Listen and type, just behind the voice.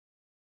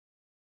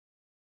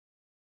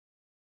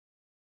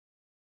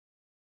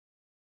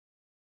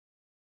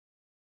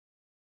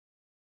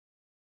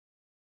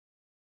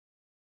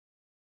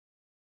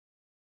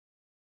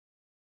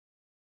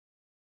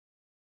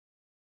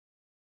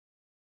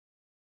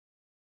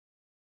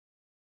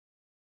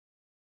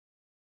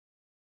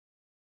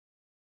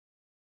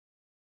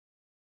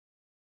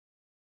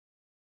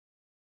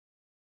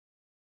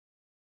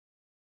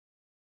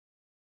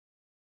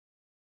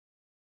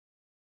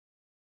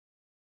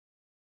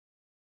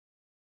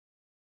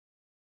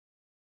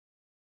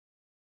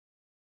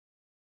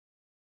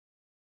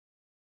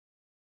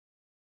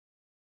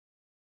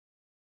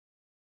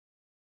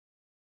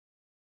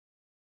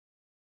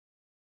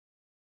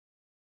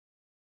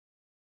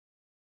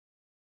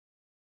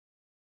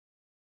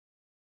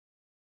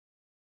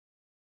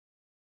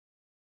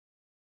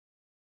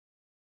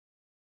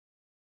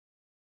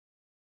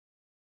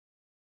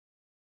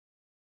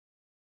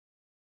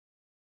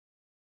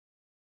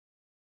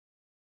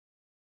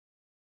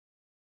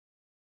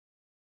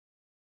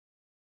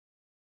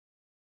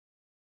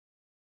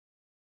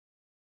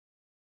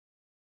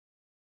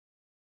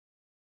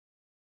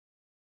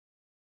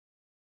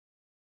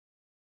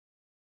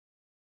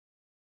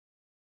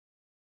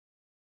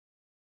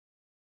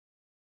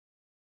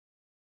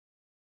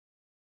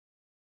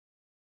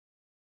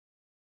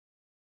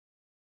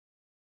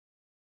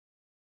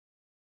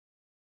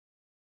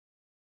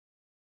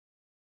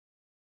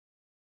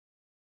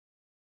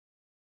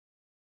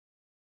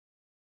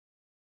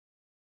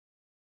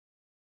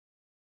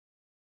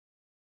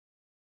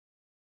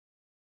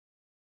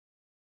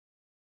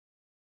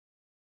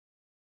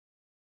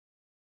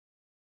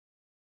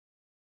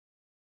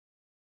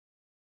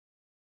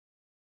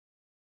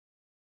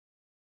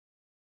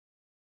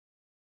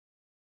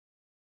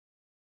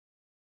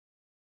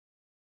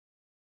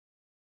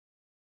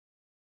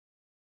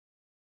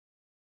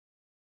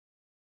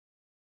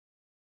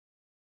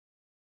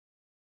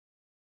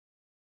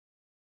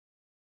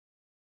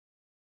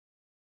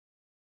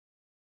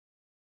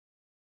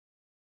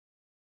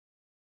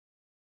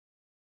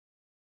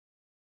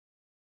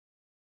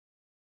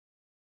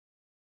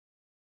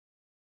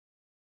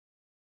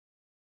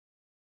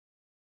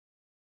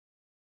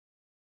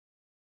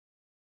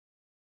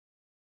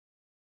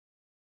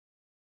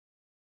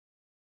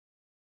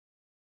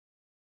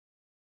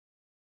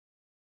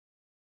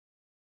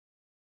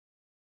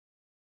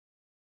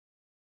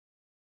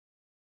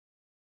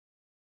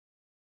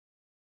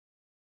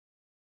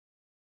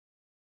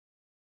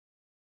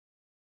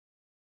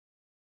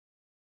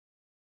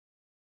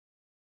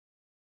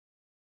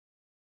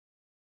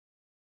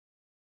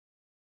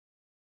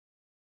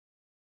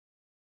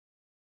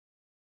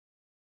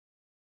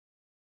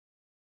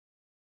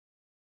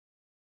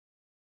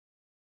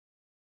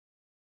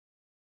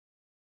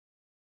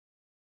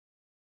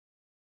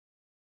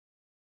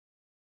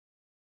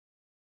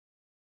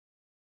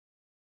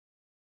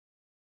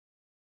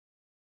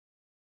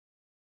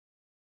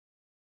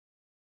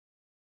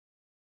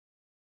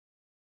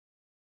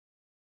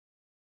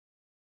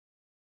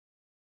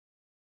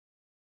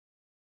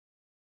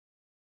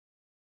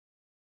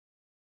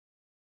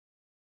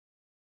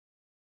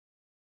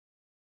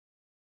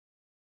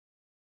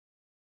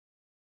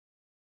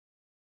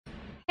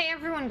Hey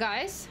everyone,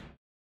 guys.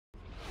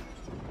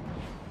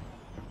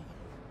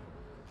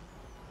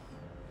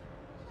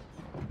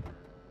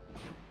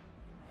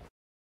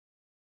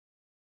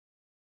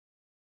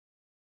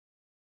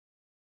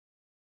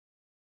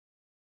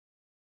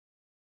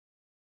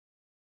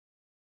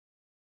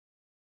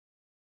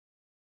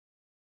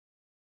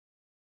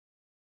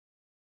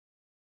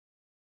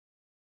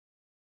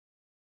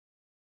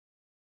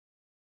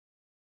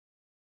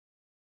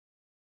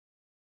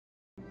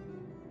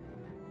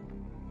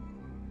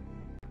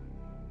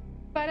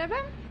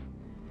 Ba-da-bum,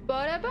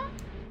 ba-da-bum,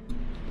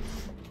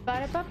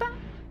 ba-da-ba-ba,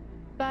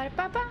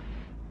 ba-da-ba-ba.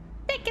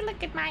 Take a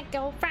look at my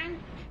girlfriend.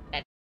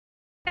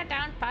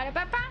 Da-da-down,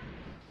 ba-da-ba-ba.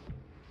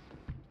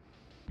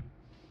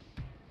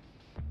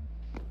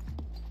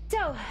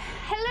 So,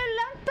 hello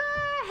Lumpa,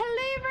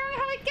 hello everyone,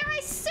 hello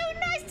guys, so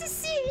nice to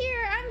see you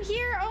here. I'm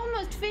here,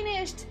 almost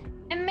finished.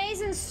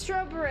 Amazing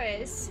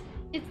strawberries.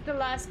 It's the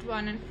last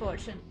one,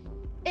 unfortunately.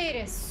 It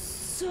is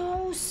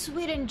so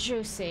sweet and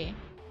juicy.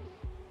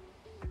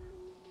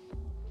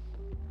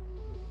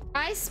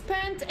 I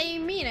spent a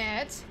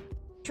minute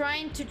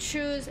trying to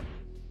choose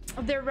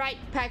the right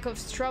pack of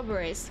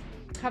strawberries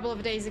a couple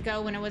of days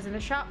ago when I was in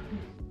the shop,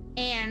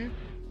 and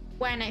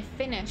when I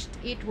finished,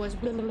 it was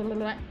blah, blah, blah,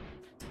 blah.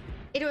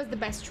 It was the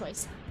best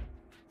choice.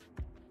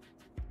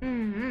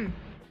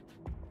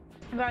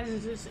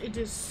 Guys, it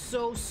is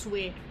so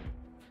sweet,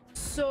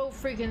 so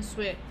freaking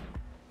sweet.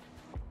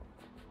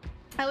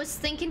 I was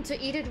thinking to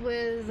eat it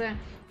with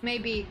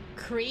maybe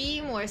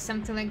cream or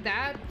something like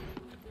that,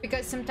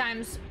 because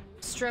sometimes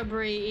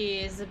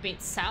strawberry is a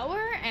bit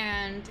sour,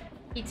 and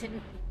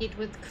eating it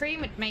with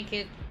cream it make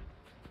it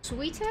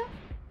sweeter.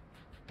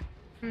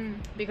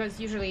 Because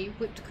usually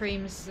whipped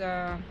cream is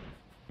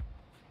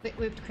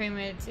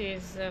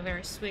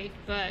very sweet,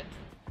 but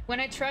when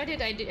I tried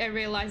it, I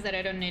realized that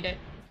I don't need it.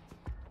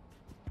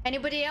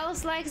 Anybody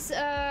else likes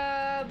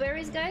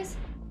berries, guys?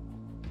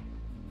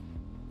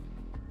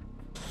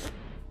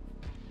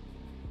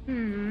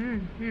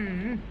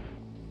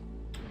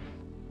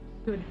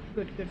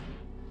 Good.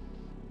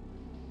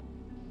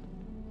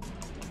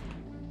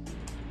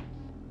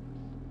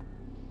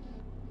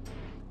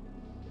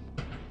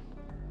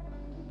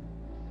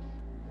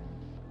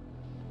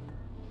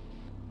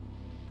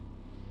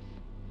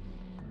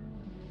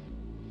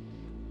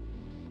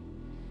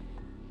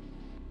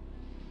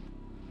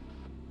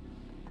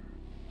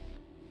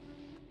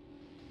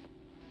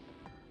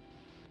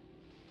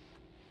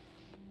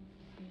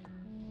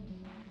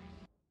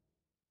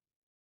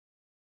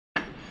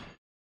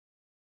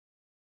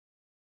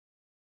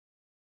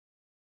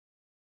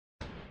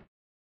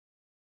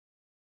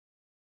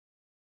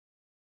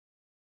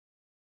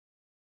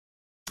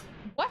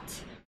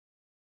 What?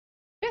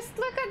 Just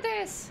look at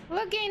this.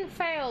 Login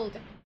failed.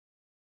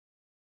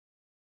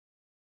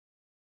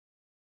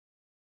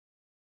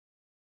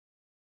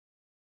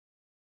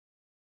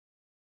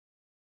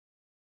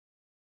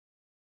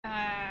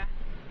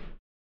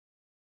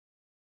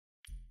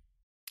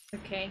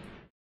 Okay.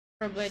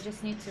 Probably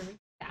just need to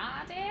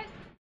restart it.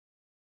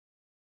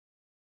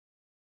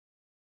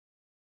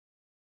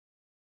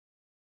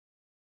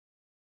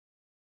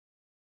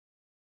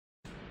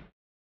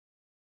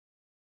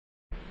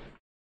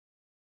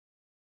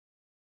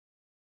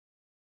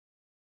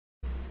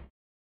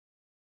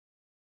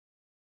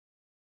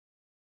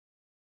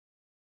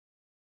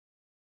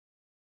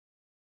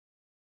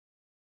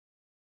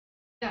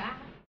 Yeah.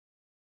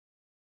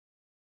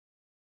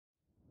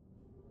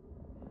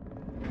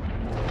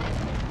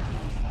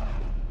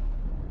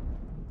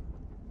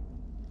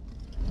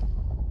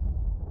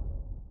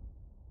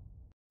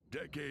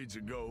 Decades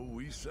ago,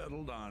 we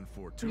settled on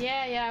Fortuna.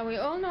 Yeah, we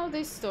all know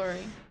this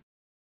story.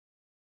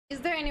 Is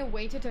there any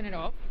way to turn it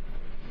off?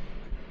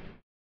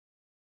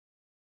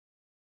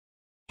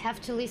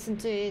 Have to listen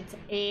to it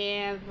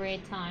every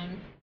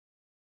time.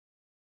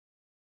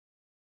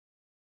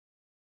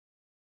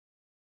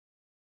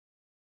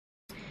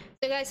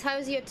 So guys,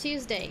 how's your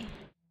Tuesday?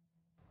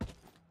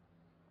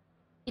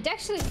 It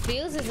actually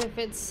feels as if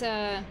it's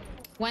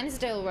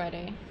Wednesday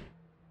already.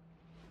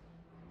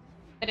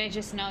 But I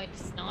just know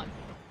it's not.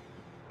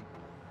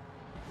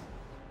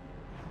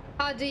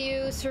 How do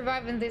you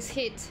survive in this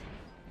heat?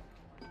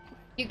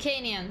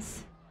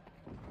 Ukrainians.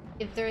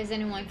 If there is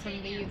anyone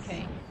from the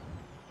UK.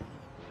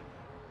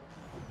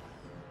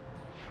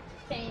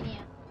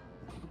 Ukrainian.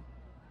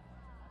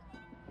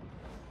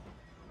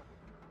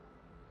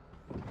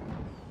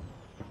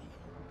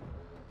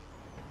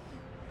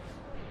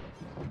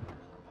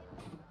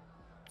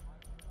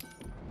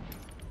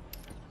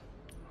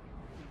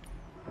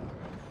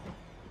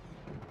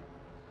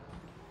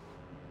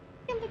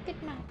 Look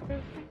at my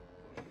girlfriend.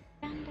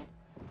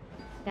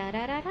 Da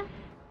da da da.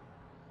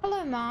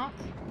 Hello, Mark.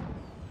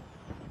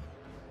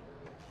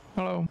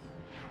 Hello.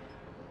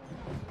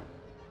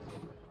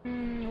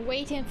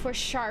 Waiting for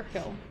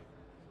Sharpel,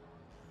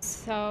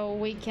 so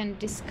we can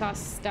discuss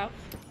stuff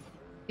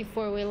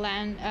before we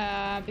land.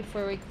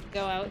 Before we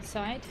go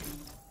outside.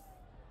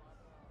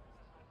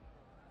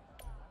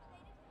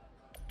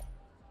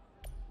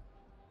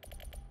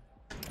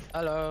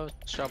 Hello.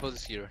 Trouble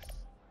is here.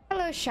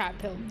 Hello,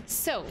 Sharpil.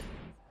 So,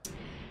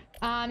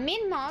 me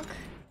and Mark,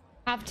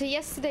 after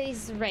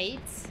yesterday's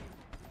raids,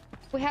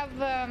 we have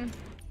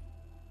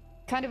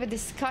kind of a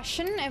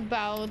discussion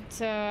about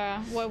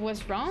what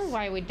was wrong,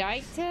 why we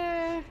died,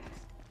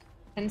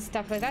 and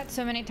stuff like that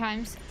so many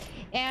times.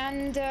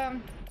 And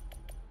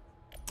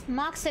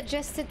Mark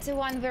suggested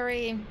one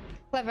very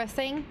clever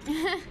thing.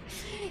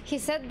 He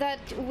said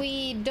that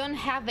we don't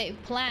have a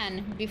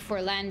plan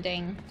before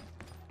landing,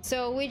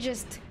 so we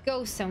just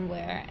go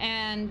somewhere,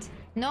 and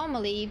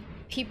normally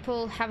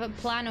people have a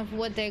plan of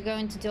what they're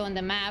going to do on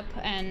the map,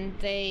 and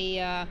they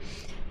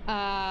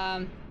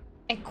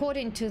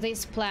according to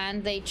this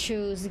plan they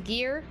choose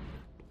gear.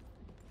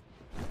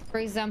 For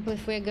example,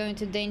 if we're going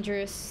to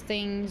dangerous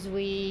things,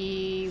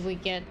 we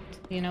get,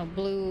 you know,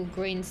 blue,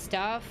 green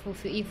stuff.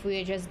 If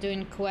we're just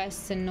doing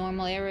quests in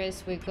normal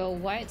areas, we go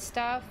white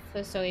stuff,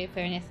 so if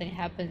anything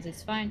happens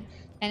it's fine,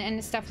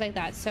 and stuff like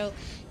that. So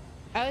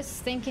I was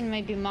thinking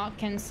maybe Mark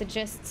can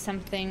suggest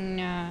something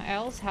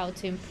else, how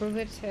to improve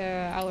it,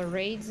 our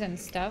raids and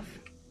stuff.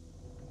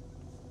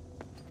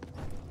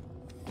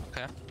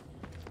 Okay.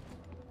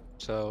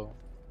 So...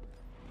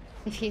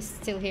 If he's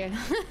still here.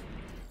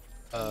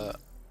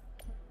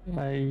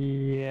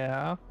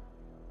 Yeah.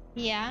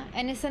 Yeah,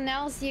 anything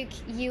else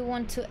you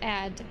want to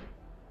add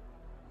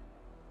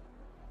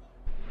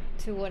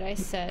to what I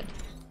said?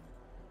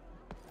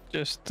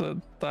 Just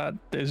that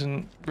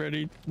isn't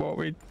really what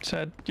we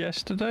said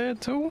yesterday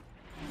at all.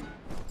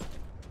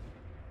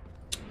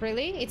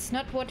 Really? It's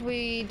not what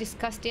we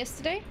discussed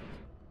yesterday?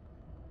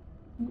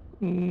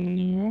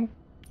 No.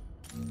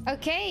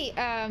 Okay,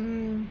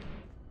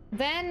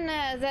 then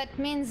that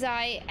means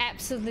I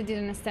absolutely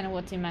didn't understand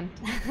what you meant.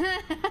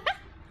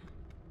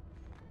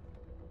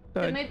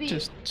 I maybe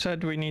just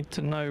said we need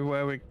to know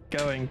where we're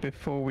going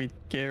before we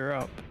gear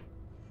up.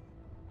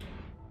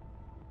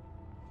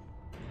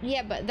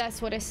 Yeah, but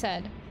that's what I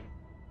said.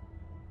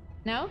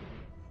 No?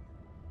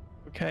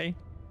 Okay.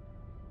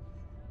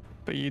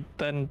 But you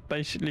then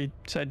basically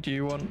said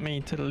you want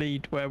me to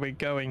lead where we're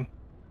going.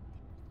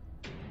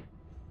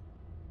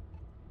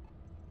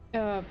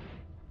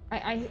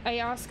 I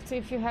asked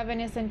if you have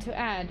anything to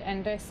add,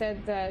 and I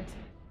said that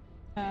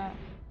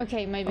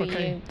okay, maybe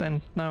Okay,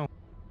 then no.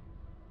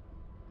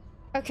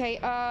 Okay,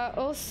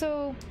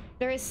 also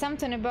there is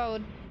something about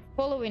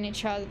following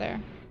each other.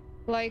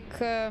 Like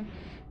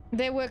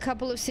there were a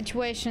couple of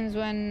situations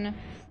when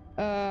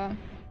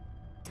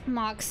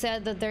Mark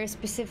said that there is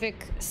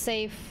specific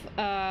safe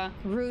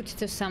route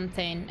to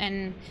something,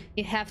 and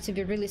you have to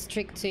be really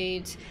strict to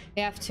it.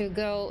 You have to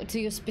go to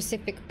your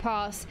specific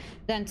path,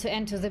 then to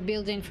enter the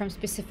building from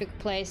specific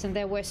place. And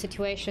there were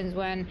situations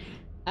when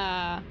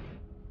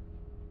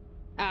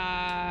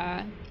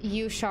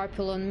you,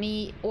 Sharpil, and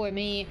me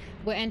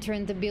were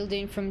entering the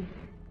building from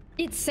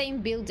its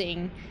same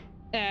building.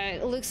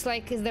 It looks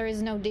like there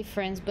is no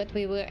difference, but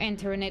we were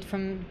entering it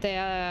from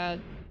the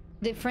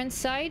different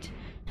side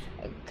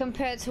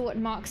compared to what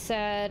Mark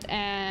said,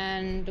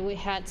 and we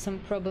had some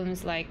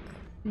problems like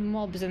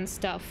mobs and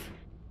stuff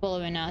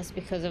following us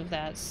because of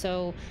that.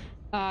 So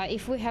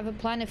if we have a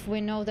plan, if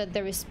we know that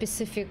there is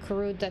specific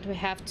route that we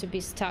have to be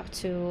stuck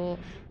to,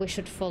 we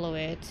should follow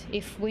it.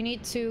 If we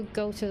need to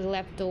go to the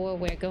left door,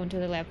 we're going to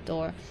the left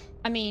door.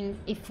 I mean,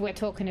 if we're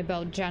talking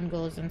about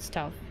jungles and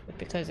stuff,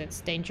 because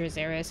it's dangerous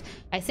areas.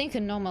 I think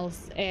in normal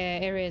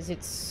areas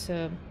it's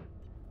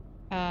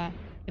a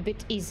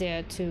bit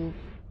easier to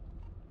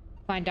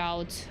find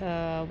out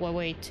what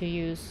way to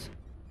use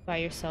by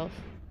yourself.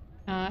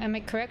 Am I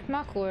correct,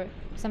 Mark, or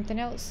something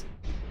else?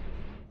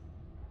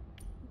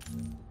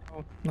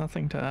 Oh,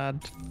 nothing to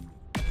add.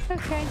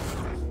 Okay.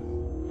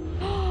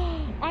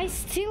 I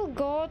still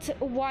got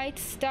white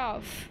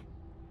stuff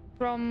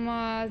from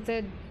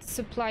the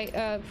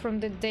supply, from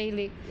the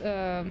daily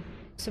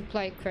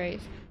supply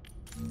crate.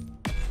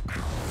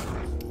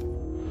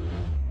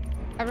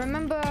 I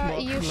remember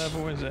What you.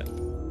 level is it?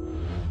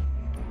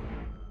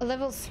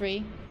 Level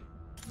 3.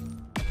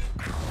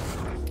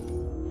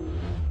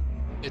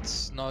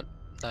 It's not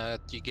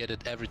that you get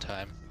it every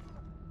time.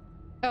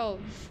 Oh,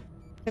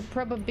 the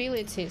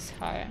probability is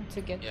higher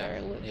to get Yeah,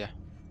 there. yeah.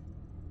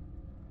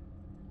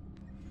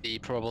 The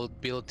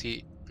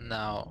probability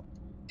now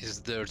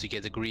is there to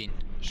get a green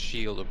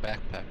shield or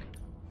backpack.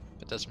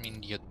 But doesn't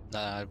mean you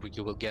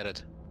will get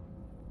it.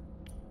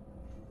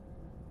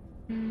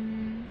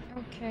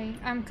 Okay,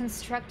 I'm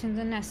constructing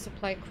the nest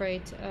supply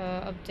crate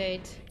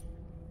update.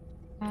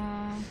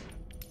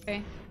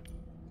 Okay.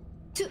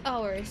 2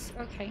 hours,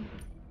 okay.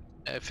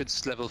 If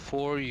it's level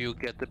 4, you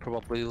get the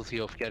probability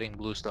of getting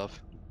blue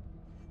stuff.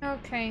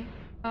 Okay,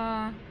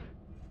 I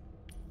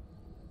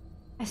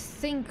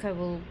think it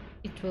will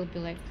be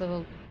like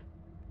level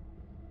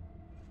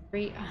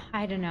 3.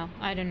 I don't know.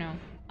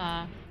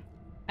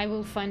 I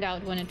will find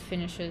out when it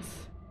finishes.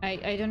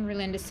 I don't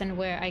really understand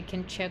where I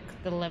can check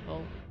the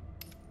level.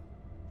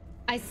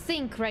 I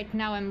think right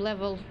now I'm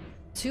level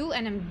 2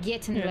 and I'm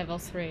getting level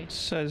 3. It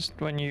says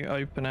when you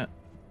open it.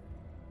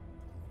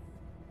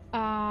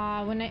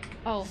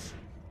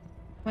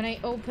 When I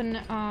open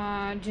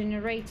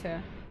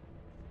generator.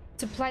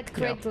 Supplied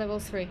crate level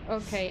 3.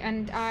 Okay,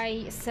 and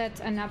I set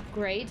an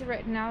upgrade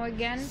right now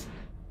again,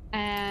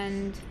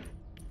 and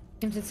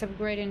seems it's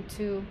upgrading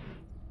to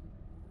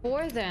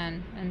 4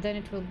 then, and then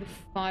it will be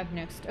 5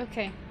 next.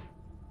 Okay.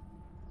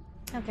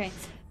 Okay.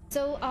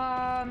 So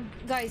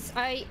guys,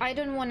 I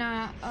don't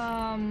wanna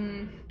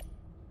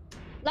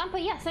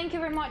Lampa, yeah, thank you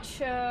very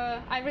much.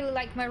 I really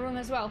like my room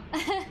as well.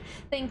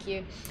 Thank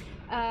you.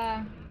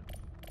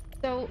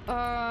 So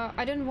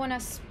I don't wanna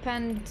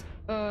spend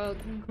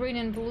green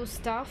and blue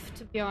stuff,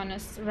 to be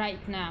honest, right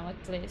now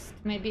at least.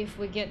 Maybe if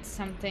we get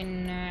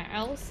something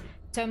else.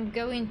 So I'm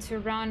going to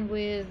run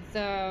with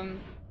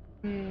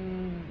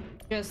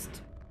just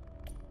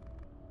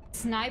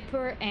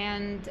sniper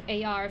and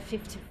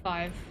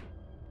AR-55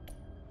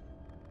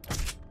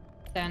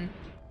 then,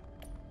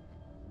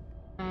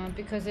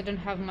 because I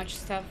don't have much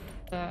stuff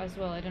as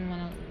well. I don't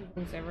want to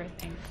lose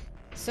everything.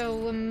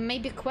 So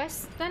maybe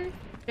quests then?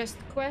 Just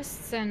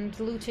quests and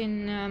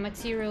looting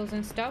materials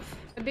and stuff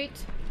a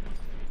bit.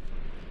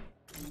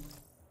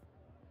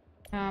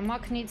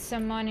 Mark needs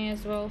some money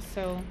as well,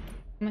 so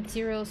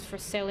materials for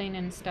selling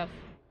and stuff.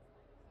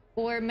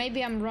 Or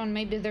maybe I'm wrong,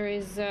 maybe there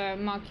is,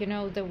 Mark, you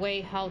know, the way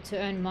how to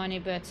earn money,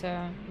 but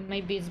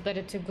maybe it's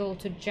better to go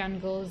to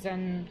jungles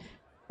and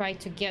try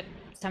to get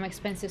some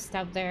expensive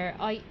stuff there.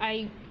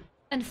 I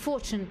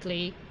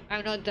unfortunately,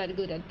 I'm not that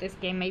good at this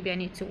game. Maybe I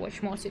need to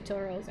watch more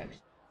tutorials, actually.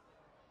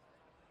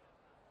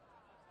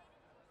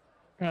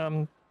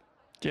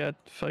 Yeah,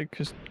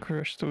 focused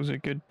crystals are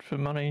good for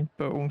money,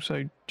 but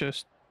also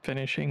just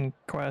finishing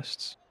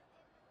quests.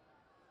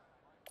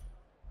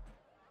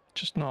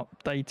 Just not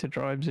data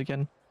drives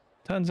again.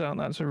 Turns out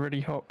that's a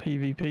really hot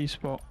PvP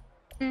spot.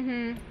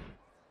 Mm-hmm.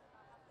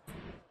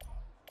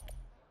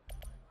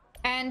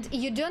 And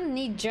you don't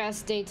need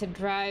just data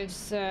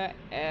drives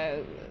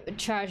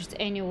charged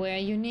anywhere.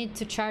 You need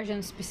to charge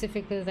them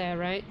specifically there,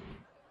 right?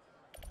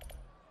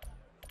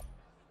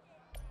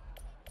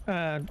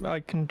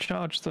 I can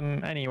charge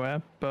them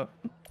anywhere, but...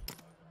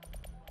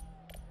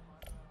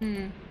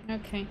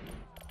 Okay.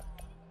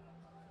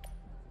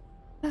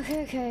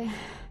 Okay.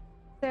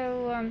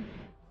 So,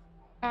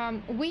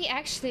 we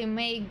actually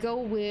may go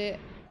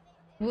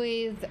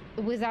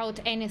without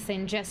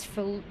anything, just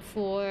for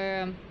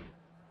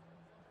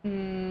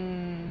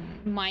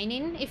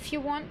mining, if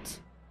you want.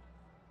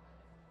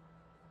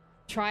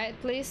 Try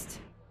at least.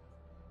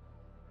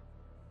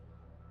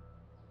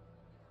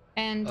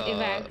 And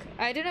evac.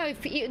 I don't know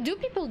if do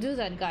people do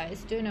that,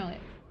 guys? Do you know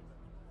it?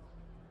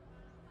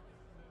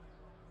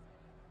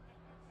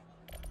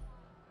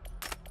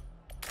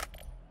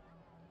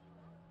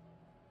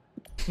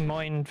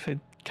 Mine for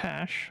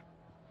cash?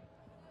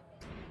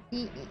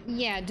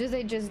 Yeah, do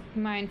they just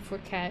mine for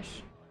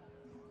cash?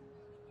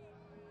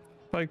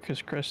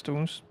 Focus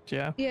crystals,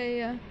 yeah.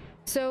 Yeah.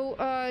 So,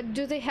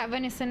 do they have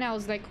anything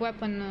else, like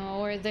weapon,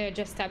 or they're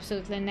just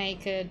absolutely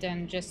naked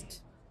and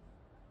just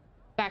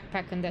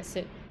backpack and that's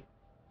it?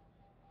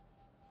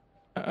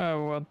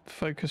 Well,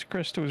 focus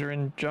crystals are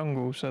in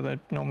jungle, so they've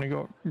normally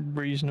got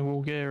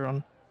reasonable gear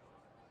on.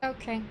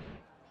 Okay.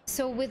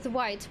 So with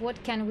white,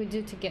 what can we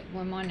do to get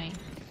more money?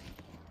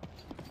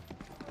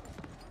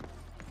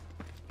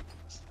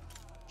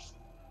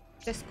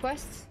 Just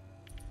quests?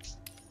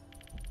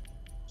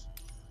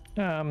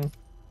 Yeah,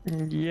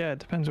 it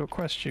depends what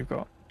quest you've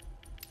got.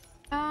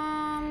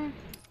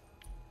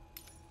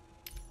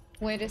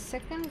 Wait a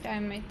second, I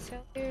may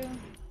tell you.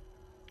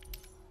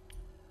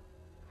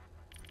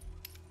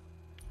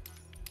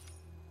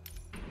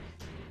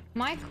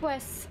 My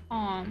quests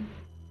on.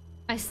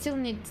 I still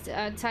need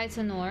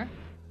Titan ore.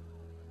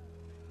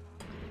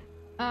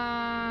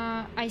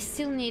 I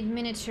still need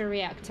miniature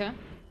reactor.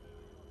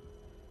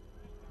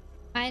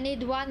 I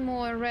need one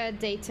more red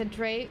data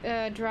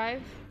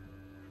drive.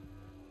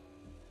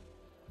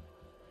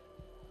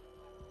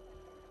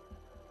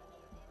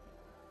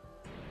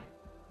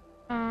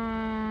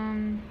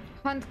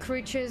 Hunt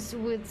creatures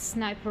with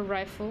sniper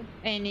rifle.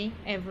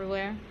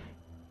 Everywhere.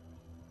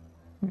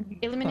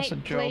 Eliminate That's a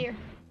job. player.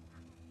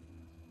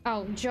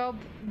 Oh, job.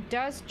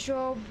 Does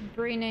job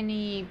bring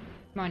any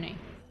money?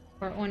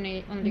 Or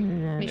only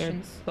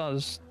missions? It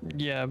does,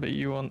 yeah, but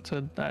you want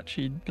to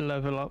actually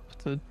level up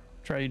the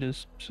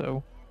traders,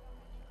 so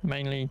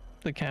mainly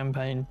the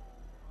campaign.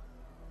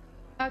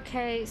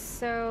 Okay,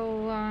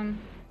 so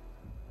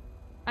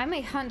I may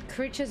hunt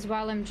creatures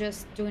while I'm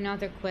just doing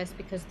other quests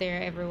because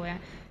they're everywhere.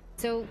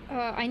 So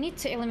I need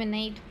to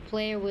eliminate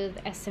player with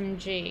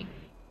SMG.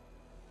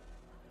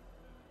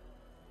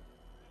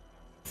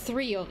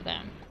 3 of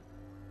them.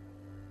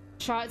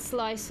 Shard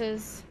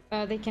slicers,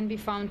 they can be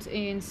found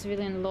in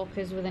civilian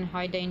lockers within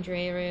high danger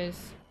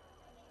areas.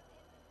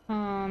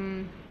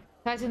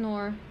 Titan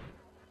ore.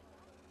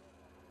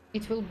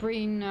 It will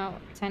bring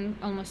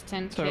almost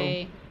 10k.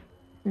 So,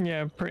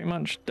 yeah, pretty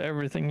much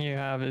everything you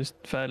have is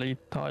fairly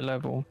high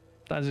level.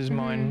 As is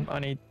mine. I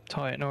need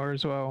Titan ore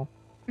as well.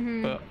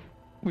 But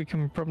we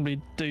can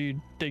probably do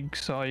dig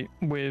site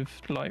with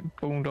like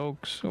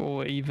bulldogs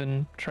or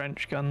even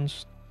trench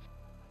guns.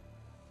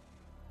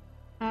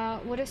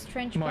 What is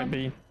trench Might gun?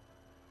 be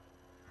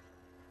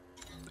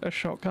a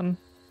shotgun.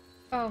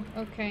 Oh,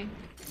 okay.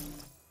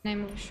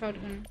 Name of a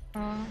shotgun.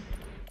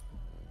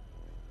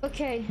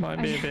 Okay.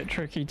 Might be a bit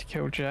tricky to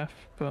kill Jeff,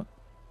 but...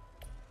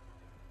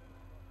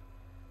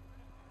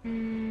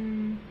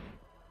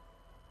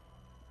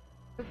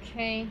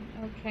 Okay,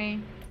 okay.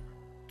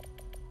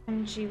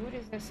 SMG, what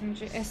is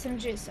SMG?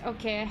 SMG is...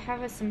 Okay, I have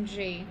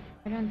SMG.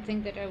 I don't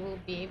think that I will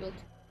be able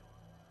to...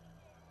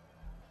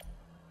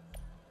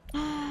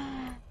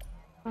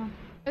 Oh,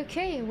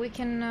 okay, we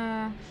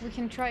can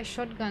try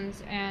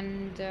shotguns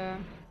and...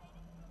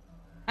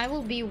 I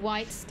will be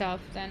white stuff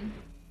then.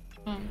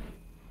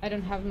 I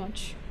don't have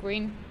much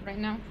green right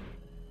now.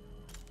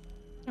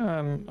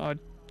 I'd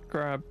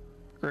grab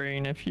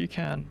green if you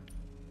can.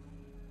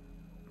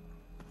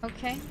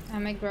 Okay, I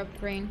may grab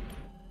green.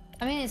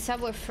 I mean, it's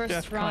our first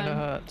Jeff run. kinda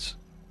hurts.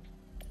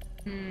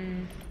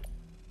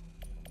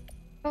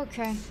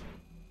 Okay.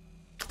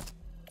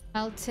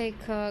 I'll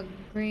take a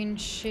green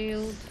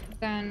shield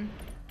then.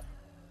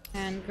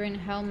 And green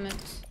helmet.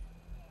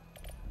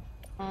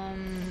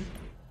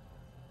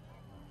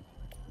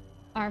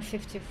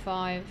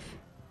 R55.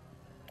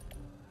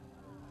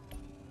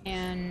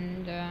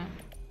 And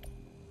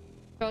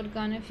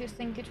shotgun if you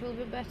think it will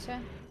be better.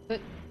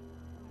 But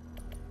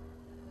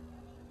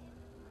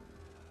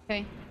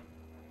okay.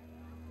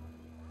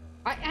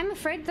 I'm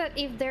afraid that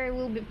if there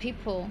will be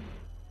people,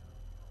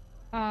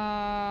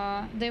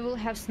 they will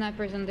have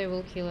snipers and they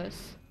will kill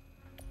us.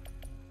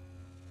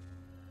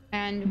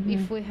 And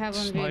if we have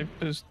only...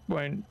 Snipers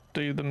won't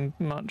do them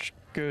much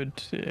good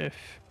if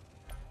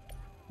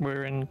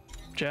we're in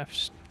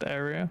Jeff's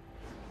area.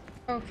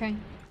 Okay.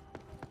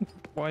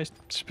 Why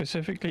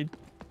specifically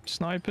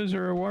snipers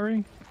are a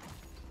worry?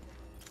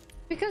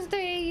 Because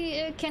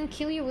they can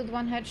kill you with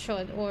one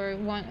headshot or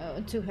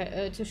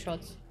two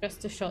shots.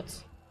 Just 2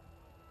 shots.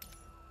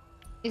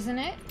 Isn't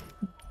it?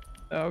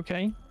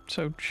 Okay,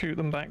 so shoot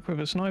them back with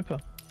a sniper.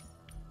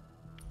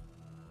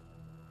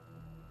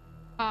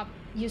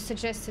 You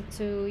suggested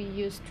to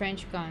use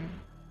trench gun.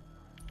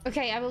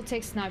 Okay, I will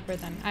take sniper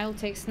then. I will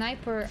take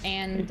sniper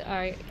and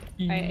AR.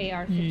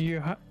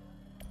 You have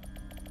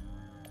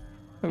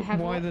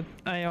why what? the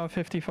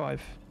AR-55?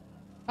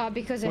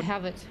 Because I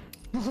have it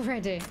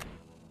already.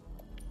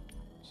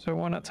 So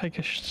why not take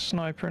a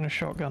sniper and a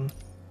shotgun?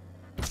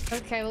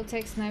 Okay, I will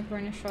take sniper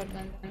and a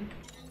shotgun then.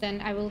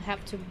 Then I will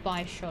have to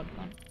buy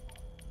shotgun.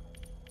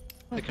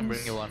 I can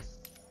bring you one.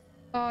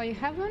 Oh, you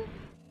have one?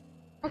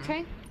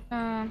 Okay.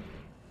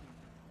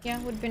 Yeah,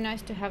 would be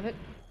nice to have it.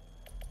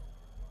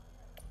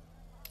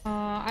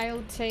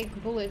 I'll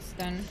take bullets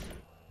then.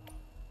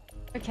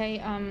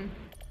 Okay,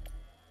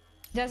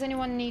 does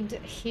anyone need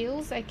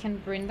heals? I can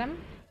bring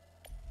them.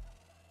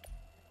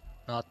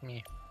 Not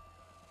me.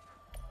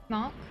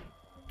 Mark?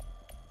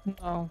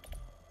 No.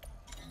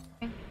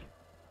 Okay.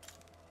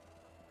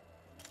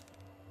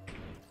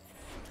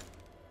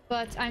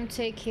 But I'm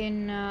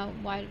taking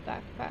wild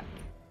backpack.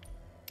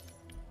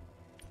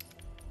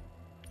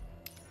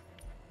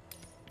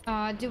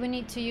 Do we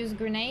need to use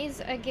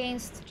grenades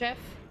against Jeff?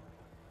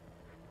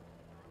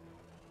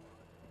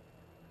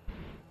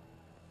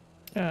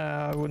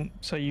 I wouldn't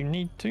say you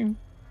need to.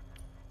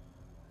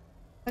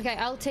 Okay,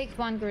 I'll take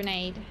 1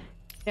 grenade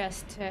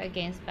just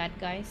against bad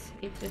guys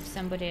if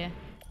somebody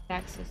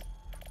attacks us.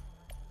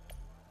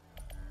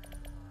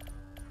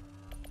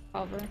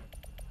 Cover.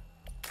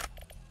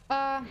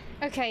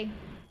 Okay.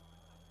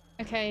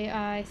 Okay,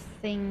 I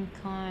think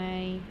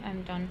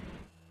I'm done.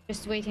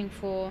 Just waiting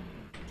for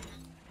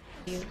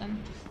you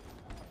then.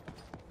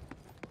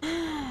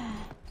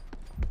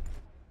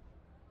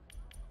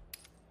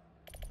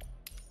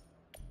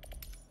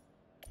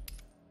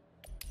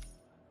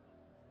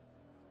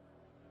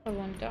 I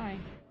won't die.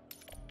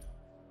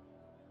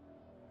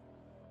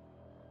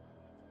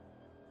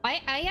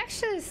 I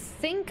actually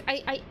think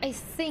I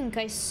think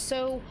I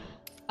saw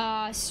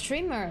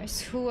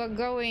streamers who are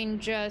going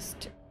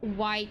just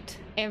white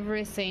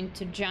everything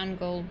to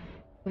jungle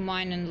to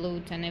mine and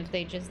loot, and if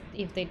they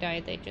die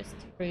they just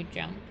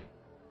re-jump.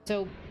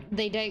 So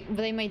they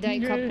may die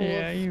a couple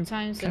of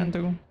times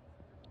and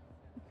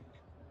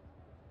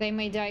they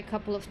may die a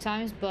couple of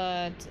times,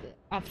 but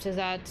after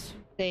that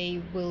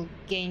they will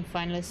gain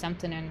finally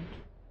something. And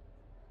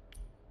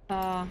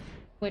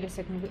wait a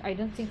second, I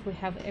don't think we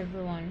have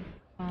everyone.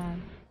 I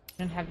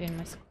don't have you in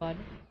my squad.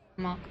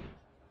 Mark.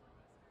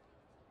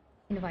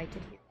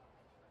 Invited here.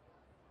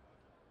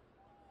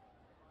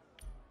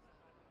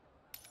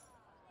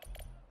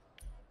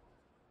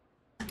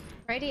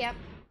 Righty up.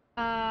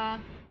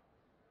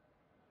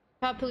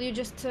 Pop, will you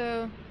just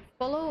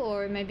follow,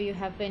 or maybe you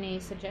have any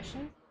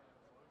suggestions?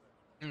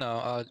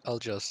 No, I'll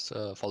just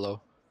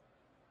follow.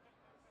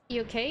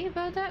 You okay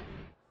about that?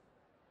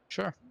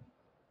 Sure.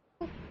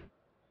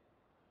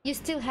 You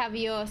still have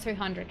your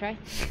 300, right?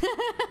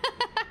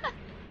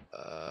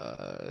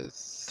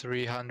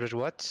 300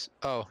 what?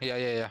 Oh,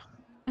 yeah.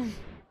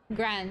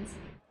 Grand.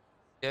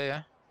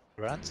 Yeah.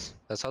 Grants?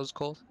 That's how it's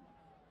called?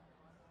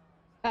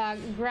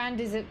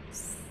 Grand is a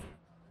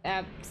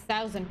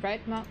 1,000,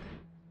 right, Mark?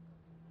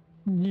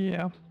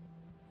 Yeah.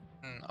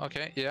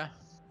 Okay, yeah.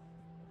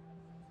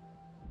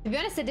 To be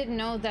honest, I didn't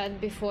know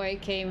that before I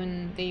came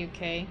in the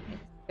UK.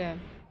 It's a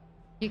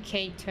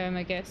UK term,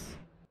 I guess.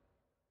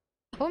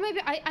 Or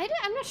maybe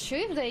I'm not sure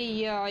if they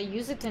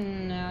use it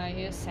in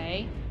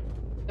USA.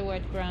 The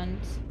word grunt.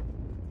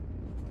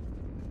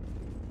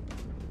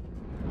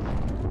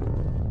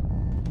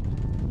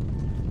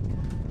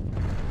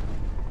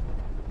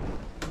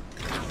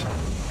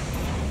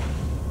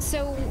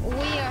 So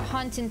we are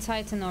hunting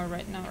Titan ore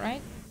right now,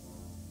 right?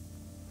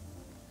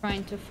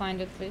 Trying to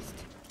find at least.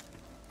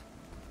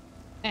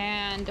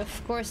 And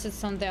of course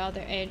it's on the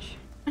other edge.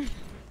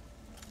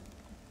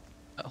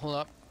 Hold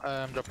up,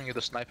 I'm dropping you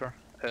the sniper.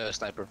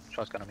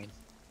 Shotgun I mean.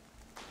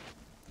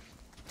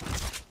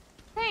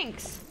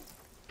 Thanks.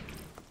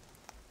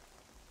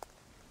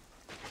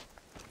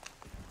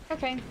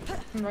 Okay,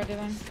 I'm ready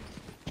then.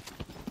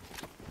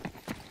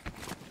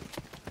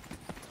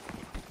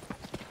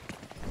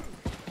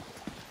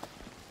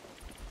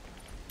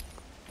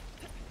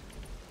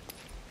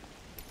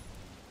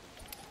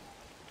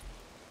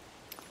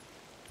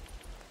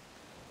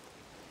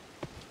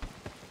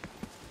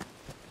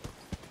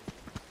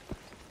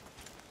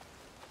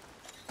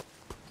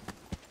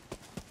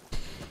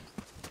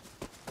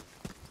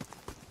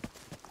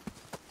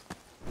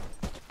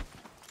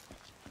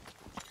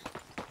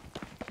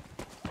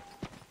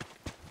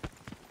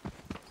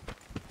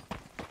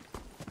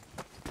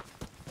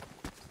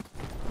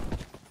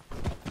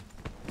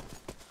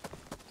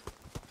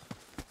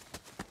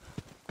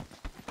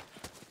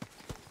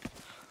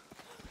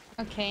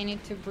 Okay, I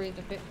need to breathe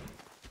a bit.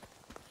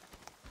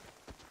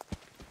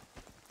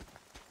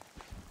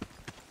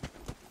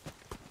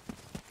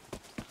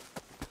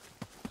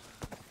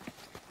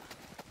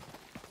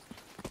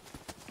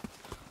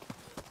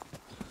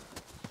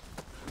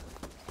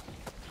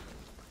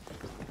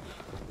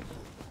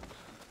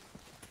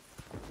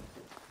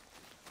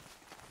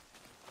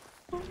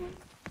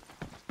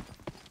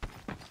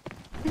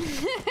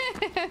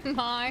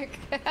 Mark.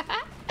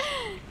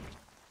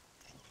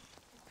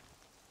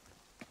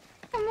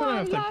 I don't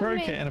know if they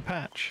broke it in a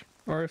patch,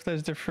 or if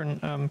there's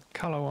different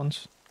color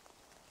ones.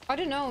 I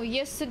don't know.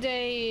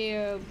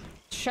 Yesterday,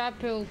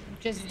 Sharpel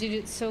just did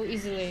it so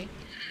easily.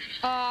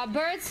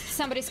 Birds,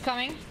 somebody's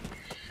coming.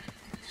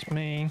 It's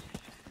me.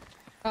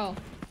 Oh,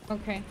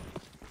 okay.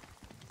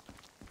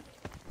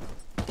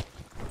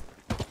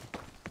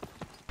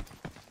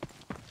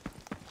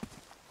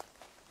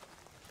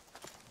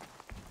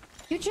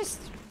 You just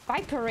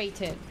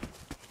viperated.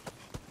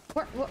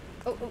 Where,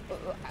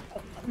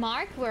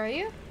 Mark, where are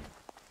you?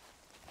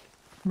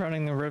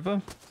 Running the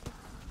river.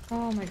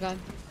 Oh my god.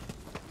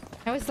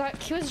 I was like,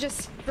 he was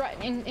just right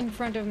in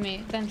front of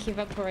me, then he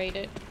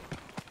evaporated.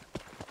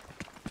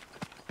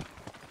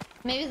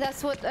 Maybe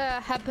that's what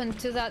happened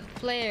to that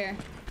player,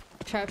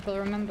 Sharpel,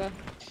 remember?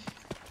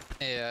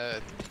 Yeah,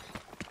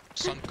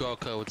 Son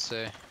Goku I would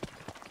say.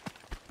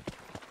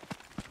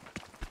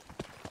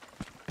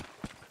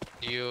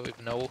 Do you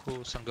even know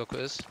who Son Goku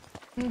is?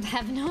 I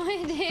have no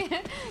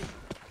idea.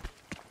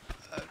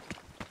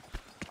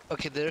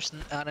 Okay, there's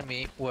an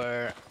anime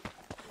where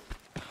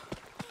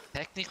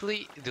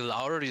technically the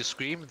louder you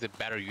scream, the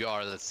better you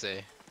are, let's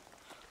say.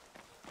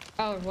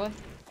 Oh, what?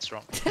 It's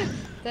wrong.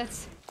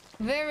 That's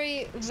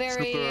very,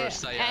 very Super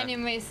Saiyan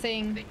anime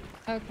thing.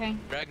 Okay.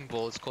 Dragon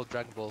Ball, it's called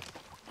Dragon Ball.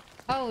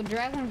 Oh,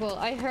 Dragon Ball.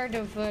 I heard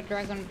of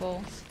Dragon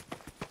Balls.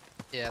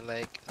 Yeah,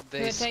 like,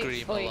 they It takes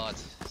scream a like- lot.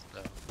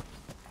 So.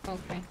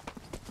 Okay.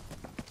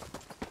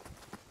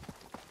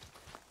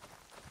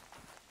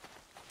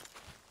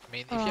 I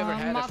mean, if you ever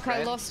had Mark, a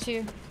friend, I lost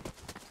you.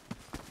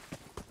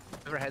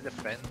 ever had a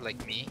friend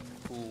like me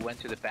who went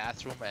to the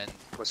bathroom and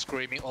was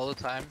screaming all the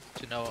time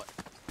to know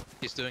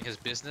he's doing his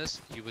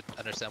business, you would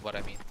understand what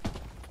I mean.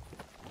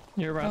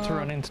 You're about to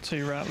run into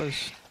two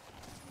rattlers.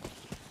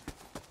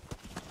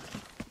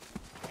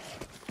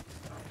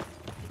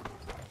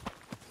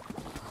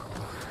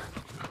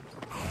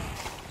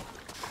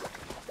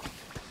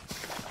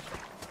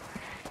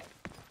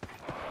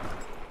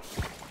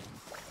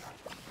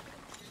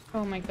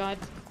 Oh my god.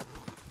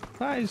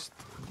 That is...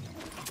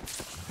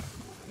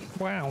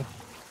 Wow.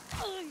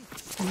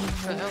 What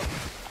the hell?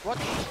 What?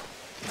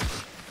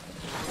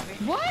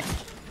 What?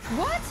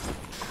 What?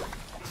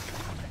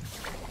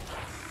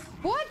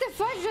 What the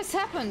fuck just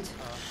happened?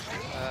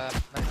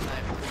 Knife.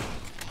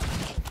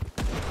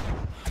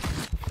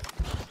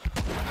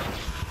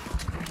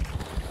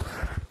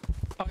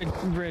 I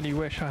really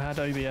wish I had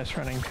OBS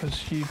running,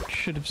 because you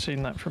should have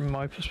seen that from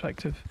my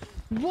perspective.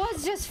 What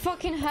just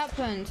fucking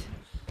happened?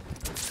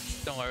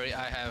 Don't worry,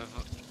 I have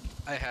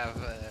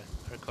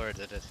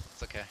recorded it.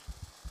 It's okay.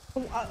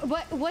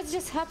 What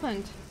just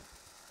happened?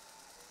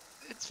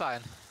 It's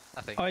fine.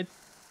 Nothing. I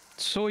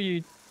saw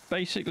you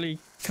basically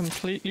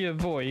completely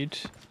avoid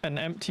an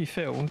empty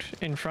field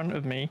in front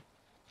of me,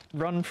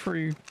 run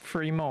through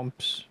 3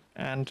 mobs,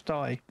 and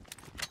die.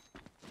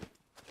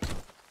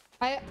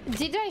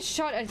 Did I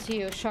shot at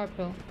you,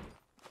 Sharpel?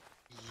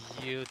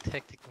 You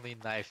technically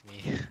knifed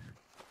me.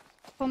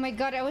 Oh my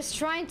god, I was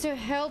trying to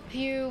help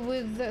you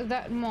with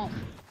that mob.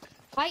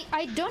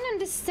 I don't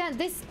understand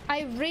this.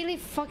 I really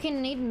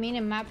fucking need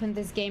minimap in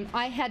this game.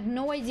 I had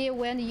no idea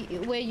where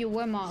you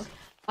were, Mark.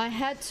 I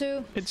had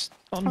to. It's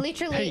on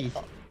literally. P.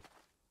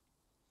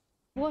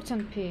 What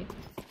on P?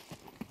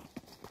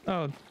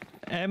 Oh,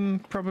 M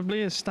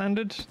probably is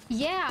standard.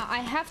 Yeah, I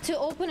have to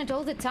open it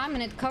all the time,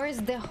 and it covers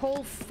the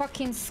whole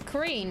fucking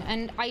screen,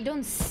 and I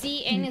don't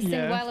see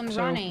anything while I'm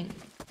running.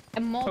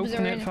 And mobs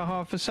open are it for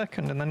half a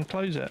second and then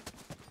close it.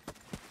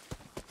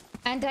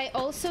 And I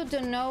also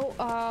don't know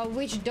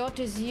which dot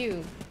is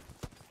you.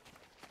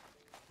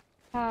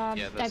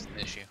 Yeah, that's an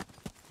issue.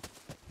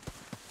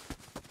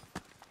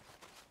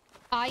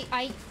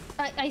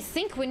 I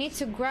think we need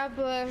to grab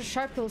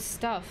Sharple's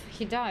stuff.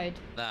 He died.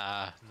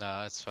 Nah,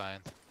 it's fine.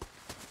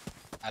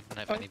 I don't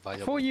have any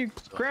valuable. Before you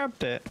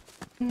grabbed it.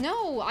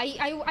 No,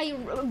 I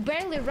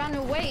barely ran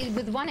away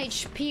with 1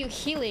 HP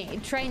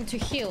healing, trying to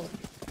heal.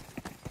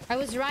 I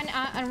was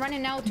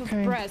running out of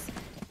breath.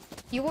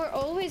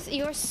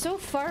 You're so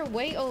far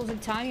away all the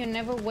time. You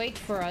never wait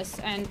for us,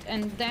 and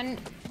then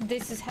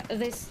this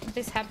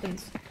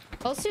happens.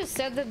 Also, you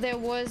said that there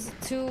was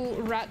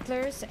 2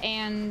 rattlers,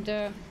 and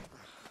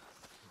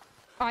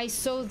I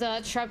saw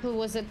that Sharple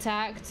was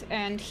attacked,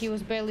 and he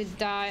was barely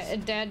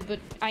dead. But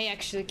I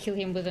actually killed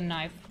him with a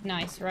knife.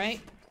 Nice, right?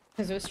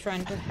 Because I was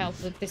trying to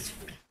help with this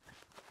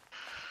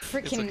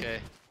freaking. It's okay.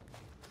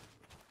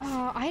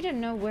 I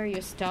don't know where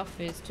your stuff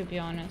is, to be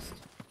honest.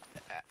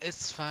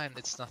 It's fine.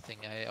 It's nothing.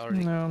 I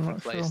already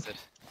replaced it.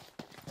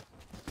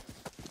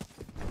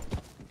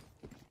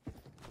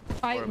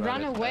 I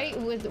ran away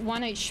with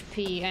 1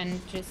 HP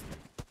and just.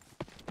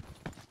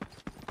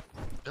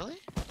 Really?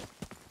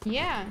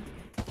 Yeah.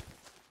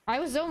 I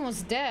was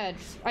almost dead.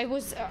 I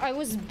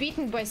was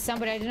beaten by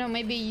somebody. I don't know.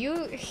 Maybe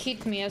you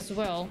hit me as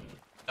well.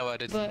 No, I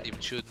didn't even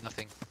shoot.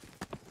 Nothing.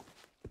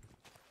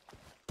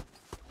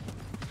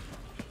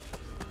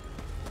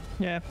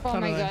 Yeah. Oh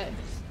my god.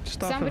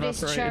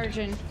 Somebody's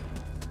charging.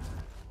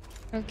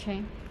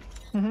 Okay.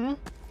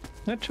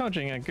 They're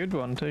charging a good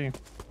one too.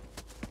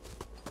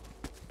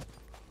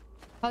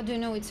 How do you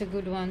know it's a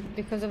good one?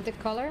 Because of the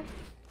color?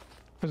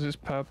 Because it's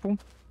purple.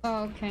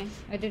 Oh, okay.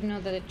 I didn't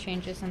know that it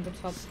changes on the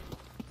top.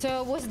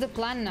 So what's the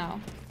plan now?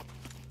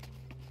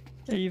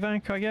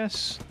 Evac, I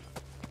guess.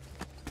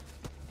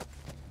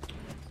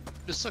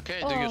 It's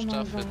okay. Do your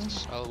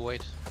stuff. I'll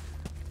wait.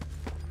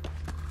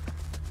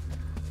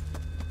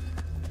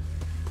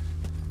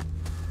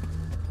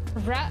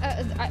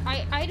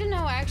 I don't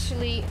know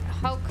actually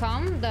how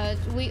come that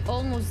we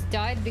almost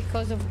died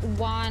because of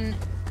 1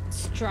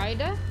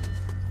 Strider.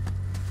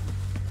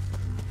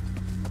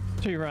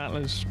 2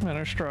 rattlers and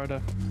a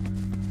Strider.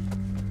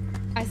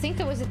 I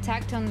think I was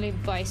attacked only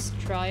by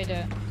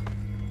Strider.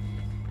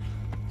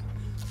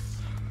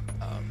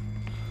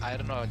 I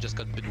don't know. I just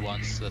got bit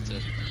once. That's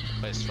it.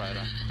 By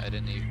Strider. I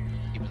didn't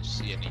even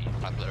see any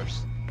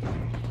rattlers.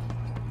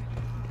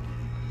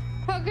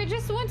 Fuck! I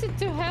just wanted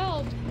to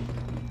help.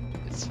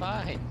 It's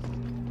fine.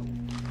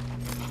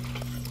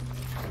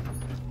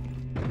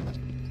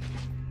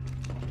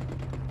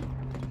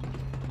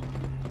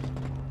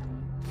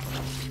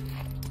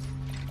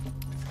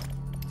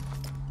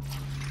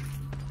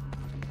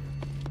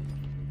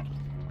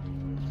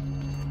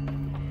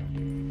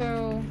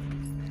 So...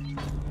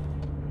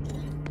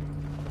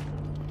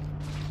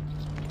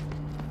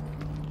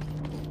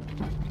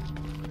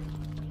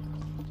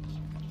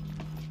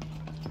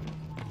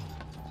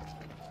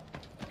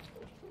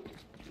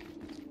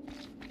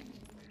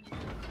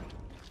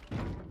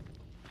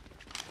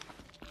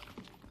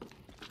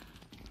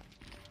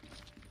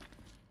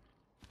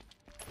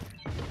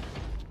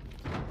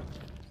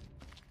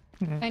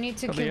 I need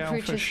to kill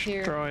creatures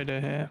here. Strider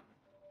here.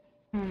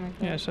 Oh my god.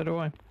 Yeah, so do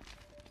I.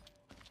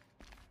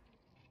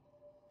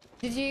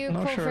 Did you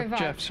Not call sure for if Vac?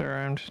 Jeff's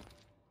around.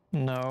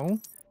 No.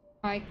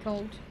 I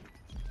called.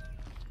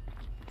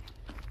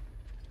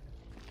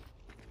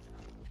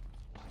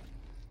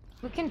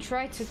 We can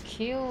try to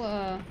kill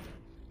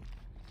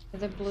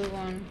the blue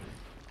one.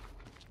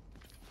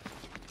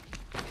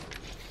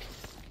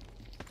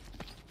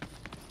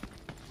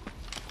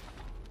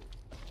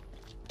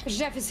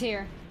 Jeff is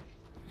here.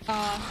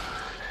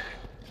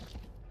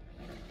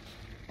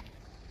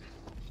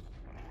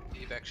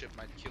 Evac ship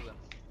might kill him.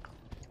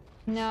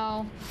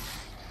 No.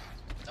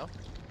 No?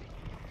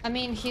 I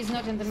mean, he's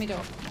not in the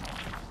middle.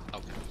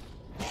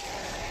 Okay.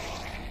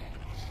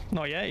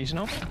 Not yet, he's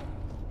not.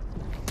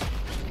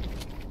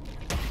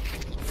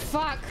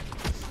 Fuck!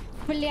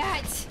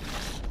 Блять!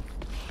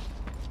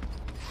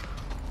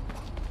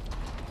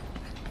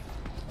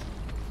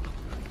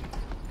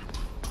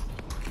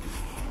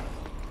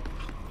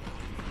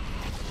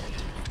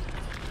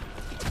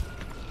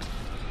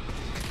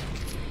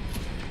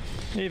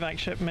 Evac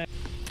ship, mate.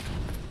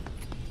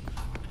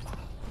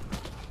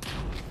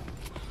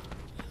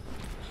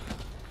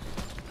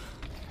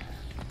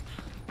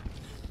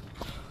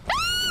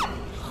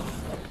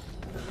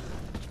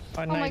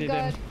 I Oh my naded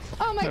god! him.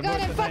 Oh my god! I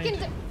Avoid the fucking.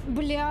 nade.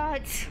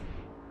 Блять!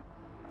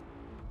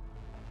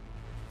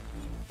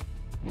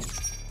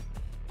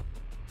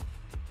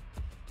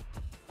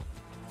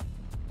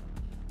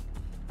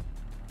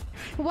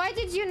 Why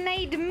did you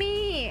nade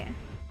me?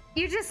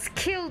 You just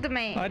killed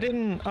me. I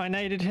didn't. I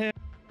naded him.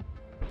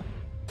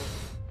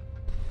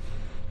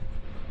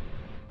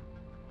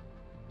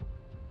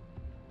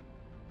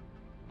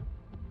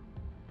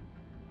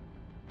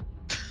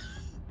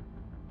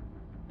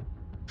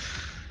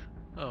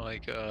 Oh my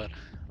god.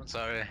 I'm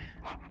sorry.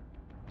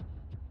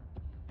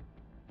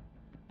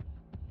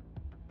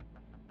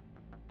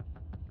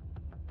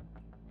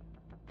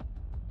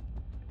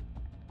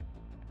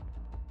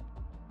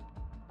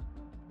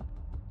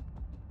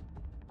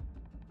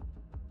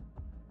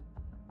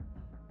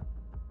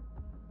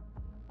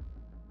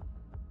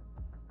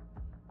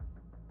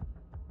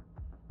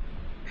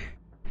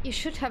 You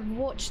should have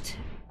watched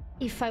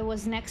if I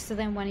was next to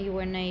them when you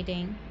were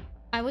nading.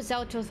 I was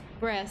out of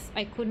breath.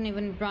 I couldn't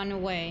even run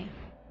away.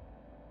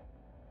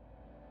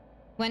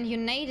 When you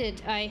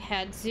naded, I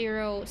had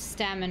 0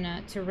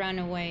 stamina to run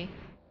away.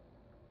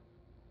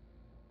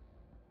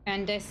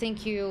 And I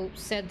think you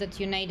said that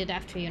you naded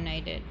after you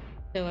naded,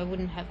 so I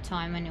wouldn't have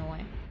time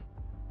anyway.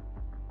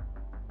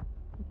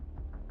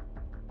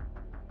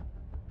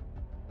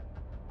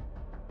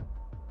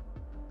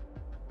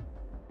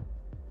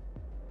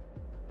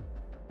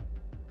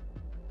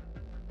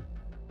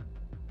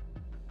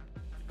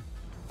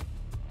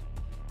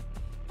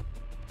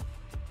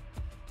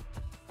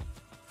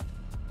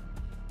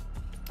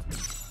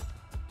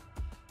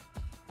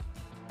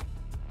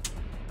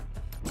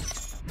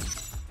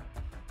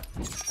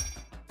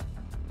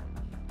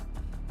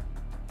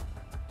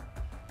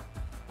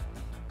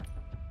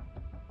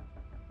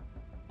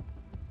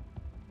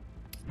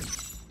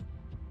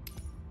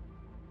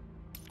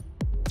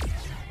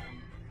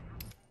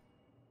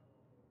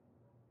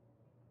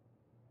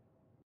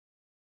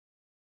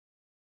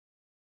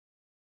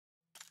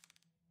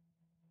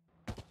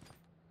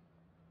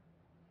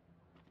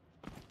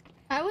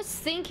 I was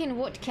thinking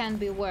what can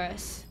be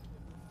worse.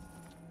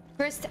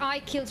 First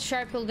I killed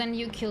Sharple, then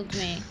you killed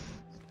me.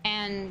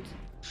 And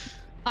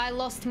I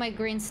lost my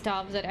green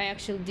stuff that I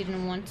actually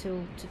didn't want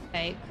to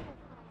take.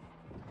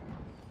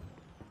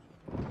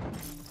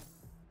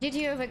 Did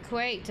you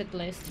evacuate at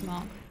least,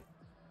 Mark?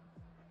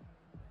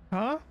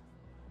 Huh?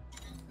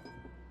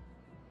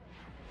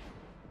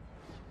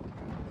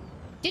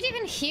 Did you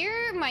even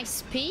hear my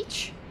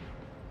speech?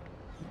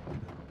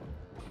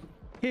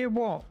 Hear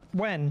what?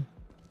 When?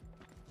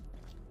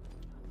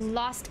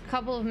 Last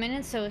couple of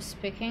minutes I was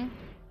speaking.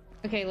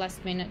 Okay,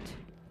 last minute.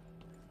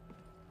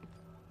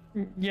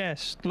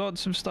 Yes,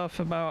 lots of stuff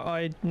about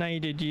I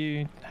naded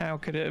you, how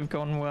could it have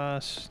gone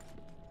worse,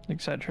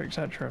 etc,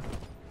 etc.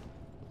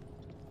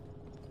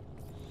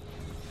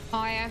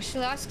 I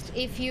actually asked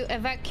if you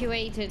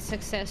evacuated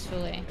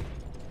successfully.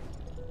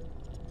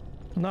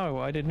 No,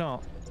 I did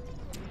not.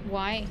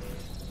 Why?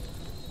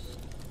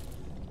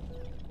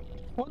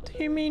 What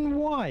do you mean,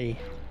 why?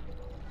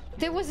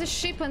 There was a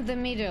ship in the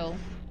middle.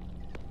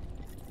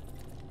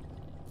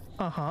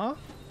 Uh-huh.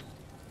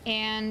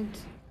 And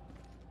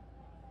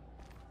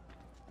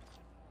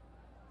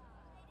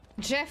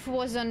Jeff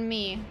was on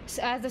me,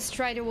 the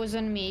Strider was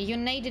on me, you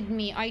naded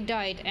me, I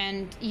died,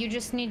 and you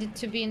just needed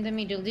to be in the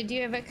middle. Did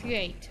you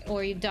evacuate,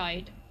 or you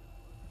died?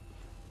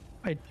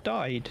 I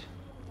died.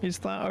 Is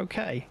that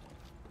okay?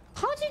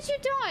 How did you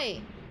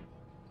die?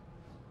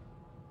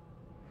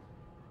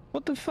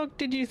 What the fuck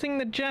did you think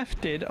that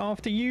Jeff did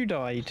after you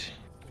died?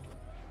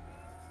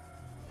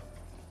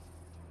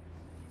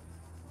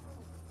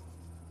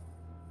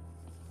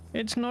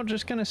 It's not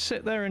just gonna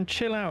sit there and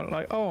chill out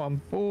like, oh, I'm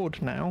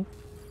bored now.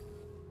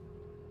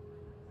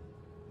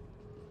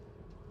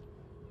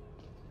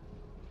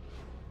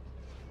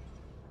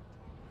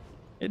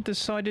 It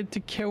decided to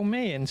kill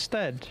me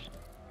instead.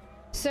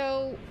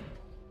 So,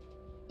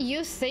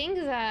 you think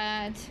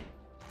that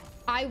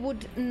I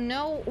would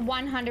know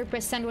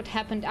 100% what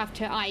happened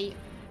after I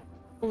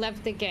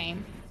left the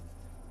game?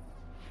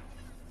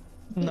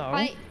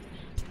 No.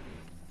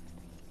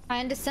 I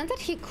understand that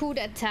he could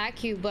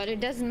attack you, but it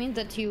doesn't mean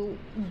that you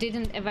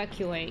didn't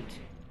evacuate.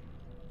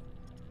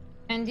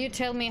 And you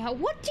tell me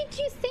what did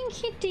you think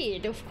he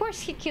did? Of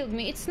course he killed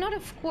me. It's not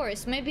of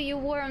course. Maybe you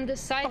were on the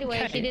side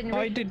where he didn't...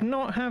 I did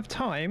not have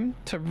time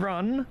to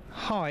run,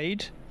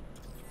 hide,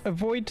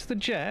 avoid the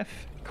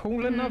Jeff,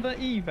 call another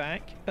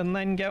evac, and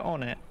then get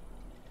on it.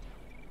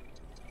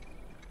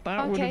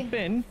 That would have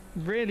been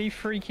really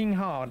freaking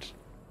hard.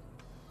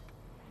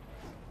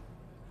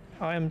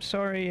 I am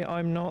sorry,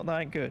 I'm not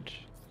that good.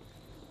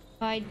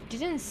 I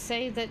didn't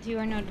say that you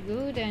are not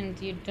good,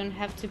 and you don't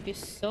have to be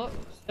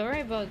sorry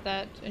about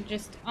that. I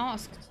just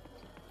asked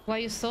why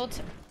you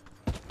thought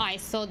I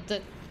thought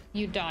that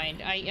you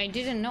died. I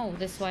didn't know,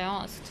 that's why I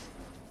asked.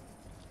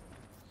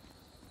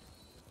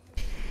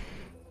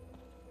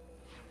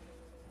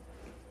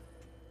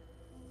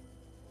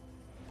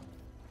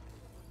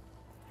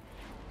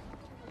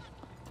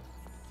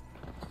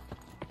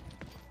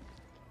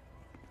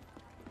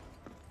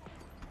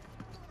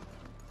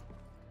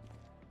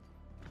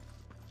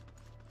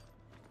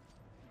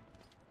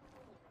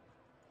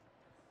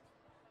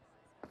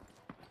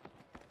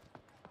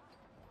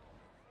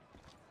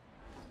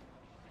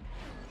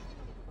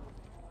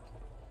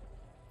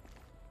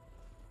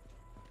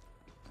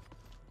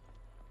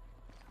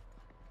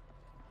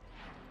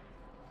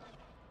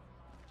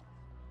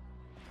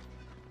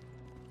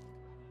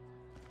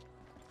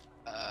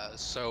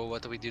 So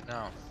what do we do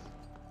now?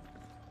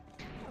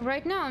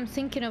 Right now, I'm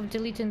thinking of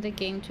deleting the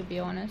game, to be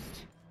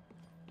honest.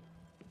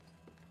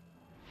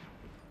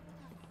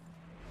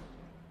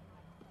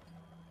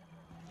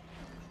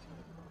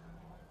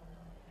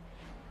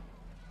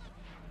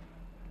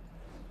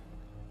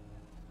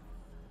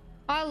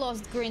 I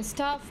lost green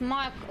stuff,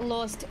 Mark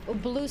lost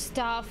blue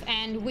stuff,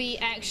 and we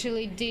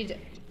actually did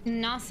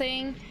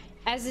nothing.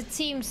 As a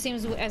team,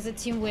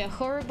 we are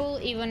horrible,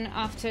 even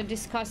after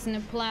discussing a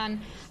plan.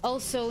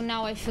 Also,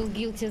 now I feel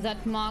guilty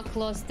that Mark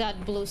lost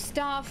that blue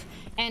stuff,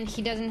 and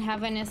he doesn't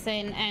have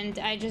anything, and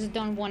I just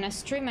don't want to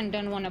stream and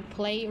don't want to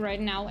play right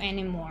now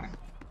anymore.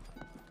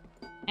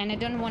 And I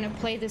don't want to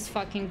play this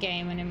fucking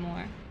game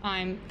anymore.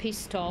 I'm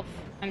pissed off.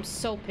 I'm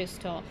so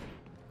pissed off.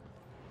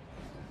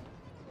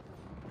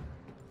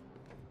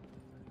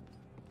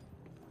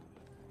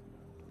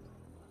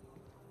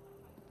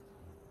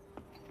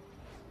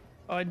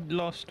 I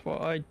lost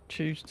what I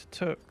chose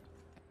to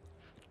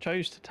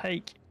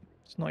take.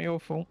 It's not your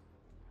fault.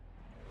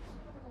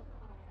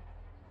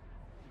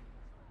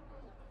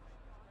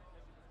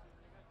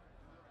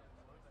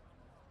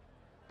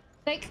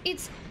 Like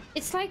it's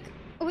like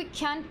we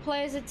can't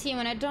play as a team,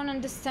 and I don't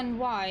understand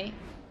why.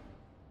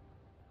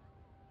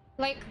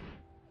 Like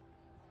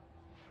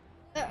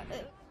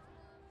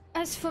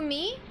as for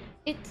me,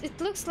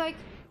 it looks like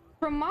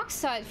from Mark's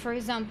side, for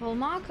example,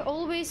 Mark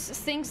always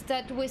thinks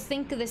that we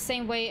think the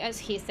same way as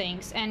he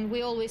thinks, and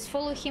we always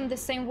follow him the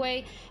same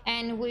way,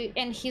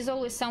 and he's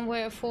always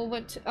somewhere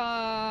forward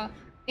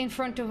in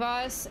front of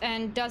us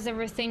and does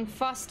everything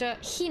faster.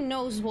 He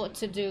knows what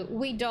to do,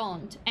 we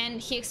don't,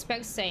 and he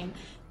expects same.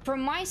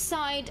 From my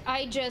side,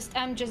 I'm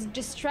just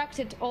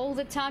distracted all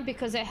the time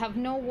because I have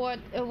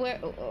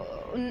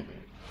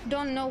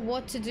don't know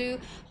what to do,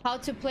 how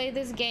to play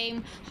this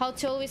game, how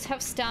to always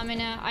have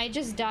stamina. I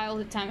just die all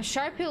the time.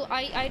 Sharpil,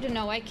 I don't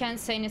know, I can't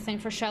say anything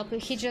for Sharpil,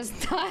 he just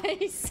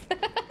dies.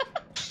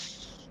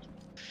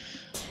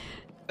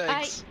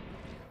 Thanks.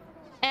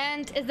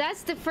 And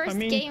that's the first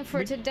game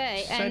for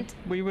today. And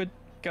we were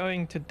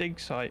going to dig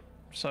site,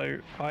 so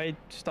I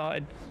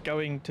started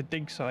going to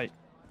dig site.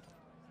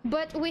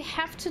 But we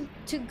have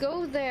to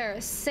go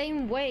there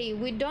same way.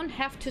 We don't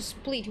have to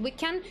split. We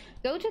can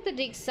go to the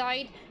dig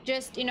site,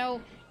 just, you know,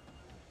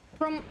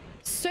 from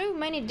so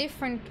many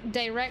different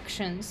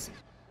directions.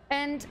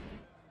 And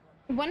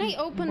when I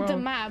opened the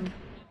map,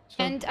 so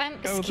and I'm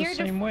go scared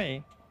the same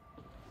way.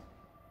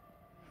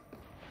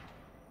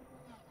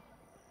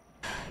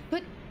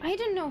 But I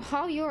don't know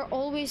how you're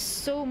always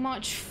so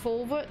much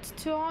forward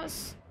to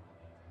us.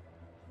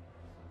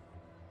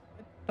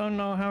 I don't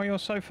know how you're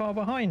so far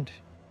behind.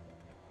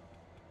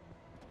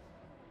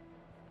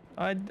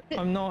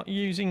 I'm not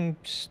using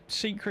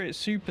secret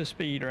super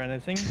speed or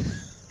anything.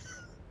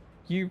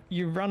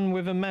 You run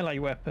with a melee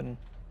weapon.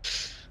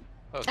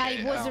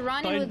 Okay, I was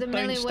running with a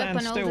melee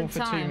weapon all the time. Don't stand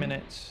still for 2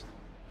 minutes.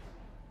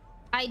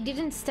 I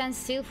didn't stand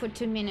still for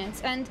 2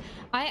 minutes, and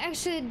I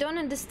actually don't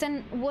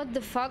understand what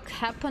the fuck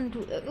happened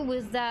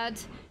with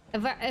that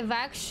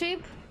evac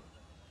ship.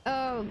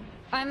 I'm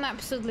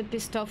absolutely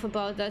pissed off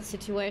about that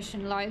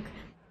situation. Like,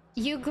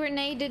 you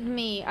grenaded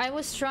me. I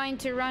was trying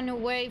to run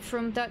away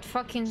from that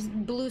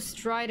fucking blue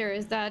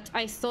strider that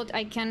I thought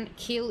I can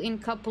kill in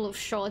couple of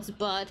shots,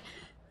 but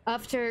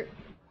after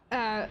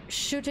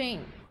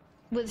shooting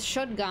with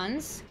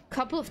shotguns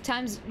couple of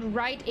times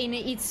right in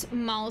its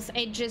mouth,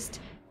 it just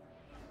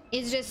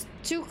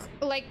took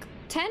like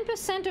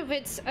 10% of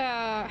its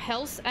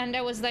health, and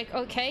I was like,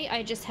 okay,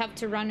 I just have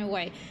to run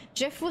away.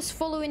 Jeff was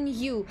following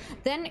you,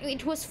 then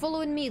it was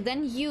following me,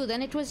 then you,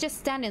 then it was just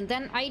standing,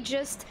 then I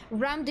just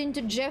rammed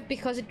into Jeff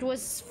because it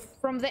was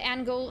from the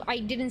angle I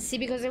didn't see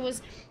because I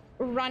was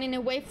running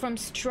away from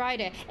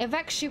Strider.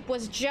 Evac ship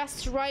was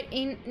just right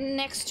in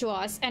next to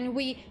us, and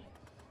we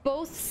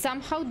both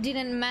somehow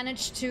didn't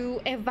manage to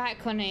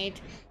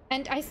evacuate.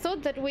 And I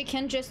thought that we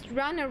can just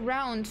run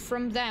around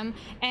from them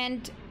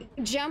and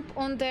jump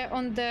on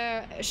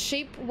the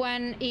ship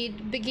when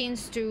it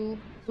begins to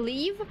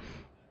leave,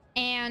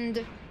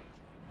 and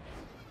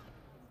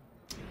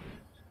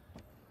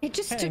it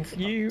just took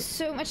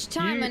so much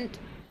time. And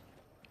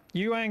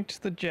you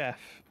agged the Jeff.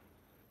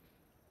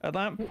 At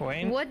that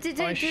point, what did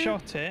I do?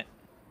 Shot it.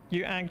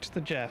 You agged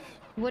the Jeff.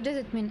 What does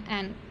it mean,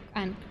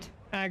 agged?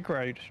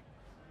 Aggroed.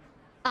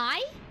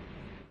 I?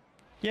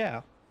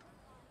 Yeah.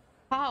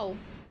 How?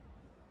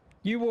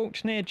 You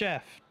walked near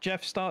Jeff.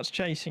 Jeff starts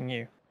chasing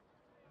you.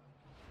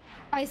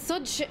 I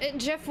thought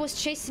Jeff was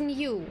chasing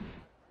you.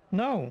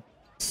 No.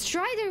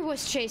 Strider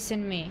was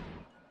chasing me,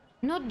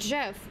 not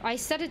Jeff. I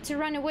started to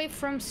run away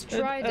from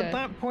Strider. At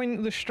that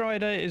point, the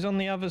Strider is on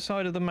the other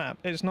side of the map.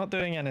 It's not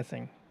doing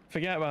anything.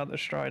 Forget about the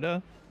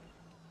Strider.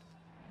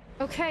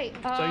 Okay,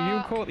 So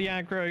you caught the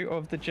aggro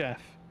of the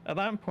Jeff. At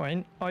that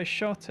point, I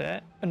shot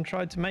it and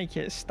tried to make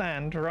it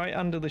stand right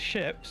under the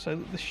ship so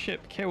that the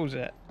ship kills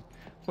it.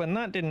 When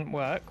that didn't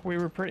work, we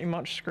were pretty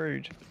much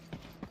screwed.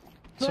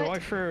 So I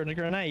threw a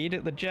grenade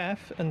at the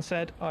Jeff and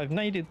said, I've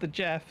naded the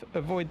Jeff,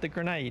 avoid the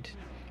grenade.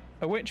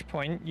 At which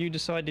point, you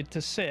decided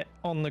to sit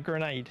on the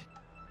grenade.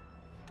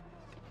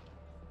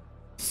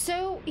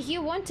 So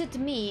you wanted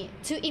me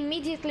to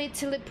immediately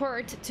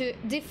teleport to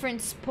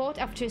different spot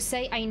after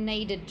say I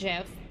naded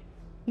Jeff?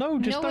 No,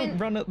 just Knowing- don't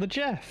run at the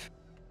Jeff.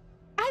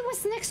 I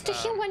was next to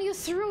him when you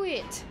threw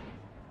it.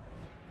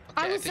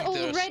 Okay, I was think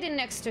there's- already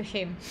next to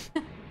him.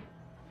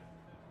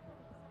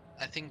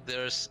 I think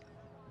there's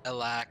a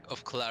lack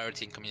of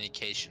clarity in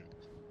communication.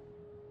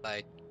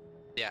 Like,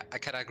 yeah, I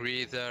can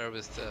agree there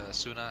with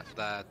Suna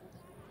that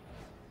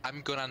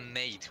I'm gonna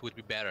nade would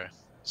be better,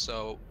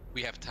 so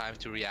we have time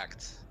to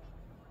react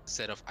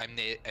instead of I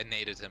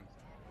naded him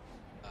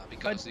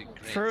because I he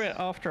threw it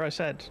after I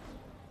said.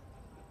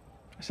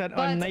 I'm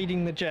But-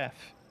 nading the Jeff.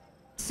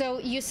 So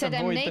you said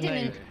I'm Avoid the nading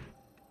nade.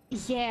 and...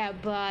 Yeah,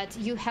 but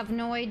you have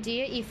no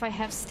idea if I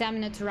have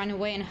stamina to run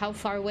away and how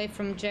far away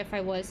from Jeff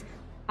I was.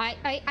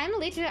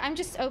 I'm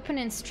just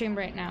opening stream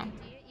right now.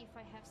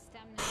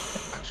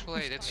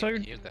 Actually, I didn't So-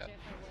 even hear that.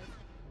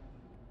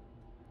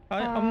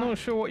 I'm not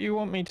sure what you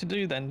want me to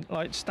do then.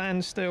 Like,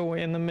 stand still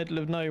in the middle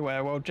of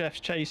nowhere while Jeff's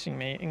chasing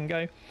me and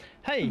go,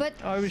 hey, But-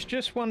 I was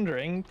just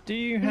wondering, do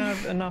you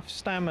have enough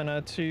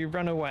stamina to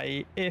run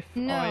away if I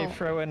No.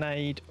 throw a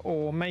nade?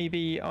 Or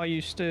maybe are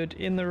you stood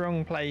in the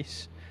wrong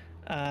place?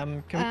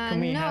 Can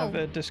we no. have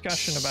a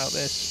discussion about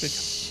this?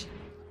 Shh.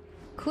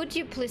 Could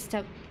you please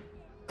stop?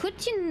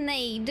 Could you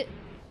nade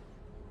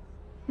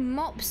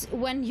mobs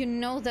when you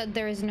know that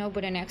there is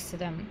nobody next to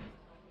them?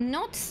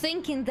 Not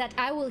thinking that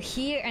I will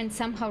hear and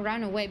somehow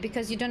run away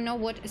because you don't know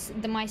what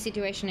my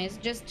situation is.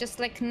 Just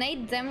like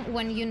nade them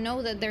when you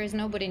know that there is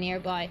nobody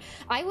nearby.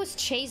 I was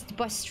chased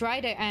by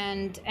Strider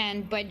and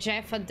by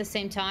Jeff at the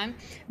same time,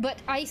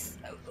 but I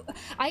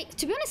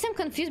to be honest I'm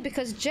confused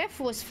because Jeff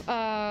was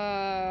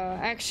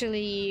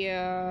actually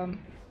I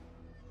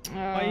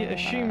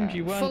assumed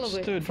you weren't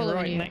stood following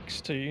right you.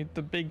 next to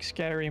the big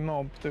scary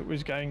mob that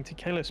was going to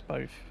kill us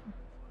both.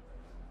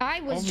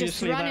 I was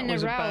just Obviously, running that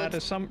was a around. bad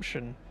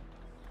assumption.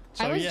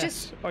 So I was yes,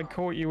 just- I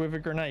caught you with a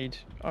grenade.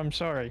 I'm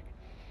sorry.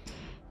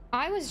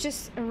 I was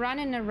just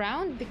running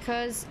around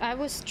because I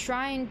was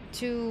trying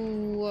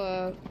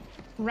to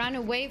run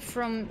away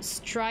from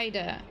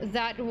Strider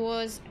that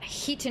was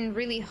hitting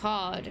really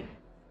hard.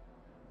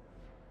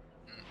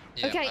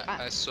 Yeah, Okay,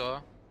 I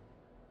saw.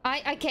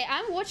 Okay,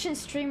 I'm watching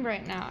stream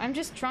right now. I'm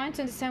just trying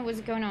to understand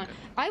what's going on.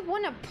 I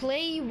want to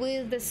play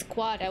with the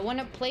squad. I want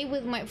to play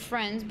with my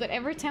friends, but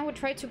every time we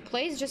try to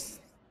play, it's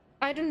just...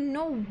 I don't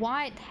know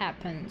why it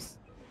happens.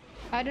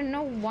 I don't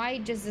know why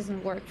it just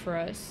doesn't work for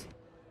us.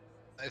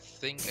 I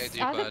think I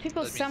do, Other but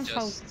people let me somehow-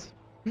 just...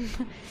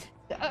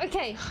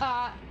 Okay,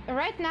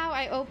 right now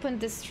I opened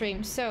the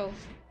stream, so...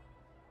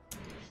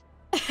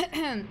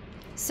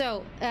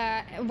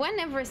 when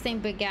everything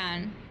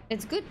began,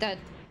 it's good that...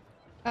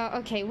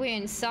 okay, we're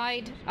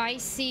inside. I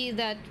see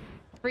that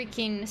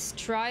freaking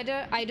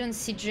Strider. I don't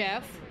see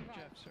Jeff.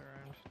 Jeff's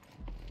around.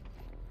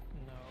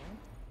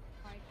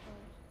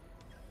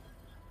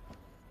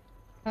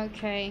 No.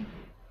 Okay.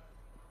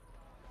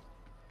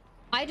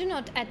 I do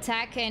not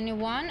attack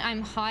anyone.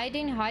 I'm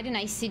hiding.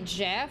 I see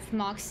Jeff.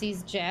 Mark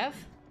sees Jeff.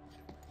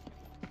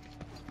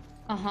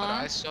 What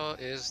I saw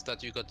is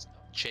that you got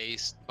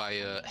chased by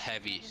a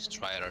heavy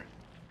strider.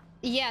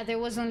 Yeah, there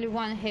was only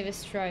one heavy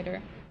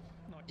Strider.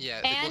 Yeah,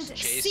 it And was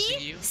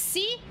chasing you.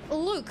 see,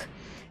 look.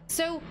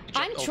 So You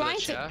I'm jumped over trying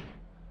the to. chair.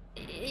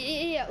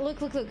 Yeah, look.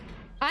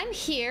 I'm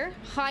here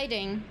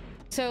hiding.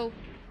 So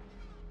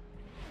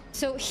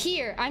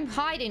here I'm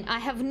hiding. I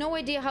have no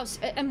idea how.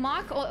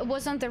 Mark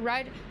was on the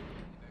right.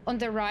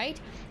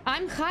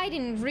 I'm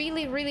hiding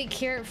really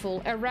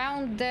careful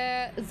around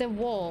the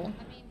wall.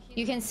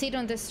 You can see it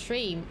on the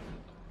stream.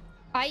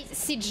 I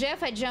see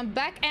Jeff. I jump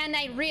back and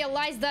I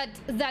realize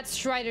that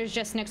Strider is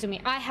just next to me.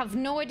 I have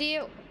no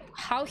idea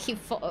how he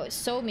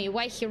saw me,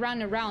 why he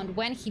ran around,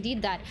 when he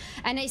did that,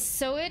 and I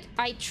saw it.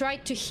 I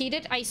tried to hit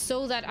it. I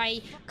saw that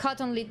I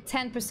cut only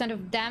 10%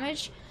 of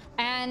damage,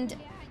 and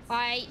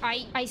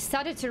I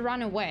started to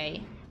run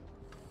away.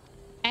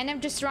 And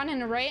I'm just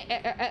running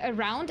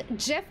around.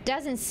 Jeff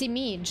doesn't see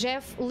me.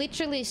 Jeff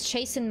literally is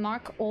chasing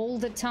Mark all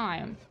the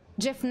time.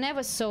 Jeff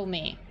never saw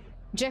me.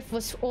 Jeff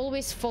was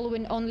always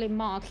following only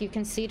Mark. You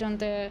can see it on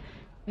the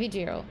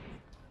video.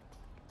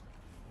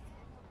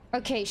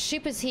 Okay,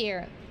 ship is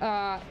here.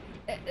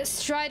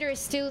 Strider is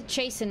still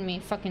chasing me.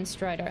 Fucking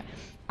Strider.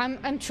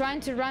 I'm trying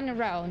to run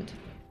around.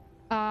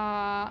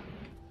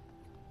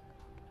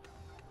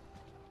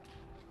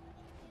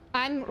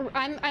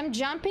 I'm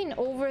jumping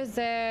over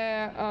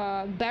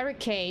the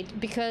barricade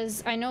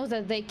because I know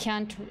that they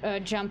can't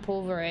jump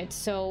over it.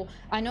 So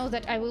I know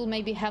that I will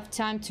maybe have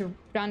time to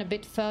run a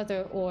bit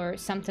further or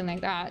something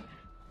like that.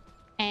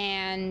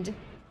 And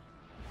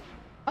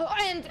oh,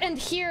 and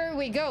here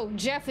we go.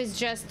 Jeff is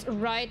just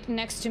right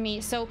next to me.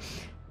 So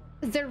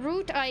the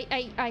route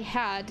I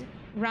had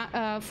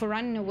for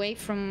running away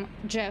from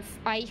Jeff,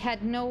 I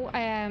had no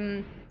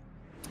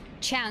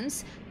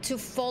chance to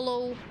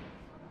follow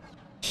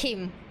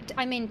him.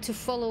 I mean, to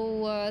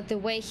follow the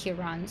way he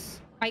runs.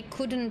 I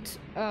couldn't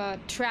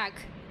track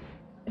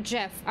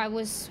Jeff. I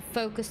was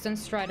focused on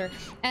Strider.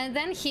 And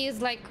then he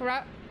is like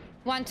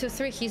 1, 2,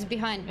 3. He's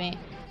behind me.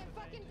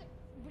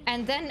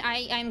 And then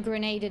I'm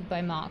grenaded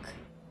by Mark.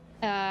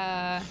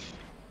 And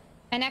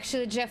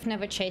actually Jeff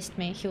never chased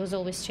me. He was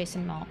always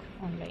chasing Mark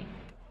only.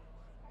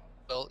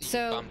 Well, you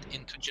So- bumped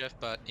into Jeff,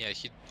 but yeah,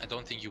 I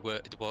don't think you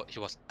were. He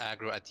was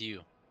aggro at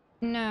you.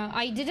 No,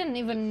 I didn't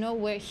even know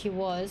where he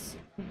was.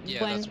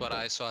 Yeah, that's what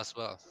I saw as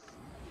well.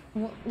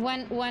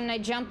 When I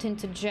jumped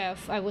into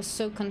Jeff, I was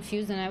so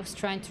confused and I was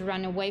trying to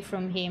run away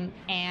from him,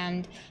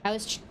 and I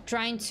was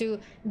trying to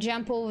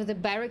jump over the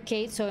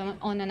barricade, so I'm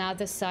on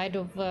another side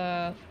of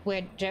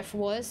where Jeff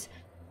was,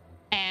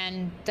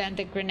 and then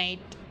the grenade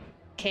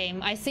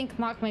came. I think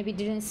Mark maybe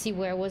didn't see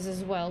where I was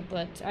as well,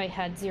 but I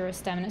had 0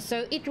 stamina,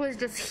 so it was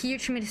just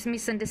huge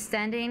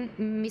misunderstanding,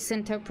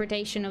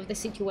 misinterpretation of the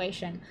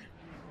situation.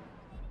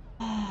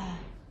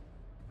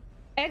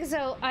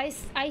 Exo,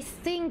 I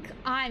think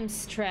I'm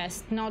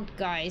stressed, not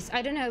guys.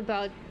 I don't know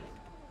about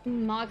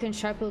Mark and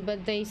Sharple,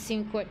 but they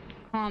seem quite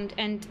calmed,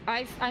 and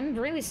I'm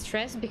really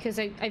stressed because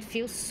I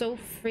feel so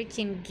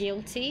freaking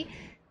guilty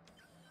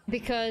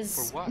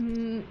because For what?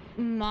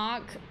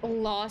 Mark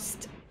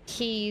lost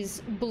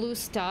his blue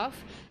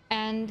stuff,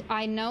 and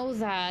I know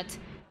that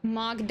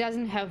Mark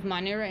doesn't have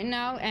money right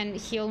now, and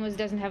he almost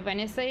doesn't have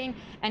anything,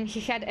 and he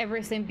had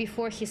everything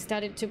before he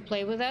started to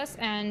play with us,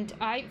 and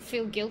I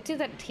feel guilty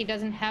that he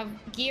doesn't have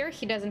gear,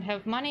 he doesn't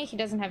have money, he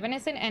doesn't have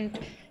anything,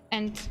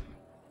 and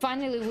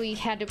finally we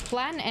had a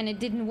plan and it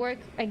didn't work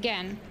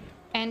again,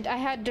 and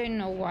don't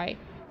know why.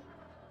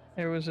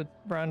 It was a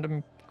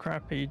random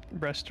crappy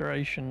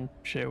restoration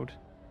shield.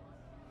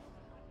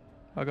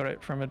 I got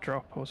it from a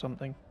drop or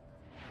something.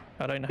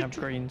 I don't have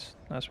greens,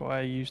 that's why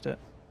I used it.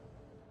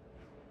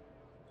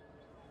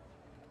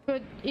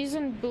 But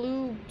isn't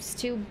blue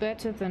still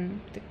better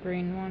than the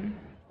green one?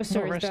 Oh, Not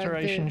sorry, is that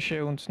restoration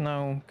shields,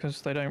 no,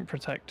 because they don't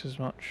protect as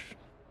much.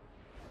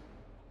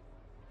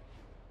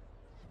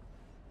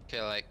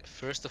 Okay, like,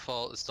 first of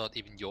all, it's not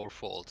even your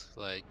fault.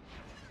 Like,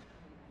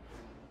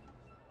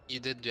 you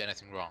didn't do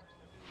anything wrong.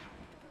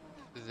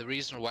 The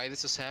reason why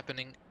this is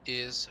happening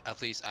is,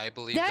 at least I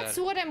believe That's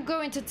that... what I'm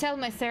going to tell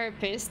my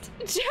therapist.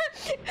 we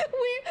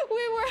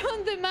were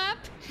on the map.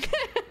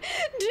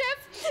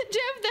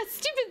 Jeff, that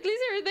stupid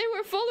lizard, they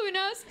were following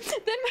us.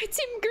 Then my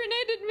team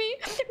grenaded me.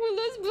 We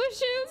lost blue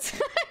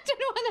shields. I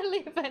don't want to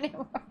live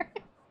anymore.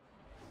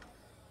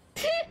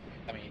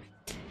 I mean...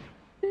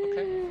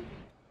 Okay.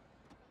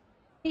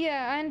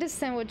 Yeah, I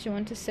understand what you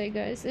want to say,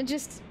 guys. It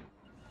just...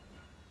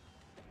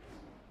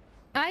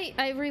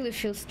 I really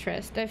feel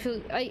stressed.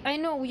 I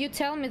know you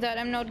tell me that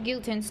I'm not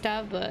guilty and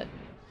stuff, but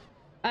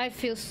I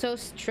feel so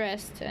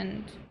stressed,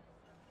 and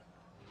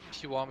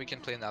If you want, we can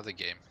play another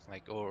game,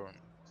 like, or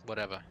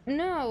whatever.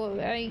 no,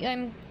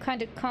 I'm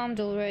kind of calmed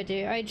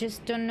already. I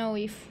just don't know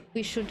if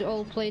we should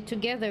all play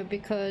together,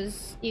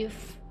 because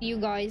if you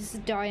guys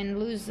die and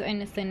lose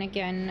anything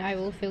again, I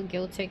will feel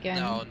guilty again.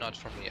 No, not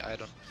for me. I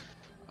don't.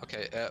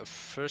 Okay.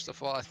 First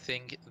of all, I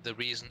think the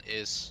reason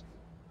is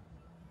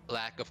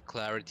lack of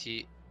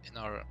clarity in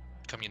our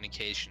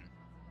communication,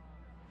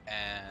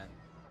 and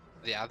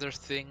the other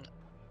thing,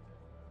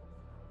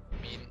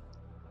 I mean,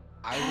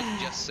 I would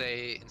just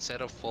say,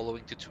 instead of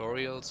following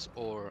tutorials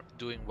or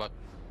doing what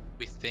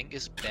we think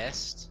is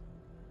best,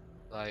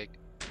 like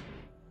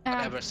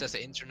whatever says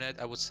the internet,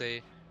 I would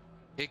say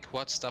pick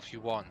what stuff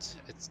you want.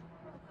 It's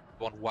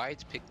you want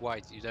white, pick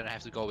white. You don't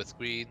have to go with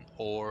green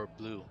or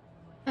blue.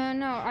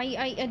 No,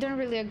 I don't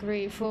really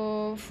agree.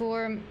 For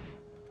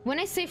when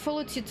I say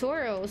follow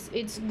tutorials,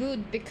 it's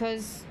good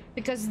because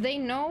they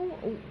know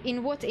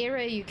in what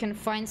area you can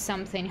find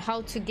something,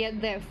 how to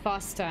get there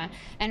faster,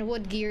 and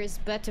what gear is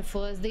better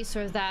for this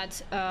or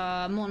that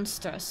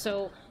monster.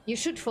 So you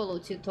should follow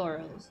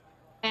tutorials.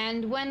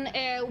 And when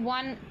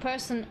one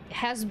person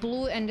has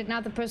blue and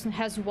another person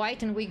has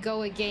white, and we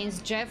go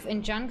against Jeff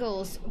in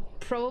jungles,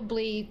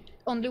 probably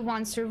only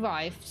one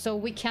survive, so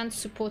we can't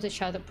support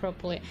each other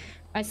properly.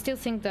 I still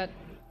think that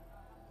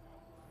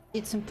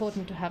it's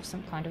important to have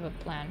some kind of a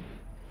plan.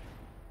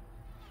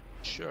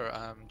 Sure,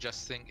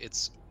 just think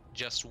it's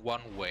just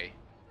one way,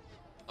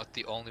 not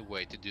the only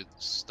way to do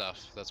stuff.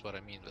 That's what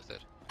I mean with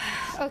it.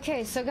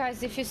 Okay, so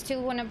guys, if you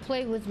still want to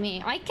play with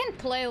me, I can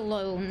play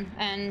alone,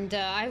 and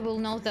I will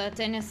know that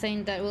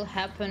anything that will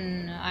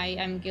happen,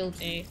 I'm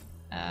guilty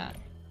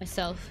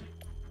myself.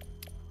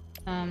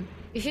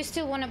 If you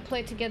still want to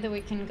play together,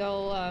 we can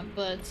go,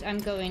 but I'm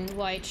going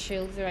white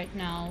shields right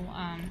now,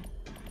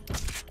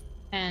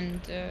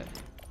 and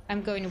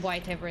I'm going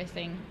white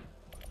everything,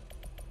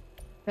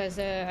 because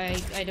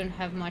I don't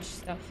have much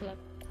stuff left.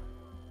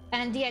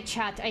 And yeah,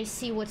 chat, I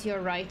see what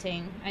you're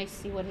writing. I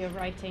see what you're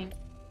writing.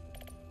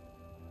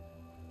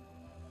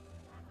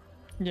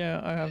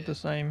 Yeah, I have the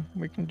same.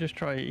 We can just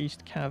try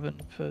East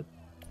Cavern for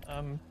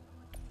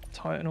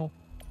Titanal.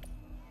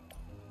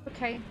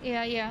 Okay,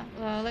 yeah.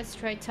 Let's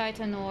try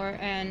Titan ore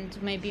and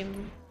maybe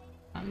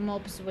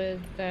mobs with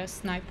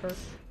sniper.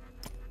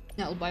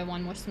 I'll buy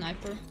one more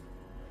sniper.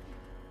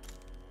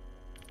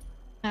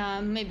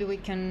 Maybe we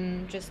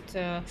can just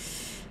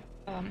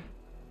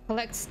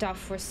collect stuff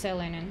for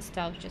selling and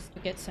stuff, just to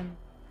get some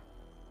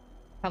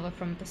cover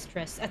from the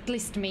stress. At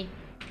least me.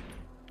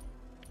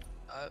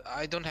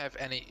 I don't have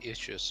any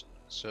issues,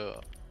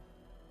 so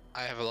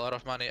I have a lot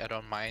of money. I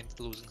don't mind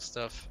losing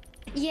stuff.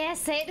 Yeah,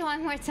 say it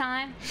one more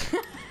time.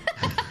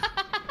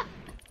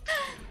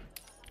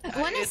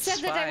 When I said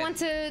that I want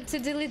to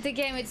delete the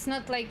game, it's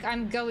not like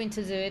I'm going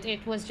to do it.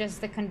 It was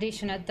just the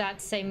condition at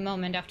that same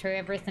moment after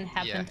everything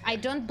happened. Yeah. I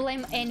don't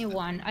blame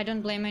anyone. I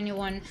don't blame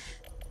anyone.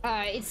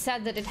 It's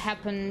sad that it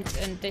happened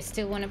and they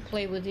still want to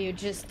play with you.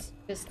 Just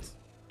it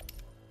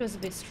was a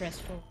bit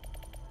stressful.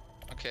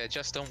 Okay, I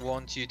just don't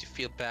want you to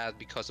feel bad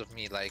because of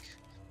me, like...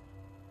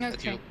 That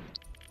Okay.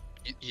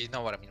 you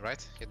know what I mean,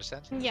 right? You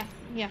understand? Yeah,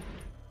 yeah.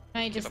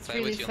 I just play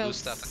really with you and felt lose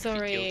stuff, I feel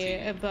sorry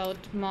guilty. about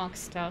Mark's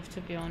stuff,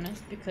 to be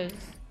honest, because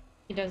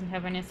he doesn't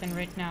have anything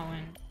right now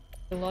and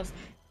he lost.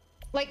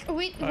 Like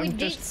we I'm did.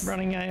 just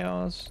running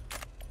ARs.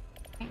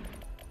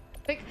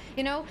 Like,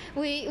 you know,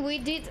 we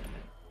did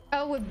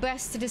our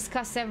best to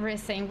discuss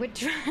everything. We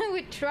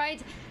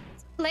tried,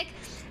 like,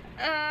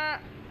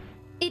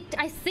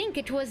 I think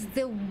it was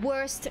the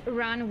worst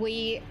run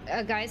we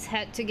guys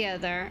had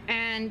together,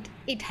 and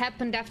it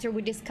happened after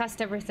we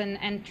discussed everything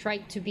and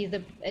tried to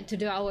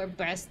do our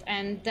best,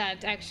 and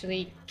that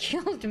actually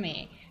killed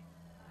me.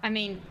 I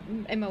mean,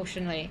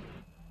 emotionally.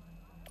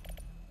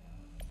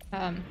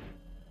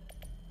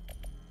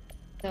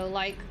 So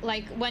like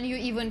when you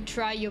even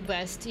try your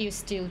best, you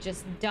still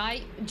just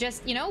die.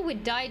 Just, you know, we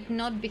died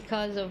not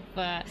because of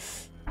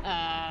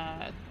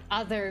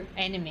other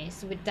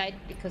enemies. We died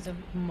because of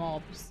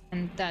mobs,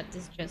 and that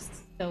is just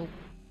so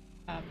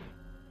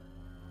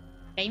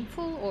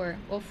painful or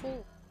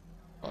awful.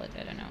 Call it,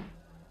 I don't know.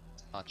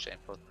 Not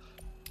shameful.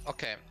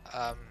 Okay,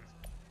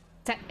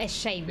 It's a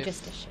shame,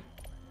 just a shame.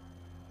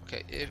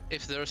 okay,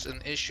 if there's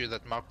an issue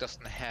that Mark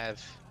doesn't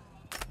have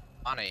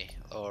money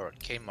or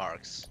K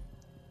marks,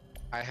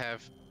 I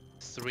have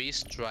 3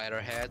 Strider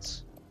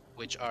heads,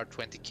 which are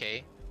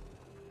 20k.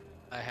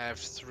 I have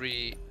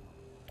 3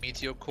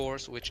 Meteor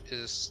cores, which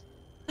is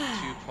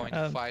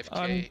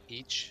 2.5k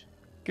each.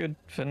 Good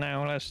for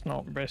now. Let's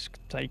not risk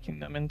taking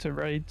them into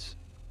raids.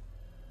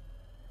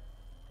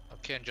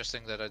 Okay, I'm just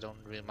saying that I don't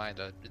really mind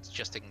that. It's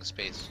just taking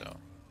space, so...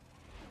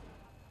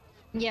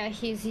 Yeah,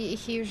 he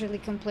usually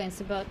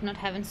complains about not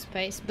having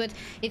space, but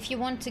if you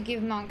want to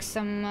give Mark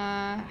some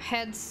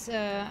heads,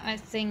 I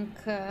think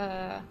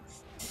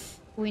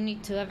we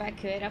need to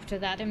evacuate after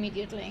that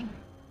immediately.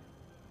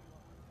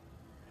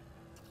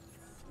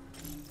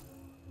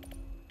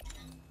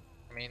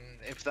 I mean,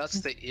 if that's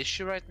the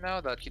issue right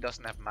now, that he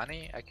doesn't have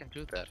money, I can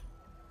do that.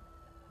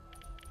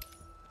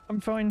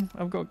 I'm fine.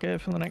 I've got gear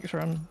for the next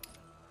run.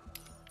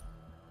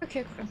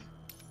 Okay, cool.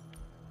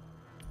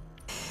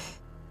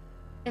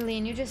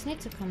 Ellin, you just need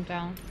to calm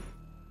down.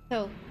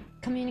 So,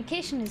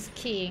 communication is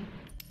key.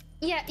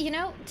 Yeah, you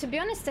know, to be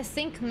honest, I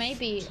think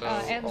maybe So,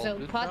 all Exo,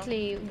 good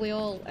partly we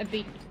all a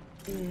bit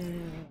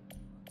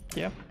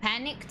Yeah.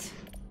 panicked.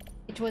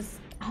 It was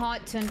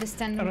hard to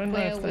understand I don't know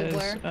where if we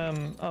there's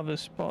were. other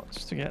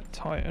spots to get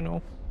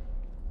Titanal.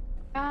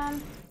 I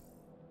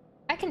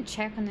can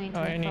check on the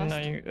internet I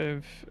only first.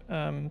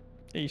 know of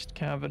East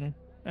Cavern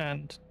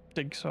and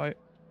Dig Site.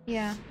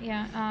 Yeah,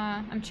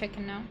 I'm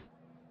checking now.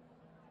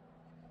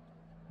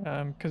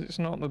 Because it's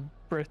not the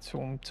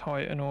brittle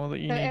Titanal that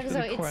you So need for the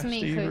Exo, it's quest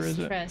me either, who's is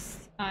it?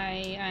 stressed.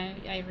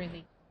 I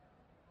really...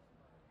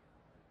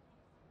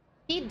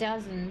 He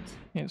doesn't,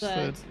 It's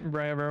but the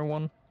rarer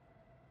one.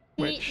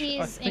 Which he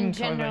I is in think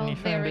I've general only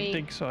found at very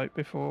Dig Site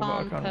before, but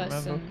I calm can't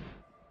person. remember.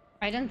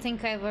 I don't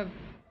think I ever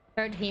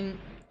heard him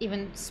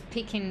even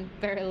speaking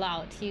very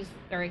loud. He's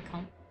very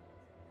calm.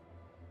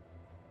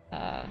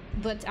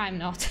 But I'm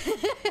not.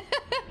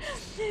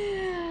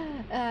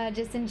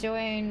 Just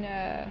enjoying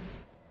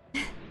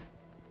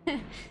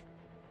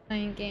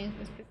playing games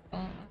with people.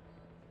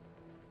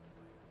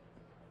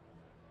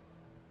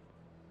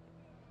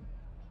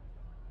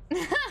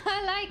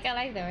 I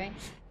like the way.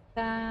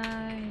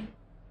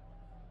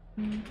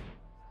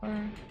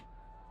 Or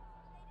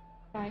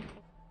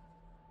cycle.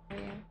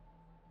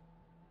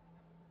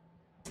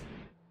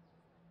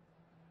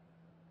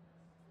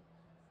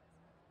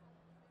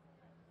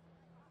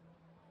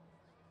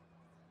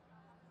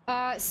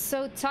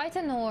 So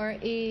Titan ore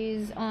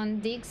is on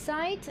dig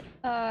site,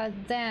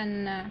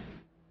 then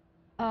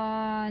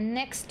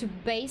next to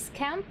base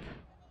camp,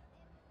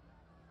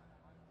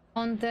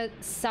 on the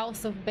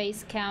south of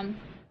base camp,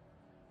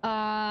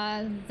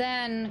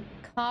 then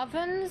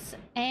caverns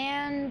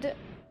and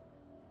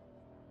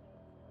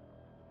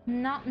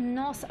not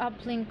north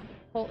uplink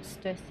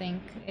post, I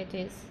think it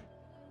is.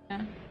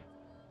 Yeah.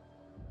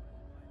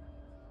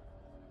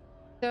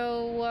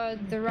 So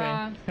there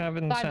are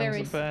Cavern sounds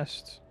libraries. the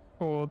best.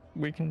 Or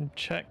we can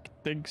check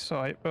Dig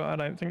Site, but I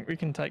don't think we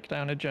can take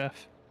down a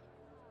Jeff.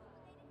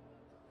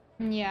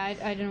 Yeah,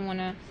 I don't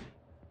wanna.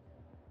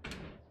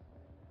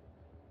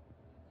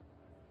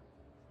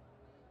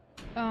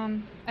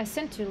 I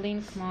sent you a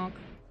link, Mark.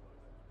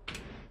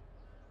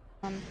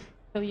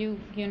 So you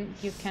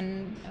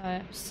can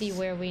see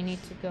where we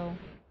need to go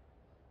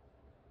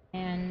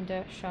and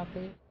shop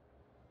it.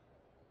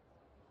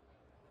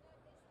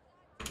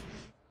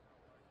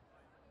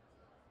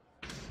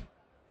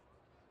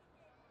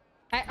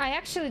 I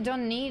actually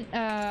don't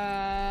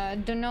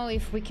know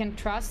if we can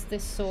trust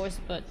this source,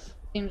 but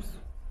seems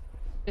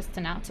just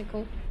an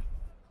article.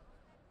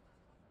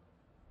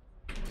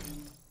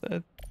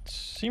 There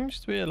seems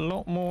to be a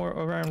lot more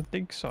around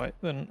dig site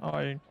than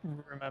I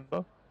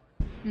remember.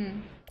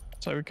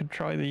 So we could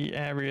try the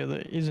area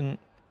that isn't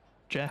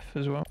Jeff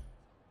as well.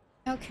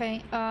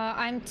 Okay,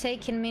 I'm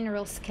taking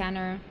mineral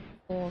scanner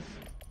for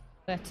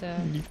better.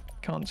 You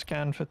can't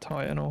scan for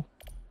Titanol.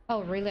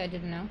 Oh, really? I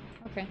didn't know.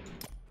 Okay.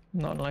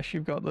 Not unless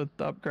you've got the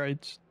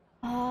upgrades.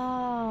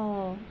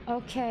 Oh,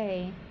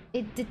 okay.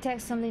 It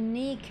detects only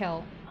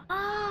nickel.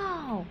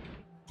 Oh,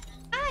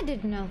 I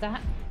didn't know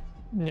that.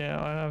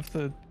 Yeah, I have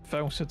the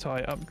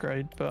Velcitite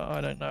upgrade, but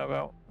I don't know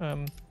about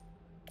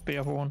the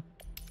other one.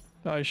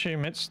 I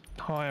assume it's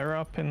higher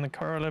up in the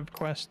Korolev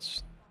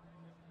quests.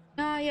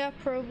 Ah, yeah,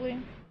 probably.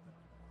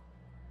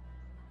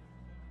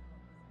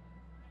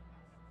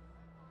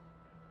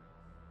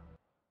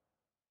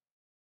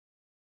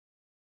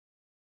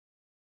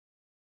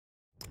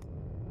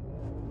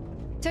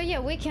 So yeah,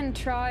 we can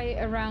try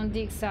around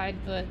dig site,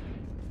 but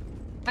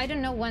I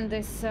don't know when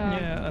this.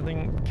 Yeah, I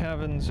think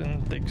caverns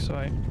and dig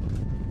site.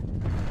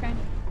 Okay.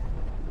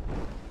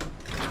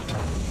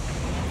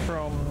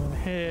 From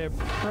here,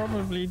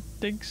 probably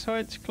dig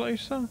site's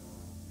closer.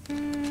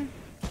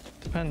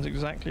 Depends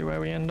exactly where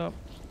we end up.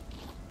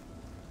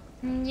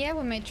 Yeah,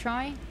 we may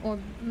try. Or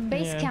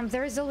base Yeah. camp.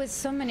 There is always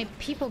so many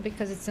people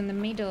because it's in the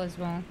middle as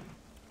well.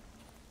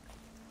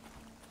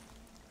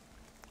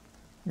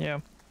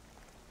 Yeah.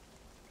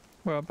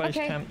 Well, base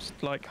Okay. camp's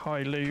like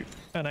high loot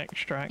and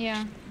extract.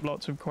 Yeah.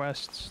 Lots of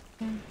quests.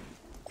 Yeah.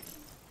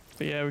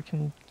 But yeah, we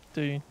can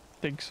do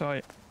dig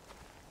site.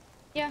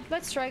 Yeah,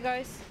 let's try,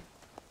 guys.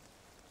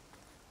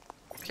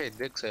 Okay,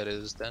 dig site it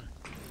is then.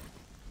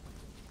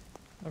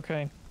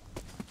 Okay.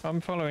 I'm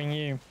following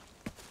you.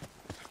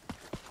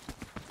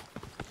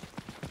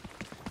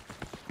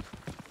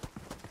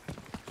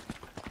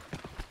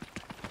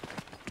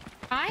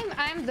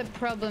 I'm the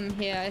problem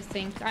here, I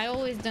think. I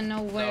always don't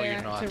know where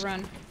you're not. to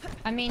run.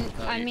 I mean,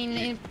 No,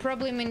 you-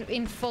 problem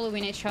in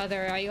following each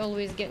other. I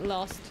always get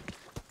lost.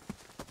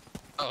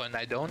 Oh, and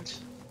I don't?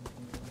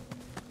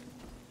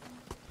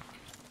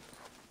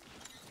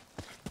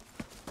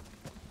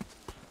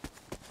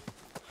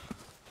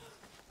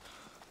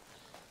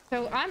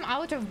 So I'm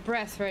out of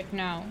breath right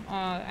now,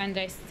 and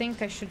I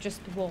think I should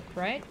just walk,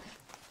 right?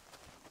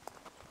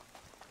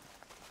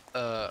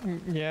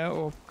 Yeah,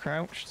 or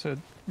crouch to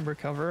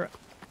recover it.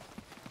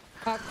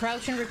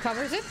 Crouching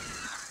recovers it?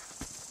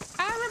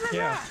 Ah, rah, rah,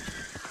 Yeah. rah.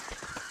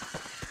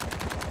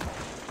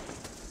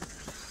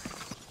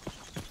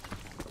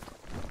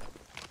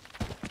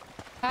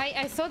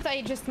 I thought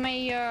I just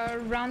may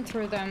run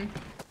through them.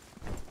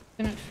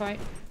 Do not fight.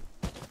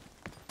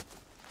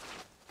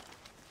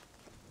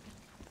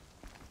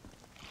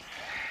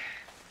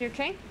 You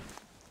okay?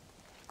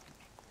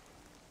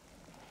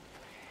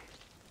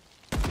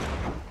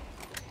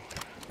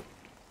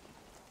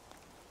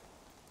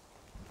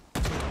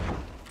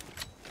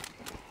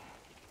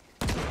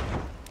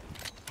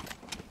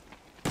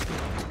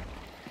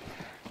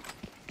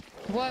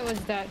 What was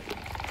that?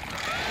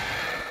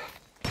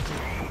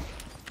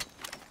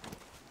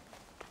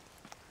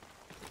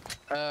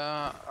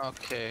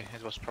 Okay,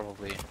 it was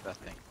probably that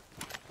thing.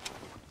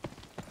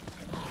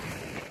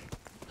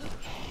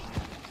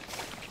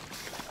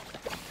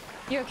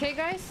 You okay,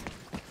 guys?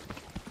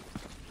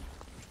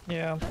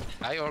 Yeah.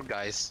 Hi, or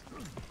guys.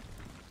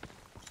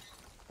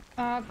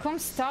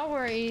 Comms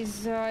tower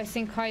is, I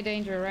think, high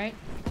danger, right?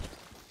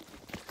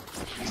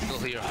 Still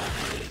here.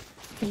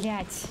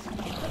 Блять.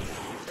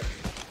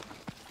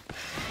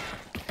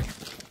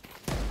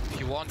 If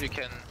you want, you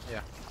can,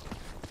 yeah.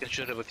 You can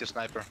shoot it with your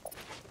sniper.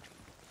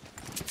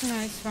 No,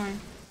 it's fine.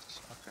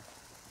 Okay.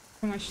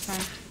 Too much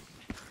time.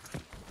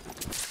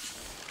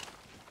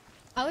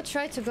 I would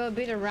try to go a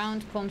bit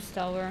around comms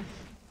tower.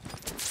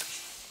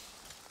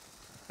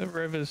 The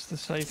river's the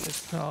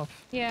safest path.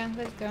 Yeah,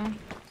 let's go.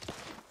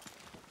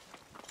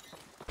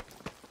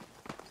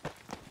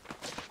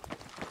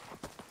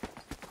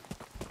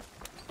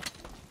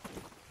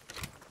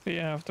 But you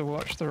have to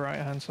watch the right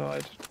hand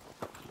side.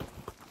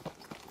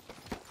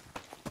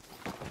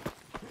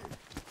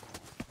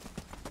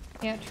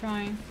 Yeah,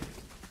 trying.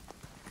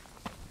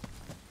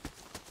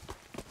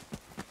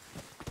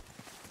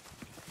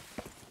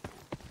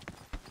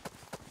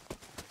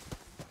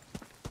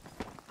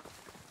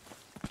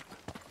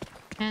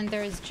 And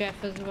there's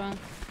Jeff as well.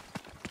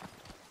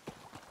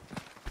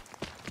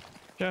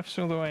 Jeff's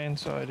all the way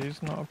inside,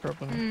 he's not a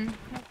problem.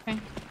 Okay.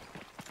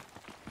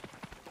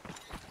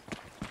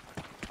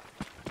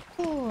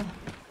 Ooh.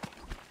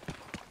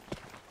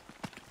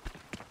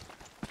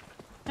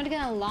 Not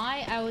gonna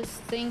lie, I was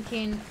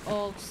thinking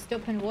of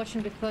stopping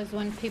watching because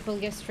when people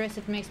get stressed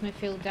it makes me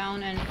feel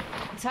down and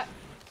it's okay,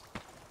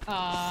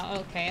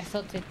 I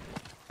thought it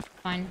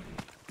fine.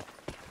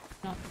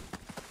 No.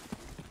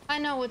 I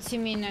know what you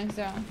mean,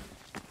 Exo.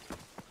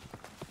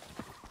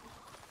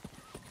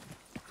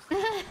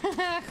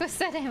 Who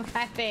said I'm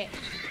happy?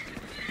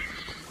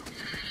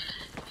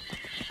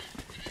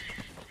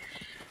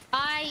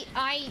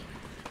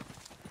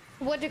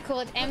 what do you call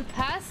it,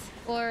 empath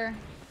or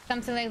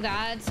something like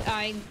that.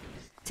 I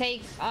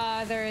take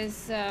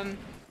others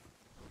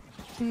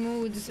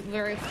moods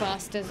very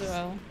fast as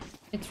well.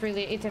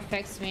 It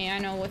affects me. I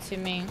know what you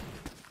mean.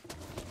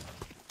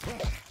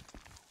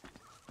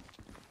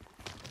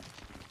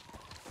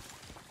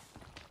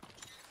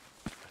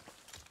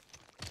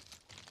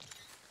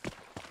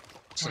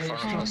 So far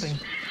on us.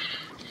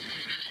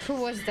 Who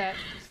was that?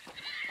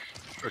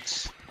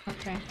 Birds.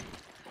 Okay.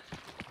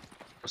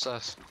 What's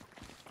us?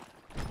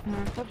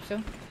 I hope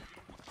so.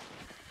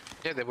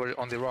 Yeah, they were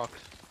on the rock.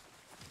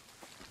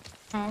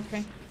 Oh,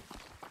 okay.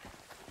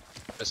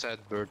 I said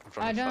bird in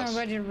front I of don't us.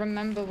 already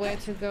remember where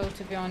to go,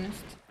 to be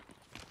honest.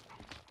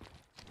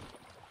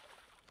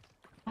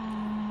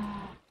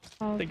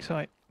 Oh, Big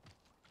site.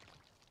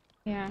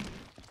 yeah.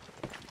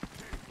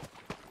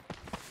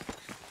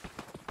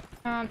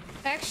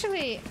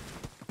 Actually,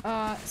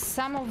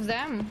 some of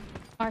them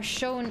are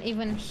shown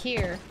even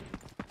here.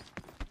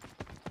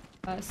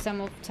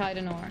 Some of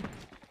Titan ore.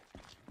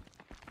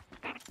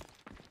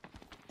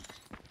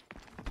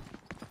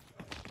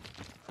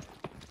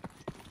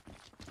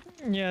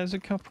 Yeah, there's a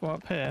couple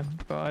up here,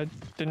 but I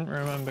didn't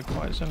remember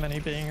quite so many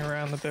being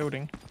around the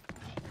building.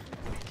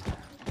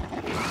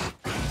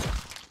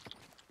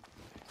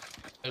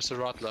 There's a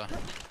Rattler.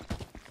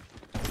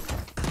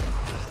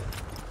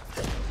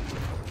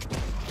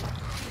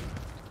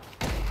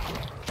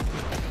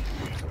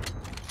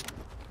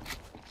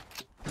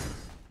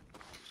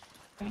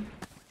 Okay.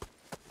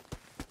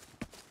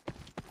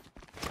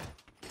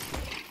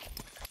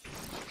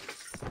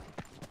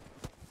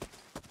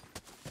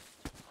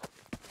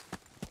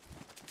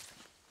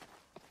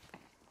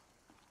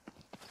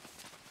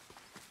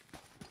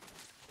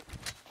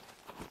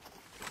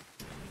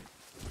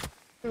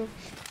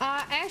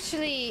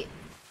 Actually,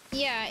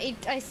 yeah,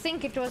 I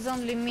think it was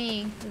only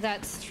me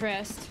that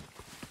stressed.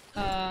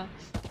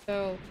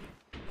 So...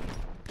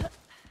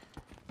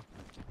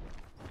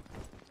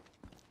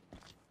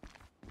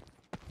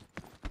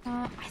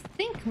 I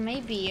think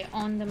maybe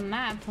on the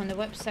map, on the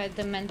website,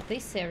 they meant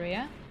this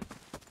area.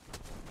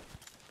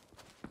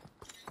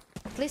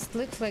 At least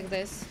looks like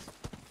this.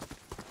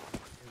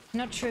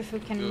 Not sure if we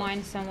can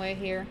mine somewhere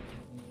here.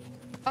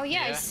 Oh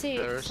yeah, I see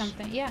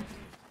something, yeah.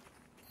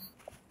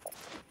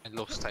 It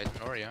looks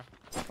Titan ore, yeah.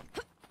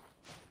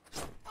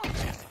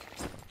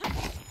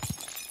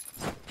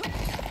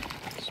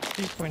 There's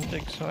people in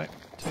dig site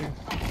too.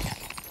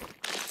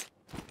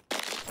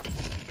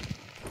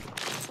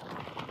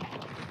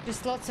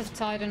 Just lots of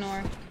Titan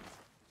ore.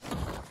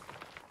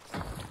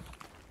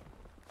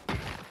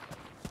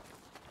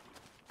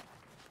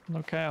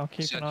 Okay, I'll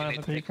keep an eye on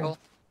the people.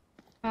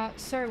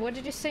 Sorry, what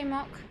did you say,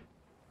 Mark?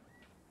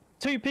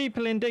 2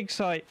 people in dig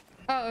site.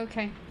 Oh,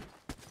 okay.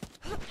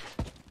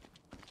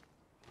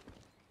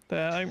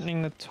 They're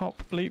opening the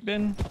top loot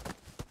bin.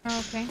 Oh,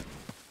 okay.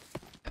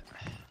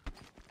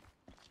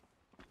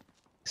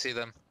 See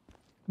them.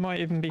 Might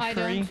even be I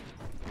free.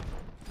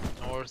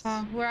 don't. North.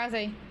 Where are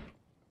they?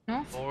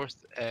 North?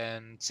 North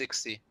and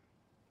 60.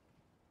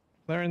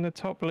 They're in the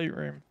top loot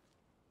room.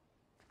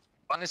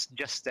 One is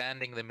just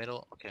standing in the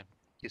middle. Okay,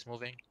 he's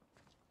moving.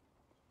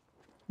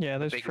 Yeah,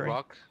 there's Big 3.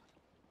 rock.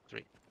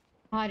 3.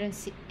 I don't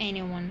see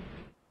anyone.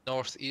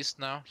 Northeast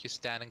now. He's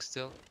standing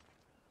still.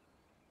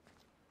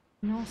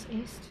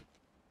 Northeast?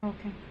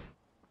 Okay.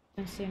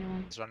 Don't see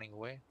anyone. He's running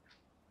away.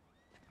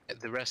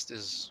 The rest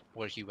is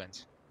where he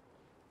went.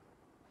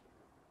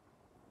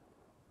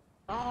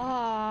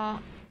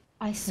 Ah,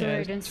 I swear I Yeah,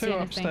 didn't there's see 2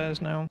 anything.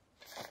 upstairs now.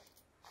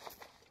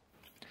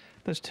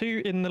 There's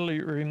 2 in the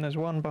loot room. There's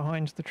 1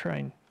 behind the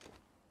train.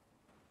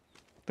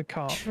 The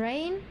cart.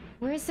 Train?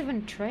 Where's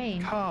even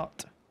train?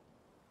 Cart.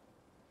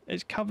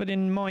 It's covered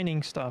in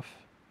mining stuff.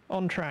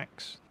 On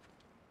tracks.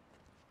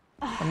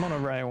 A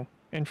monorail.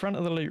 In front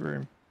of the loot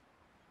room.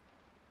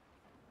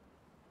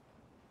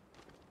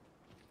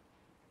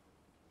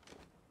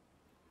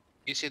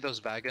 You see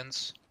those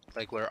wagons?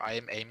 Like where I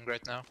am aiming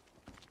right now?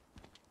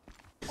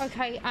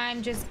 Okay,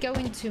 I'm just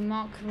going to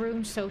Mark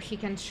room so he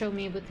can show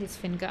me with his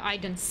finger. I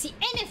don't see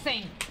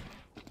anything!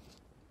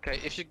 Okay,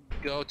 if you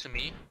go to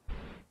me...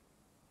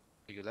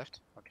 You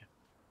left? Okay.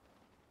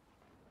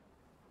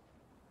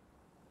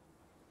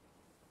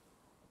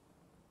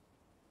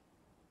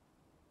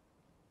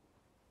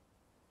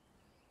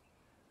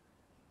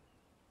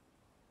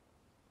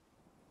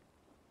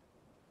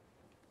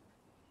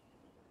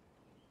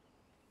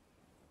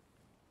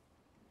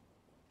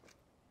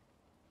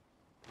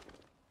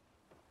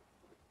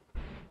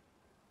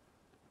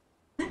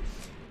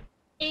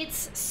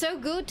 It's so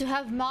good to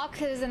have Mark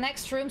as the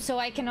next room so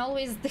I can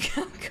always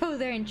go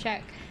there and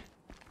check.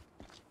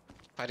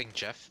 Fighting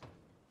Jeff.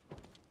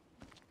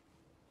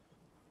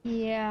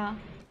 Yeah.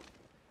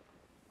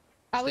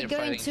 Are we They're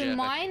going fighting to Jeff.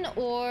 mine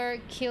or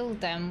kill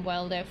them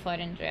while they're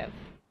fighting Jeff?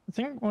 I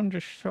think one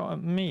just shot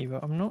at me,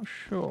 but I'm not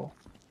sure.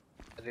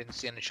 I didn't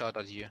see any shot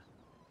at you.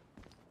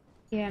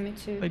 Yeah, me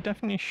too. They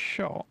definitely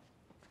shot.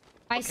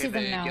 I see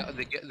them now.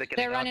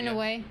 They're running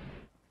away.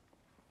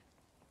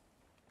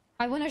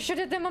 I wanna shoot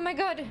at them, oh my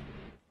god!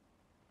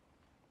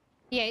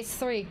 Yeah, it's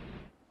 3.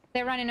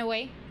 They're running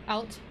away.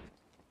 Out.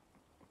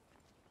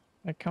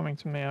 They're coming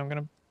to me. I'm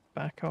gonna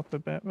back up a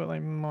bit, but they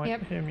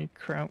might hear me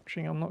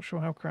crouching. I'm not sure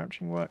how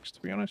crouching works,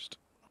 to be honest.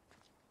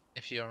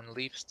 If you're on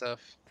leaf stuff,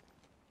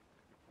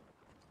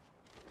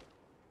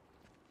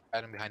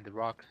 hiding behind the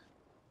rock.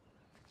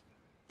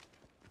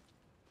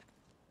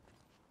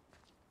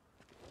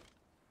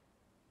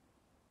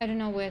 I don't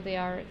know where they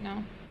are right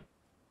now.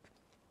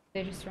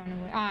 They just run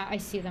away. Ah, I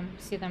see them.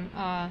 See them.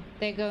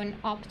 They're going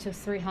up to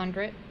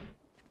 300.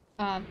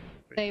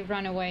 They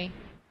run away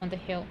on the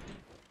hill.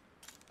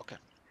 Okay.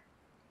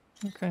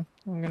 Okay,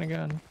 I'm gonna go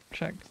and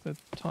check the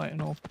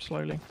Titan orb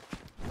slowly.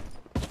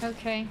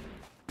 Okay.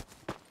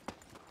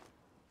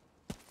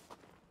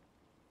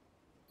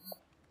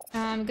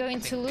 I'm going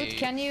to loot.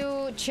 Can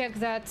you check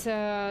that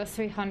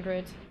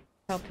 300?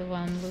 Help you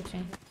while I'm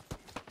looting.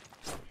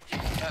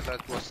 Yeah,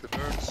 that was the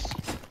birds.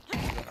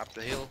 Going up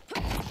the hill.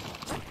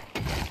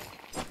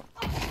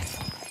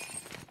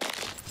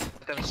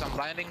 There was some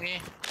blinding me.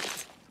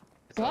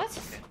 What?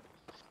 Okay.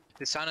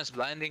 The sun is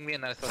blinding me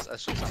and I thought I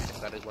saw something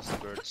that it was the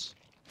birds.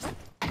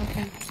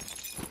 Okay.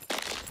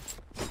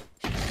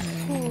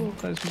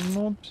 There's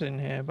mobs in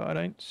here, but I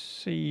don't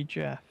see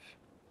Jeff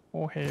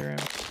or hear him.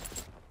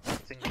 I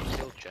think you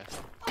killed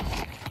Jeff.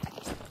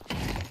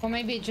 Or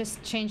maybe it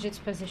just changed its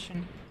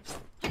position.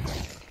 I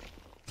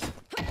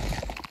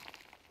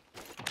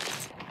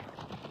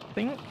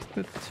think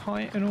the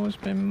Titan ore's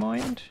been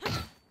mined.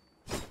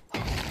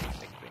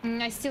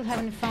 I still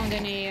haven't found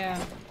any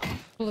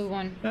blue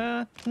one.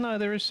 No,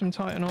 there is some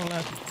Titan ore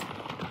left.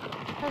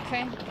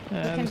 Okay.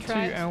 There's 2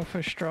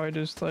 Alpha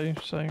Striders though,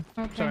 so...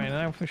 Okay. Sorry, an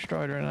Alpha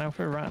Strider and an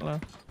Alpha Rattler.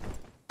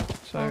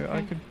 So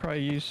I could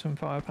probably use some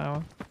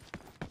firepower.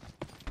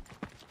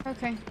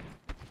 Okay.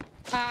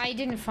 I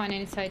didn't find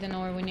any Titan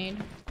ore we need.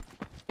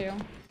 Still.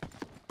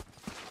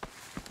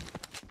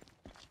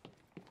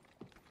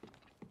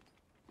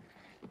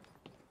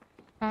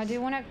 Do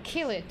you want to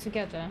kill it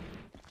together?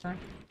 Or...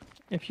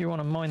 If you want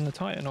to mine the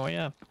Titan ore,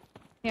 yeah.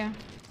 Yeah.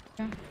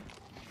 Yeah.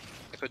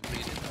 I could read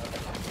it.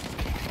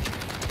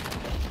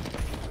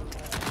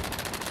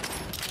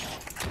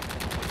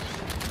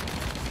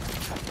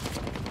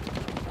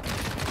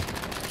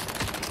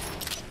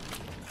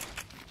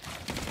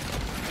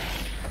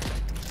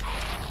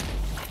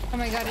 Oh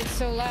my god, it's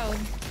so loud.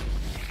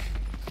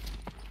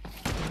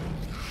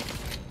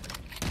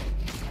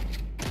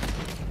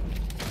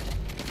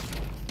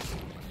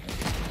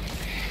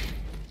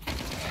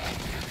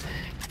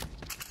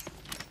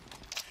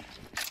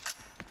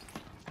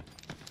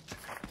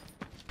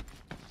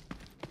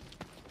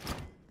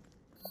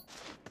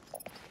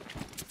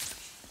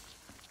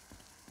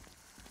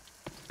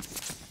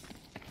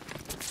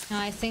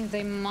 I think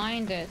they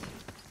mined it.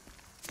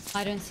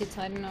 I don't see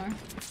Titan ore.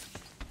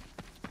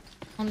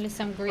 Only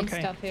some green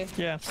stuff here.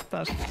 Yeah,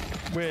 that's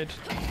weird.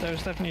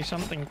 There's definitely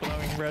something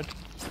glowing red.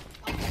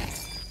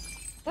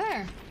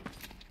 Where?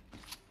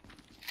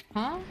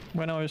 Huh?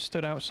 When I was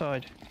stood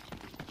outside.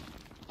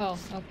 Oh,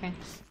 okay.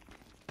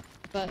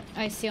 But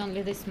I see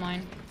only this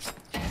mine.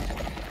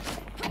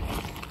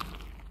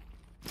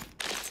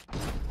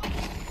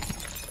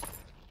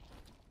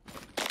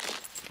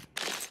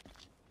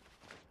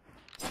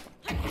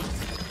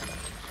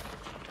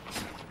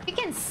 You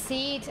can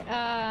see it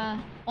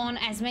on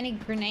as many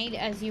grenades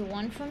as you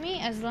want for me,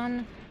 as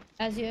long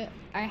as you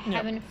are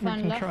having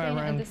fun laughing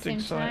at the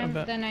same time.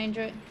 Then I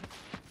enjoy.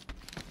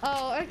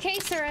 Oh, okay,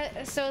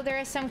 so there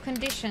are some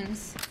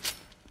conditions.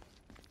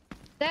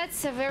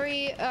 That's a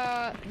very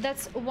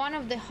that's one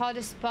of the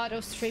hardest part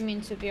of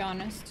streaming, to be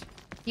honest.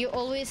 You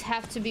always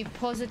have to be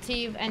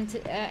positive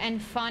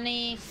and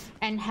funny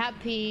and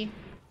happy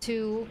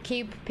to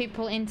keep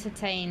people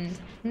entertained,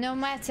 no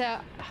matter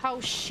how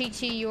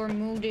shitty your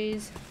mood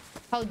is,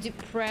 how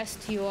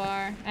depressed you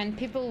are, and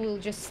people will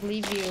just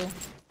leave you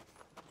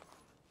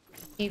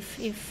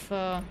if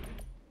don't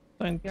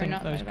think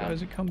those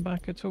guys would come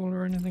back at all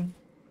or anything.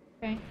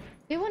 Okay.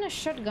 Do you want a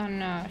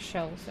shotgun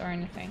shells or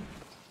anything?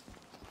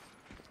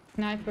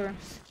 Sniper.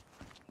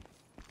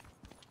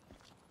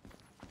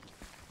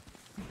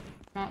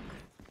 Mark.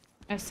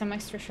 I have some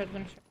extra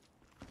shotgun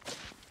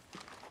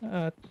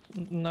shells.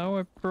 No,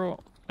 I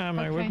brought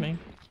ammo with me.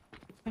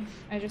 Okay.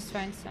 I just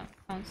found some.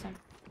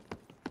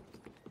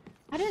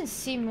 I didn't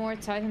see more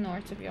Titan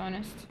ore, to be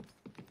honest.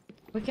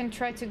 We can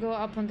try to go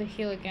up on the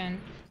hill again.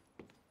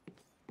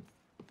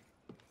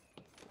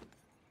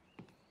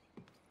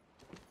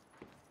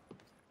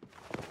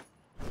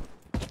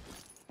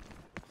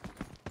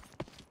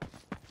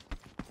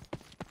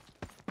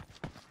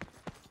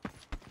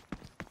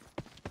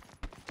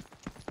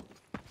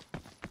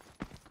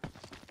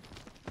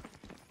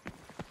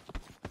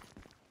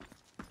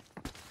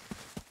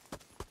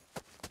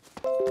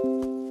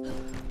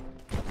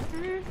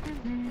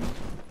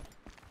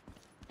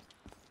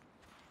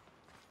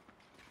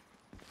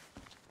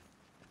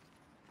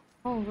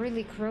 Oh,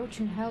 really?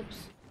 Crouching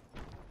helps.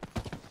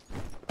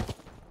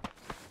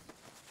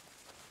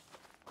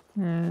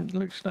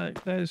 Looks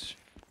like there's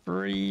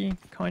 3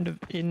 kind of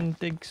in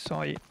dig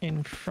site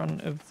in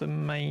front of the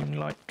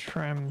main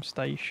tram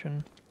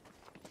station.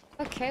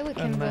 Okay, we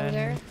can And go then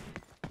there.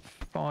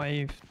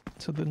 5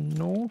 to the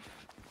north.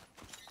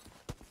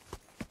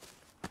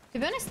 To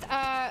be honest,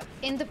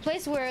 in the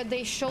place where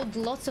they showed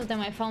lots of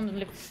them, I found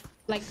only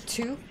like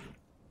 2.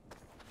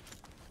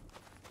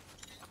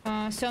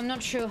 So I'm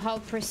not sure how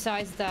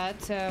precise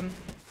that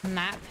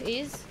map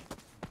is.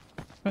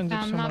 Depends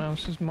if someone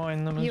else has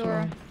mined them as You're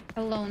well.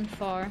 alone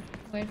far.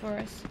 Wait for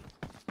us.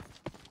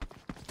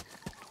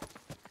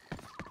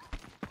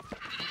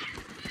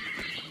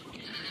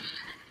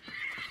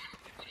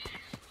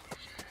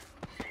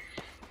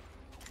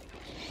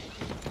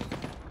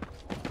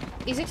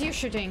 Is it you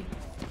shooting?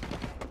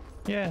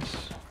 Yes.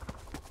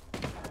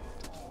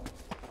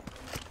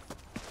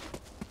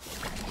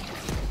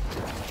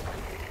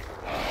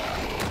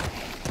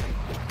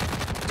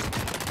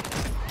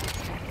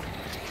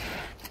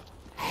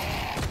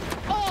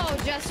 Oh,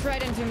 just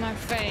right into my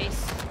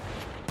face.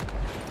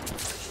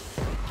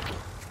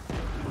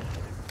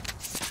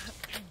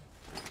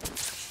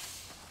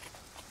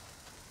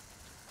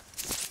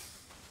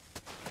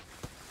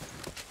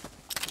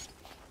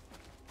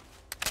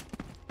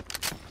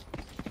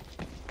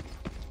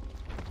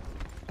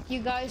 You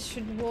guys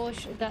should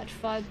watch that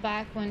fight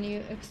back when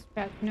you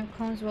expect no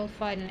cones will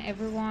fight and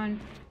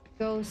everyone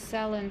goes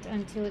silent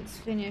until it's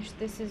finished.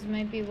 This is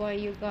maybe why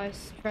you guys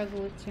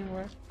struggle with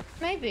teamwork.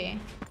 Maybe.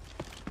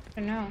 I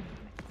don't know.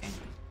 Maybe.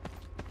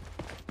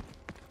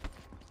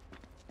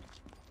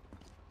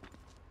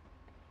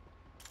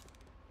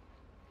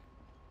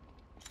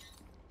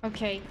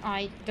 Okay,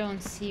 I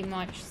don't see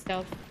much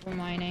stealth for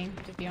mining,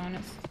 to be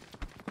honest.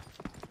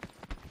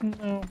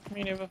 No,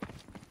 me neither.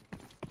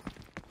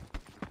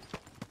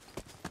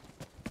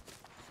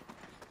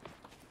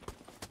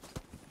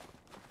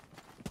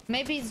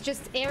 Maybe it's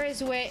just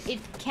areas where it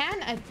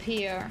can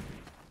appear,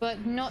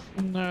 but not...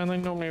 No, they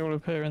normally all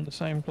appear in the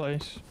same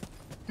place.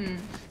 Hmm.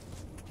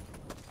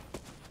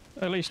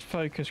 At least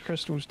focus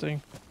crystals do.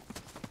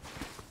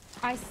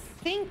 I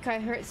think I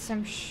heard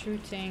some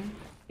shooting.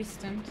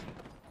 Distant.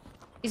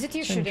 Is it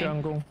you It's in shooting?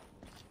 jungle.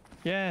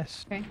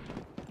 Yes. Okay.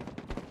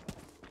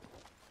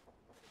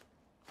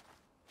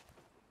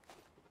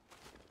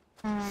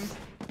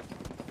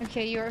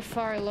 Okay, you're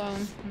far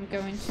alone. I'm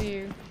going to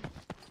you.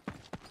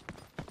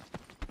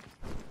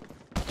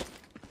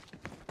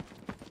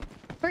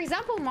 For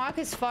example, Mark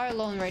is far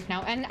alone right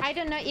now, and I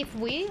don't know if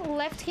we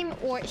left him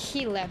or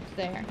he left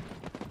there.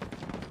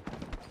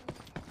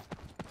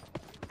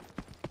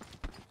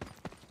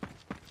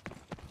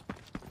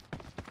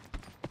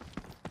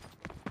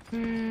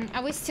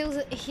 Are we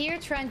still here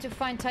trying to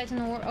find Titan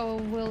ore, or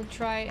we'll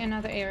try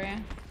another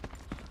area?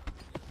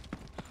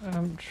 I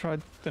haven't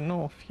tried the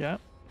north yet.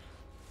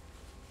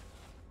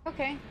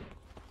 Okay.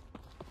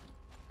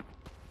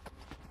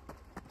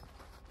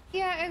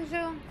 Yeah,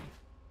 Exo.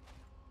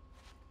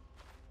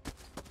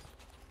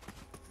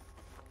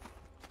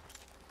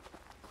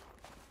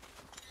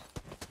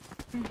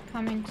 I'm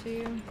coming to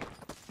you.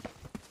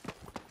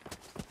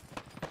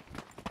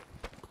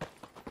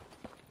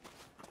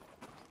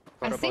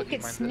 I think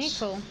it's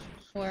nickel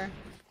or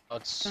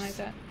something like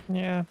that.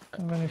 Yeah,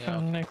 I've only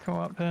found nickel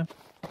up here.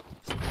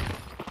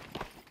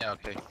 Yeah,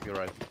 okay, you're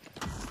right.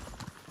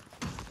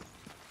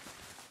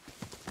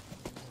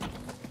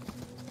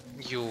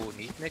 You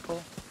need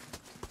nickel?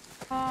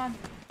 I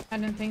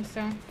don't think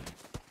so.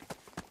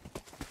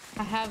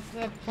 I have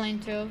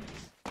plenty of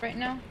right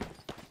now.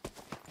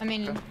 I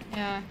mean,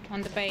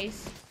 on the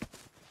base.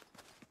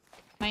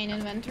 Main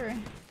inventory.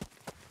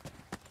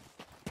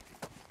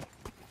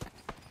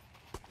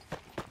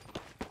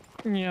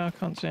 Yeah, I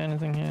can't see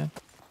anything here.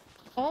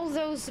 All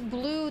those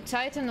blue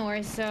Titan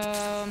ores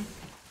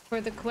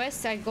for the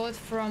quest I got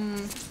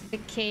from the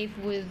cave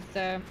with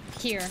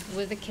here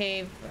with the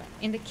cave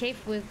in the cave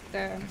with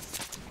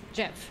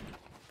Jeff.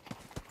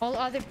 All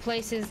other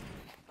places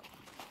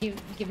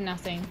give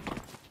nothing.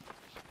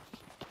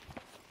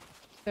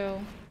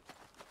 So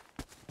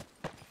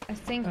I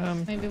think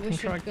maybe we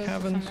should go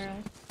caverns. somewhere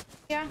else.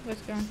 Yeah,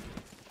 let's go.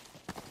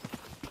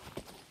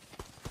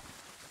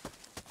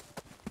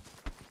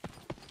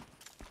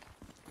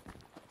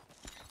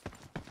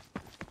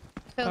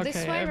 So Okay,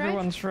 this way,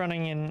 everyone's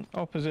running in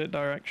opposite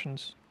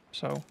directions,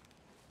 so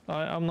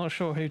I'm not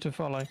sure who to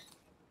follow. What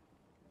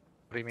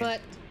do you mean?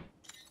 But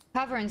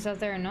caverns are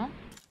there, no?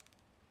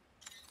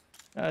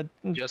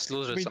 Just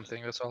lose or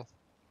something, that's all.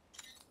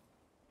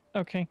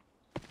 Okay.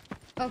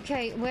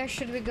 Okay, where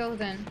should we go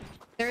then?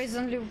 There is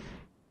only...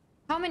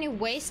 How many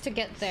ways to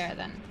get there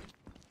then?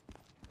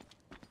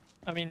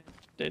 I mean,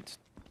 it's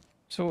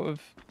sort of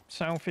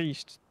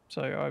southeast,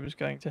 so I was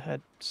going to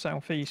head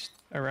southeast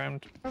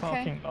around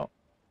parking lot.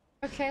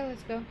 Okay,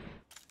 let's go.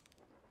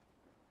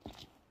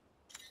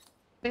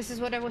 This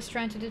is what I was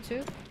trying to do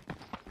too.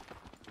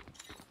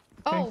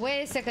 Oh,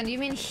 wait a second, you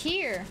mean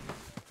here?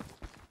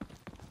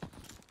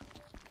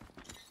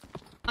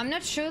 I'm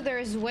not sure there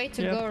is a way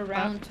to go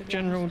around to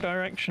general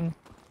direction.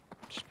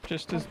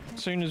 Just as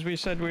soon as we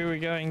said we were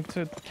going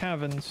to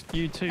caverns,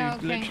 you two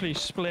literally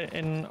split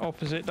in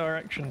opposite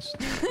directions.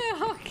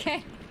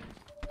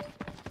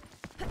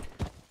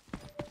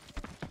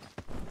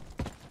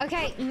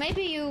 Okay,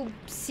 maybe you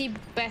see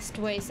best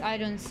ways. I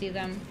don't see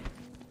them.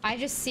 I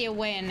just see a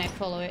way and I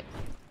follow it.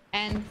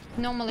 And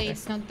normally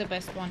it's not the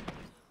best one.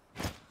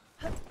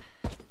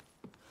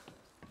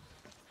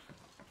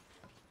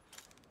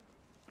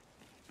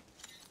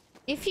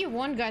 If you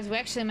want, guys, we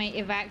actually may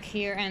evac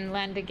here and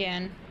land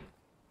again.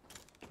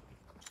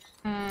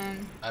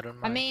 I don't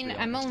mind. I mean,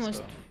 I'm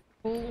almost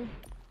full.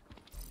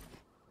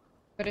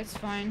 But it's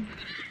fine.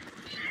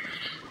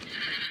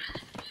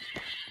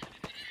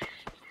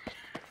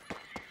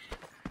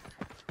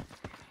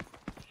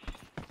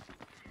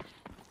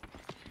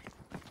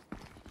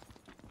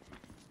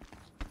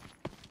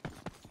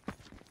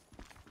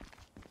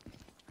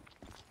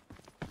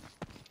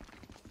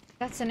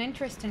 That's an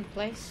interesting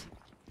place.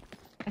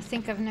 I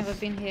think I've never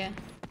been here.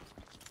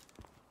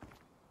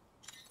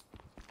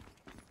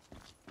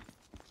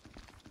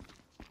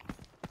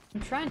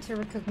 I'm trying to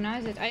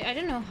recognize it. I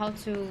don't know how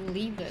to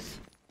leave it.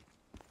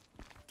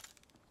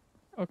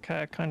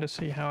 Okay, I kind of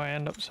see how I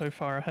end up so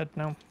far ahead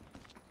now.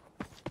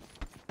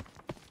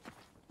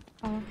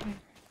 Oh, okay.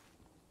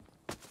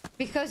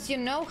 Because you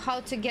know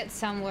how to get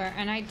somewhere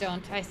and I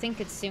don't. I think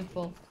it's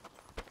simple.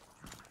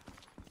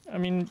 I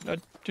mean, I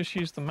just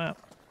use the map.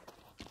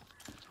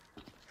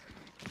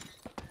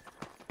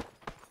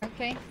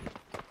 Okay.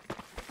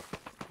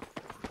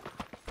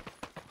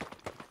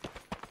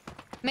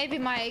 Maybe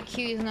my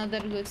IQ is not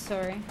that good,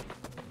 sorry.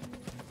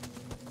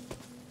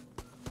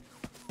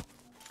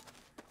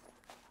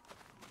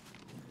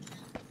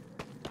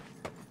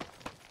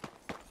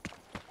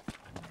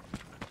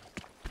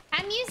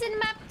 I'm using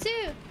map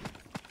too!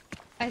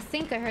 I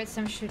think I heard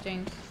some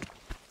shooting.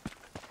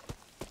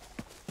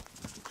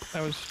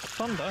 That was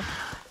thunder.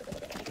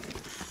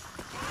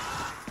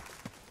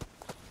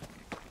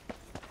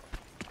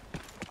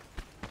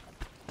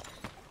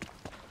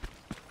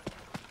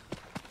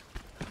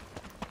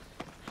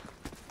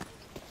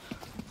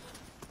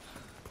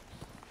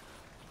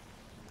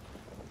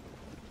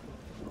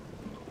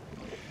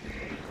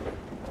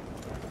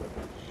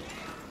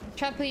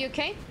 Chopper, you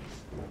okay?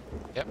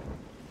 Yep.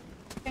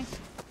 Okay.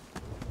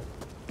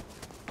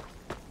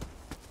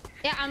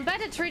 Yeah, I'm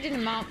bad at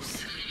reading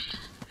maps.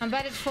 I'm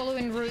bad at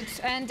following routes,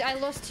 and I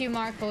lost you,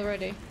 Mark,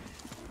 already.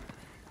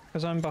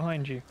 Because I'm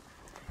behind you.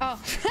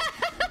 Oh.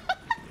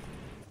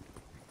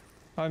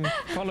 I'm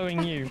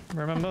following you,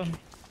 remember?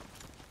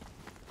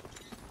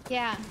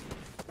 Yeah.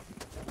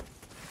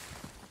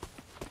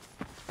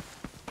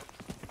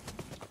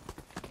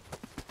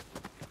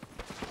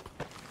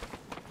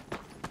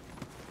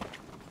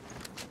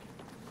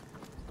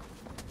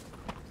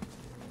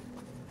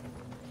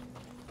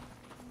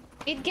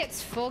 It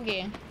gets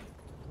foggy.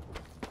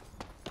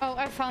 Oh,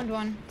 I found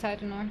one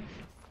Titan ore.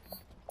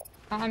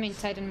 I mean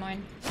Titan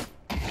mine.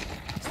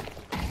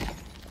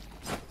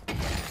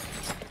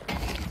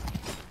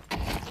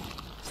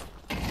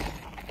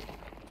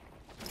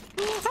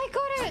 I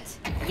got it!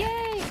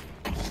 Yay!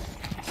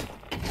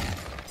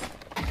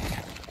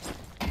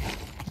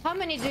 How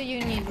many do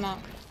you need, Mark?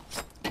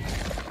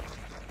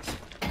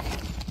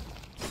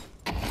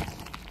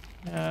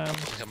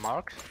 Is it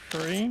Mark?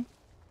 3.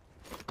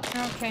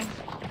 Okay.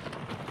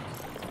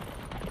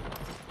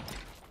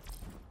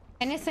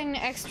 Anything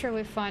extra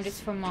we find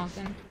is for Mark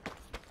then.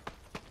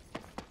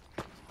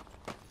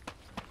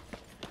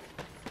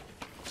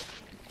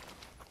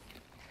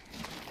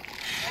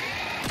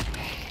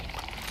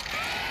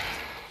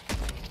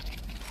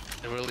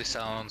 It really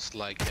sounds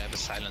like you have a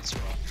silencer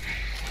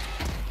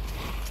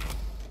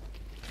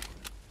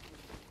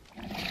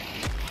on.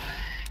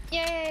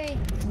 Yay!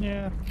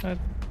 Yeah,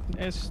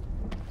 it's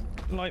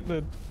like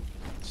the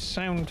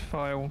sound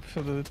file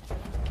for the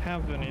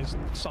cavern is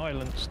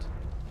silenced.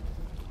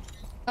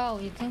 Oh,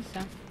 you think so?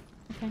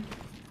 Okay.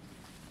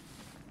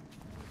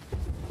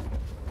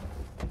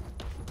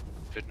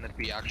 Shouldn't it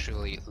be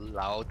actually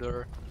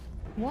louder?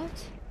 What?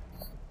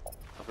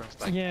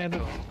 Like Yeah,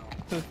 echo?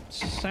 the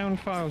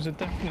sound files are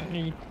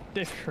definitely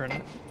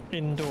different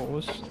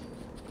indoors,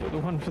 but the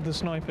one for the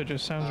sniper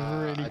just sounds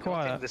really I don't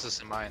quiet. think this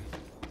is mine.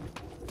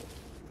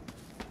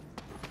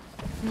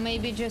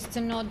 Maybe just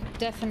to not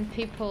deafen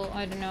people,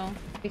 I don't know.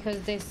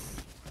 Because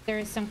there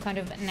is some kind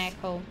of an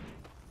echo.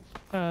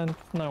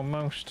 No,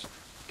 most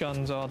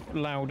guns are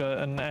louder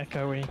and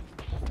echoey.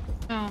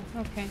 Oh,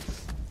 okay.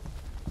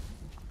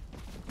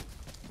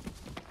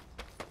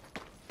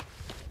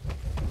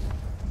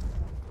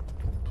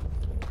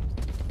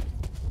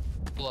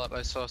 Pull up,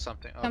 I saw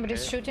something.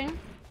 Somebody's Okay. shooting?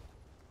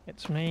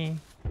 It's me.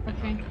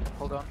 Okay.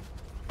 Hold on.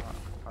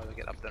 How do I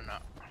get up there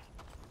now?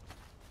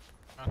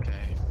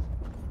 Okay.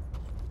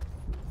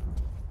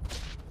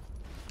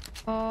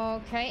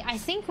 Okay, I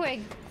think we're...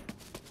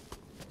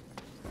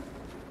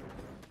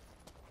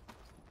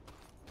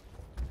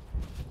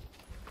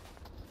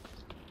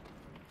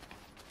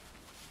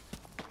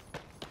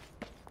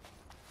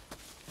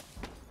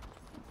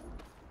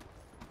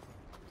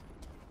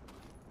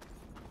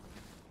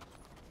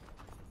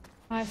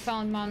 I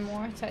found one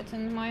more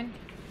Titan mine.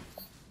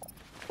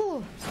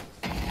 Whew.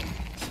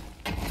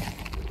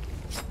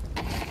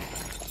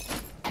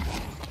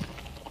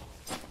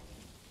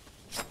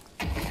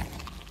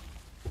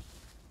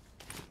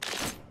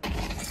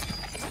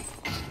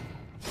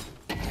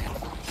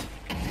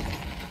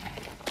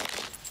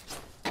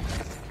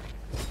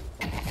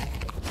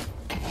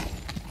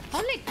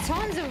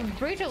 tons of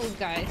brittles,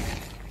 guys.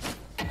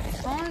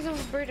 Tons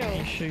of brittles.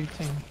 He's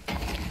shooting.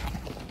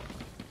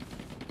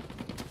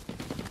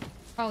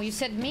 Oh, you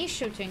said me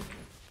shooting.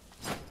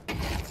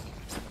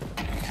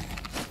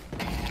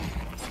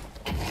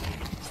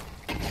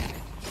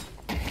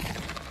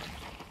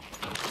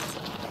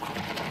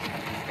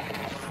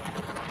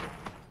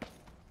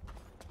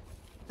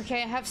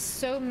 Okay, I have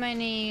so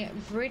many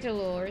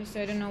brittle ores,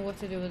 I don't know what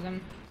to do with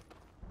them.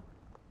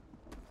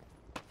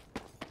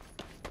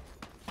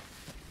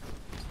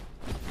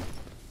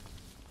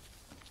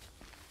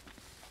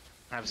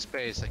 I have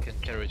space, I can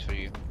carry it for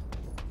you.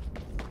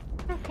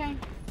 Okay.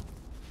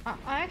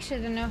 I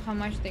actually don't know how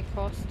much they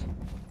cost.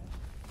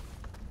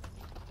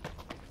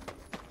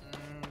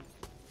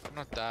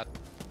 Not that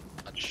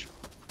much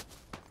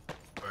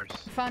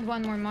worth. Found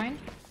one more mine.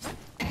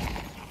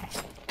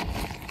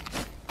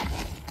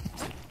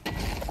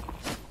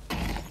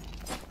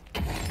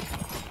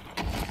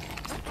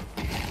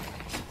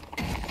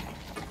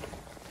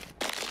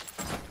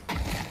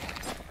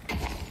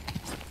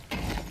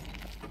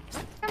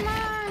 Come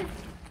on!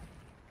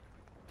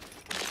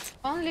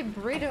 Only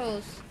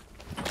brittles.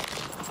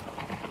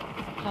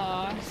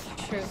 Oh,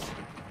 true.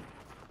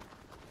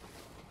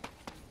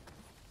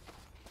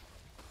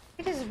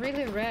 It is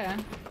really rare.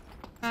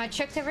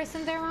 Checked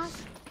everything there,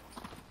 Ross?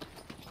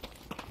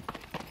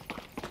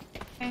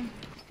 Okay.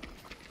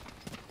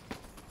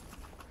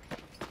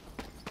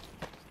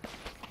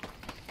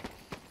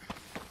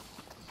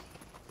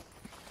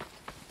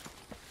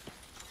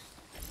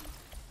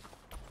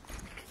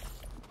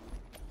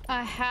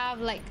 I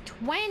have like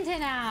 20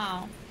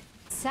 now.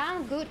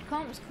 Some good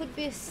comps could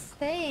be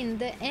saying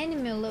the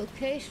enemy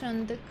location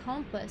on the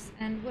compass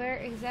and where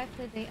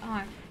exactly they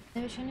are.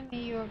 Which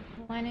enemy you're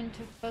planning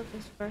to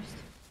focus first?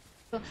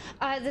 So,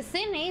 the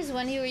thing is,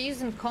 when you're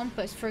using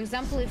compass, for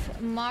example, if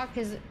Mark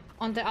is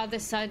on the other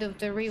side of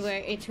the river,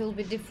 it will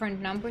be different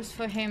numbers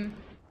for him.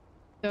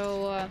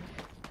 So,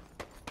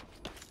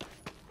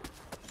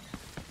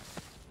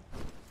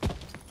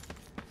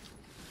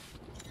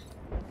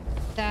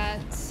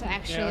 that's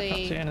actually... Yeah, I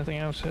can't see anything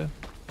else here.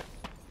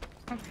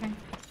 Okay.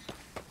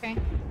 Okay.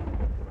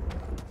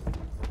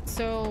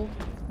 So...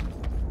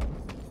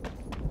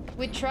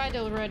 we tried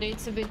already,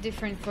 it's a bit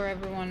different for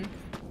everyone.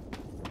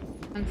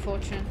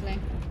 Unfortunately.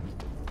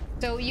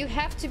 So you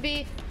have to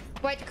be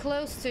quite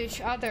close to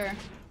each other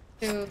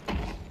to...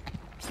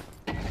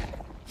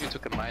 You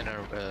took a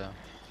miner,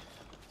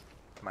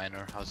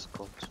 how's it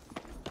called?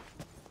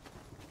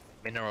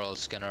 Mineral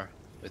scanner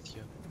with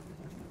you.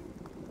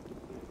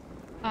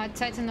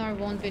 Titan ore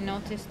won't be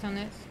noticed on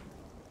it.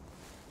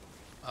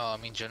 Oh, I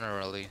mean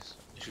generally,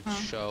 you should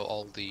show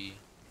all the...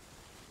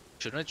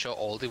 Shouldn't it show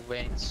all the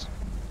veins?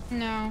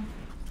 No.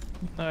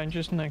 No,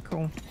 just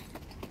nickel.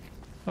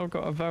 I've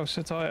got a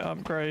Valsatite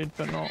upgrade,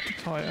 but not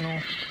Titan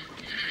ore.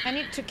 I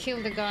need to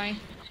kill the guy.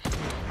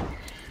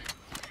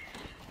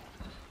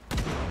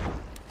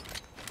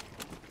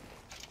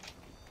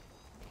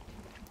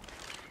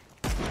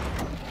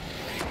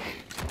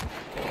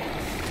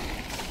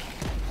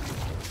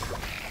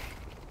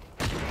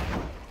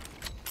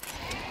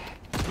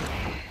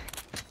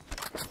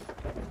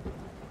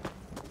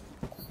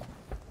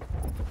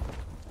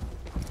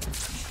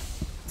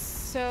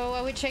 So,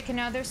 are we checking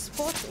another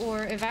spot or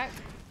evac?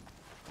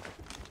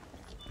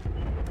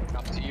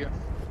 Up to you.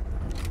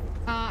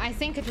 I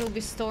think it will be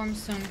storm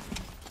soon.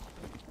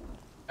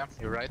 Yeah,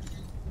 you're right.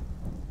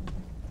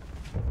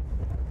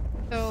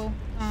 So,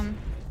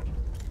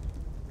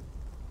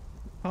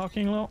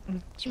 Parking lot?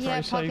 It's yeah,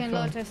 pretty parking safe,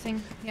 lot, I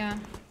think, yeah.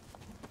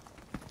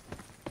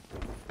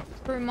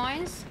 For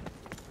mines?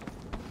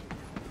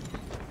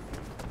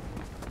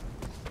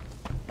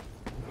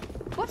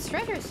 What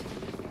shredders?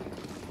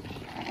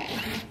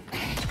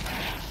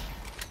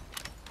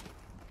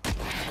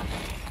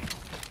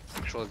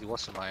 Actually, it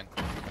was a mine.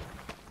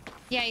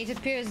 Yeah, it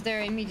appears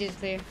there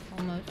immediately,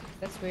 almost.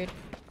 That's weird.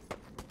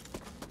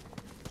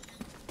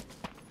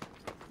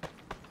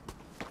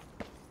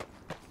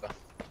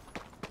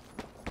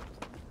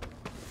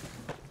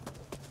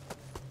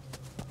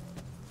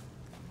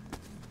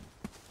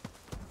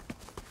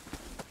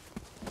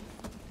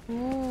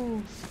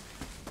 Ooh.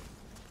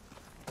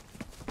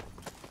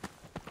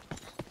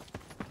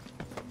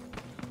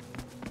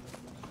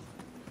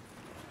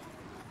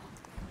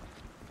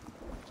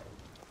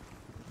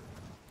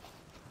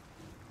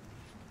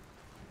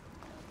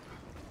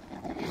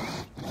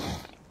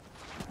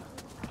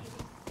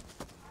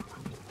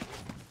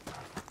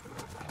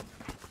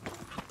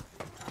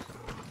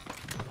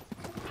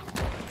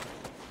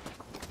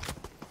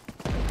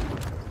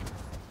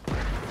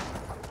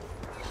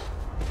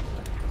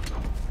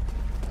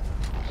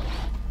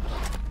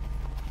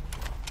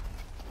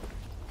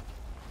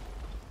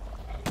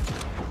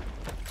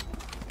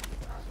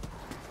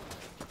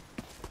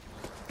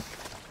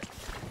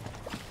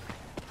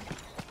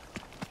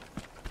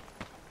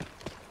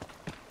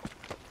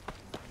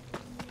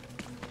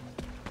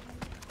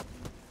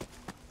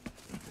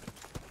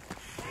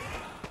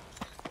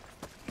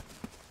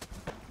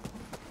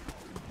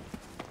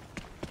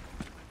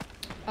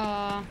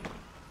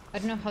 I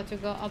don't know how to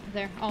go up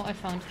there. Oh, I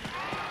found.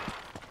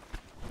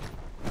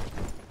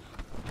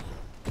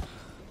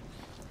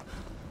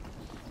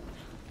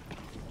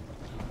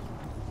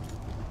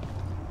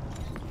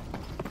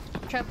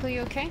 Chapel,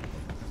 you okay?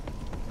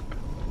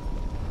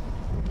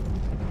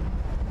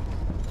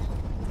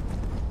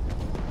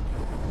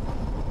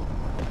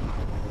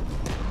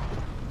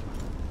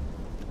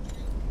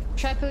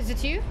 Chapel, is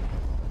it you?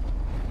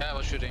 Yeah, I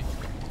was shooting.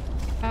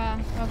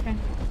 Okay.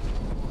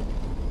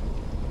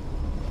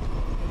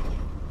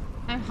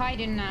 I'm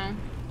hiding now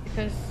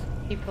because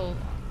people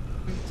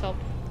on top.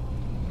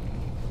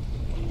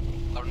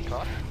 Iron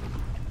car?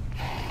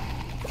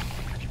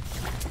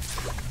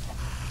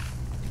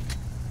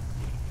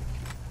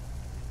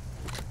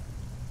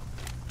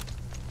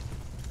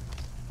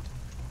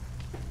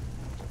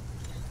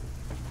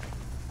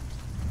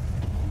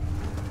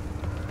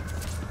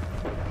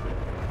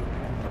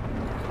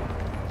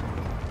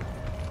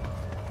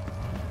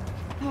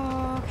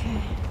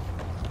 Okay.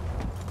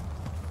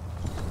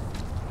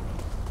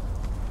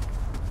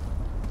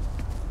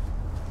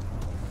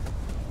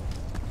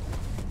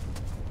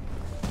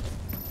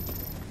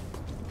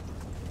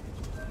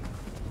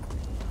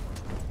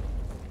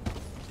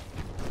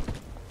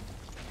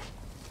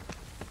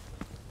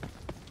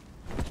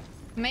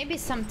 Maybe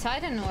some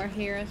Titan ore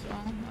here as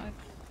well. Like,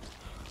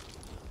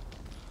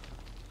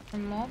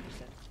 some mobs.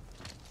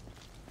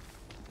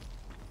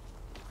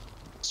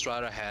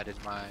 Strata had in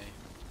my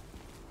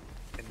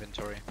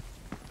inventory.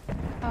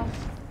 Oh,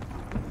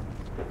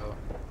 So,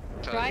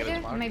 shall I give it to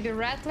Rider? Mark? Maybe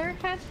Rattler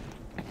had?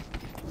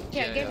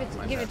 Yeah, Yeah, give yeah, it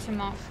my give bad. it to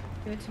Mark.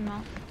 Give it to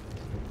Mark.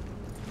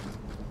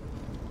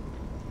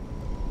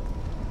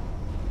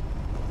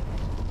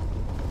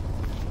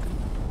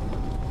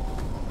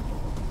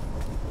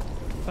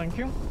 Thank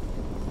you.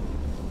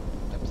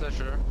 A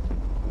pleasure.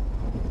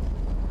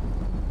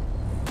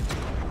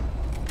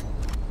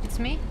 It's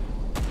me.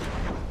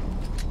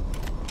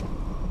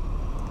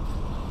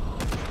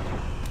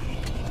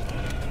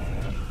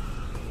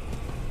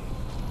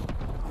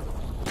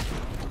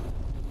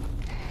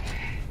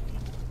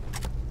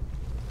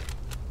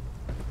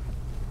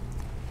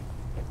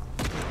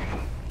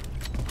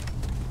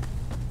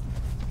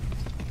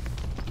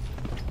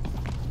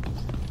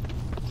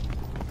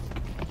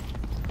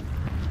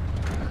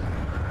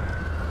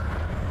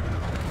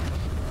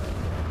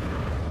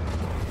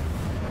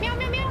 Meow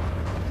meow meow.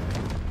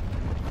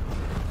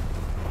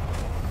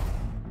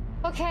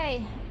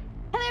 Okay.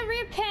 Hello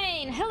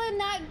Repain. Hello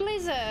Night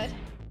Blizzard.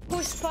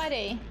 Who's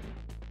Spidey?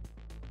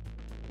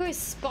 Who is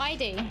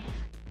Spidey?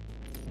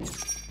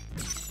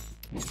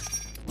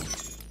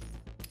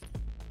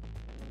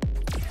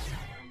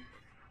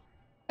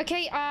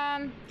 Okay,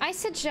 I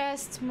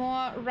suggest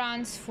more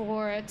runs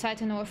for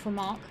Titan or for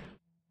Mark.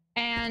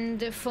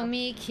 And for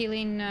me,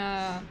 killing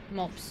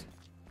mobs.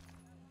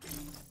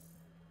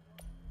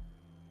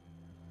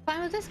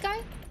 Fine with this guy?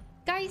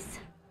 Guys?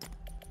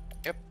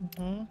 Yep.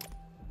 Hmm.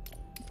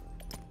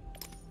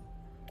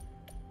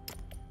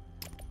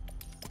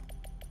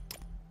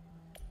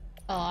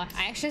 Oh,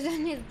 I actually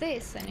don't need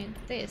this. I need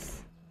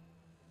this.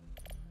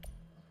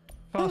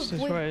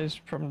 Fastest wait. way is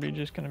probably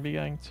just going to be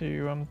going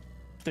to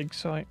dig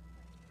site.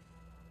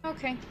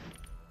 Okay.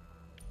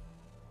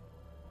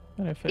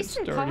 And if it's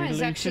Eastern already Common is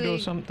looted actually- or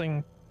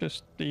something,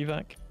 just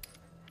evac.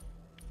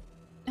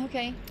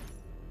 Okay.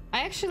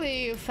 I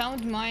actually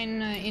found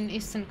mine in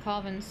Eastern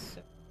Caverns.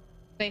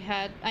 They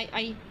had...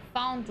 I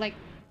found like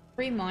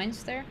 3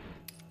 mines there.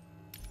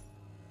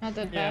 Not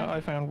that Yeah, bad.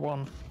 I found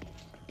one.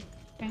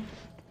 Okay.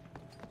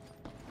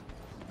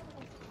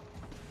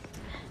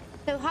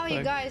 So how are you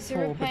So guys?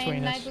 four You're playing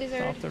between Night us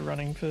Blizzard? after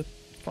running for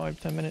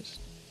 5-10 minutes.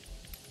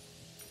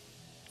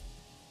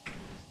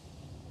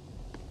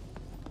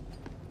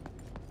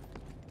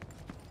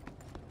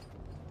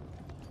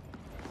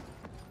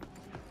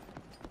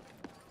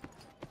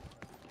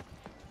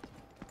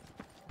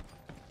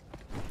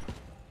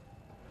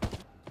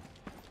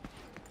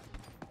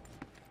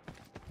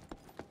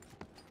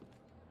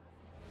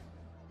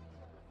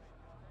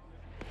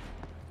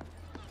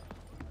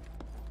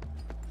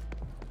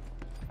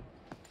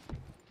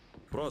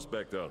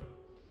 Prospector,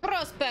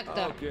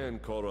 Prospector! how can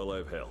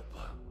Korolev help?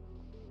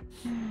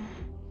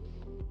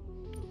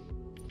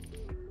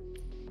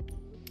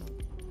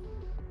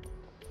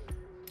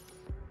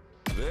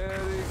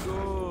 Very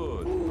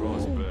good,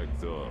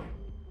 Prospector.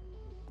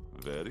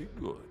 Very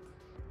good.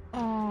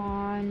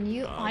 Oh,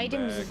 new I'm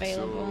items back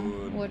available.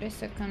 soon. Wait a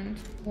second.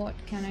 What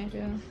can I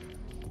do?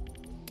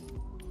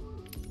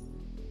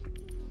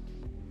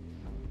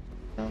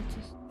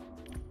 Veltus.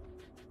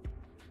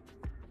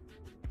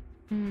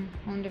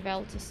 On the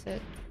Veltus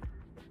set.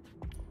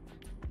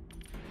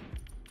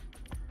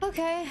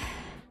 Okay.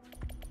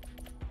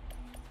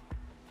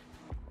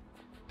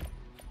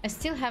 I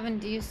still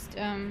haven't used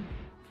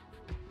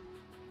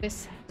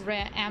this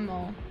rare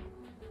ammo,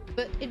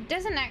 but it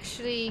doesn't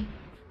actually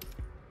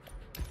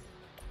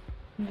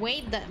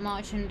weight that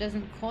much and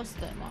doesn't cost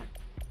that much.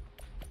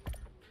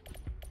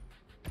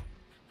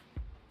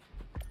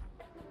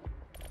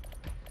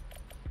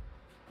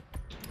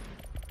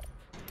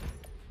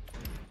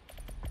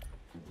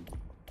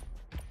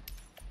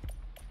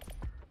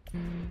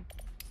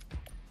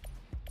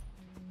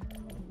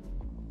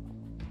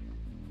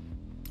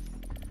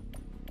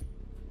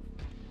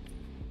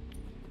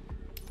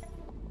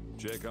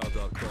 Check out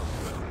our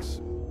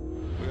contracts.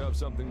 We have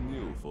something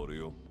new for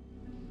you.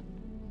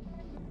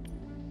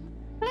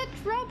 Let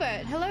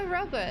Robert. Hello,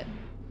 Robert.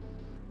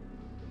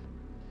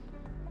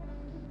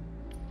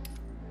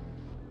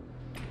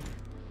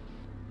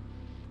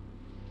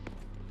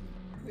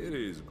 It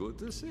is good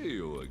to see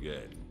you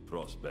again,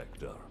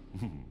 Prospector.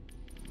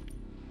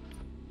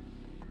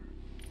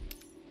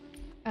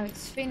 Oh,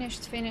 it's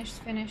finished. I need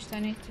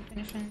to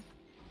finish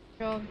a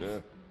job. Yeah,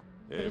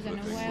 Is everything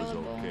was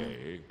unavailable.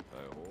 okay,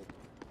 I hope.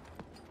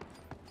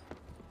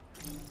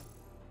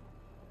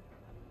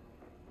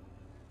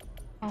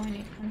 Oh, I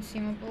need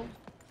consumable.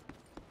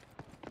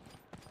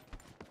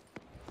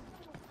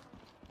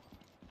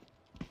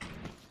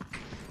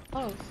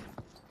 Close.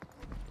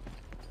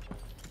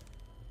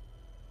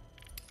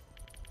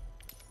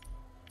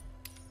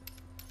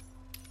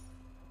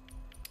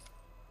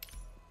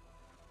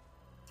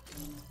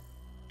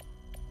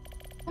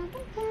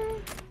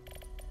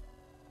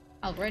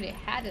 Already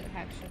had it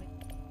actually.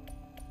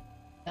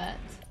 But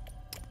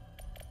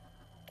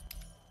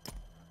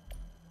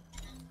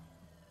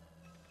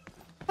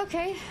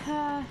okay,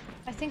 I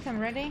think I'm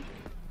ready.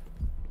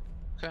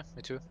 Okay,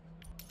 me too.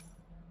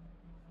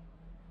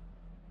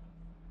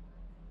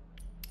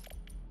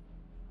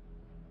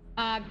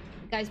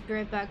 Guys, be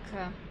right back.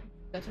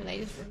 Go to the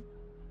ladies' room.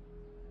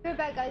 Be right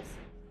back, guys.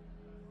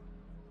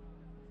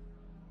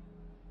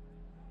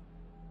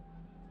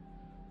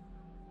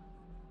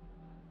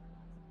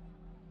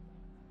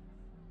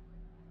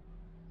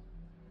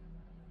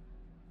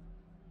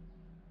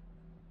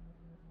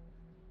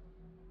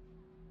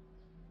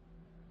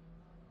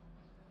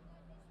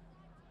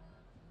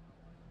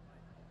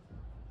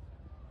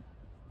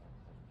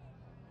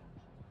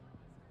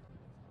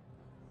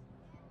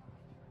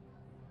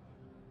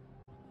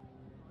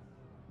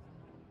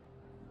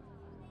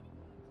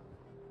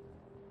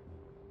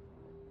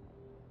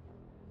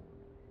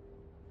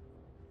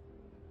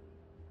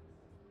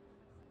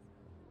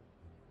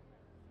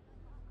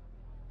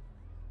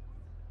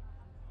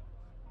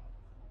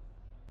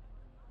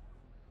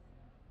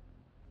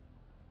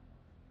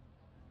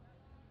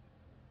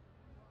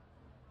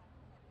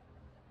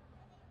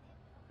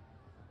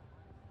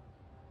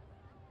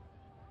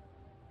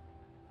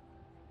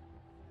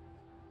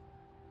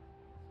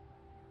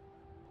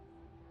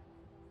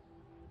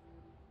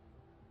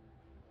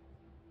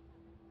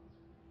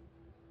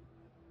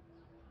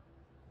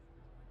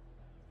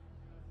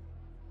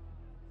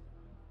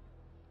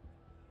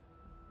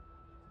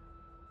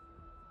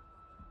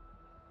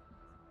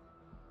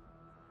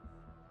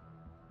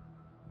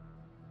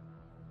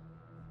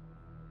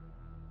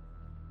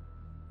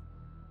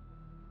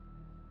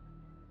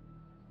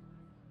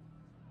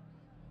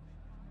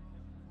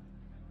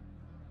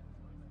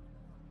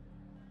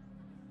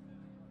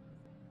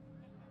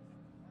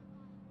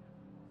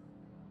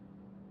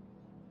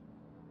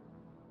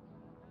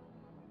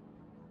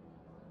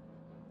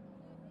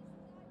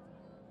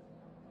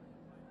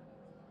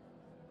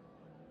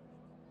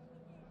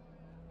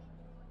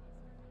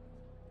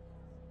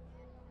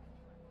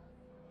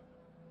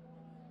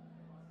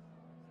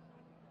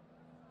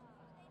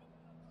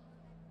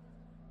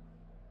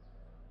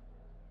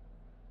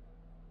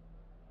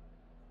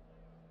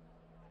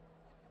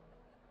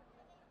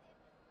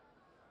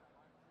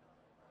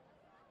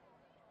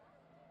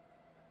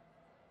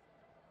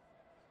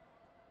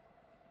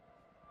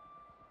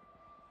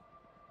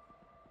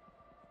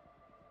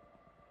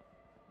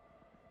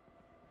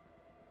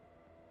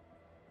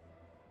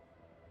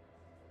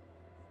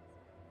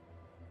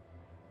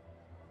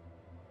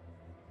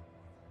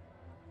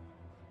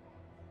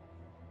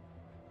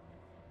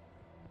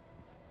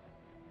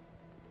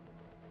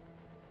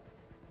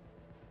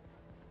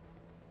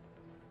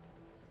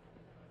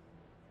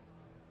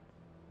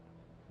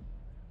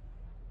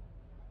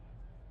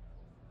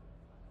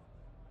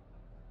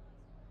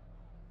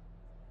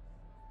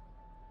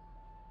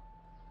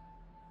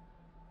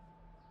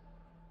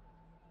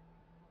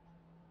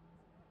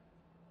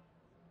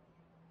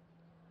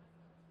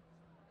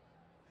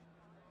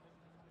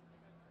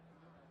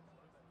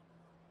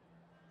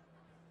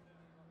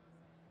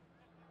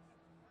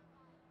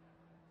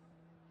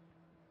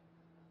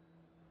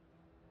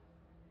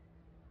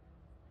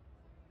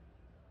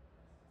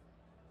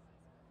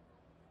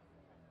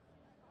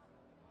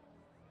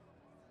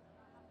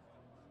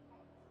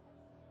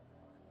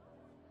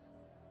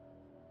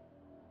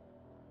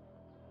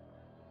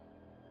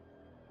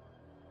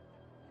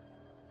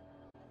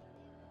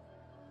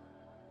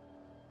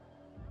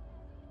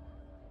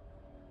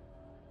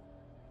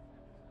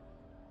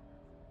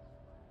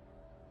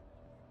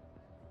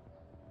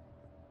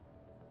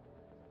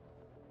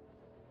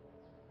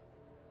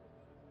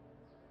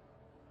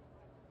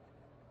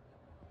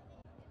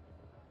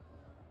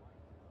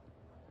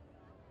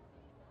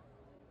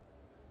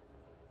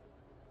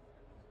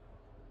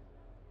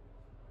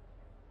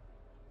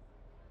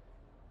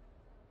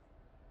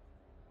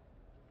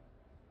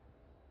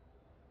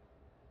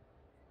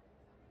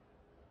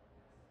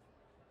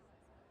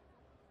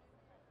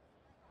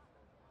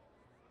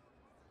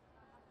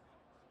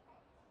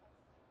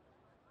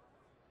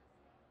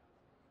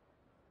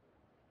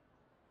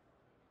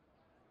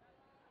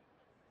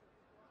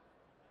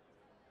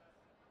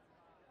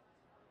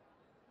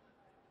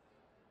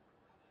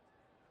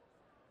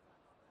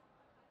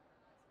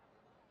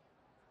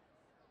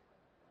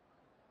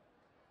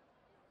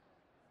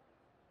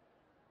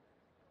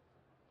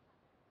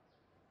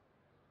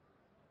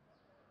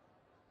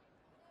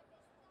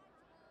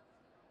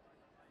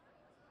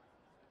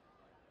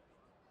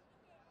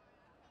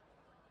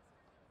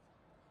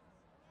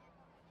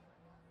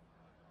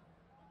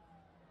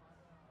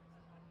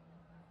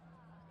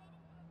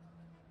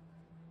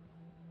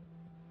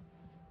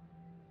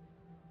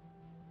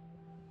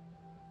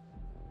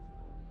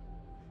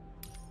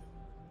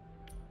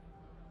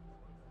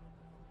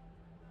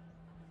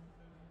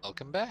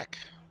 Welcome back.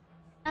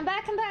 I'm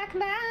back, I'm back, I'm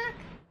back!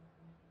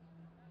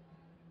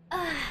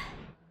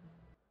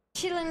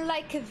 Chilling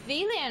like a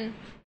villain.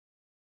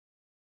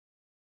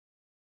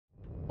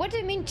 What do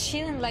you mean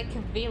chilling like a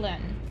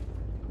villain?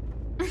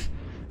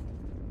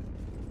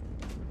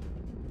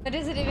 What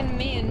does it even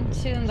mean,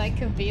 chilling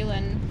like a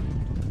villain?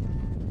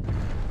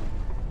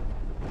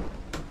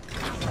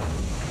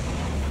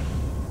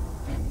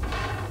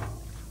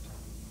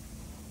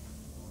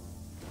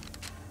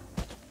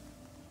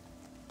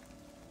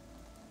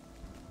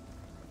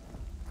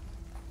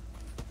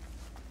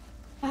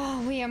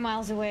 Oh, we are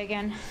miles away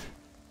again.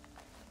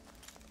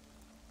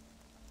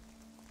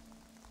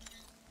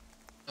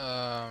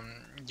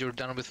 You're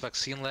done with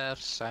vaccine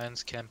labs,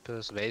 science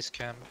campus, base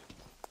camp.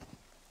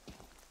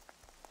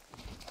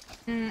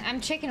 I'm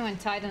checking on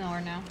Titan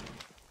ore now.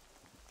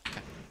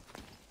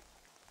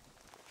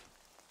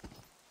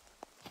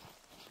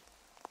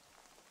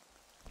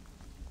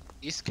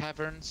 East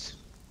caverns.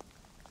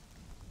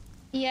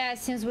 Yeah,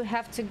 since we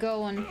have to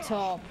go on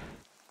top.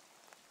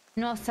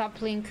 North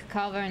uplink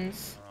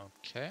caverns.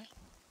 Okay.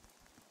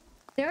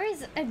 There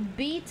is a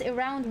beat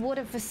around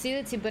water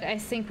facility, but I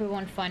think we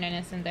won't find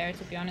anything there,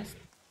 to be honest.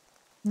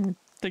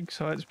 Dig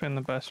site's been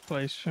the best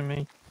place for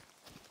me.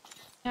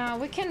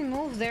 We can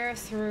move there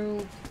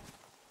through...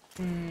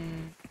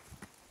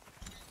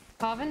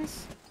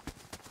 caverns?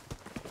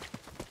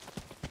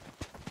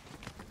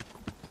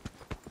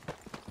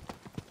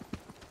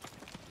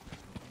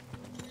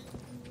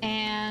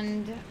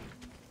 And...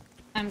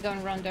 I'm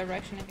going wrong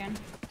direction again.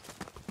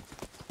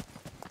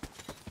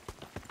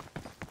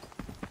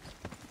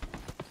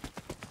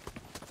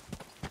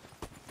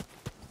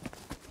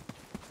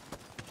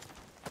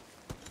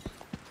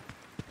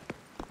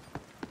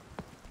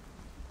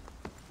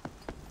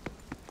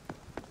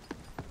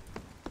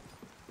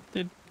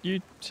 Did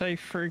you say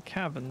through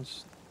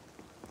caverns?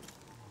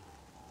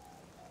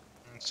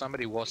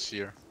 Somebody was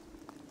here.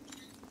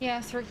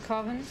 Yeah, through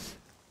caverns.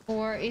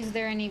 Or is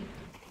there any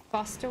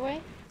faster way?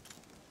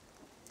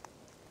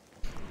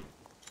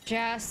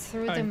 Just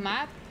through the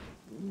map?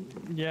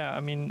 Yeah, I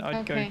mean,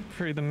 I'd Okay. go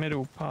through the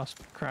middle past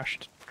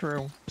crashed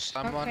drill.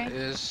 Someone Okay.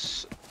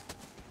 is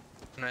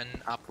on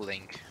an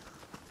uplink.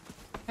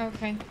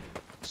 Okay.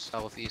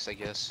 Southeast, I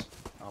guess.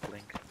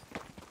 Uplink.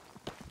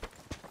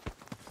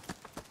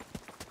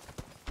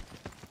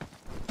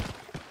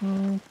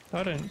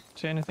 I don't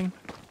see anything.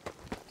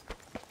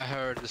 I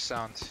heard the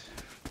sound,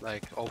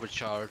 like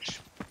overcharge.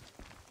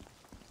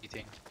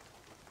 Eating.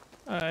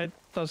 It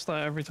does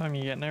that every time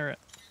you get near it.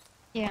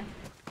 Yeah.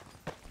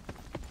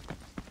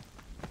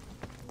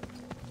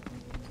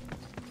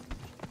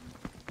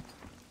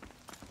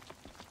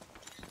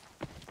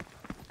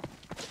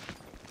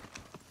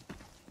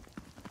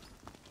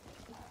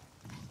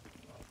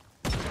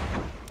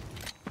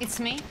 It's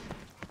me.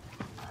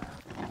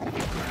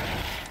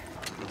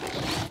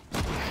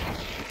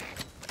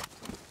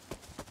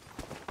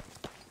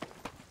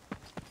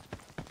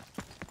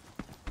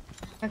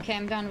 Okay,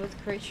 I'm done with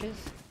creatures.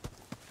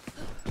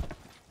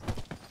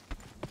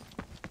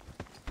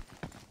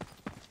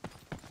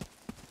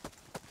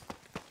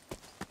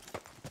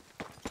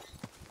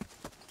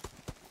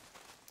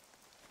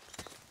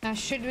 Now,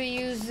 should we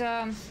use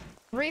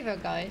river,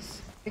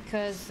 guys?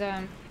 Because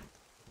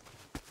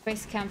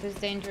base camp is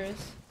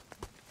dangerous.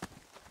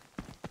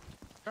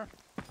 Sure.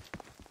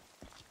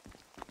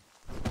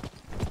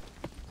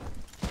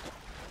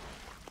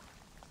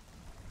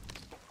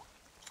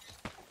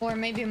 Or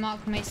maybe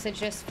Mark may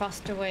suggest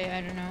faster way,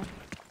 I don't know.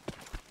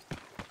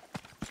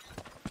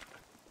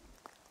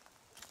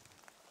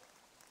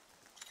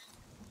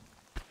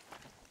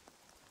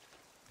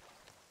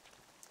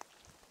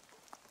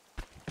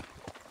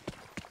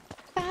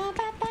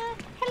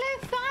 Hello,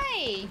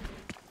 Fi!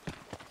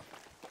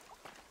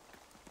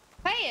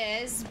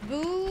 Fires,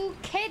 Boo,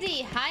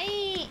 Keddy,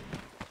 hi!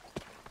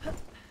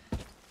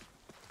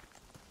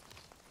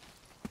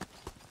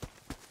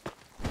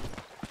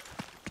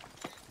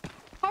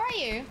 How are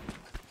you?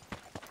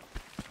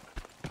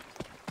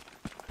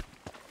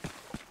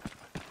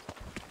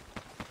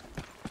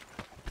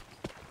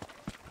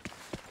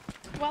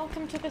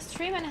 Welcome to the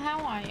stream, and how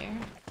are you?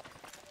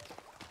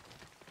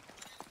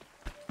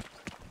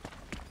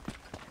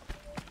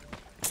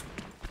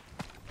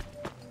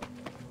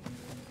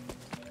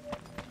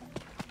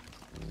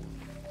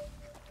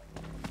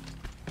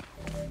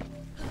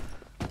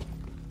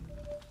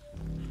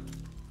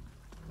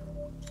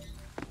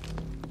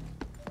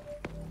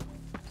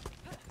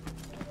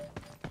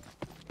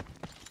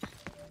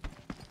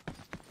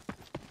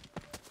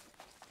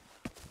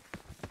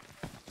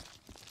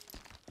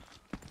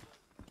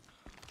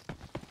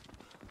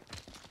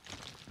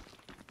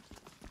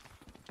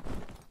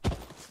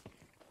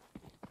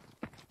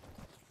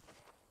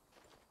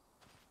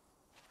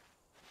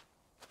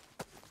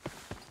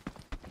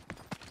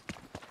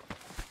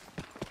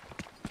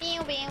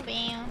 Beow, beow,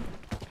 beow.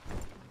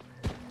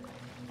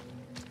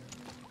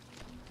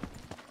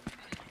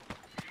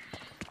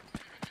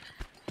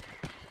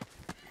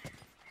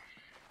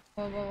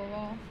 Whoa, whoa, whoa,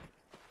 whoa.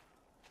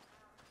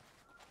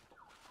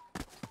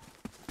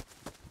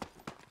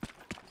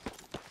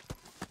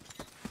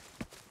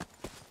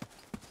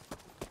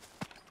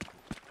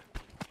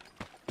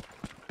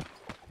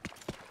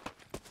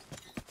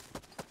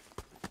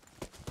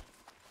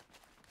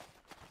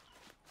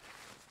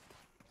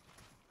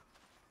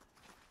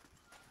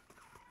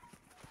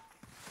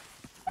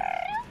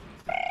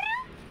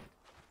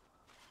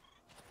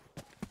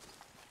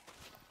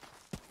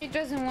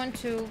 doesn't want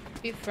to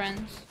be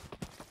friends.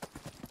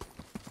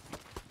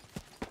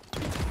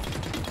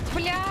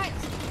 Блять!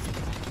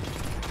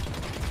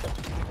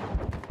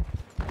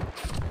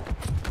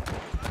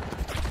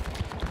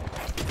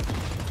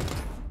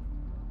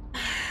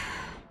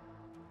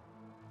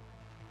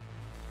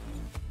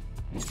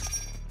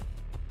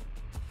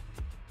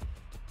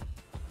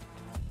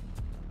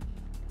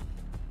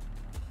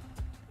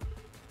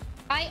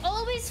 I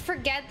always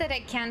forget that I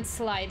can't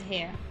slide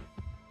here.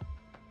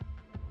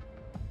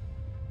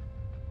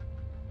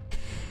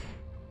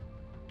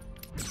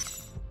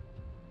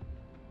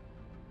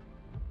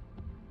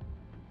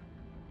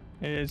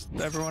 Is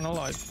everyone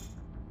alive?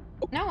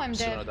 No, I'm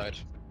dead. Suna died.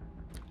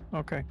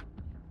 Okay.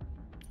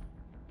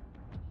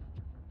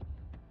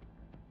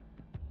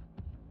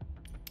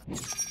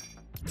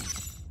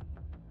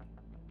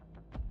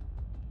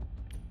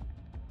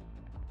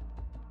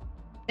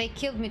 They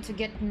killed me to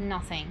get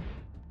nothing.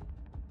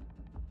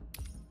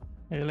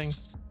 Healing.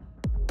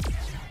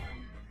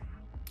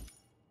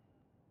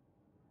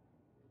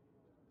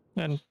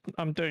 And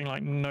I'm doing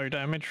like no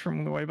damage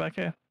from the way back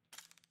here.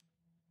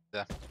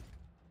 Yeah.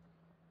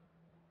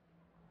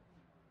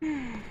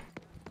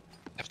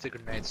 After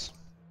grenades.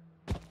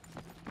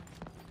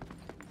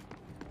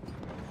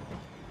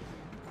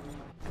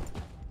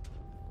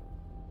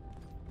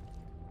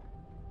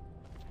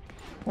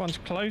 One's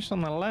close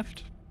on the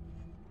left.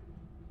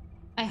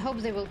 I hope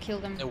they will kill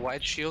them. The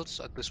white shields,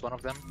 at least one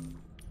of them.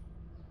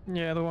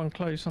 Yeah, the one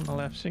close on the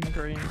left's in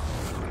green.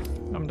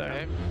 I'm down.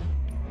 Okay.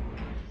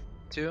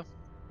 2.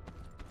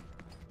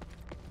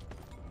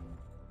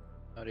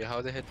 Oh yeah,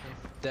 how they hit me?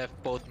 They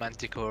have both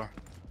Manticore.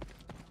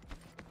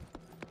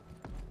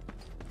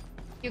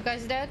 You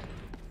guys dead?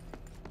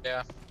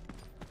 Yeah.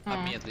 Oh.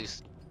 Not me at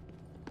least.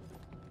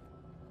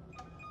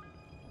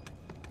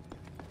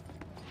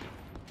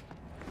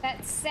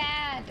 That's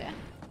sad.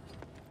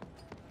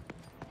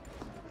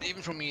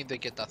 Even from me, they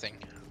get nothing.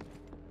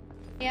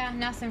 Yeah,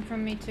 nothing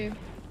from me too.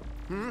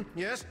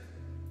 Yes?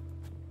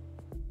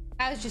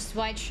 I was just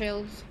white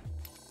shields.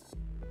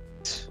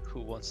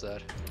 Who wants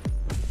that?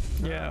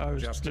 Yeah, I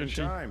was Just in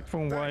literally time.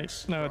 full white,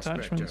 Thanks, no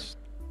Prospector. attachments.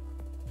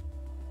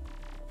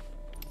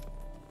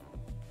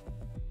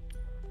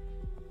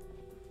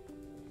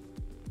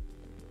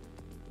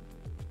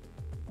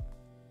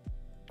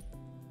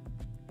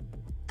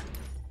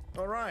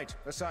 All right,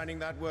 assigning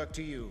that work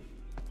to you.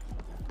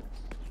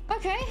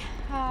 Okay,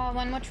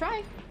 one more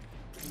try.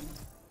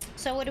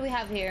 So what do we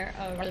have here?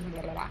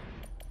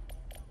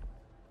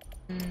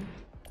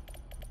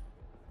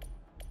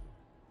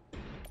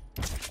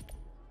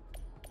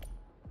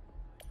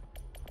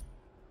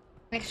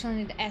 Actually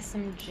need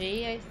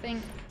SMG, I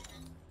think.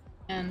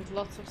 And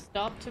lots of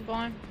stuff to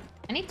buy.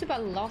 I need to buy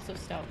lots of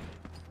stuff.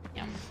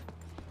 Yeah.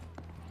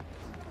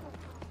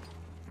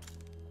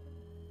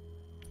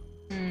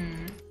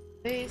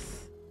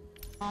 This.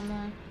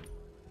 Armor.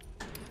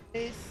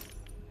 This.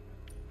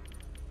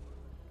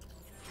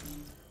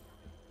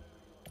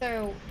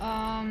 So,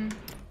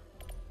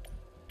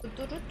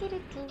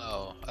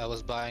 Oh, I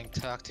was buying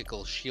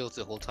tactical shields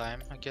the whole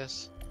time, I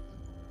guess.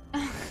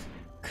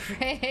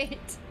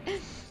 Great.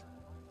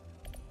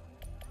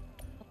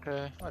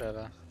 Okay,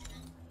 whatever.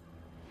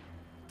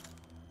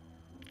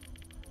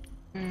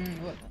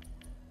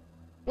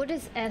 What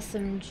is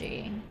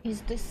SMG?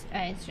 Is this?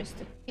 It's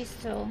just a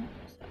pistol.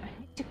 So I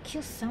need to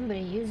kill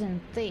somebody using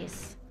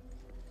this.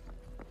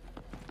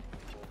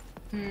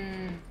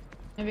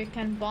 Maybe we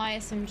can buy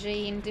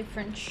SMG in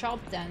different shop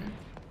then.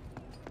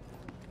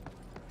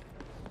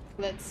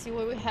 Let's see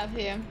what we have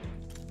here.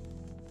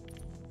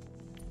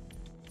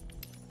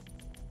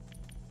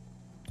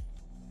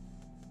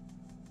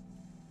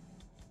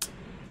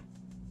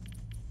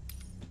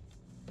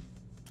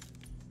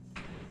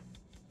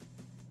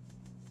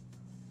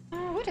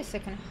 Wait a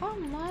second, how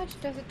much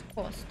does it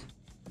cost?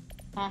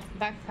 Oh,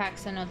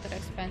 backpacks are not that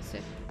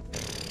expensive.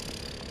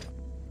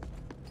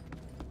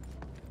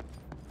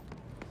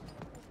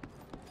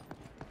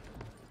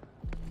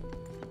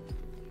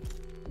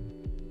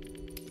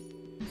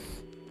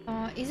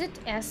 Is it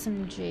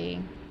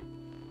SMG?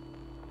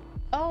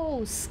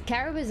 Oh,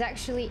 Scarab is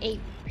actually a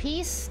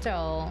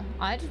pistol.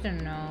 I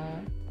didn't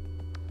know.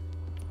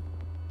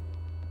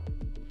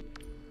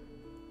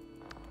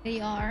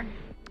 They are.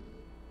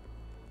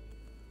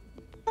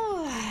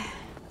 Oh,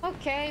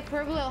 okay,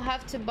 probably I'll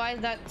have to buy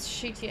that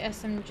shitty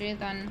SMG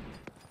then.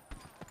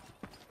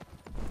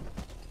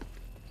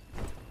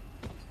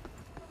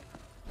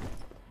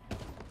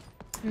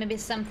 Maybe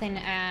something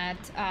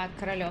at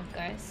Korolov,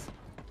 guys.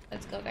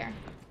 Let's go there.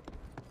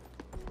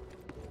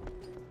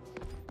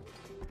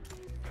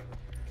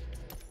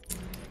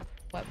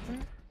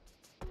 Weapon.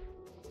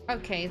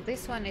 Okay,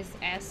 this one is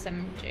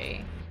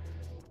SMG.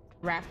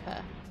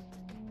 Wrapper.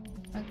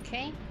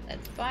 Okay,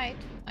 let's buy it.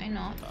 Why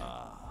not?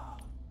 Ah,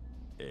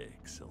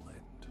 excellent.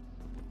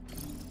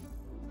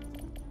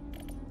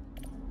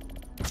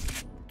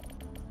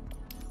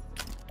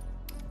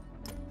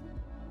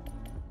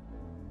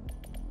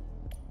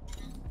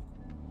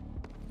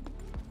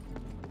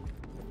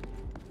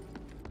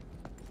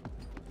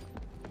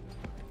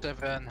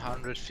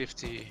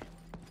 750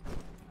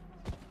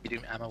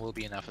 medium ammo will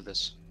be enough for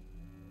this.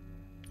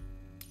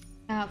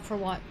 For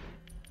what?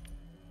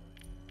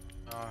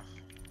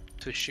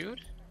 To shoot?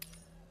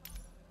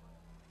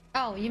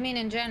 Oh, you mean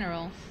in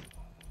general?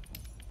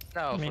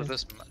 No, I mean-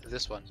 for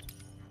this one.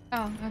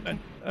 Oh, okay.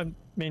 I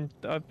mean,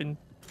 I've been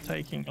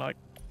taking like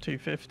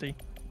 250.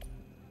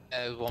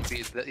 It won't be.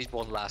 It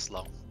won't last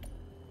long.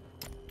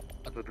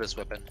 Not with this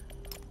weapon.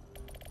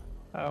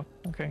 Oh,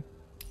 okay.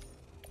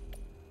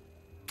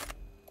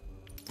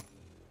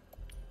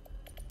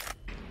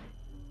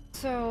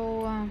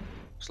 So,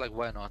 It's like,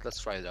 why not?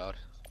 Let's try it out.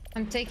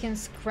 I'm taking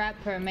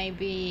Scrapper.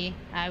 Maybe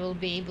I will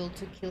be able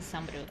to kill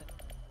somebody with it.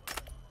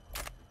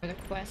 For the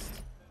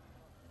quest.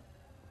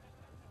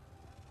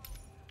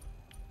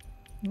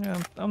 Yeah,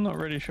 I'm not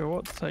really sure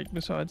what to take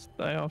besides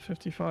the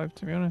AR-55,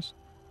 to be honest.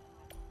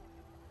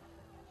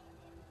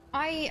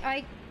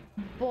 I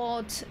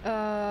bought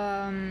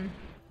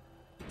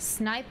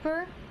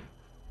Sniper.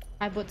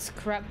 I bought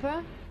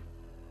Scrapper.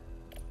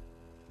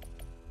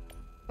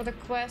 For the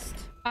quest.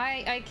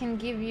 I can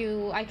give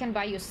you... I can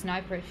buy you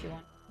Sniper if you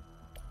want.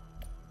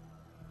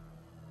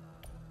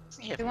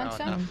 You have You want now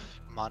some? enough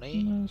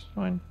money. No, it's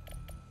fine.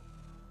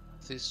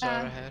 This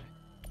Striderhead.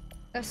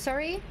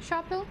 Sorry,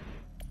 Sharpel?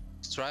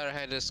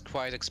 Striderhead is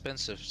quite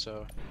expensive,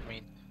 so I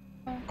mean,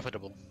 Oh.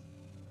 profitable.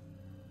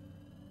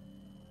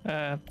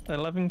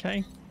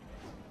 11k?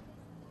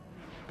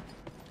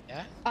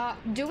 Yeah,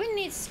 Do we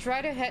need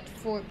Striderhead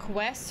for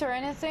quests or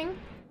anything?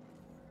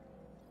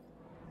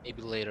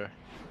 maybe later.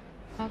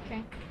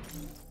 Okay.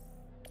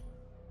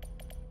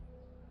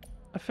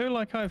 I feel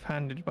like I've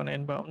handed one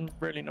in, but I'm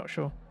really not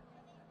sure.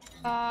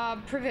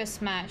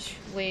 Previous match,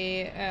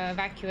 we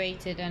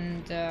evacuated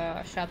and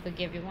Sharpel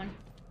gave you one.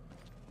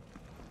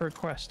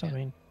 Request, I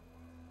mean.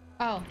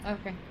 Oh,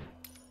 okay.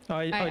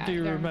 I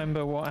do don't-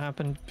 remember what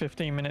happened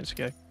 15 minutes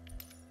ago.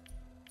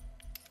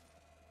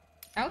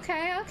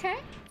 Okay, okay.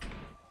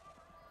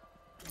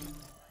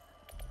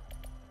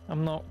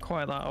 I'm not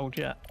quite that old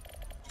yet.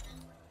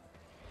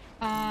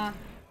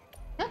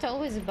 Not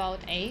always about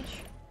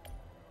age.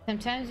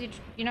 Sometimes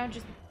you know,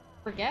 just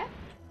forget.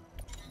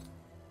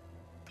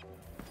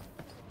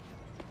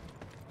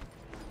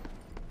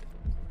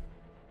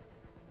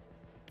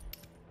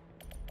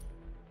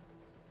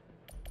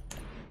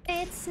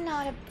 It's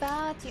not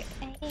about your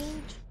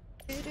age.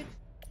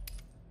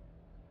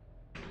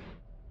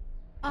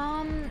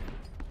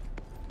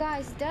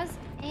 Guys, does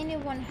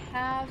anyone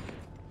have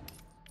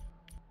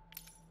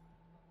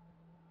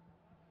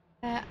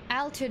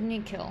altered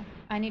nickel?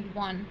 I need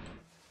one.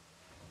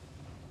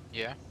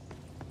 Yeah,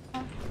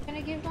 Oh, can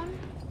I give one?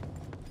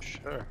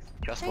 sure.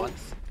 Just one.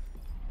 Thanks.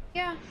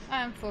 Yeah,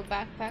 I'm full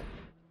backpack.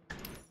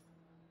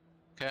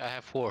 Okay, I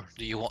have 4.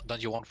 Do you want?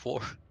 Don't you want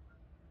 4?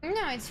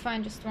 No, it's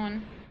fine, just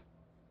one.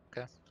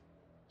 Okay.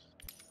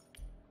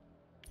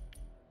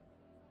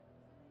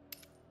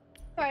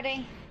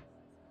 Ready.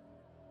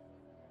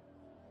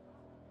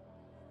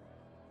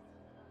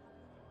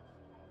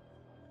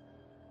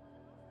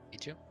 Me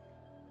too.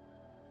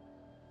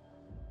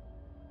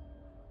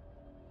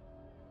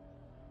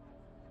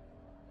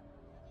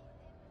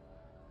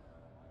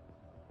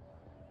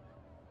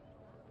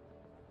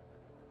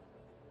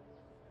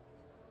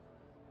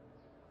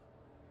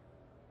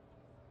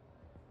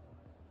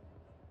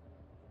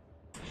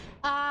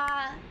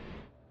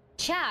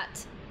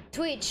 Chat,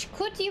 Twitch,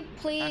 could you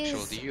please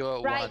Actually, do you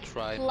wanna write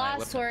try my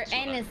plus weapon, or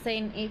Suna?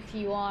 anything if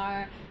you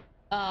are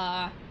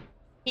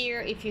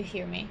here, if you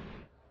hear me?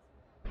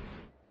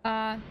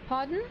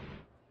 Pardon?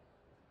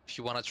 If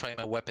you wanna try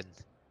my weapon,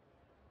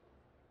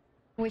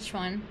 Which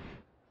one?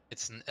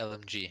 it's an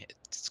LMG.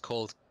 It's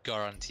called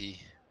Guarantee.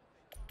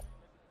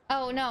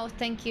 Oh no,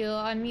 thank you.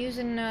 I'm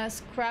using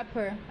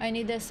Scrapper. I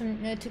need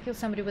to kill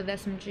somebody with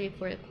SMG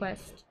for a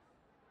quest.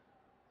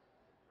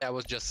 I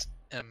was just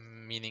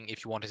meaning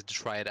if you wanted to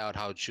try it out,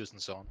 how it shoots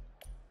and so on.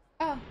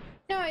 Oh,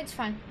 no, it's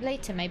fine.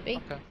 Later, maybe.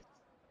 Okay.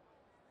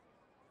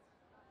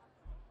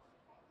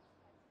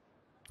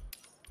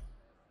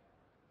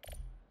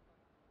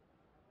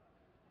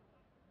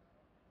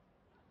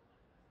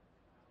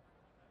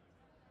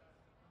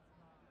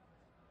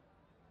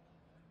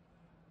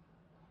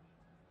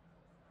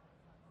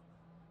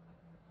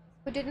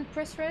 Who didn't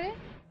press ready?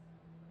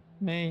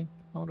 Me,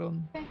 hold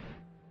on.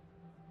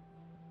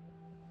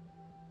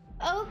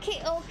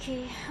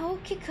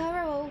 Okay,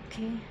 Kara,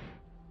 okay.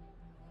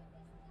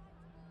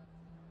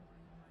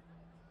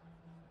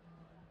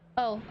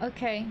 Oh,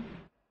 okay.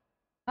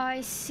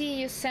 I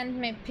see you sent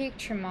me a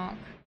picture, Mark.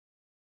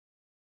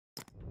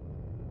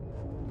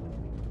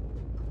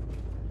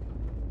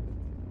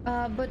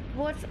 But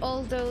what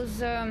all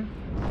those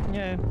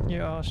Yeah,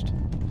 you asked.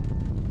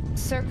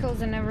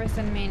 circles and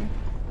everything mean?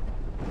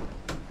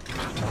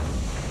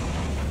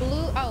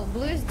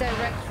 Blue is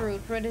direct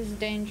route, red is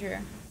danger.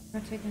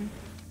 We're taking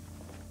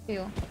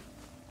feel.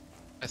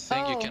 I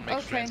think you Oh, can make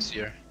okay. friends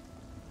here.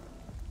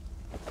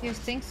 You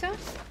think so?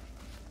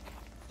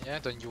 Yeah,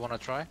 don't you wanna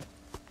try?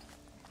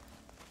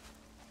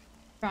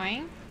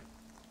 Trying.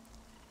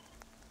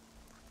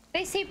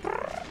 They say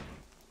brrr.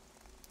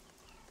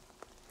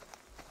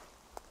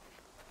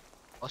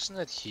 Wasn't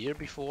it here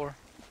before?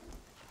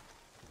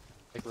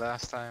 Like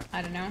last time?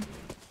 I don't know.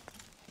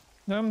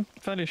 I'm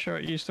fairly sure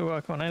it used to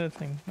work on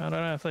anything. I don't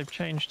know if they've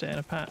changed it in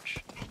a patch.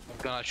 I'm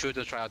gonna shoot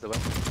to try out the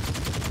weapon.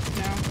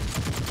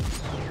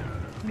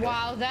 No.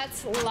 Wow,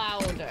 that's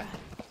loud.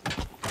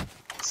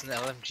 It's an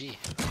LMG.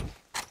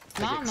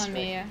 Mamma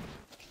mia.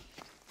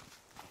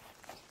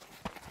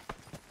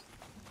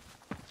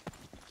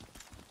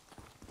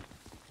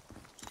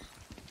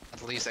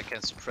 At least I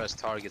can suppress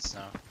targets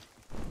now.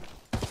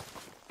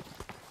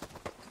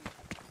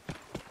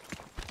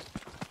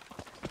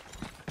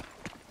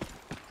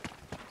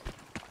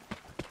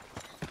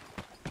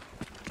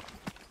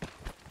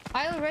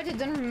 I already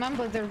don't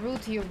remember the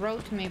route you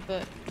wrote me,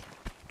 but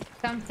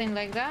something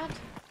like that.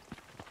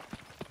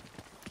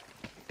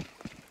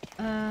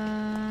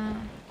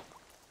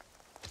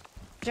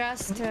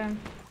 Just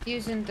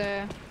using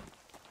the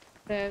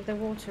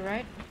water,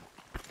 right?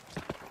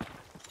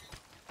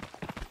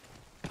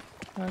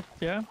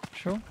 Yeah,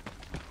 sure.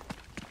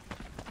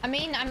 I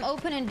mean, I'm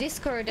opening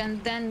Discord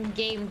and then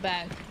game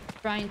back,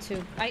 trying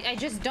to. I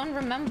just don't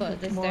remember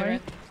this Why?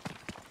 direct.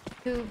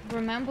 To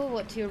remember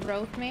what you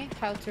wrote me,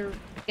 how to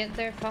get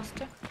there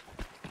faster.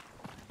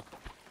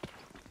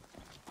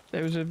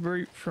 There was a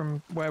route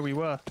from where we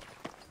were.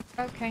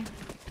 Okay.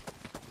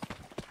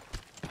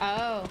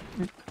 Oh.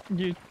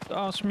 You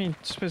asked me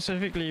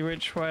specifically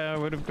which way I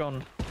would have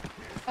gone.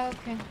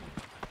 Okay.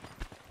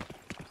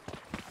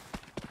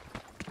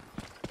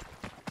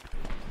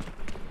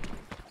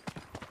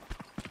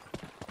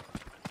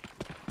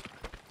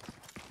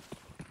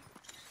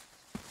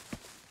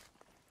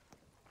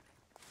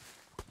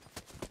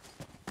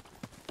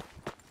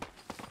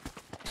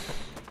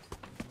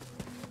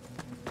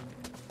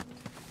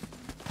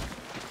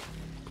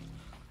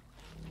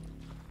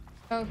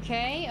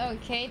 Okay,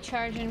 okay,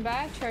 charging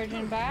back,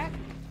 charging back.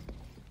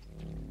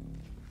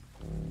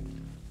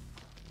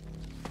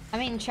 I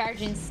mean,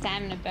 charging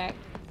stamina back.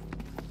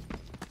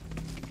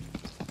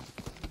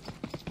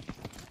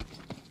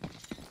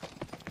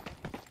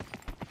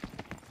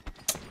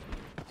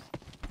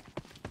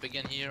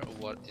 Begin here, or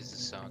what is the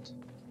sound?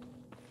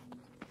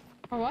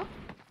 Or what?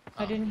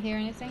 I Oh. didn't hear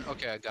anything.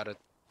 Okay, I got it.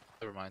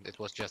 Never mind, it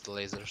was just the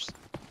lasers.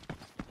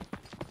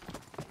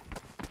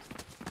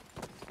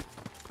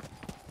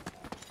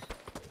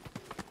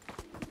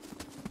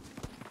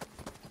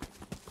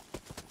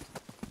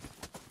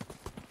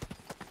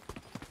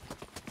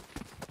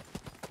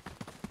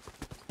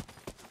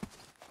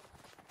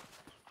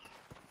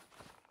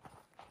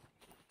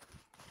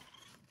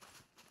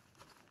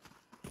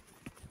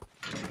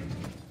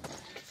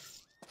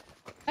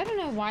 I don't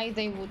know why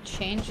they would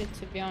change it,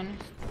 to be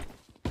honest.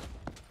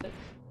 But...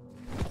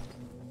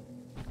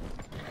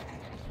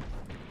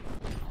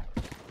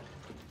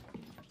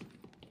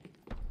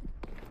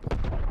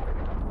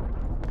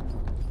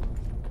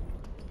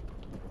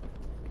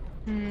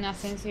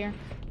 Nothing's here.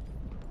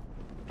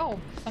 Oh,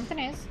 something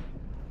is.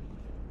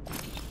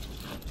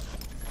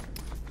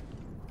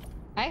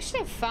 I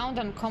actually found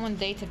uncommon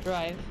data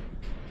drive.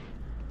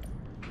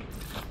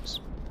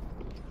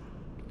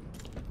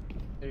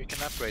 Here, you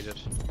can upgrade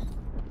it.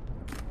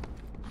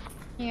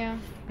 Yeah,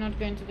 not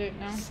going to do it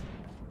now.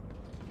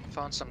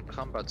 Found some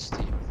combat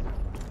steam.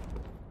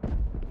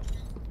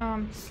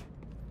 Oh.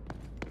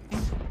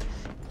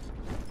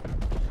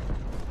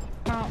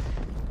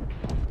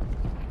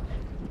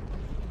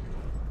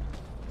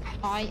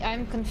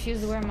 I'm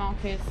confused where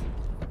Mark is.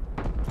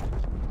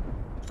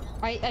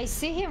 I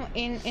see him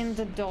in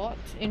the dot,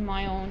 in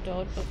my own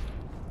dot, but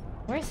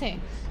where is he?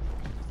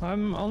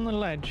 I'm on the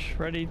ledge,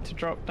 ready to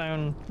drop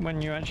down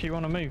when you actually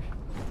want to move.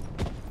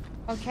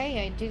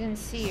 Okay, I didn't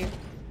see you.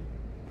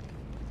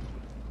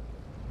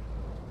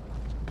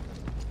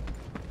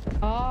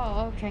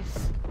 Oh, okay.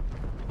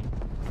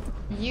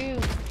 You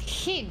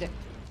kid.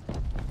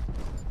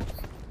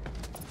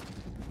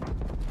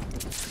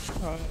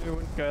 Oh, it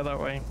wouldn't go that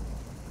way.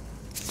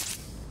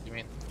 You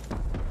mean?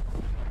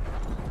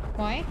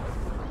 Why?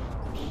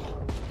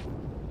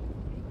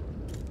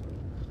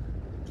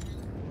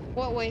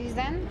 What way is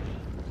then?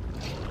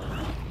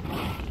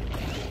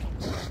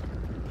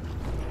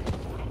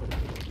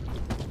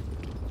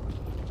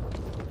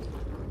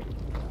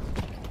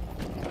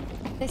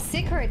 The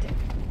secret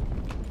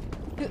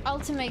to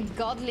ultimate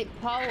godly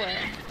power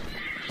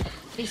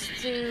is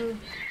to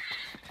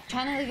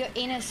channel your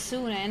inner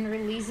Suna and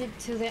release it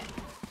to the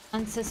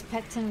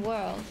unsuspecting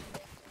world.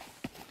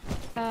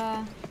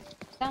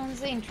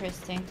 Sounds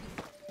interesting.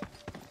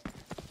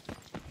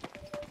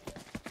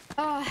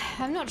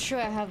 I'm not sure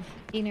I have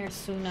inner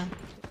Suna,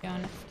 to be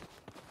honest.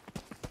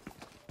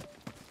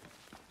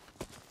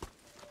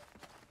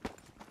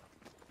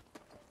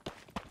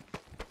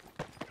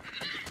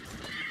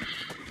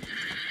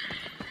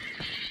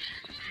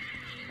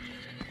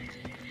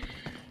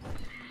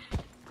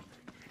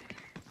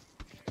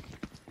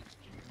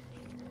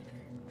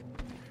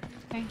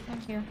 Okay,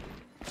 I'm here.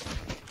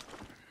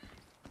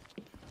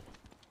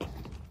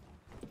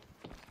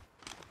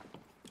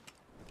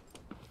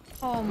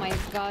 Oh my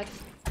god.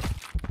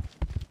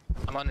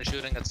 I'm only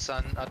shooting at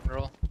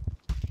Sunadmiral.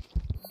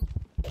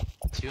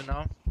 It's you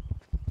now.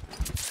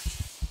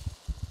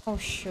 Oh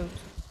shoot.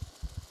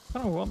 I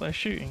don't know what they're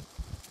shooting.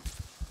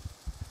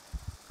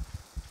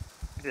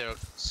 They're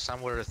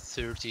somewhere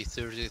 30,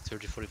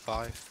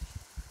 45.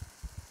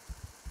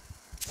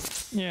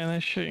 Yeah,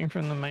 they're shooting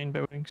from the main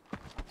buildings.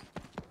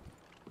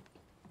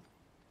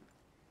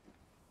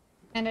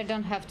 And I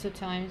don't have 2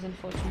 times,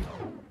 unfortunately.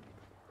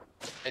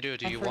 I do.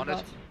 Do I you want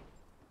it?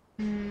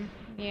 forgot.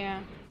 Yeah.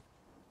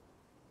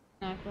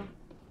 Sniper.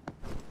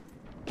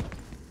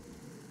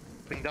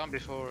 Bring down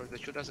before they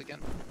shoot us again.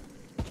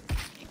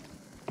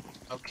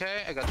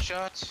 Okay, I got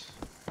shot.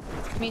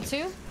 Me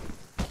too?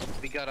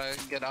 We gotta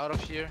get out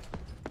of here.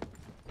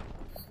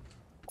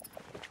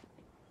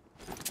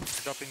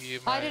 Dropping you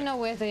my... I don't know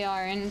where they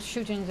are, and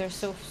shootings are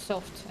so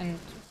soft and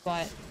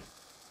quiet.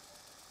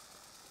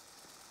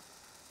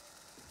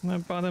 They're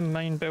by the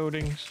main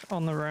buildings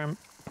on the ramp.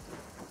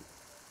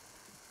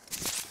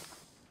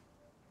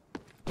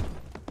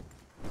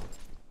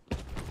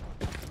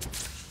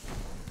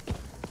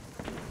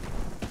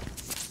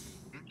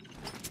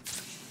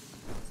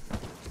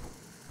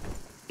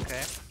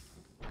 Okay.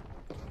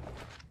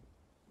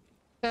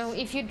 So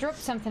if you drop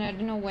something, I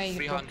don't know where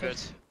you dropped 300.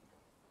 it.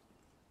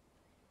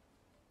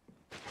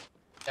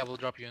 Yeah, we'll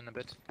drop you in a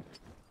bit.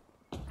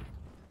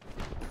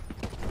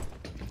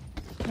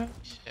 I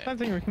don't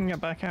think we can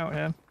get back out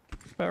here.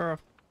 Better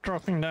off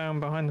dropping down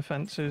behind the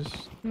fences.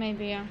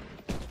 Maybe, yeah.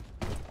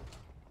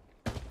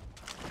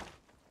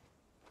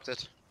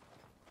 That's it.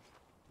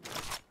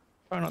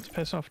 Try not to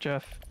piss off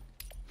Jeff.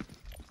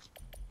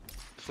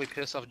 If we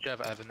piss off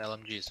Jeff, I have an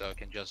LMG, so I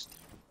can just...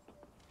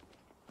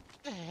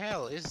 What the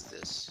hell is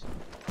this?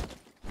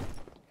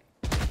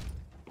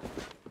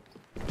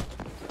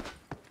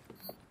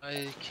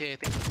 Okay, I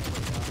think...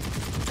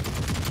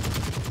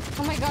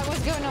 Oh my god,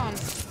 what's going on?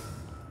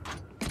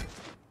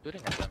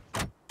 Shooting at them.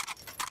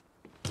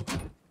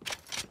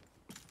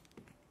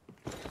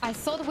 I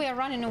thought we were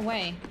running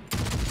away.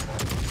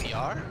 We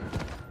are?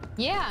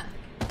 Yeah.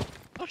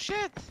 Oh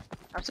shit!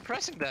 I'm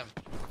suppressing them.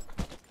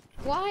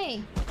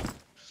 Why?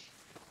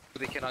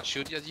 They cannot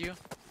shoot at you?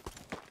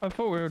 I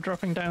thought we were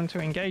dropping down to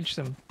engage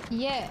them.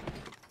 Yeah.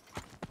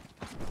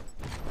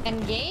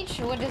 Engage?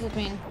 What does it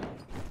mean?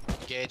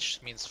 Engage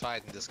means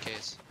fight in this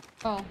case.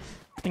 Oh,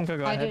 I think I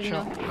got I a didn't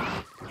headshot.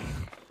 know.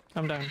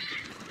 I'm down.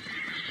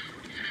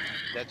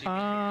 That you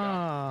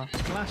Ah,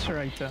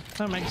 lacerator.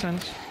 That makes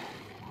sense.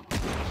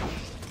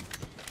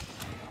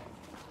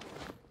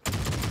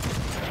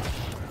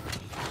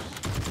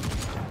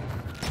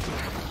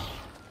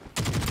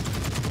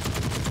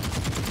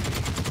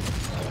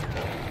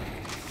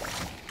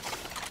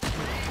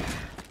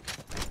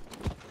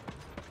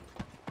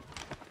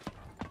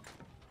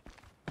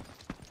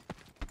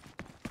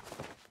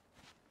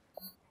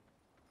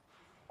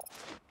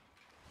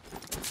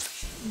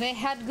 They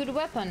had good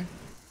weapon.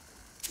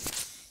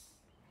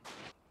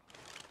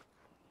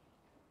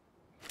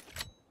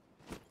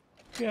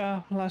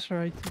 Yeah,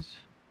 lacerators.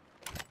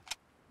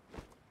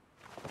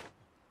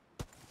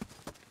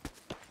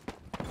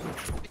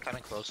 They're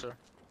coming closer.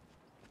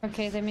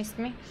 Okay, they missed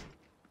me.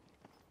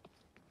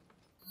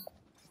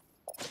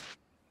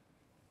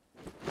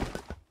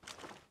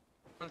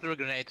 Run through a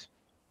grenade.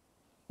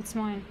 It's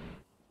mine.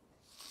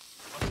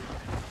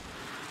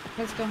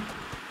 Let's go.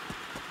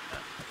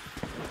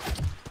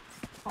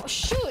 Oh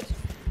shoot!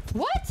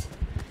 What?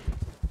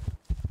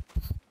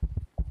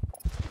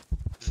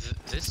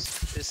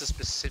 This is a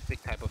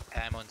specific type of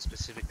ammo and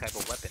specific type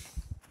of weapon.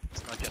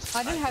 It's not just.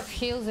 I don't have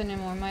heals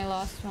anymore, my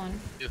last one.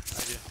 I do.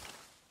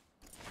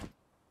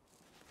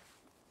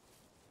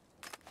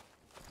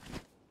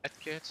 Med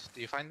kit,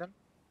 do you find them?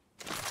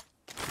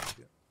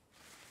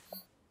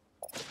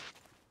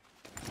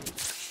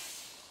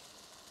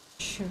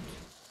 Shoot.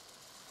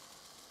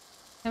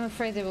 I'm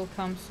afraid they will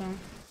come soon.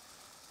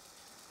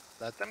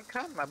 Let them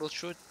come. I will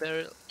shoot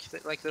there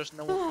like there's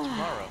no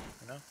tomorrow,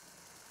 you know?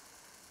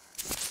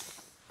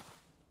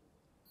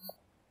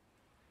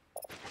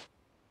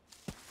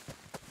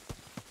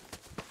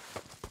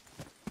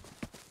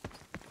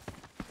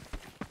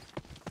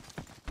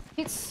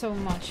 It's so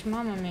much,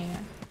 mamma mia.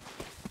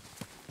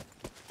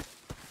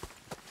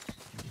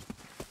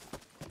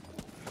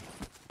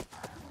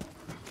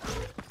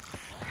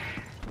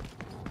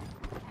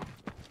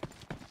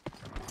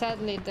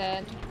 Sadly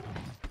dead.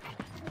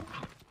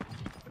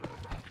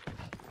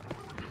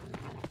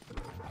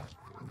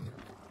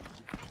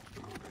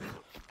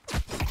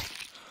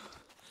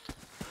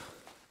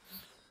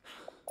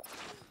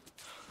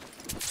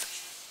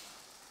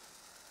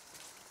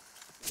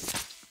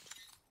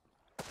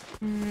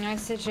 I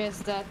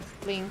suggest that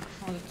link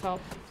on the top.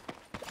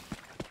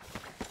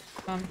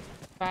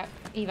 Back,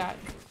 evac.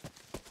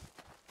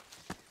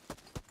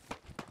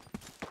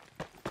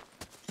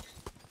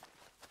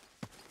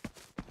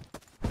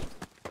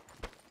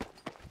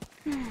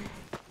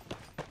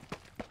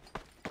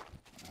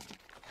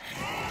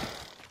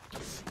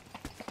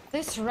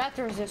 This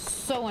ratters is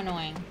so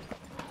annoying.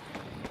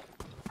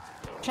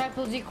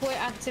 Triple decoy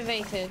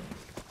activated.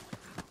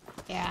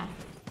 Yeah.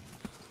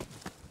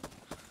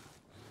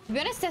 To be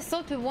honest, I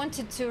thought we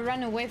wanted to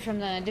run away from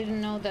them. I didn't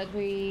know that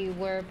we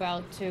were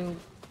about to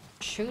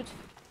shoot.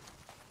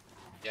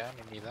 Yeah,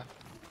 me neither.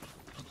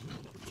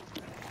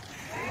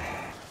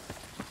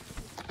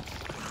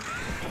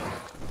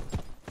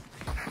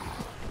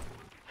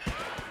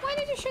 Why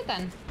did you shoot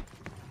then?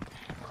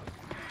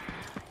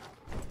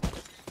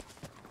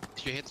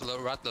 If you hit the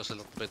rattlers a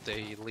little bit,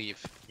 they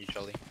leave,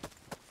 usually.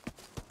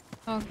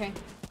 Okay.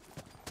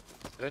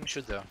 I didn't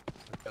shoot though.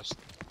 Just...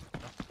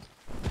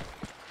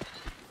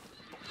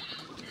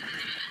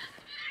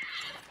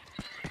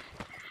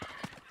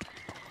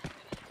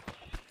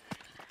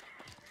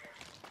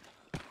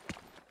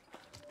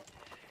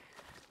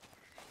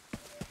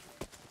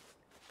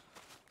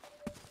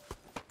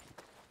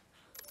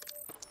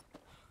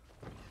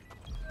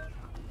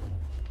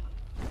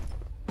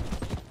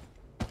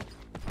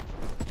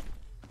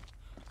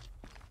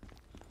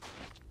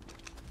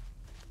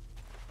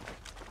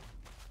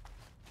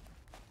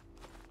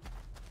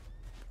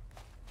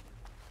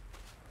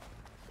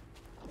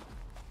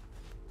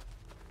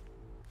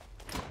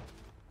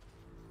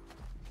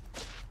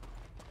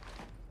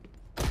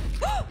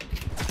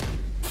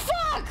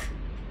 Fuck!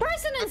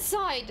 Person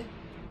inside!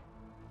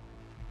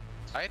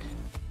 Right?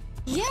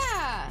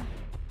 Yeah!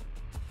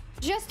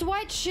 Just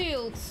white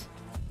shields.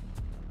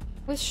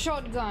 With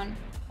shotgun.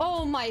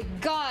 Oh my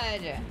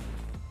god!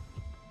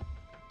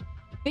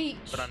 Beach.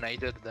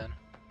 Grenaded then.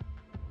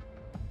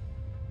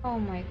 Oh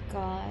my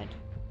god.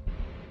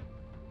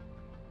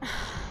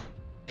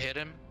 Hit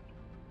him.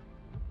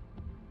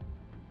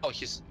 Oh,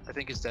 I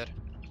think he's dead.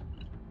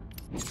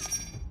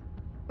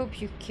 Hope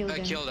you killed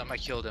him. I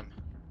killed him.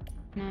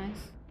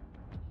 Nice.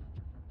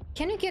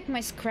 Can you get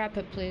my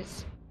scrapper,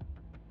 please?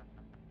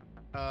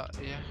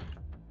 Yeah.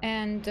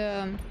 And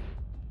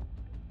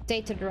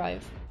data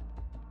drive.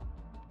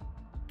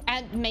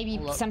 And maybe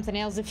Hold up. something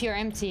else. If you're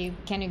empty,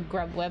 can you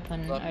grab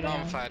weapon? Well, I no, don't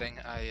I'm know. fighting.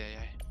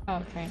 Oh,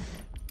 okay.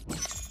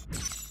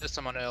 There's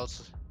someone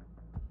else.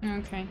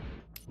 Okay.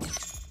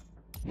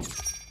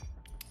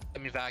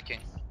 Let me backing.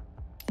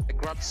 I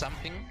grabbed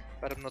something,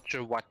 but I'm not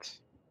sure what.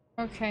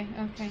 Okay,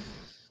 okay.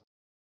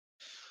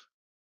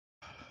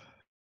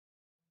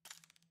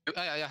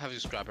 I have your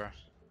scrapper.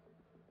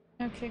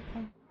 Okay,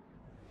 cool.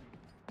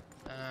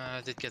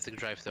 I did get the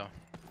drive though.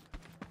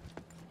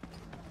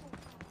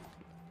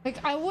 Like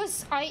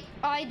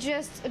I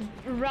just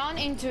ran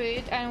into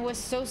it and was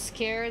so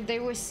scared. They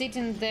were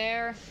sitting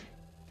there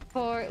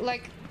for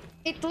like,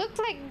 it looked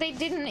like they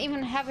didn't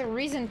even have a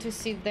reason to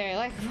sit there.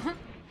 Like,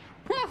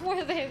 why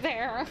were they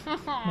there?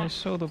 I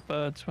saw the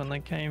birds when they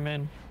came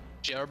in.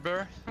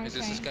 Gerber? Is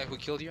this Okay. guy who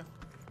killed you?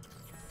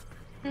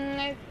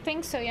 I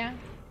think so, yeah.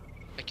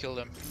 I killed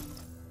him.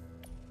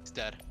 He's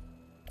dead.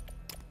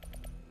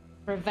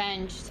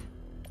 Revenged.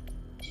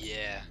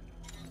 Yeah.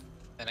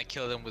 And I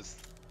killed him with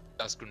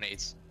dust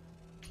grenades.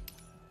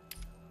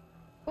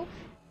 Oh.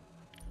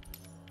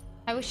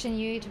 I wish I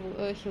knew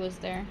he was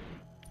there.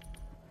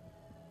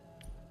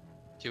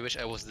 Do you wish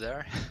I was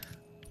there?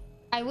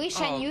 I wish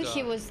I Oh, knew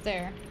he God. was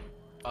there.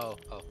 Oh.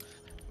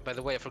 By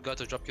the way, I forgot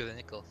to drop you the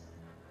nickel.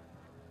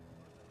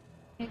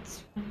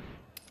 It's fine.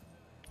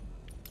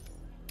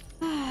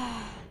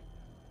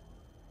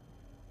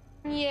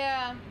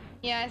 Yeah,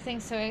 I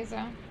think so,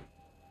 Exa.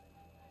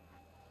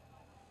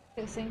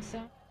 I think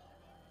so.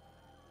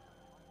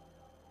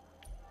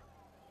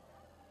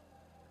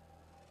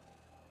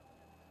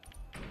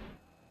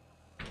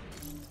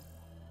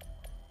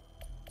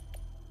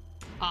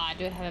 Ah,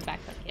 do I have a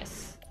backup?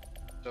 Yes.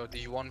 So do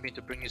you want me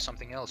to bring you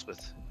something else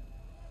with?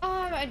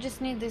 I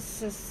just need this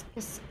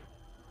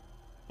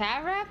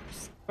scrap?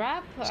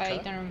 Scrap? I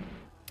don't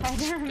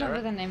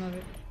remember the name of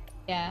it.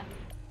 Yeah.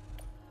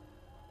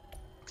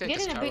 Okay,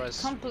 Getting a bit Cascara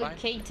is fine.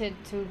 complicated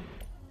to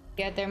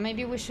get there.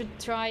 Maybe we should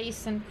try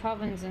Eastern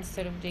Covens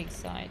instead of Dig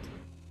Side.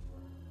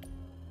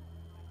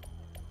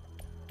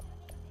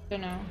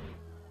 Don't know.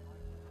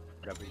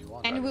 Whatever you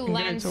want. And right? we'll You can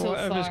get land it to so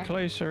whatever's far.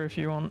 closer if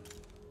you want.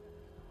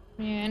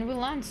 Yeah, and we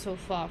land so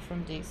far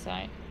from Dig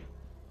Side.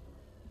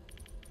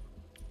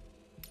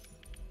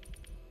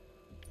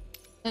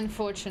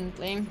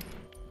 Unfortunately.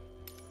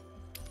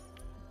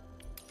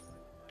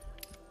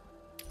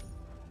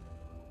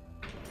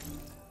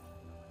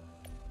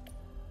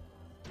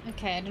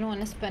 Okay, I don't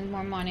want to spend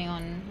more money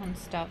on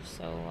stuff,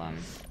 so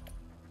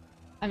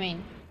I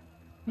mean,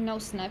 no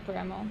sniper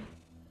ammo.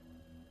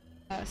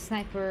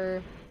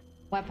 Sniper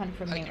weapon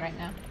for me right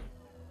now.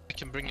 I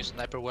can bring you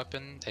sniper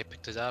weapon. I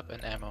picked it up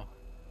and ammo.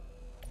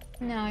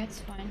 No, it's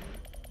fine.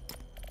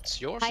 It's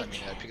yours. I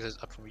mean, I picked it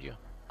up from you.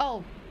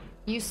 Oh,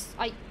 you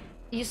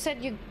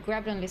said you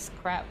grabbed only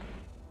scrap.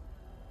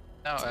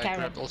 No, I Carrot.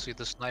 grabbed also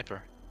the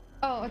sniper.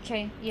 Oh,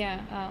 okay.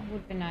 Yeah,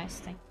 would be nice.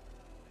 Thank you.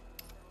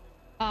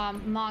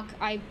 Mark,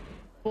 I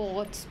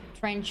bought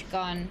trench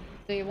gun.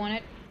 Do you want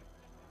it?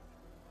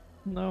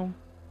 No.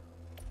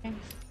 Okay.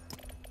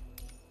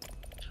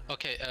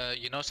 Okay,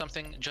 you know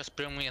something? Just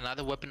bring me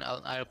another weapon.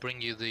 I'll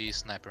bring you the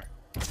sniper.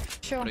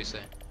 Sure. What do you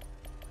say?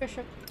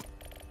 Sure.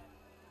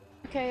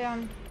 Okay,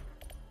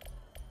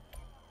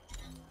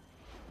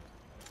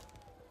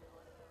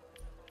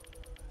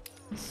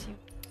 let's see.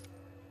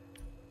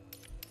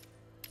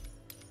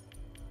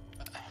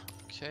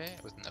 Okay,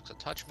 with an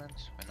attachment.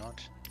 Why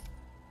not?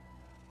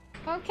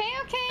 Okay,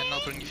 okay. And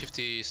I'll bring you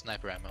 50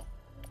 sniper ammo.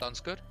 Sounds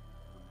good?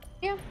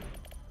 Yeah.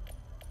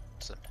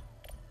 Awesome.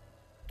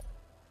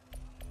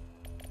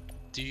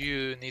 Do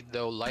you need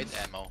low light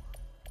ammo?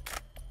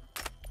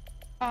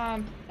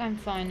 I'm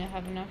fine. I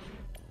have enough.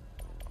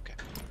 Okay.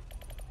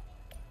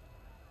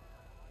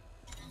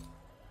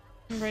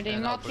 I'm ready.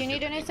 And I'll Mark, you bring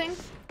need you anything?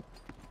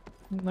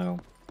 No.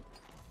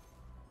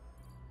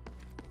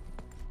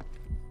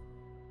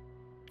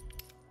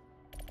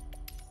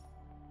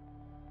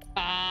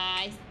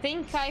 I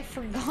think I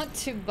forgot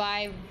to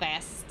buy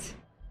vest.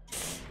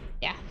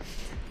 Yeah.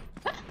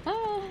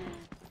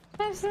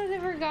 Absolutely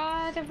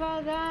forgot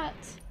about that.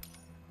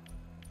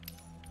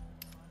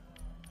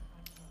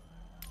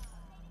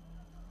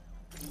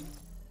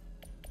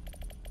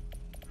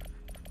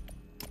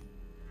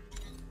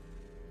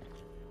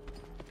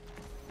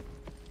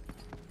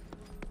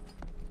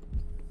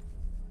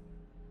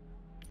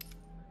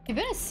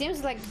 It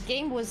seems like the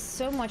game was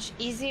so much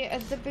easier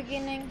at the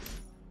beginning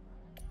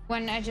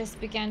when I just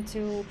began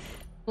to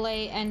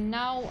play, and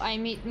now I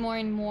meet more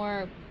and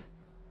more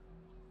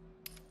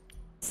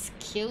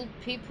skilled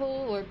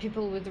people or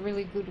people with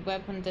really good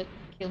weapon that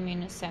kill me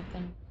in a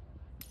second.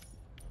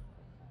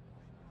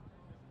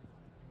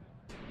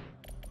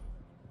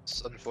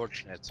 It's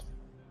unfortunate,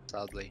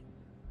 sadly.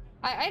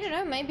 I don't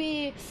know,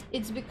 maybe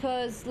it's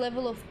because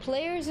level of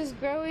players is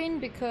growing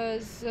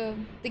because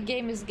the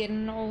game is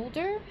getting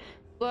older,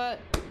 but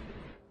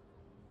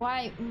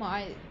why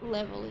my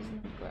level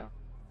isn't growing?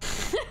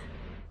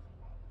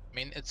 I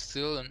mean, it's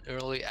still an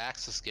early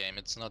access game.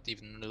 It's not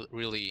even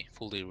really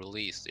fully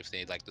released, if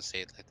they like to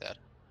say it like that.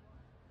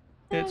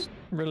 It's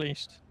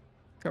released.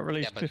 Got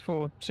released but-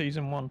 before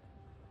season 1.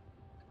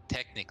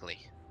 Technically.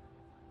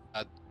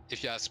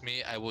 If you ask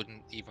me, I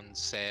wouldn't even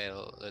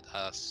sell it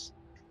as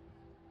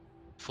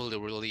fully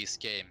released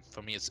game.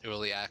 For me, it's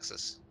early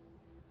access.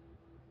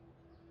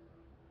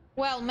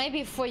 Well,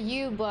 maybe for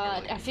you, but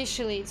Early.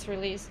 officially it's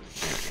released.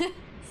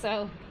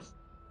 So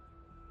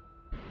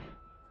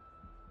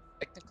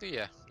Technically,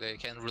 yeah, they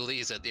can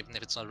release it even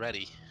if it's not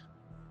ready.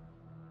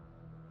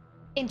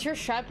 in True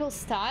Sharpel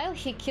style,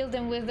 he killed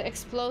them with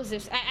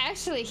explosives.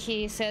 Actually,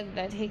 he said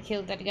that he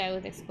killed that guy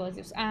with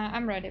explosives.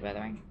 I'm ready, by the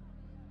way.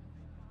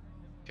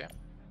 Okay.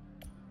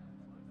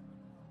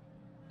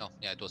 Oh,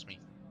 yeah, it was me.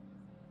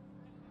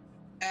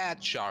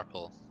 At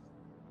Sharple.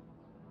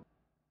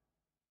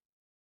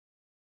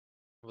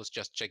 I was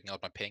just checking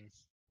out my ping.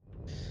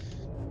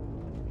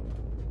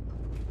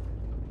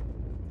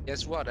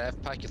 Guess what? I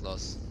have packet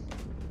loss.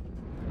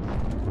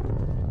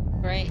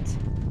 Great.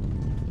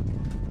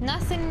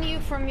 Nothing new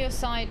from your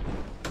side.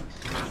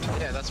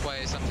 Yeah, that's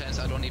why sometimes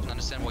I don't even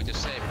understand what you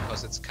say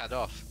because it's cut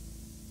off.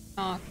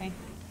 Oh, okay.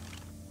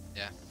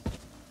 Yeah.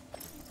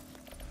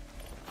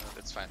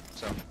 That's fine.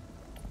 So.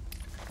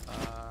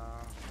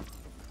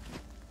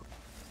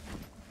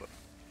 Whoop.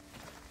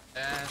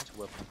 And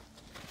whoop.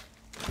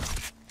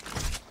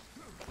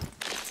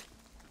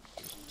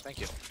 Thank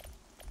you.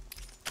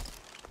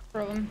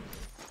 Problem.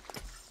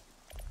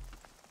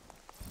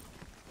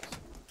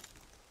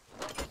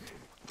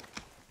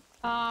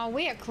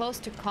 We are close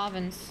to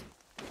Covens.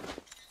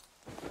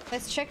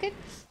 Let's check it.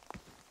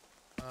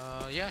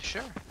 Yeah,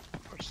 sure.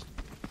 Of course.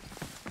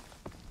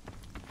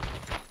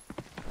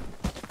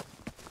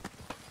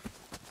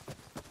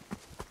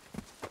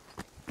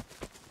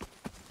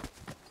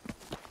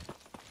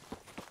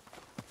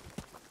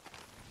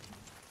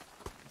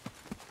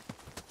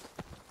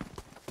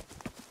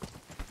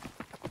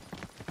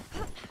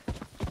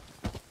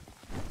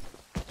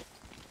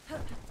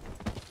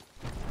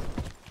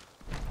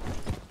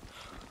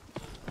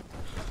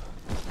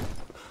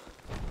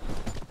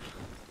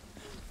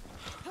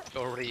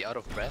 Already out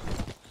of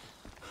breath?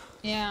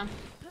 Yeah.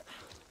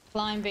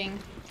 Climbing.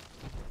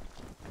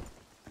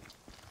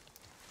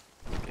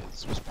 Okay,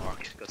 this was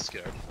Mark. Got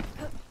scared.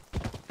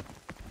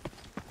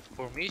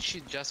 For me,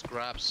 she just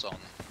grabs on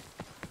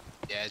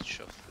the edge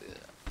of the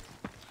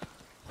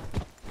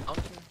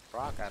mountain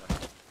rock. I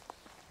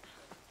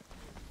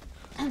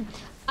don't know.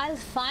 I'll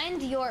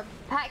find your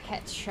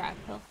packet,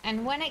 Sharpel,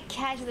 and when I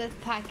catch that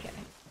packet,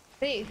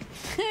 see.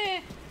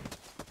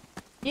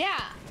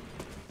 Yeah.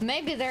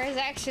 Maybe there is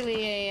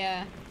actually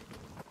a.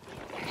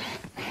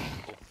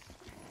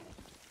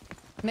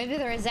 Maybe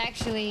there is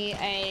actually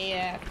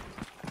a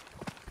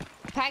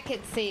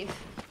packet thief.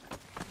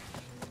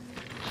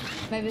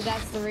 Maybe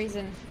that's the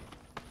reason.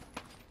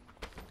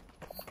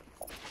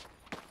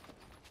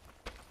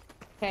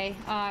 Okay,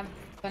 I'm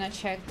gonna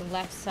check the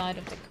left side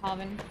of the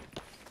coven.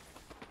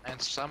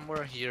 And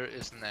somewhere here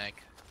is an egg.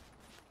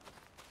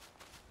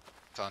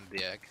 Found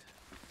the egg.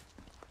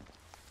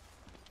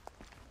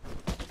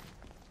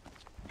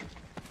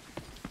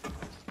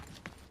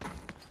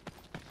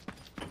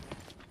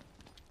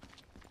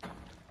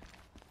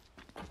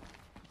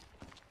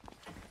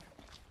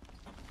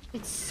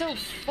 It's so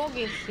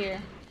foggy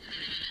here.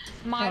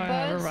 My I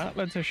have a birds.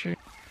 rattler to shoot.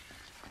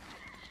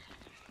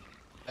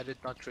 I did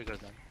not trigger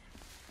them.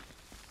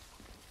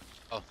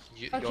 Oh,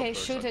 your Okay, birds,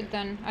 shoot okay. it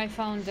then. I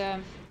found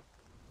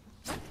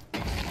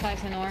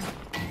Titan ore.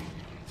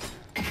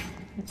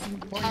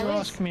 Why do you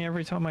ask me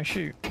every time I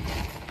shoot?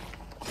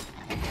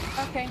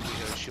 Okay.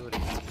 You're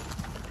shooting.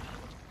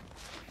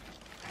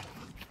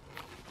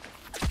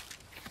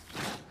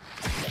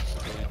 So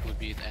it would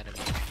be an enemy.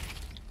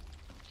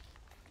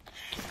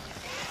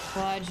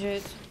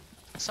 Budget.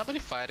 Somebody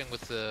fighting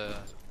with the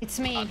It's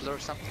me. butler or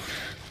something?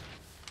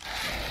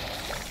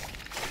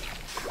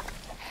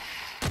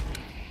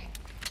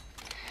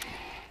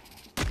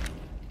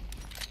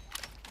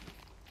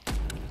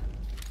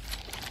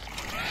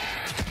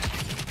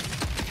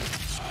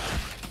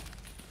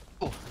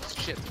 Oh,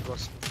 shit, it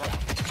was in front.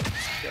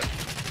 Yeah.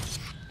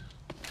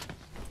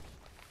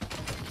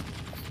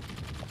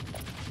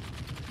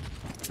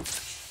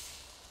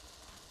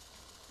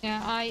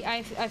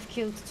 Yeah, I've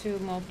killed 2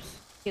 mobs.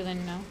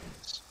 Killing now.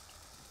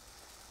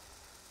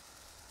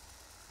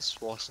 This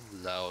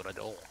wasn't loud at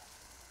all.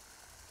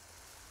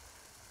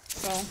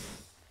 So.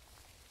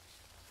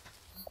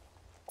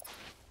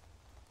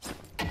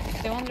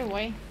 The only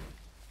way.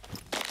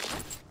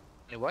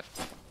 Hey, what?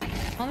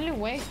 Only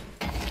way.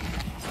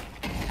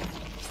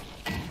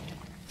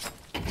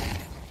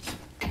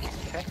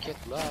 Can't get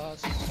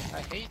lost.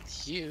 I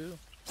hate you.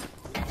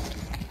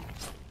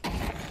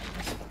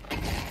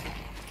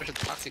 There's a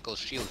tactical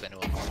shield if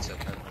anyone wants it.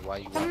 I don't know why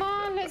you Come want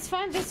on, that, let's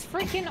find this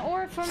freaking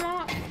ore for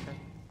more.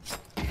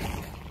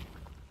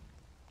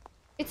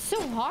 It's so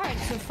hard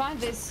to find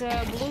this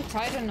blue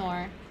titan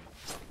ore.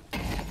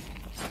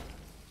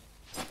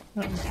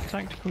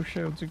 Tactical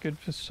shields are good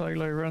for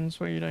solo runs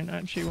where you don't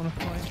actually want to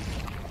fight.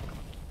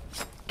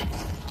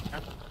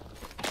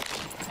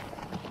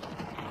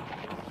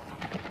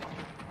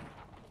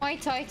 My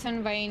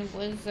titan vein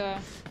was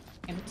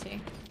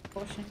empty.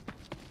 Portion.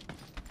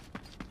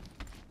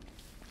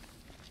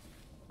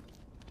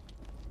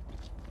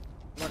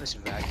 One is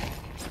vacuum.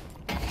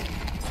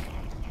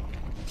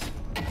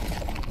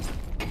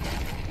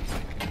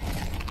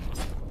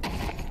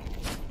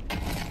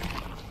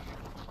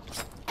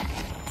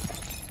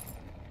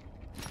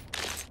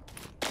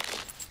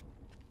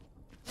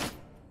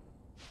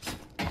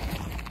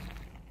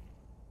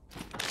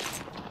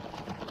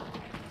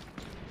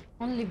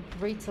 Only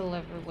brittle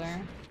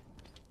everywhere.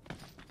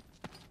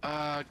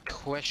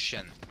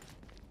 Question.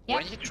 Yep.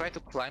 When you try to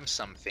climb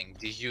something,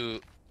 do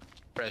you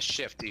press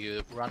shift? Do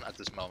you run at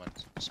this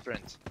moment?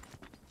 Sprint?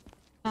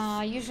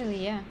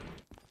 Usually, yeah.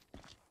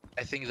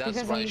 I think that's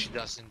Because why she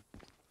doesn't...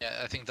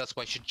 Yeah, I think that's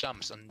why she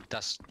jumps and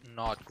does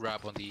not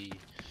grab on the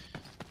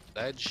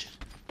ledge.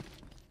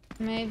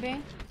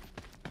 Maybe.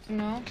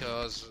 No.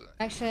 Because...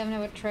 Actually, I've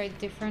never tried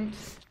different.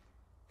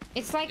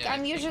 It's like Yeah, I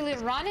I'm think usually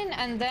running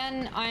and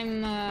then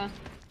I'm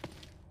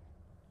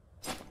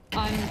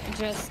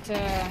just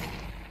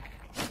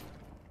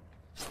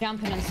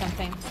jumping on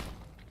something.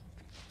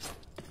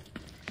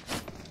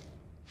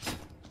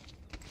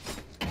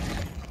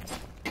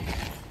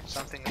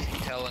 something is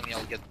telling me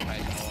I'll get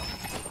tight more.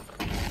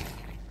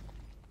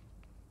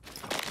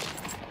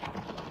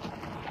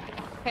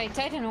 Okay,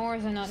 titan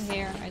ores are not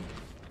here. I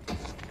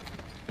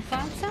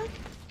found some?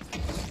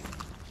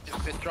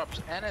 If it drops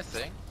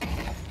anything...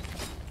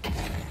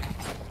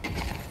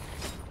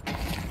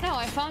 No,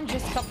 I found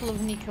just a couple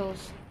of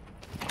nickels.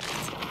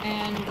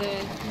 And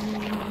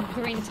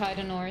green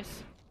titan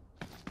ores.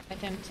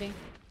 Quite empty.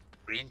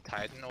 Green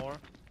Titan ore?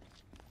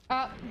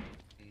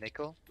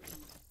 Nickel?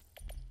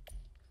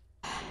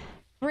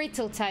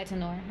 Brittle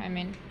titan ore, I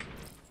mean.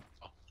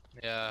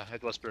 Yeah,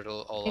 it was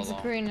brittle all It's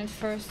along. green at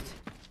first.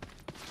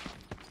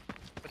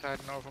 A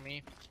Titan ore for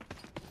me.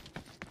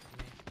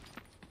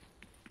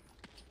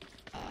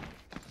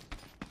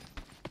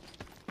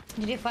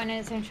 Did you find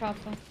anything sharp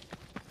though?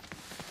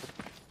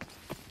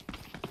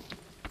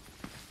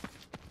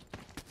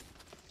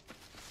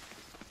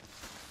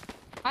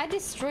 I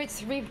destroyed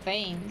 3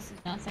 veins.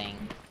 Nothing.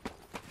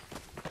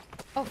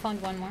 Oh,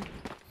 found one more.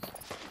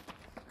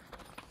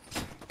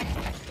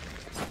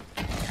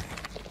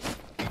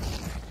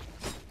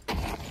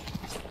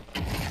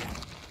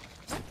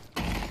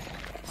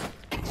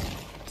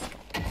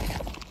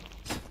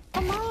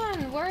 Come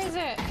on, where is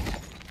it?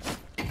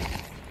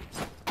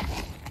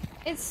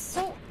 It's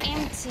so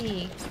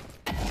empty.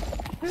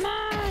 Come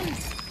on!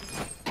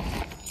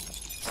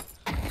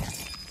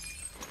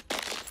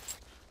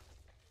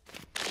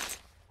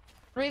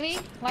 Really?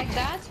 Like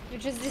that? You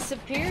just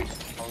disappeared?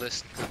 I'll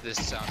listen to this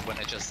sound when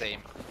I just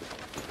aim.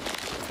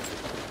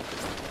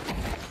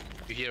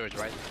 You hear it,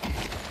 right?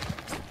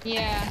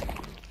 Yeah.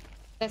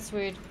 That's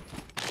weird.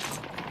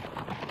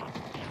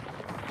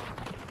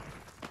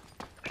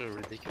 Pretty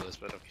ridiculous,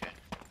 but okay.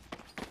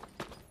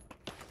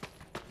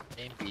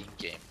 Game being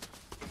game.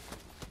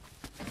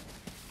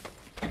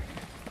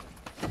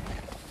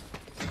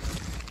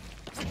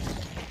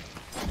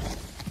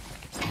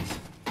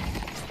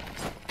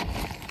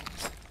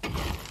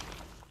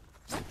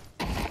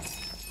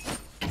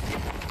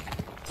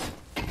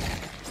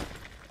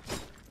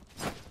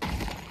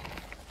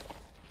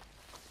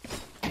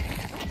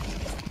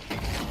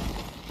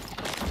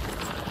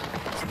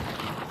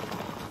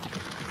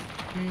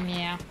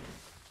 Yeah.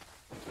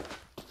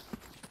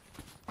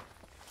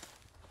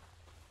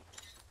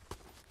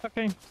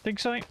 Okay, dig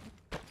site.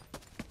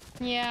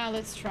 Yeah,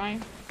 let's try.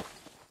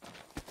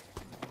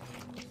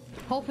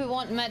 Hope we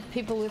won't meet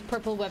people with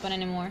purple weapon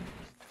anymore.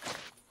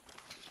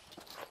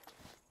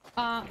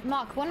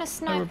 Mark, want a They were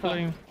sniper?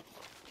 blue.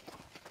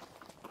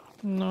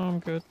 No, I'm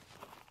good.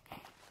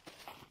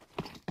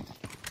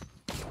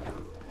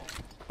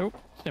 Oh,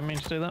 didn't mean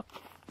to do that.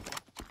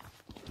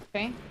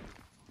 Okay.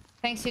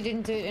 Thanks you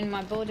didn't do it in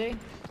my body.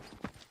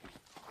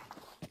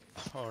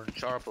 Or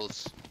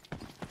Charples.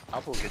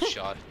 Apple gets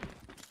shot.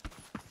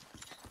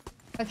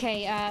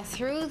 Okay,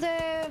 through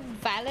the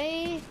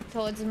valley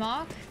towards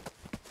Mark.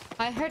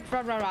 I heard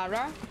rah rah rah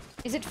rah.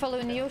 Is it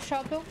following you,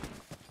 Sharple?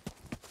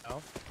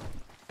 No?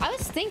 I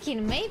was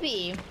thinking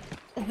maybe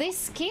this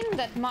skin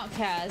that Mark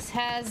has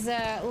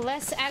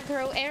less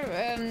aggro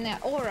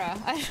aura.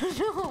 I don't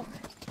know.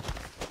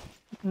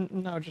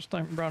 No, just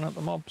don't run at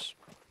the mobs.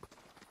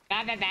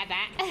 Bah, bah, bah,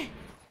 bah.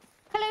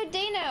 Hello,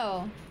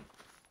 Dino.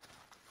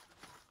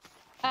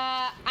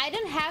 I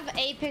don't have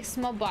Apex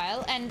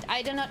Mobile, and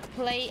I do not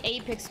play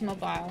Apex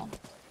Mobile.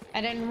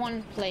 I don't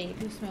want to play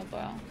Apex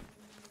Mobile.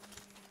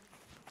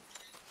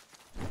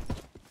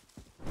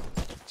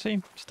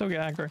 See, still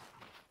get aggro.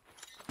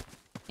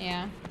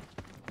 Yeah.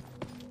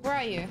 Where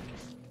are you?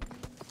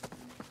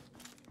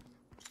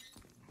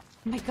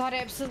 Oh my god, I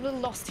absolutely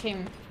lost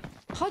him.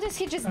 How does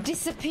he just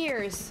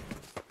disappears?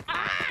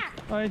 Ah!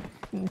 I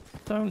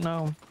don't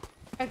know.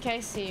 Okay, I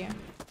see you.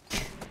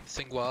 I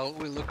think while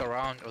we look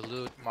around or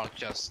loot, Mark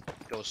just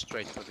goes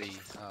straight for the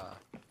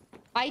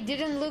I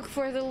didn't look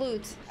for the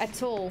loot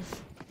at all.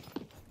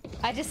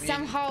 I just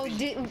somehow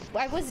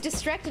I was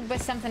distracted by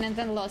something and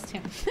then lost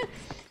him.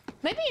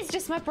 Maybe it's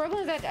just my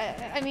problem that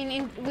I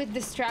mean, with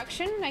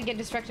distraction, I get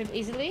distracted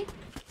easily.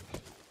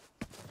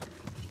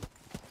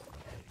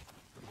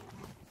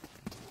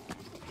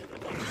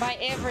 By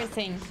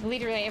everything,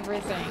 literally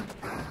everything.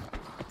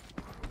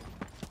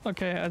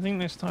 Okay, I think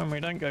this time we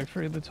don't go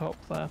through the top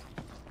there.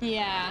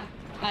 Yeah,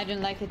 I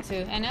don't like it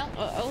too. And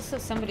also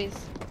somebody's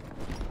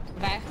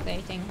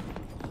backdating.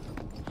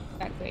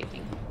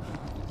 Backwaiting.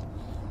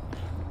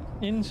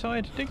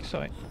 Inside dig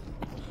site.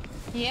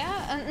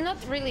 Yeah, not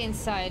really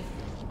inside.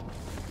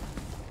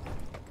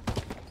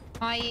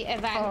 I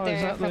evac Oh,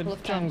 is there a that couple the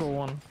of times. jungle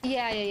one?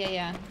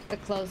 Yeah. The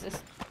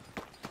closest.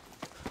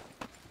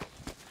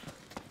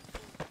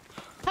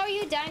 How are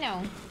you,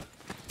 Dino?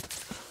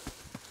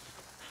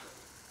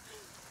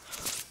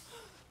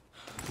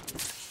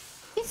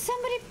 Did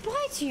somebody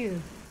bite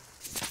you?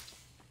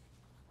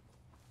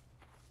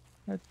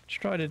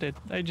 Strider did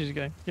ages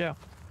ago. Yeah.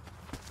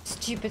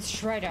 Stupid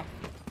Strider.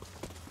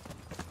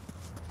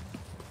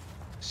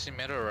 see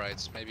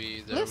meteorites.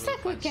 Maybe there Looks we'll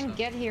like we find can some.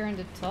 get here on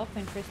the top.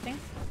 Interesting.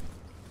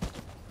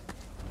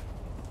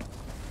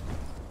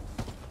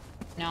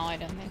 No, I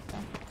don't think so.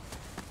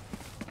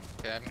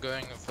 Okay, I'm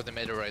going for the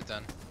meteorite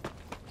then.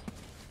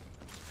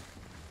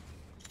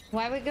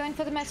 Why are we going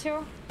for the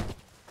meteor?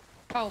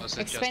 Oh, Was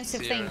it just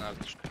expensive here thing. and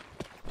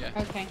yeah.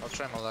 Okay. I'll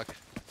try my luck.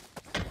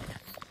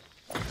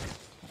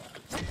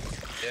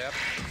 Yep.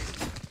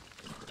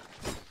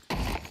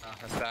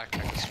 And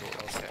backpack is full.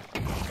 Okay.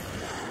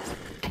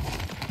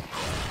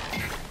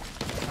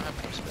 I have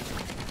no space.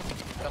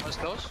 Someone's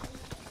close?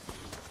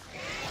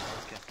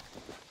 Okay.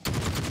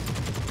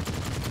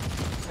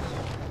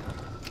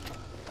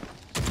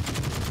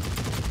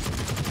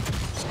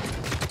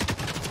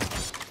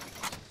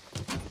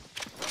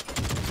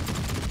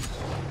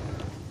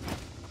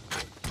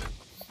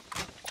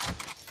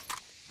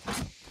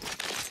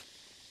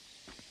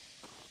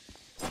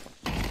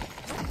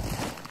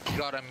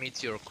 Got a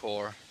meteor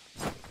core.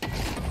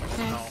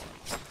 No.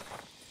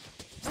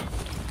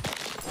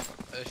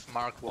 If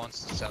Mark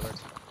wants to sell it.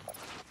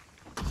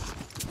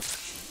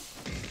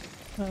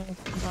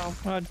 Well,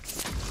 I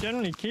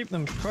generally keep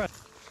them for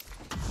quests.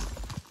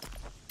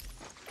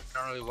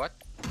 Generally what?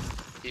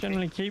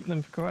 Generally keep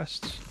them for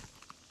quests.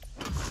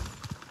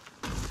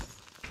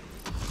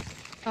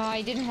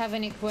 I didn't have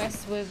any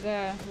quests with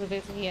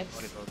it yet.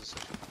 What about this?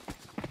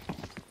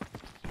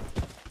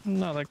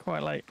 No, they're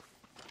quite late.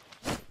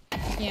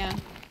 Yeah.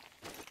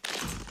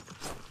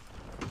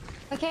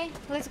 Okay,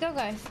 let's go,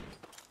 guys.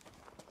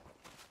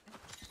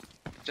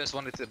 Just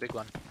wanted the big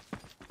one.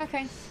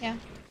 Okay, yeah.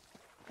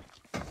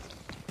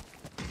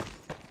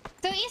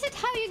 So is it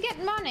how you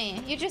get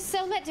money? You just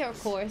sell meteor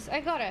cores.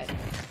 I got it.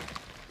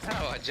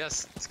 No, I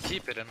just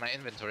keep it in my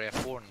inventory. I have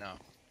 4 now.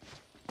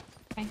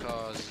 Okay.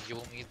 Because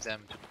you'll need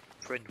them to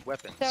print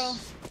weapons. So,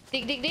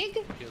 dig.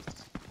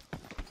 Shields.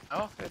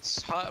 Oh,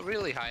 it's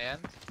really high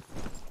end.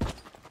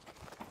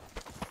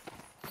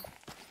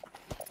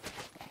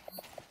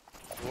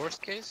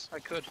 Worst case, I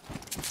could.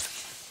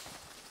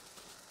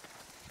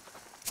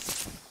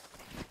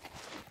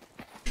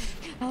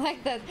 I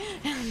like that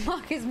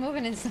Mark is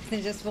moving and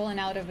something just falling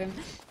out of him.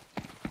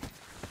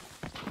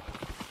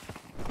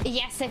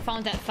 Yes, I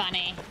found that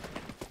funny.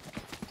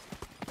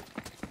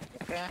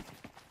 Okay.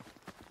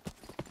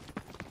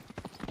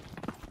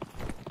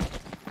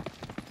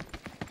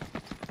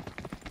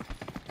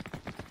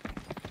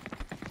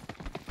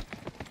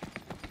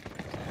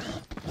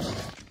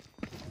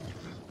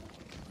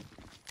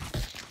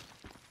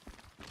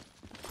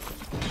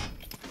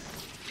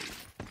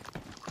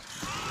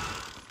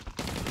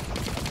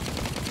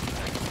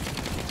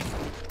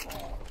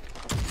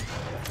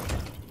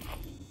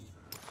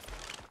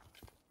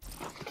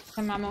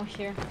 some ammo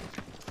here.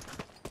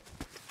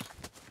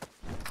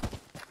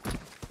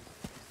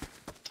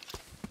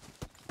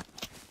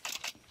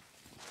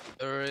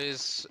 There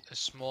is a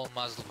small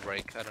muzzle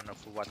brake. I don't know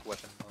for what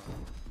weapon.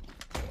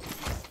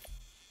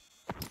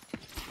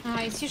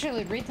 It's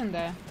usually written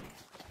there.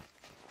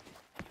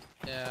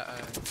 Yeah.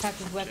 Type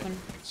of weapon.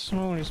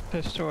 Smallest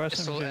pistol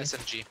Pistol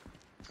SMG.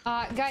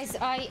 SMG. Guys,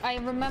 I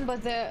remember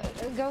the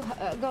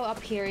go up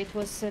here. It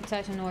was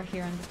Titan ore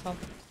here on the top.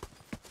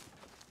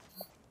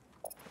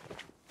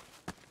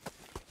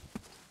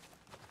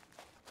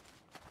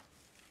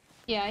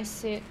 Yeah, I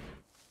see it.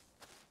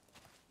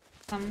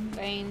 Some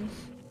veins.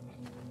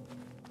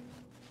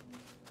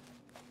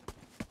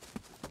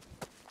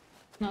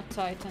 Not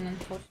Titan,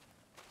 unfortunately.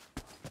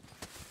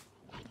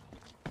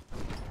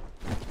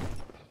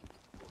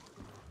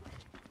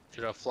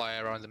 Should I fly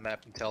around the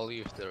map and tell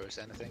you if there is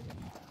anything?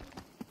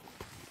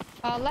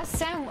 Last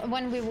time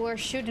when we were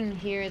shooting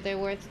here, there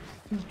were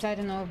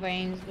Titan ore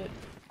veins, but...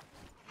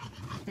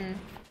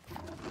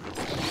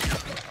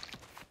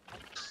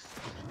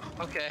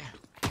 Okay.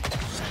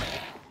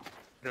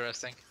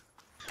 Interesting.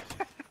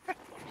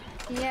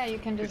 Yeah, you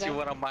can do If that. you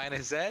wanna mine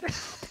his head?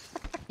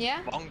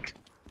 Yeah? Bonk.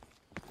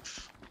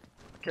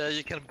 Okay,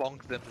 you can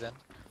bonk them then.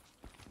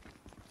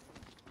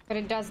 But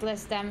it does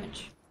less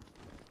damage.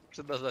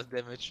 So does less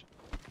damage.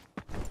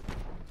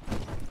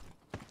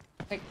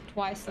 Like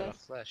twice Out of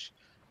less. flesh.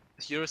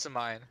 Here's a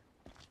mine.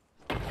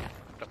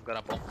 I'm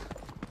gonna bonk.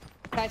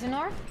 Titan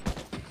ore?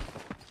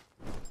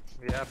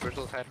 Yeah,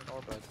 brittle titan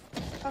ore, but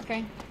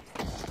Okay.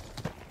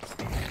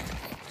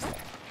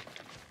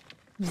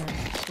 Yeah,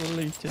 it's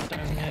deleted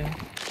down here.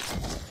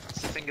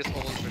 I think it's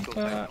all brittle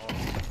titan ore.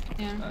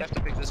 Yeah. You have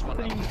to pick this one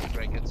up to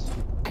break it.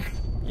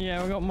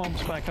 Yeah, we got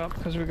mobs back up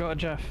because we got a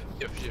Jeff.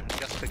 You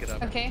just pick it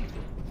up. Okay.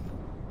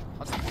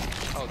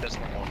 Oh, there's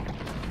one more.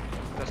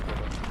 That's good.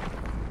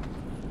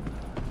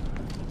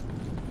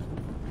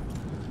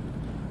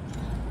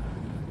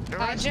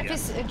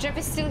 Jeff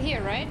is still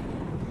here, right?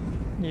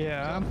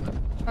 Yeah.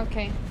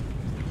 Okay.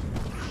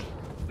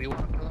 We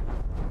want to kill him?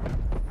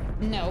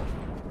 No.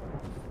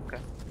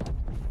 Okay.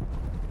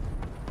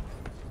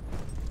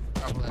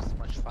 I will have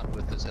much fun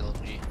with this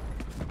LMG.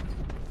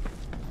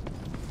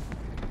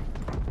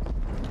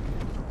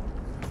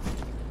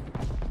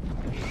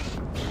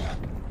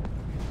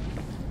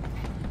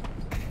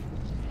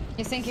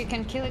 You think you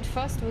can kill it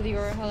first with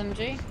your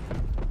LMG?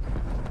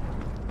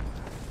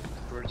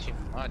 Pretty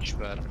much,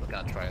 but I'm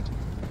gonna try it.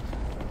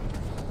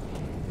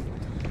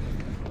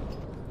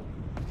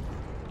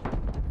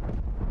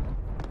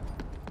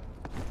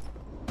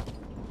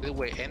 By the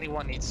way,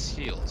 anyone needs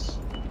heals?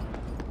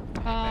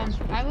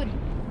 I would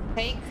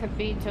take a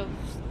bit of...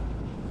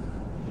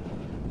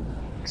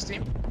 Next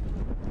team?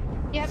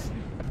 Yep.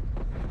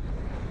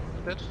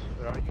 Good.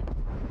 Where are you?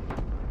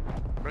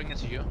 Bring it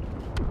to you.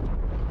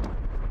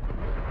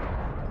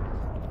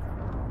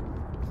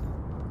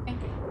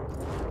 Okay.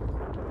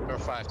 Number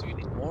 5, do you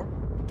need more?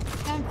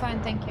 I'm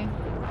fine, thank you.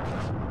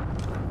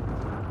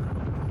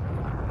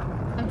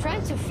 I'm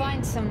trying to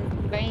find some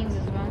veins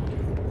as well.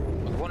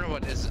 I wonder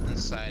what is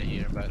inside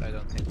here, but I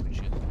don't think we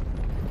should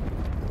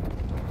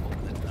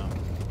open it now.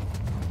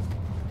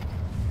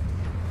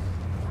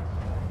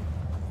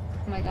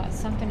 Oh my god,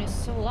 something is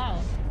so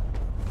loud.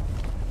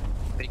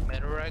 Big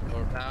meteorite,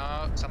 or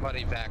now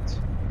somebody backed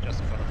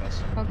just in front of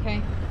us.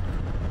 Okay.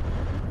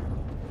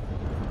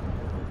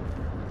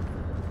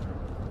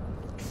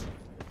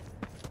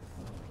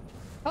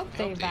 Hope I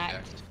they hope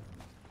back.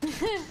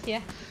 backed.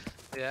 Yeah.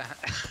 Yeah.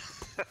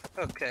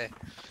 Okay.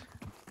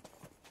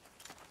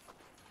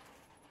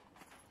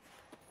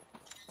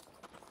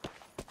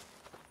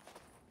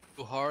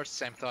 Too hard,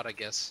 same thought, I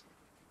guess.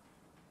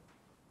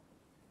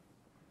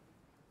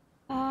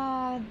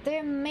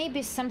 There may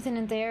be something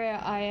in the area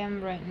I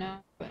am right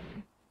now, but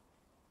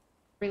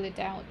really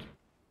doubt.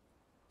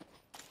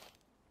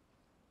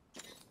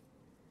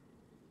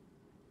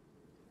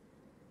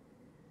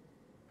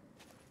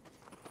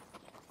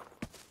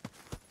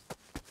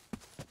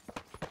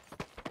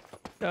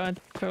 I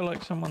feel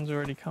like someone's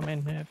already come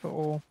in here for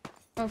all.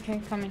 Okay,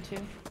 coming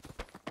too.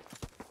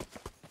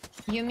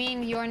 You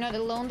mean you're not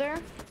alone there?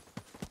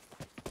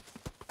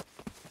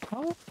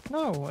 Oh,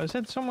 no, I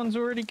said someone's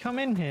already come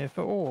in here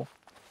for all.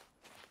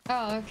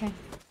 Oh, okay.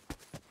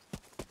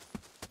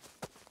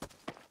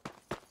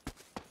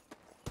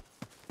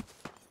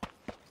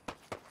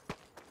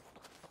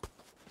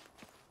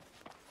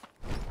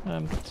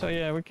 So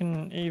yeah, we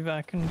can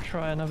evac and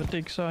try another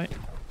dig site.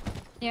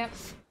 Yep.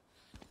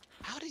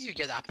 How did you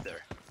get up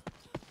there?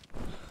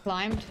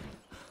 Climbed.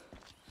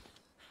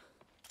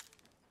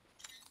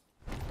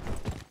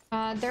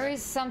 There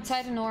is some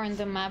Titan ore in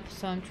the map,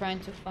 so I'm trying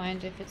to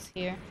find if it's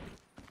here.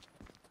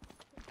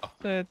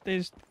 There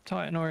is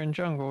Titan ore in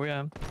jungle,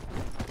 yeah.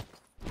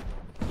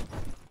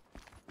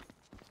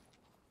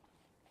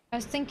 I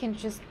was thinking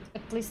just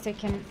at least I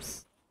can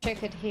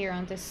check it here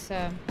on this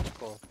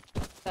Cool.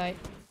 side.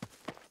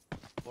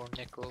 Or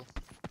nickel.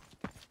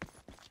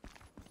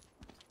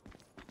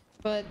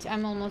 But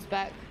I'm almost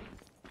back.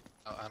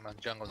 Oh, I'm in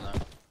jungle now.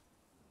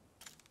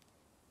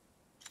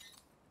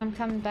 I'm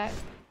coming back.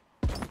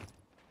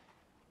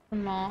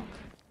 Mark.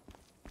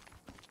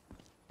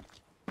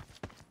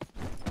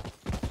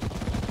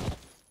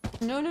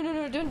 No, no, no,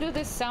 no, don't do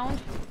this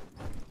sound.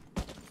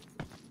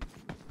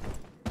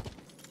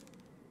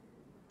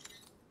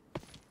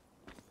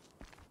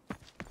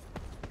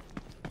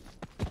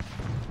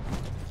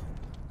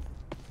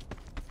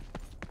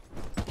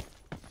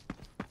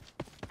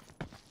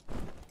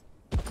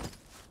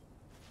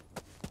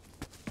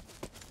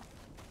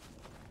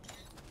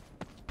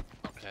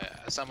 Okay,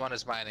 someone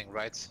is mining,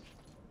 right?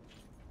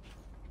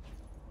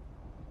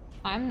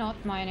 I'm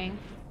not mining.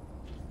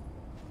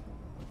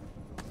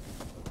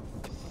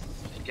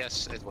 I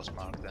guess it was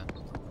Mark then.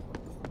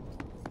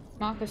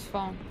 Marcus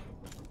phone.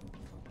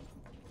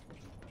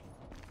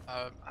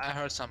 I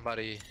heard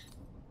somebody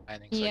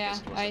mining, so Yeah,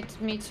 I guess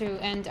it me too,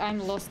 and I'm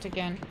lost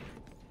again.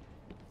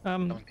 I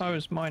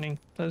was mining.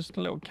 There's a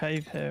little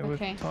cave here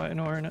with Okay. Titan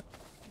ore in it.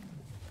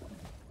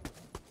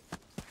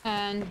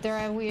 And there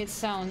are weird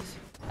sounds,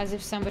 as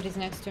if somebody's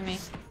next to me.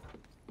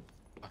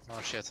 wasn't.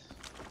 Oh shit.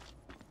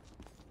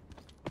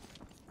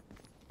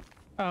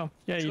 Oh,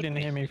 yeah, you Should didn't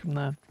be. hear me from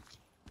there.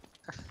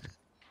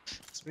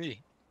 It's me.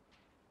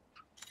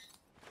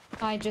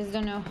 I just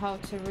don't know how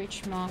to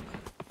reach Mark.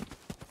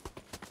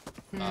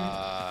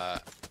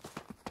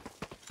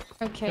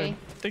 Okay,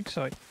 Good. Dig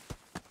site.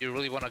 You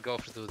really want to go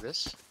through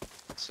this?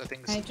 So I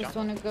think it's I a just jump.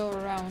 want to go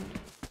around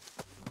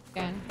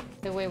again,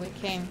 the way we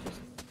came,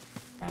 just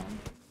around.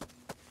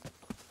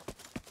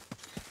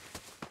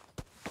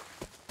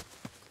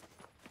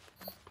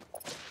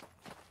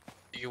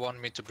 You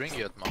want me to bring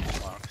you at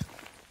Mark?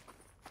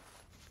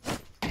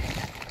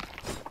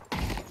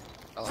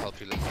 I'll help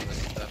you a little bit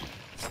with that.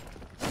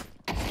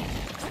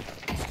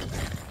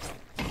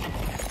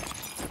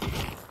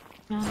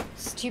 Oh,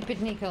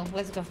 stupid nickel,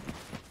 let's go.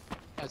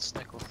 That's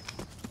nickel.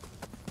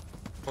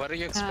 What do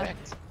you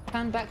expect?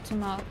 Come back to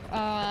Mark.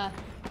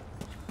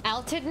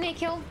 Altered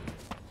nickel?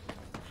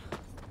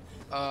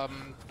 By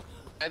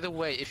the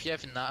way, if you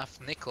have enough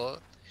nickel,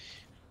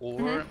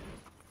 or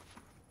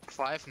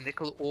 5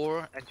 nickel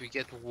ore, and you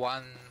get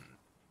 1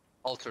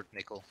 altered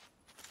nickel.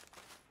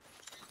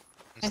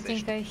 I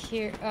think I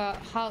hear,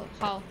 how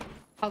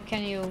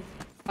can you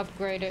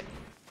upgrade it?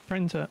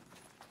 Print it.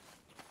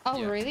 Oh,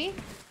 Yeah. really?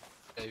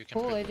 Yeah, you can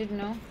Cool, print I didn't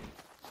know.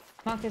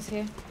 Mark is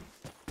here.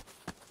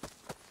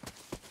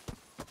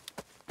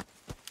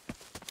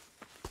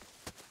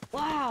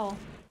 Wow!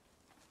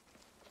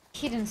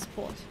 Hidden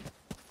spot.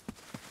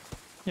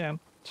 Yeah,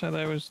 so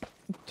there was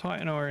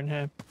Titan ore in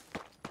here.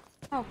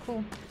 Oh,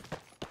 cool.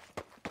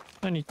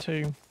 Only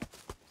 2.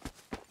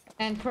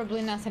 And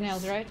probably nothing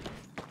else, right?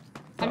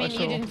 I That I mean, you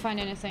saw. didn't find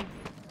anything.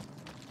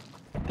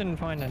 Didn't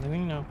find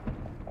anything, no.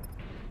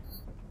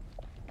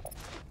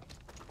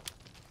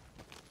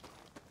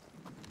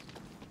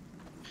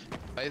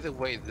 By the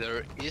way,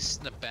 there is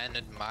an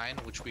abandoned mine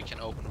which we can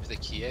open with a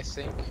key, I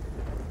think.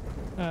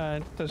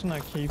 There's no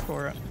key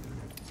for it.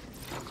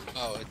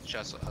 Oh, it's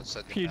just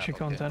outside the Future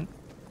map, okay. content.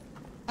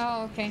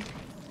 Oh, okay.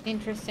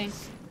 Interesting.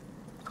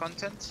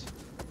 Content?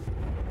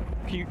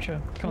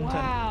 Future content.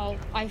 Wow!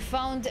 I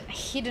found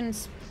hidden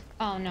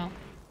oh no.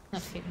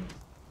 Not hidden.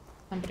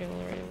 Somebody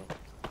already will.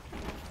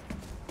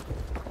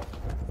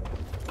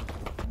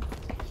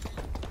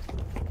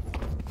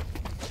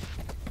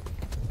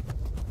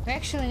 We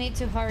actually need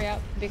to hurry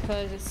up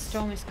because the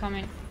storm is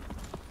coming.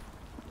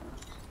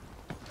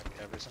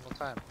 Like every single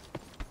time.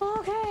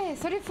 Okay,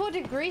 34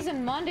 degrees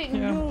on Monday.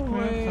 Yeah, No we're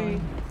way.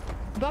 fine.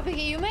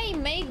 Barbecue. You may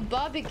make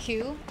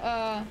barbecue.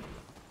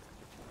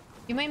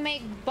 You may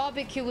make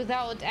barbecue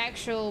without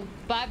actual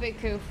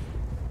barbecue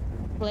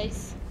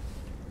place.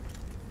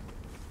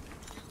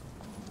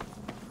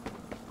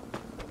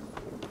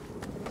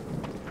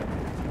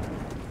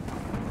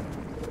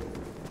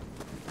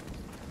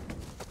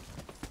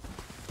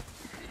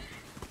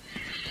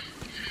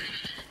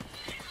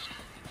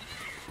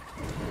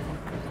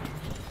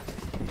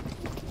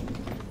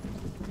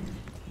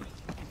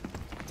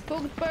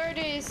 Spooked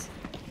birdies.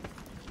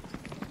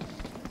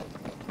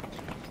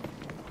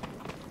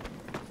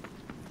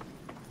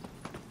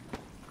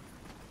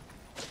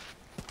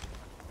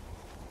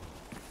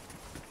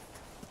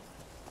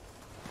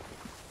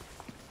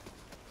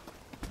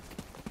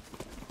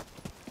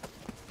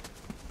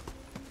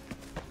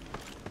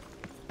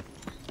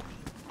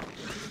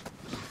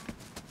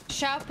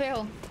 Sharp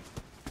hill.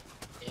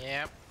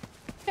 Yep.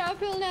 Sharp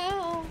hill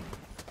now.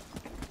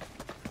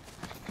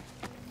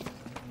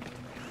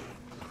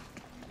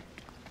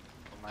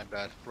 Oh, my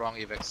bad. Wrong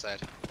evac side.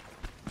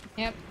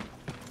 Yep.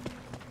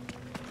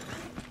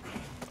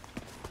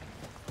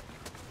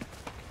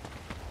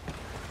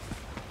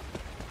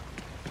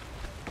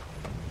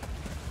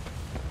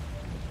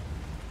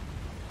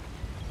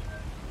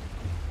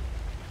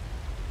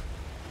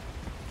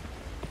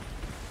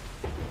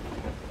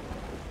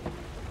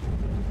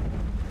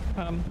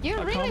 You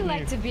I really can't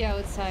like move. to be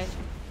outside.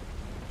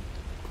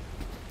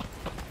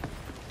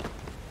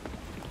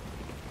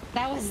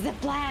 That was the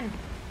plan.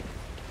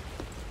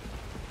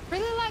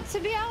 Really like to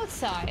be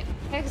outside.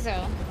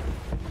 Exo.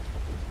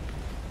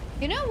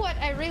 You know what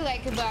I really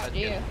like about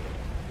you?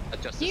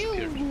 That just You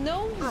disappeared.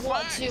 know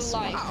what you Nice,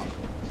 like. wow.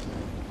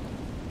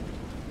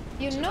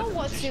 You know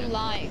what you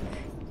like.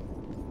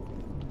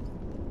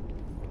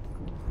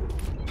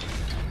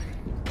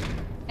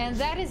 And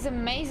that is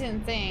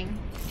amazing thing.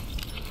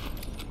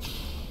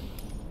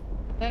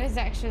 That is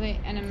actually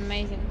an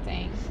amazing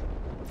thing.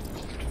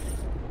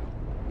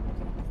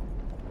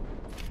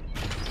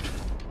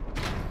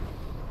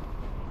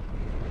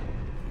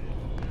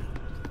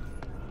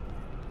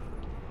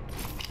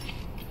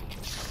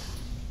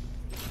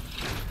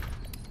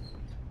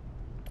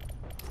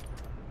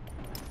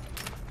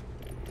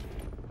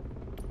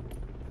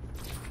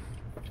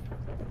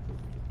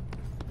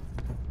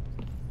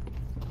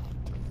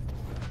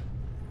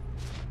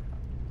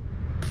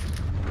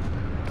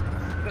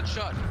 Good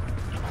shot.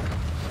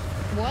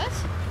 What?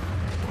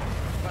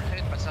 Got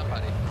hit by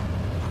somebody.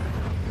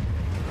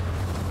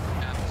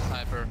 And the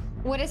sniper.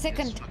 Wait a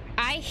second.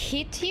 I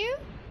hit you?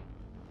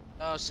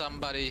 Oh,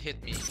 somebody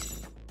hit me.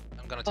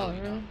 I'm gonna tell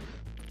you now. Really?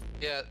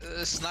 Yeah,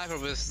 a sniper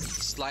with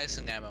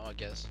slicing ammo, I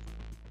guess.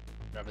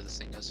 Whatever this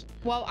thing is.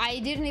 Well, I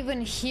didn't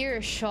even hear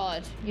a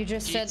shot. You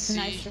just said PC.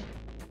 nice.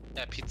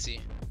 Yeah, PC.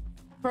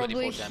 Probably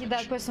 24 damage.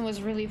 that person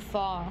was really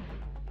far.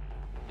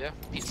 Yeah,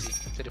 PC.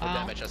 34 Wow.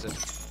 damage as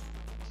it.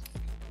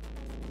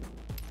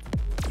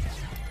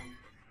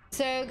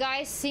 So,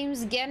 guys,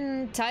 seems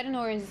getting Titan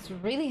ore is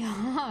really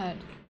hard.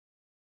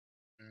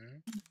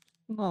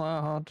 Not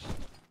that hard.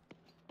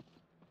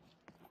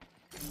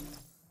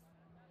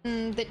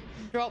 The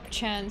drop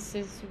chance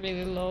is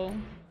really low.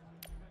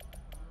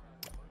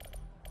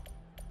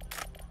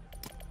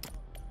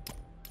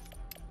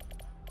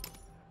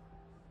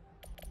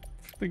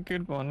 The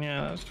good one,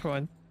 yeah, that's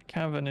why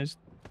cavern is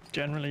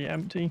generally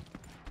empty.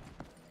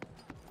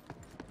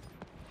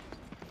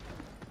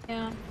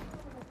 Yeah.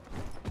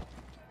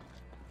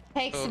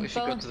 Takes So a if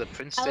you go bone. to the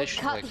print I'll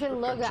station, cut like the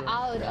logo printer,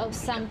 out of you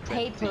some can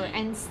print paper the-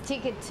 and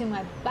stick it to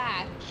my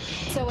back,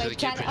 so I to the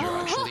can. printer,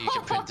 actually, you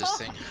can print this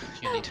thing.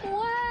 You need.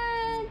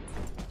 What?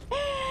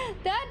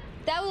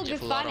 That would You be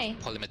have a lot of funny.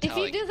 If you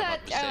polymetallic, do if I'm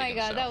that, not oh my mistaken,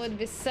 god, so that would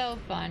be so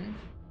fun.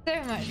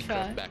 So much you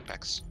craft fun.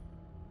 backpacks.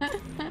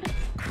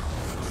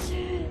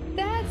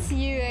 That's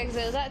you,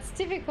 Exo. That's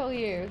typical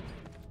you.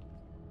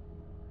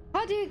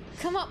 How do you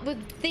come up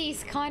with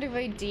these kind of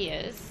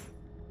ideas?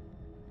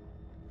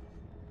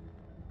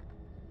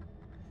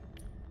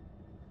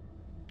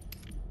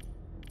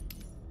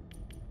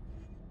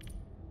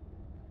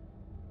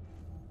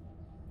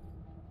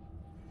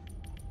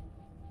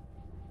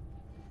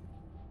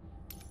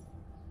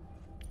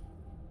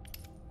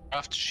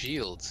 Craft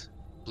shield,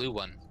 blue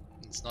one.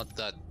 It's not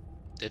that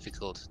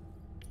difficult.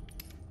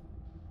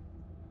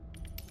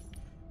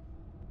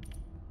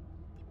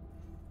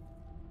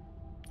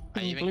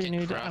 I even Blue can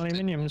need craft it.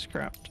 aluminium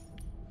scrapped.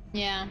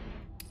 Yeah.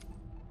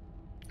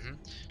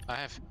 I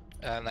have,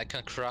 and I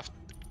can craft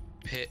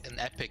an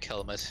epic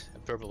helmet, a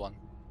purple one.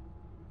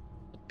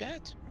 Not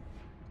bad.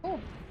 Oh.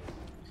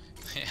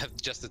 Yeah,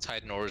 just the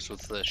Titan ores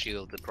with the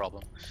shield, the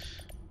problem.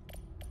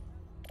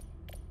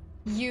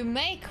 You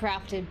may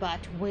craft it, but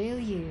will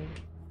you?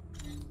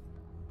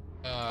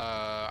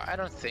 I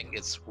don't think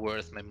it's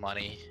worth my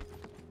money.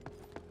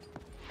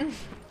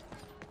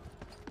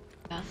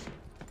 Yeah.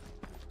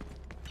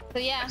 So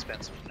yeah.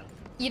 Expensive, you know.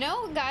 You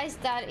know, guys,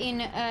 that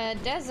in a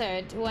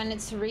desert, when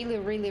it's really,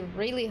 really,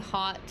 really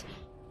hot,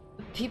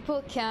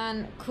 people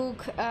can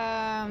cook,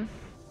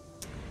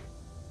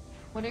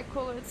 what do you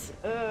call it?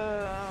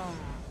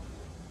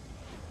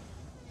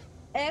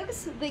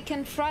 Eggs. They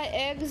can fry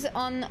eggs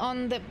on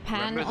the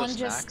pan, Remember on those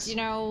just, snacks? you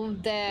know,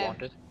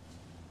 Wanted?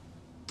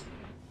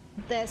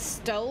 the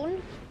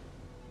stone,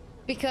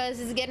 because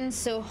it's getting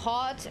so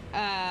hot,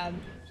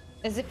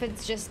 as if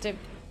it's just a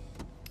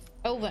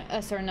oven.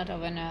 Sorry, not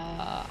oven.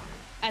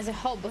 As a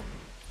hob.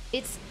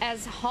 It's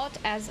as hot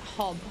as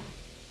hob.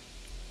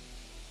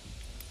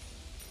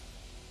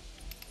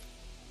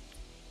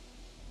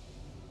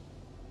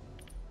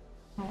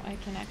 Oh, I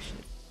can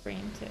actually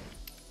print it.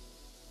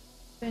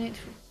 Do I need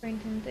to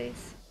print in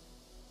this?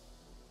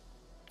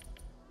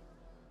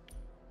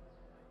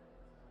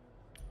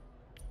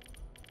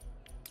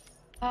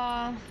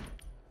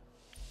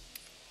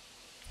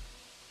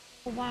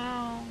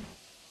 Wow.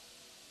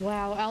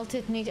 Wow,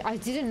 Altit need. I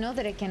didn't know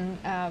that I can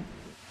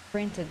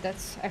print it.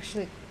 That's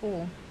actually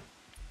cool.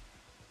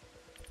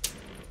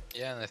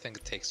 Yeah, and I think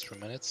it takes 3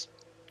 minutes.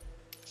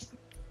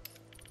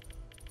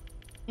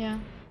 Yeah,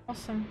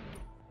 awesome.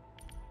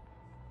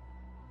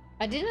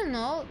 I didn't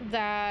know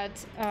that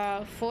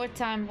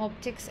 4-time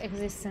optics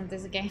exists in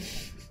this game.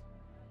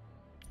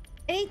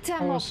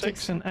 8-time Or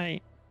optics. 6 and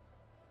 8.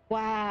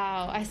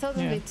 Wow, I thought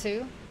only Yeah.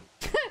 2.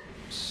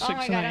 6 Oh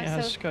my and God, 8 I'm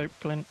has so- scope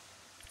glint.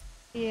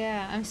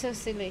 Yeah, I'm so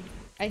silly.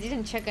 I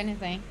didn't check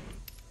anything.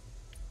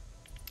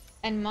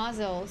 And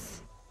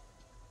muzzles.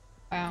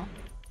 Wow.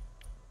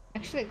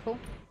 Actually cool.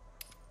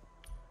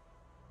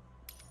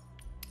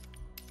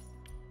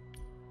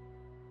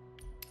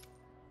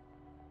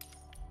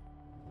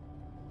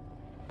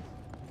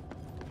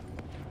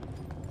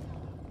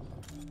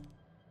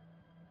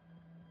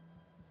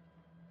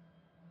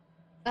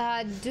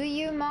 Do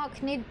you,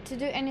 Mark, need to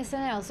do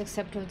anything else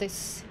except of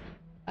this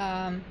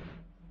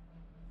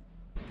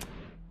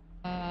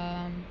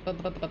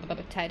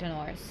Titan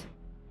Wars?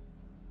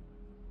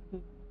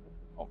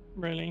 Not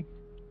really.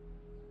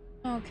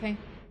 Okay.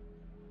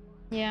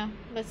 Yeah,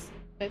 let's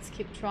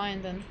keep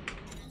trying then.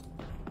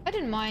 I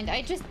didn't mind.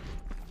 I just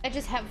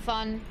have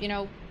fun, you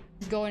know,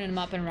 going on the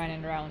map and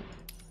running around.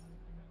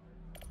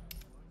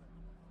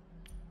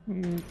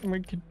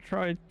 We could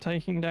try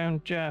taking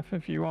down Jeff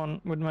if you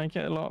want. Would make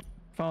it a lot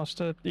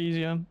faster,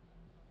 easier.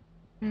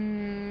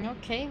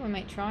 Okay, we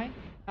might try.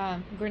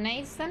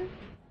 Grenades then?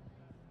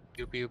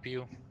 Pew pew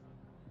pew.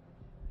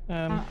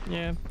 Yeah,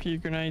 a few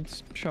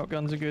grenades.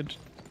 Shotguns are good.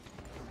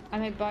 I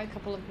might buy a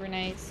couple of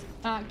grenades.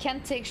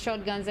 Can't take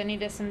shotguns. I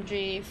need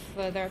SMG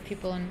if there are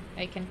people and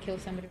I can kill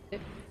somebody with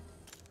it.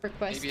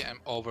 Request. Maybe I'm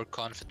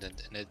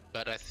overconfident in it,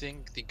 but I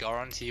think the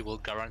guarantee will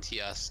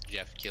guarantee us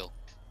Jeff kill.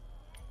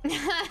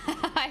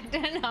 I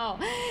don't know.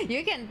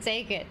 You can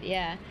take it,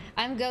 yeah.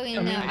 I'm going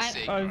I mean,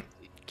 now. I've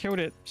killed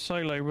it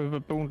solo with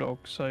a bulldog,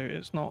 so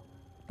it's not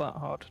that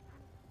hard.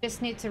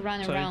 Just need to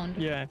run So, around.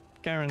 yeah,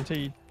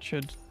 guaranteed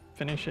should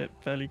finish it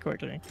fairly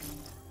quickly.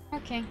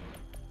 Okay.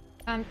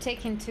 I'm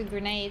taking 2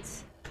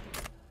 grenades.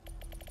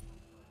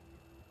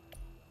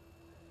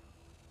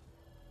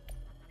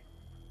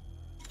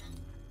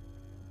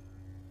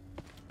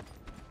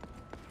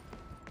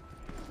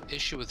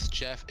 Issue with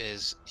Jeff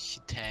is he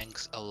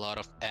tanks a lot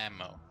of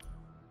ammo,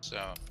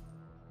 so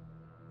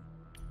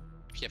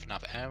if you have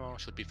enough ammo,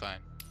 should be fine.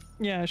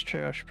 Yeah, it's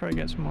true. I should probably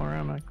get some more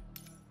ammo.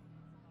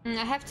 I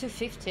have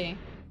 250. I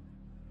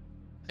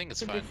think it's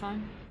Should fine. be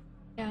fine.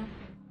 Yeah.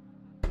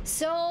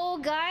 So,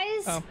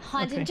 guys,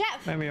 hunting okay.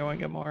 Jeff. Maybe I won't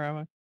get more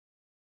ammo.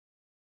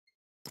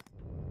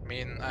 I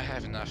mean, I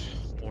have enough,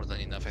 more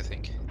than enough, I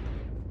think.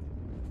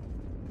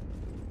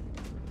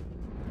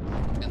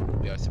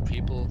 And we are 3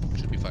 people,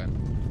 should be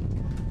fine.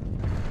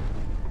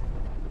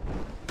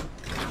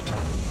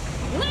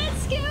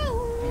 Let's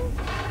go!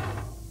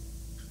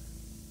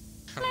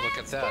 Look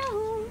at that.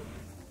 Go.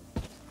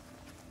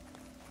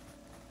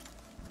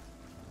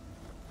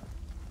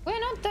 We're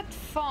not that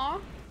far.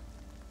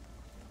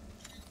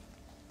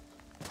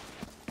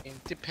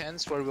 It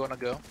depends where we wanna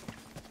go.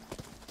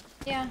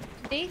 Yeah,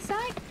 this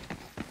side?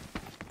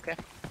 Okay.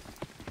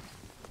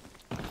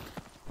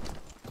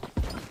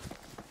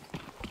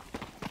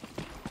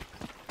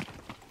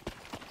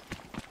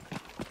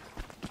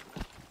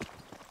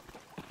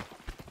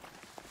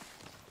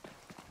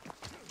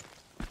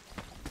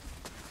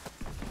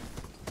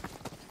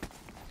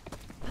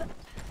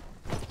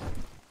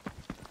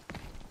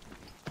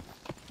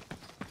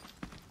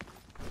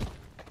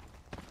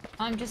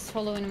 I'm just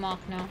following Mark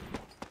now.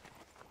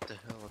 What the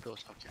hell are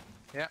those? Okay.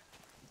 Yeah.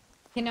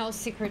 He knows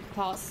secret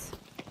paths.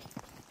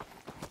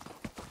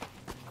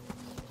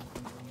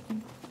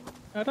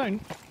 I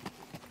don't.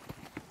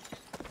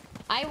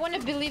 I want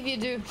to believe you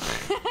do.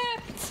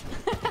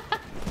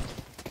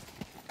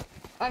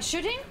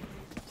 Shooting?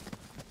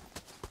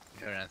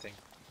 Hear anything?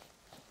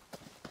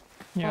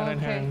 Yeah, I don't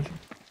hear Okay. anything.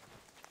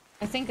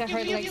 I think I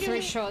heard like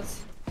 3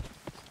 shots.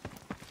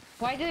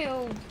 Why do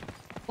you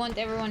want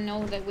everyone to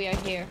know that we are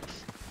here?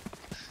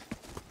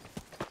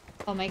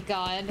 Oh my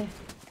god.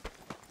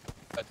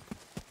 What?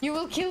 You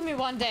will kill me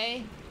one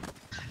day.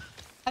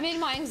 I mean,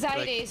 my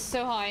anxiety is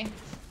so high.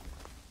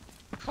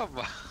 Come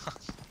on.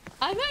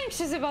 I'm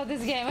anxious about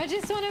this game. I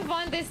just want to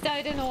find this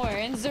Titan ore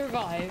and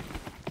survive.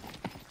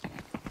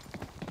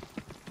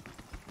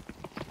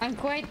 I'm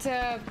quite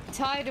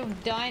tired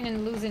of dying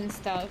and losing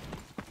stuff.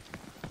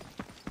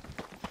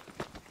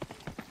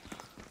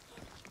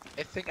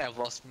 I think I've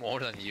lost more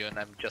than you and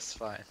I'm just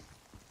fine.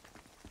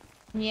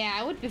 Yeah,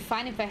 I would be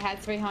fine if I had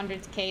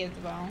 300k as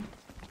well.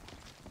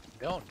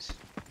 Don't.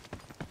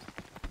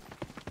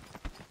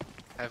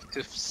 I have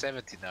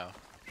 270 now.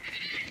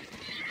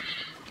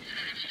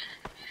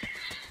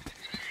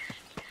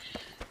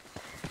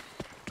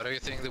 What do you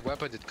think the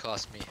weapon did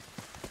cost me?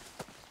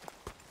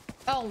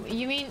 Oh,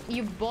 you mean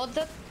you bought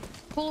that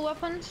cool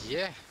weapon?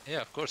 Yeah,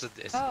 of course it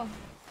is. Oh.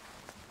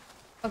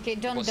 Okay,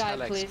 don't Was die,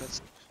 hella please.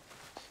 expensive.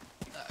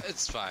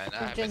 It's fine. I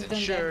Or have just it don't die.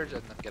 insured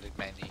and I'm getting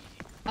many.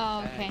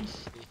 Oh, okay.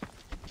 bags.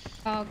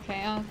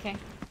 Okay, okay.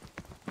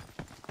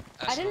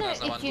 As I don't long know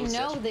as no one if you loses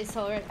know it. this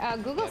already.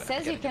 Google Yeah,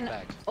 says you getting it can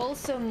back.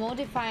 also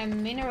modify a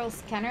mineral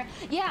scanner.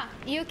 Yeah,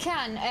 you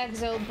can,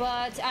 Exo,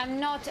 but I'm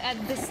not at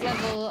this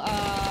level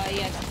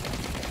yet.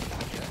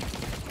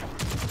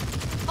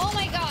 Oh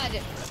my god!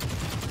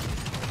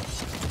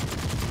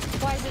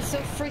 Why is it so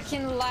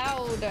freaking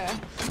loud?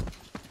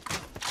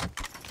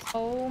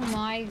 Oh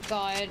my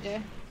god.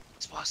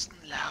 It wasn't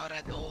loud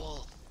at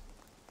all.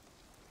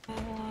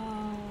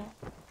 Oh.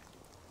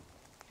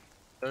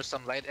 There's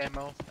some light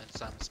ammo and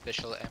some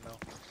special ammo.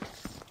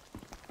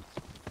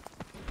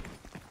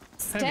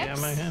 Heavy Steps?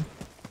 ammo here.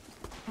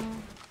 Oh,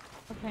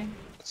 okay.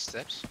 What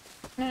steps?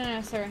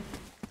 No, sorry.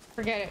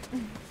 Forget it.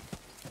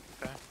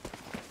 Okay.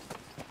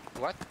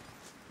 What?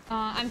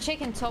 I'm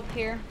checking top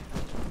here.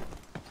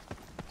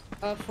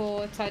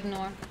 For Titan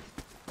ore.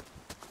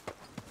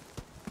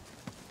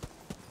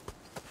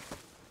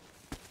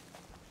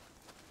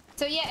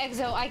 So yeah,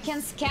 Exo, I can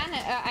scan.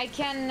 I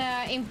can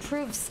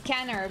improve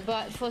scanner,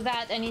 but for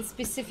that I need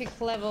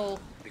specific level.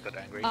 We got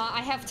angry.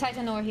 I have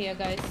Titan ore here,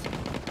 guys.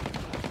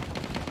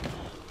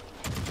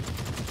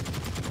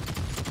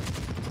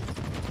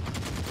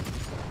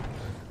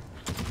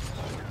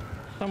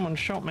 Someone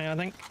shot me, I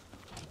think.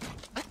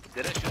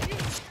 Did I shoot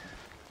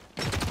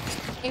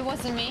you? It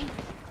wasn't me.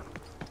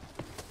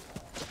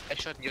 I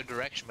shot in your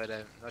direction, but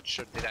I'm not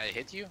sure. Did I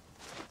hit you?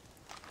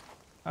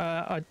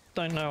 I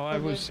don't know. I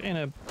was in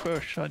a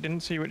bush. I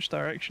didn't see which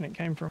direction it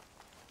came from.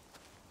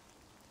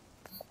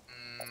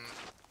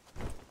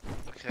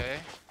 Okay.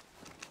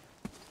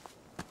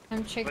 I'm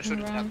I checking should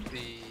around. have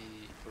the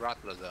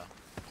rattler though.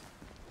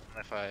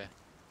 And if I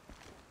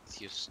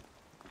use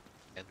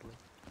deadly.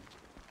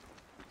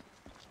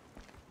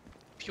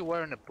 If you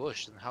were in a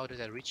bush, then how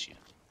did I reach you?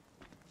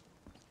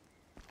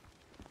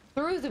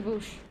 Through the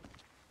bush.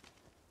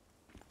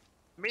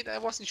 I mean, I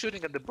wasn't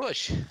shooting at the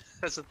bush.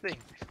 That's the thing.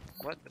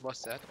 What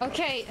was that?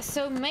 Okay,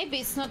 so maybe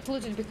it's not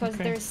looted because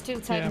Okay. there's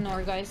still Titan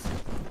ore, guys.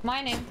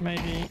 Mining.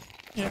 Maybe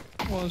it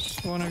was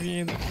one of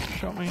you that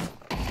shot me.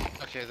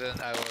 Okay, then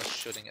I was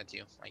shooting at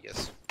you, I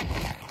guess.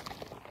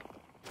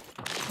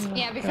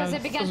 Yeah, because I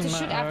it began to doesn't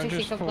shoot matter, after I he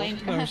just thought complained.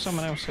 there was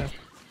someone else here.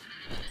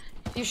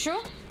 You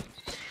sure?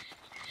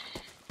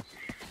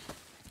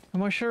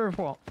 Am I sure of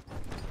what?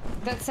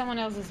 That someone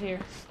else is here.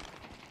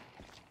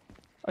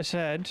 I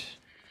said,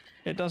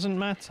 it doesn't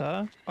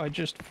matter. I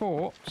just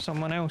thought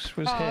someone else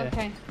was Oh, here.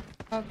 okay.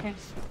 Okay.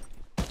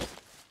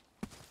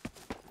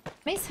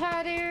 Miss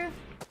Harder.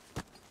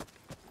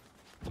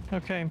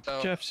 Okay,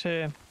 So- Jeff's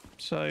here.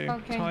 So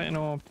Okay. Titan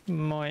ore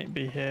might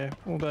be here,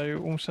 although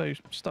also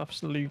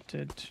stuff's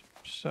looted.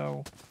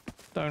 So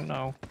don't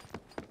know.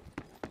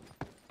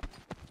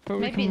 But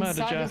we Maybe can murder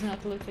inside Jeff. is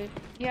not looted.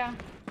 Yeah.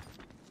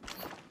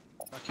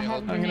 Okay, I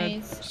hold have on. I'm gonna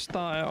grenades.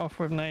 start it off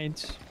with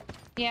nades.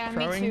 Yeah,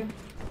 Throwing. me too.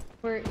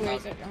 Where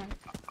is it?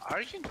 Are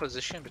you in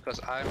position?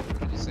 Because I'm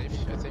pretty safe,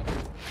 I think.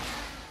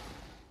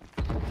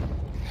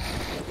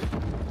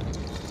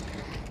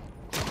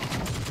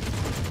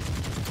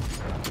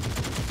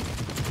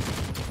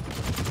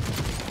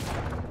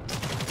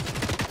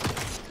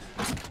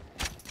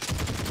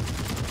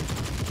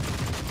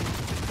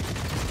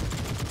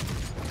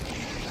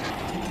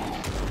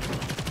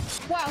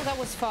 Wow, that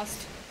was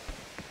fast.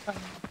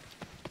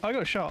 I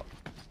got shot.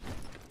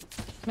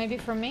 Maybe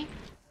from me?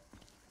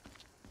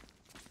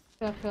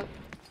 Look, look.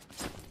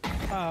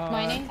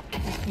 Mining?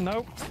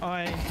 Nope,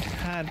 I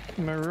had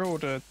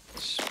Marauder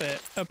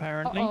spit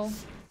apparently. Uh-oh.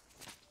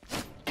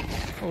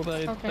 Although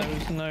Okay. there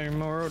was no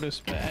Marauder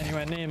spit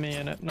anywhere near me,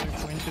 and at no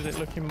point did it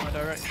look in my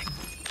direction.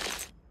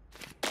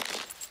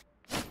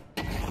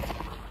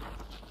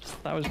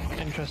 That was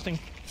interesting.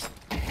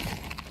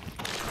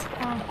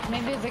 Oh,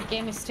 maybe the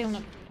game is still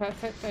not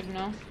perfect, I don't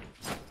know.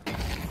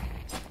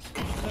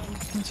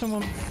 Can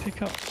someone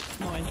pick up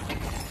my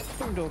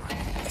bulldog?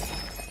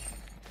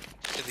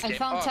 Did the I game-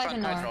 found oh,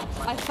 Titan ore.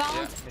 Titan I found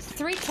Yeah, me too.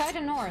 3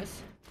 Titan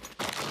ores.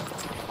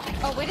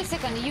 Oh, wait a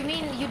second. You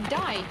mean you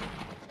died?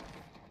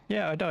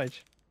 Yeah, I died.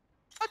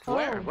 What?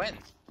 Where? Oh. When?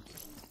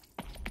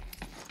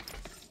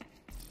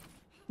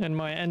 And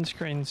my end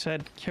screen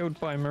said killed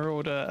by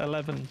Marauder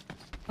 11.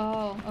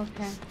 Oh,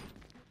 okay.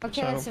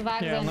 Okay, So, let's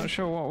survive yeah, then. I'm not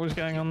sure what was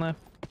going on there.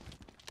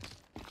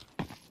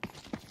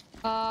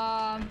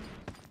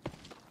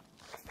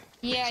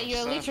 Yeah, some you're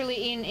stuff.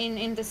 literally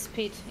in the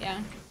pit,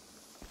 yeah.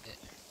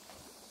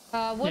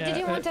 What Yeah, did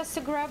you want us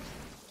to grab?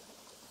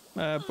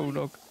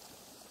 Bulldog.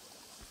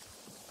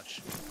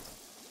 Much.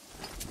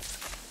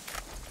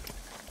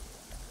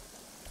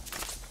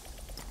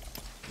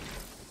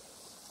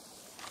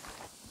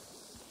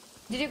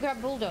 Did you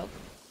grab Bulldog?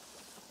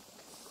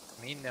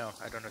 Me? No,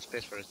 I don't have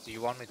space for it. Do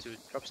you want me to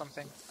drop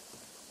something?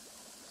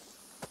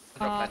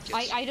 Drop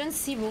medkits. I don't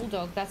see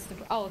Bulldog, that's the...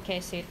 Oh, okay, I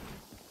see it.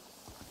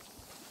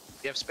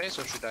 Do you have space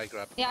or should I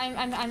grab? Yeah,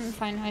 I'm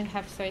fine, I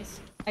have space.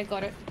 I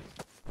got it.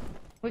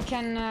 We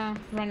can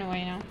run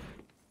away now.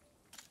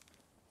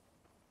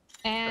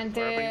 And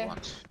Wherever you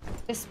want.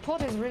 the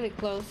spot is really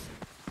close.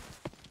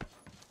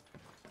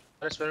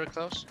 That's very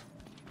close.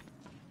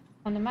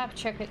 On the map,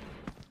 check it.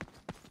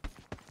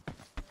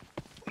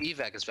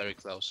 Evac is very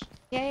close.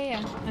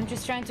 Yeah. I'm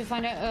just trying to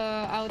find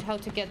out how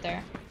to get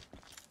there.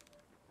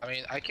 I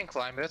mean, I can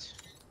climb it.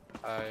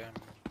 I am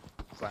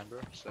a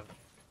climber, so...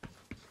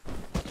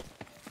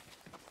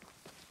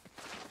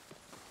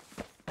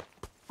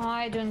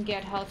 I don't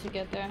get how to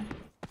get there.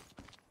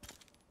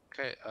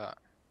 Okay, I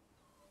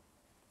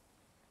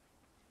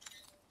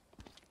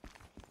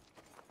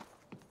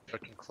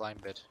can climb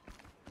it.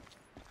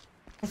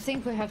 I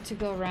think we have to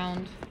go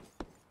around.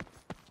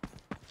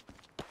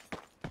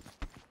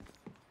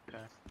 Okay.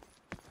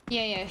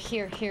 Yeah,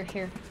 here.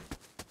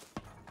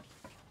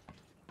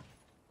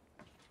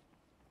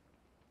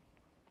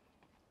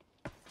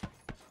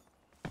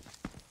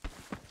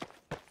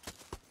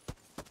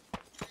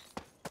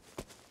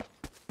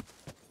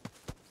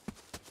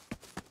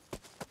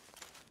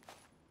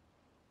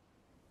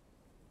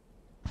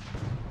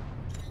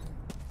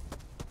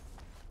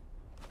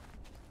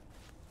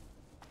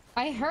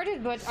 I heard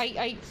it, but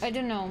I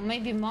don't know.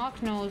 Maybe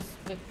Mark knows,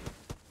 but...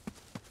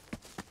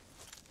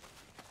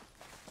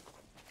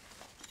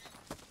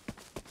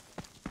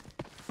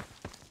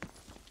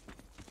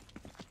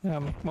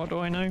 What do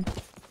I know?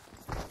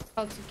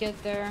 How to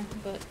get there,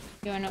 but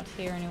you're not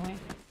here anyway.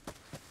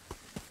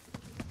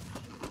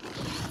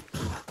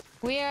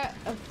 We are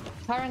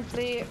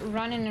currently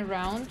running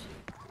around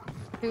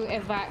to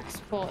evac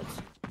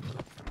spots.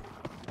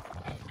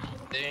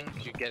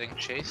 Think you're getting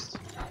chased?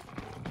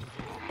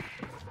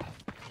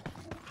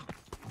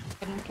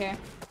 I don't care.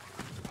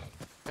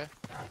 Okay.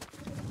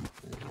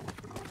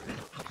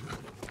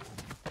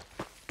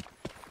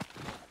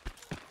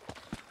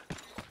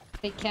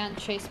 They can't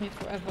chase me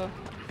forever.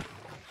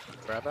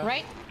 Forever?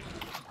 Right?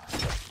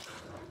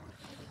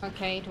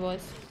 Okay, it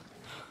was.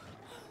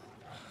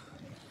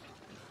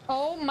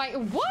 Oh my...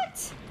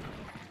 What?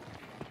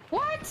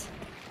 What?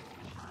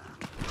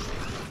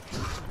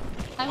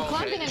 I'm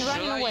climbing and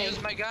running away. Should I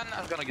use my gun?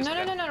 I'm gonna use No, my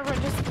no, gun. no, no, we're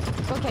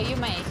just... Okay, you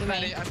may, you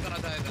may. I'm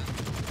gonna die then.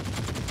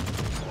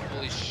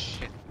 Holy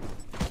shit.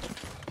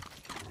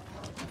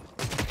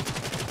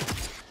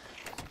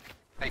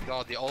 My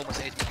god, they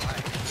almost ate me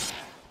alive.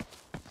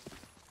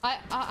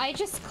 I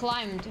just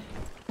climbed.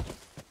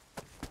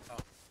 Oh.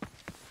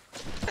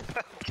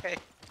 Okay.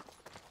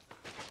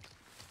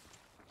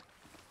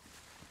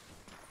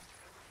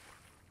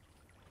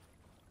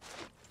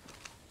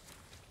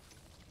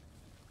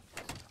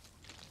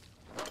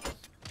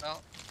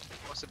 Well,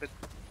 was a bit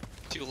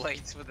too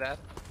late with that.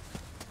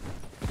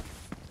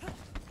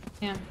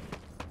 Yeah.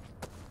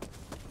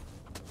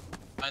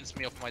 Reminds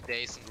me of my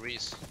days in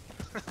Greece.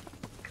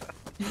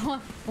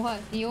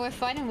 What? You were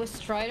fighting with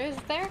striders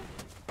there?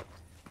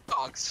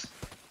 Dogs.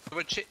 They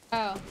were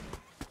Oh.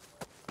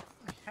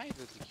 Hi,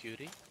 little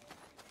cutie.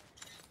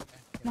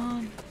 Come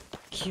on.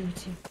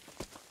 Cutie.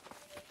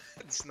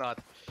 It's not.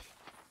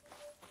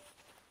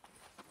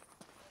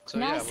 So,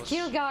 Nice yeah,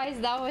 kill, guys.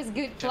 That was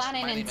good just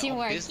planning minding and my own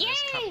teamwork.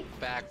 business, Yay! come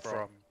back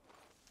from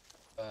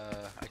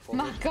I call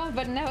My it god,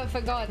 but never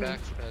forgotten.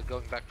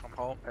 going back from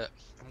home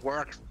from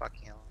work.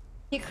 Fucking hell.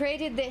 He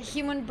created the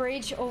human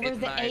bridge over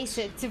Midnight, the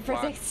acid to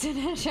protect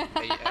Sunadmiral.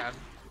 AM.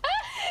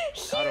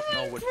 Out of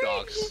nowhere,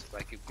 dogs,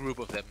 like a group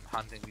of them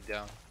hunting me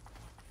down.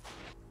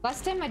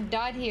 Last time I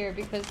died here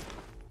because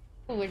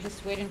people were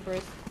just waiting for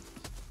us.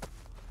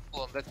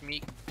 Hold on, let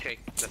me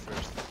take the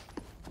first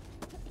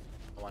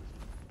one.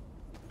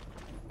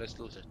 Let's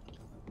lose it.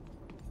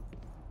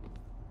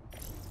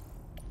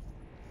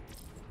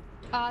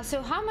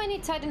 So how many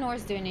Titan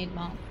ores do you need,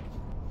 Mom?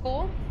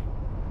 4?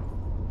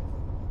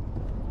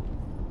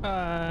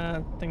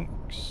 I think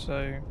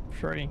so.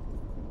 3.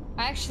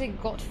 I actually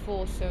got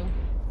 4, so...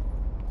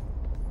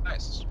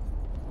 Nice.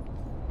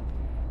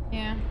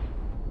 Yeah.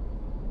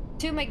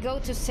 2 may go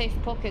to safe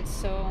pockets,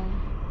 so...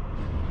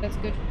 That's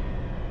good.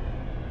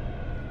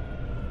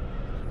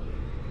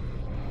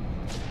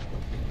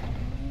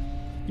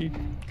 You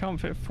can't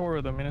fit 4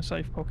 of them in a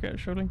safe pocket,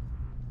 surely?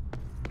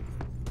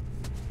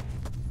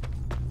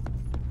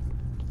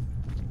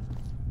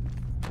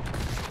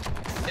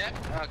 Yep,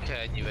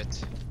 okay, I knew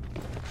it.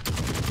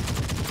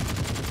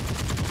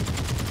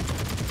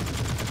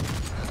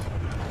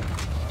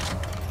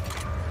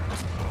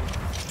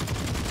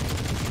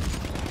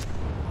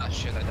 Ah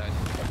shit, I died.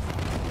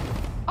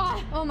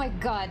 Oh my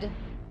god.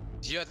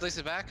 Did you at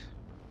least back?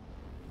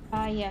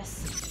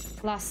 Yes.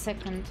 Last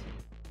second.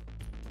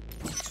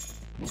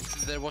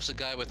 There was a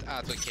guy with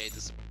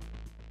advocate.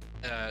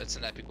 It's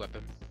an epic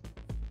weapon.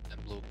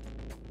 And blue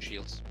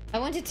shields. I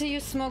wanted to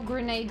use smoke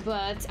grenade,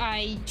 but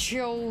I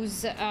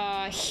chose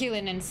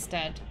healing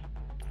instead.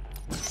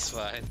 It's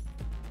fine.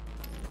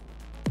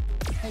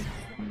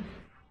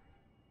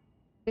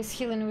 This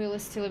healing wheel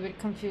is still a bit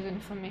confusing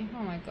for me.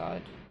 Oh my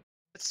god.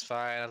 It's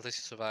fine, at least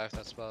you survived,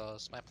 that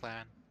was my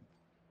plan.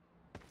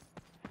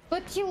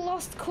 But you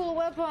lost cool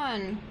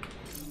weapon!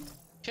 Who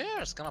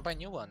cares? Gonna buy a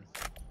new one.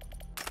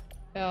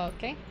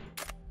 Okay.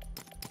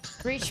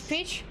 Reach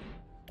pitch?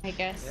 I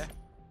guess.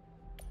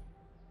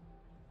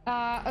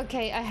 Yeah.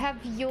 Okay, I have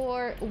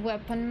your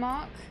weapon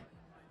mark.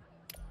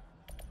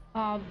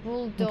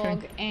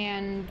 Bulldog Okay.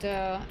 and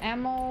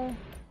ammo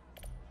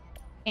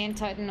and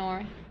Titan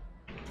ore.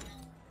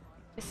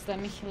 Just let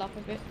me heal up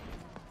a bit.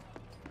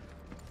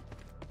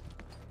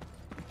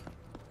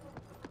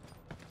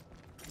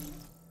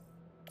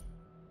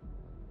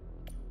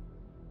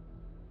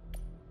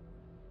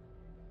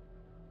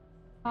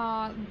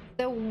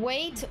 The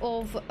weight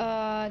of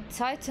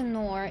Titan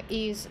ore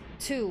is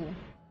 2.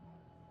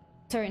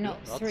 Sorry, no,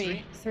 Not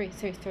 3. 3.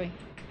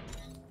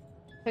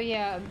 So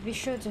yeah, be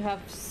sure to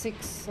have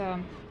 6.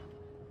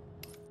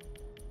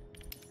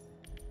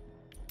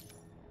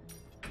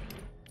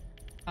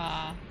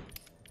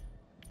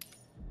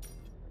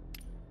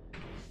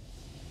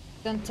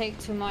 Don't take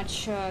too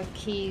much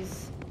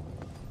keys,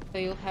 so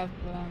you'll have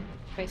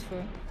space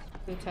for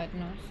 2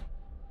 Titan ores.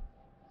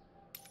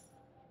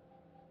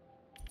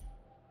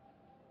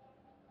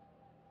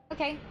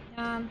 Okay,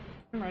 I'm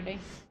ready.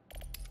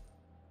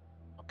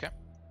 Okay.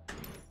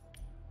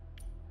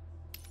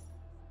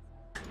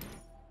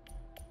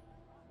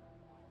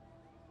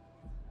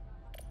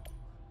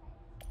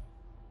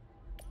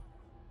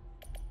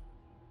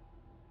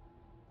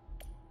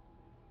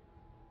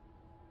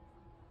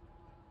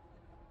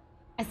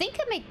 I think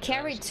I may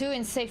carry 2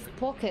 in safe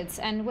pockets,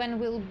 and when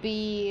we'll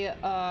be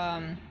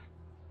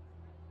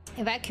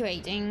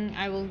evacuating,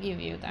 I will give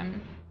you them.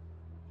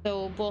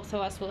 So both of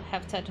us will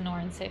have Titan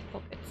ore in safe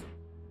pockets.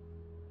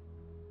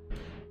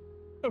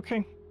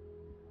 Okay.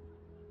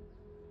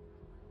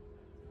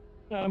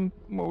 What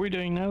are we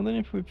doing now then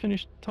if we've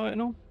finished Titan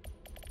ore?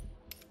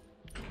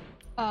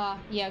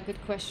 Yeah,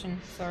 good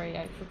question. Sorry,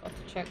 I forgot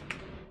to check.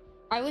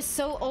 I was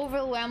so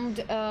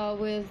overwhelmed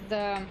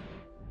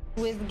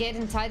with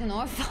getting Titan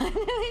ore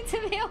finally,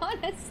 to be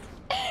honest.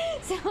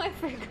 So I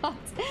forgot.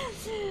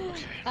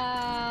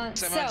 Okay.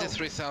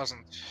 73,000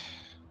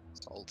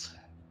 salt.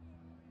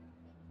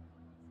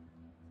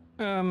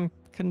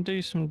 Can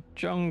do some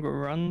jungle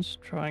runs,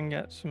 try and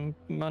get some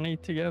money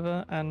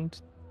together and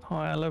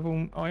higher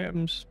level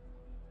items.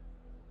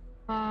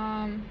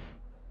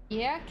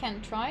 Yeah,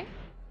 can try.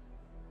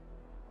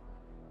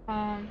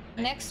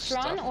 Next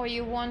run, or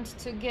you want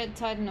to get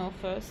Titan ore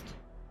first?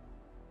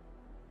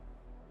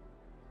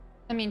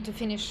 I mean, to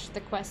finish the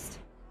quest.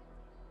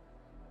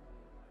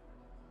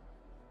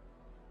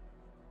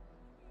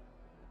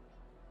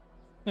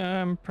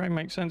 Probably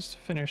makes sense to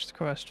finish the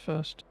quest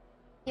first.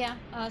 Yeah,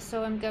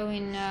 so I'm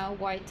going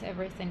white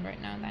everything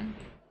right now then.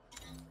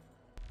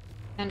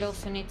 And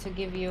also need to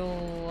give you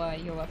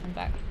your weapon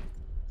back.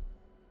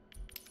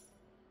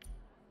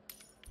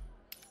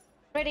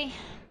 Ready?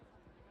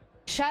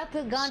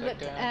 Sharper gun, but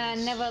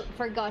never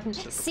forgotten.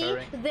 See,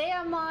 they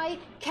are my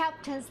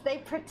captains. They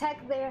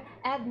protect their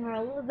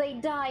admiral. They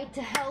died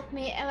to help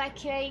me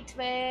evacuate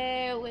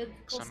with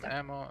some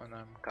ammo, and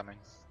I'm coming.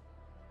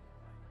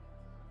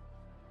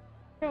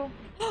 Oh,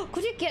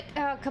 could you get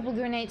a couple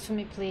grenades for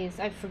me, please?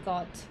 I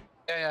forgot.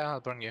 Yeah,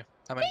 I'll bring you.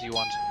 How many do you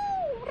want?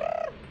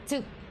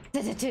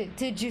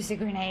 Two juicy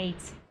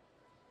grenades.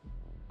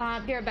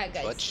 Be right back,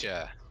 guys.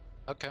 Gotcha.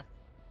 Okay.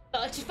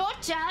 Gotcha.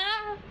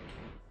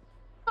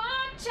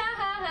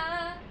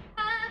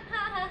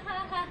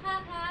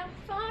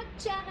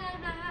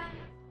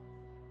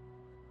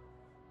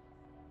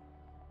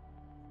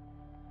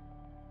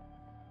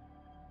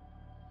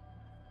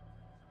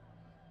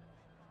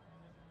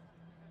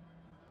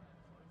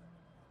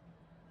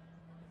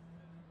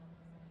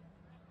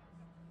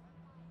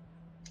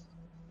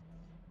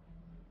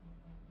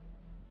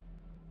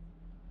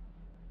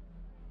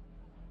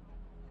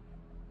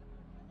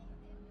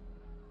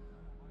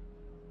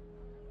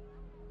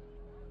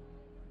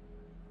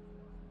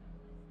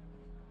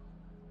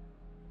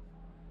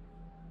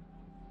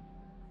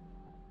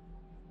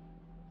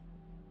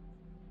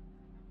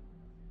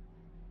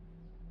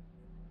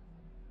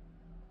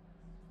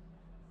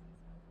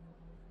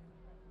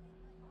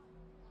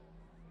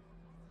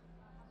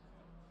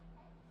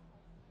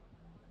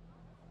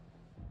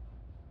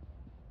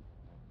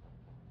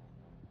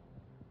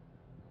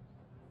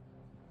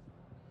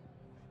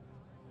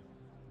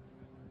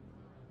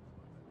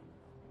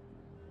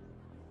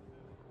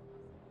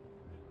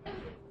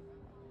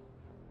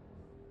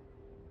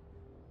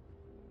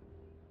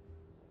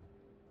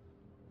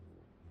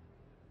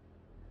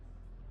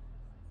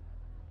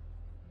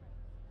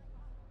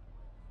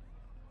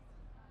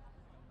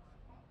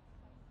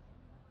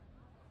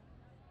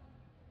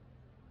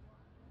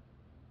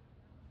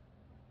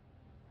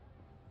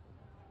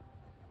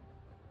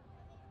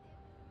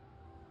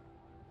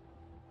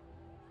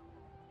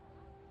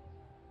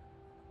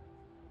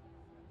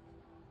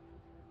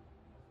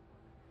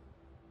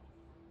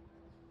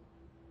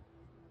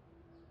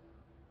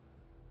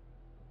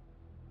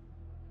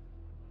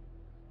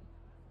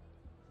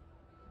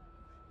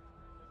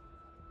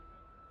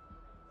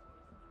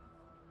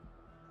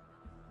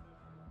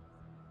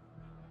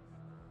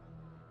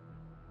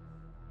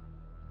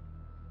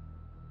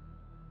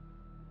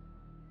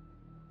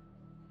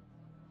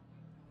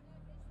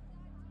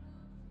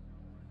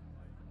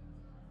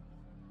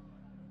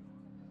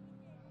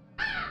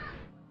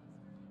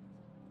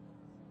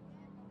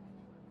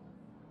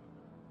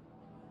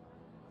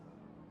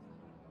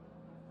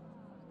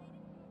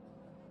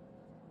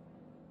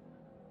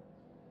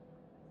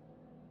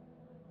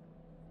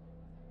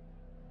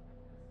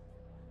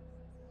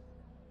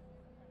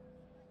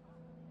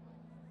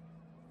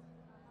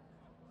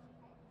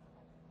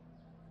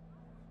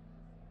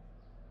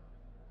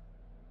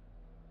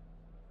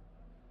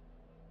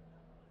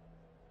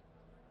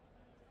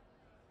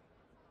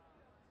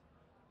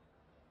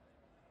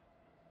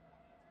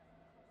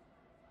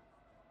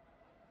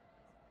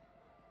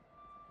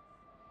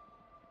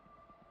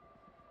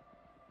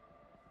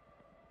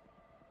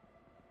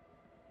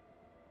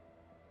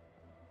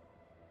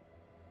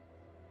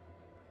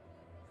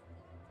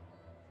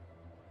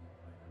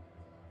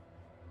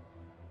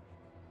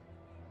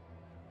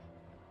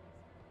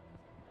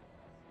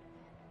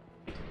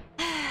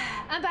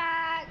 I'm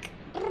back.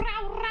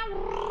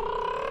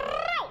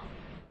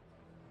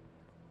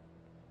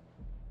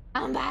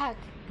 I'm back.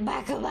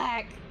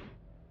 Back.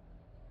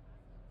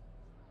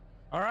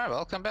 Alright,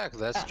 welcome back.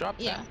 Let's drop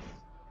yeah.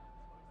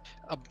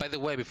 then. By the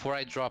way, before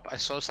I drop, I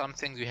saw some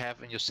things you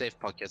have in your safe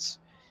pockets.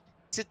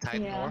 Is it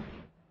Titan ore?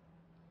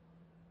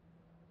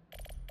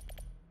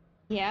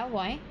 Yeah,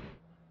 why?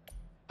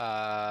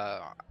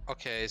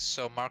 Okay,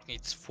 so Mark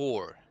needs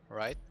 4,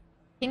 right?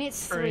 He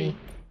needs 3.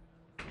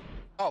 3.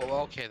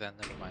 Oh, okay then,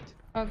 never mind.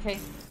 Okay.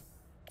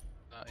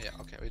 Yeah,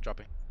 okay, we're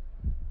dropping.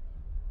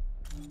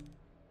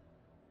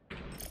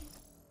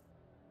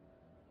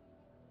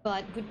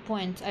 But good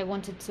point. I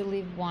wanted to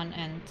leave 1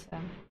 and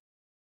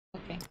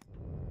okay.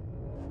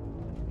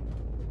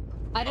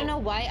 I don't know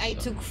why I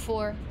so- took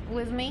 4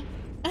 with me.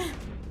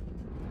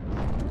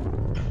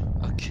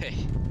 Okay.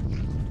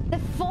 The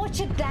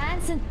Fortune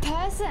dance in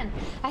person.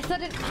 I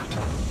thought it.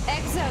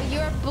 Exo,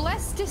 you're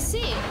blessed to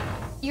see.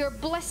 You're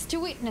blessed to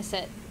witness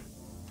it.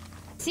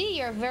 See,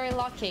 you're very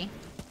lucky.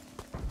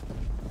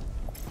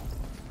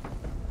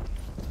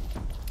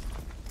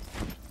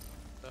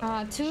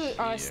 Two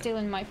are still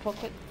in my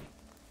pocket.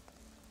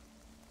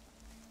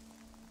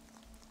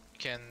 You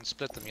can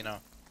split them, you know.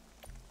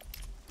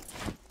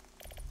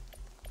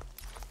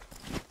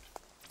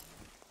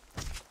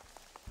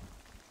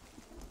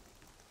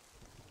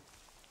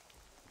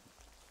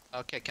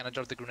 Okay, can I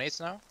drop the grenades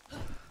now?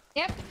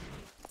 Yep.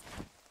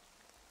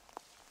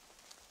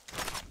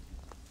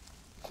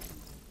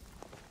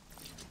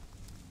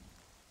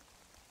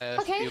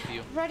 Okay, pew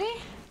pew. ready?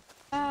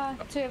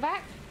 To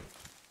evac?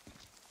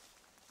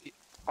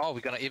 Oh, we're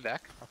gonna evac?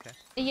 Okay.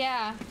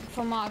 Yeah,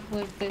 for Mark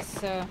with this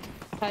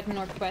side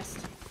northwest.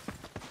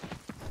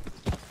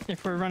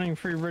 If we're running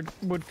through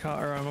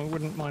woodcutter, I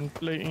wouldn't mind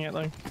looting it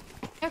though.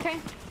 Okay.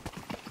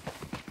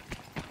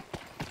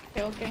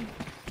 Okay.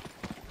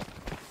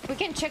 We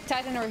can check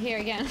Titan over here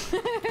again.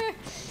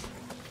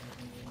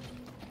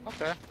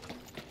 Okay.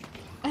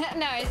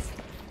 No,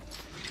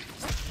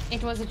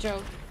 it was a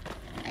joke.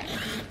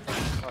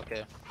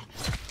 Okay.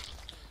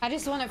 I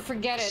just want to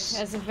forget it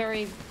as a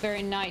very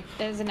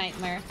as a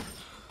nightmare.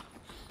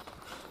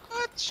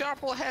 What?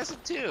 Sharple has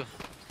it too.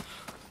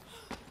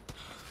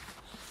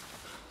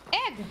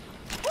 Egg!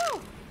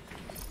 Woo!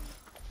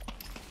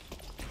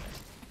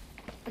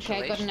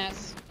 Okay, I got an egg.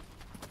 Congratulations.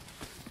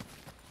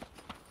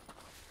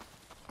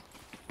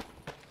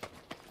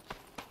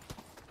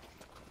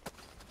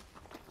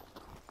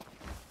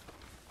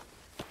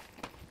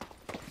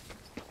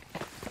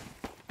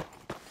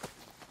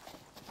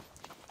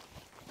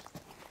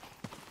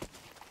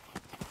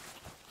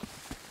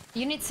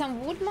 You need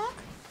some wood, Mark?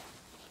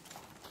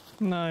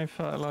 No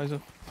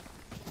fertilizer.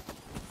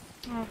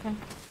 Okay.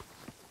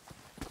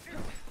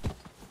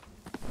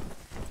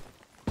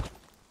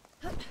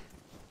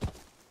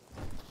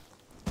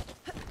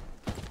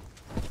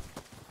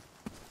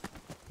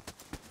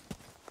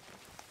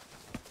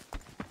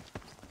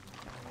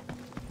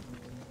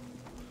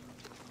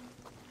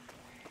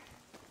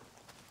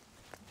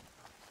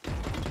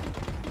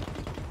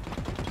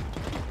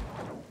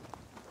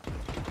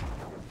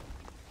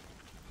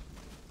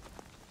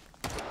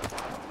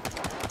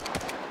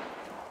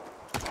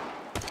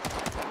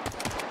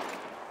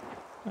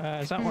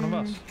 Is that one of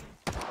us?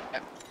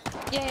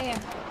 Yeah.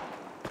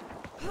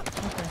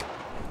 Okay.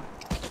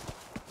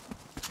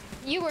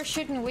 You were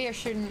shooting, we are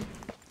shooting.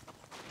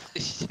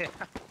 Yeah.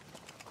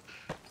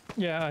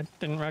 Yeah, I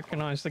didn't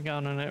recognize the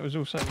gun, and it was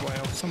also way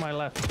off to my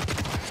left.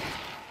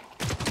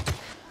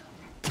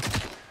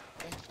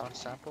 Okay, found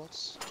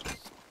samples.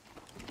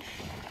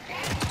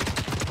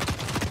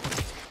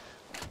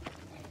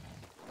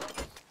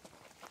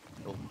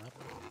 Open up.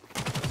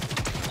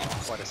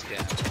 What a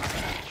scan.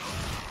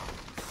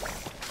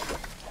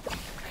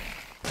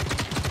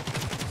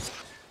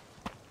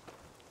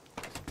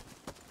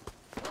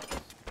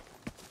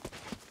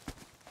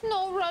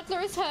 No,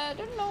 Rattler's head.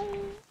 No.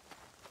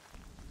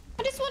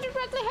 I just wanted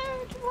Rattler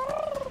head.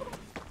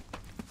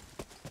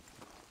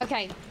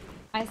 Okay.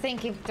 I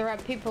think if there are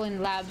people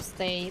in labs,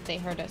 they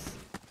heard us.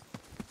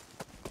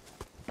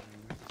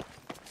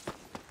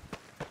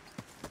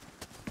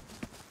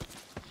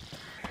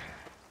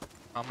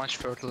 How much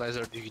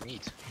fertilizer do you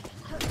need?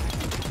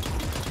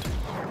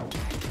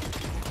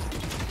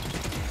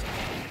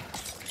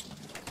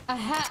 I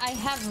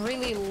have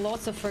really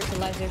lots of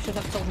fertilizer. Should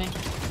have told me.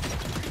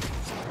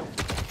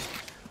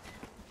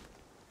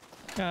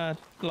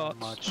 Lots.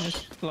 much?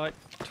 It's like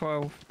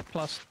 12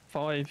 plus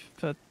 5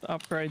 for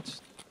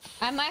upgrades.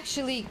 I'm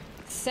actually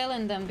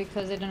selling them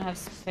because I don't have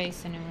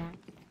space anymore.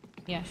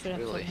 Yeah, should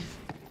have told Really? me.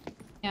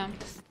 Yeah.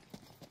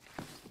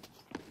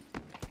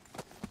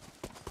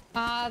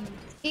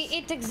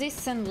 It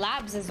exists in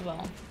labs as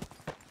well.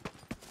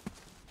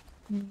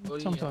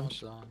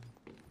 Sometimes.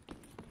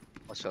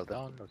 What's fell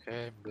down?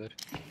 Okay, I'm good.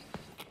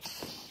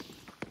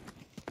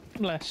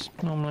 Less,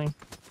 normally.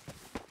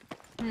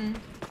 Hmm.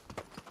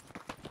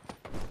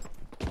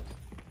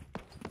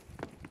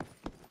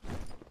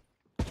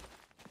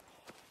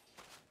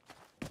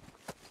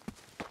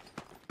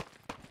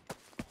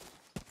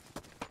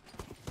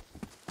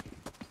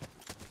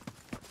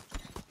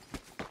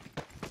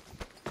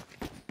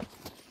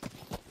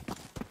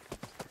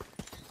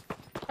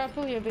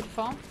 Probably a bit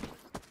far.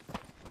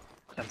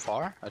 I'm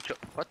far?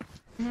 What?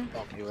 Mhm.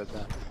 Oh, you were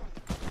there.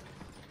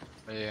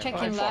 Yeah. Checking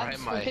How far labs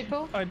am for I?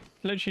 people. I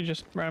literally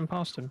just ran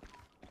past him.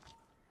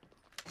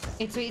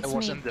 It's I me.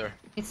 wasn't there.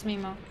 It's me,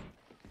 Mark.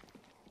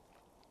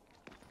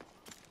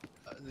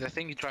 the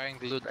thing you're trying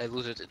to loot, I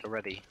looted it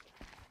already.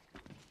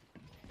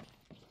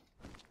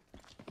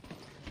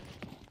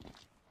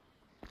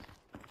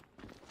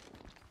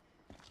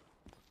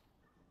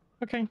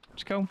 Okay,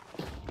 let's go.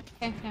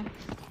 Okay, yeah.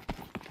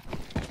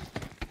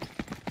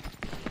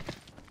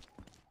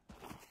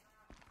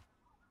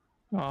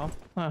 Oh,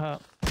 that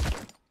hurt.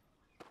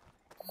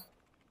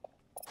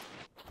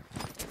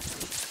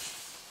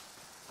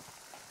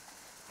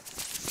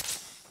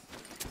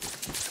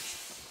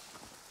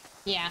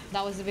 Yeah,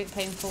 that was a bit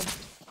painful.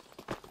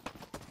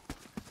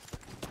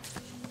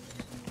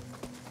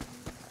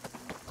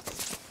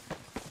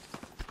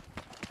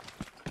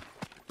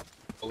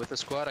 Go with the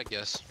squad, I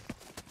guess.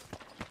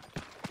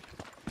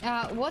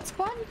 What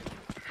squad?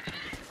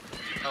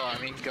 Oh,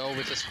 I mean, go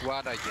with the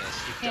squad, I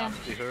guess. You Yeah.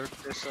 can't be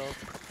hurt yourself.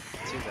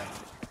 See them.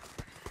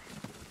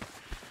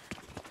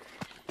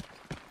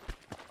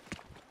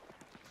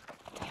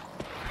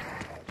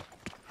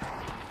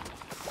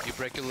 You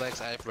break your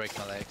legs, I break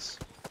my legs.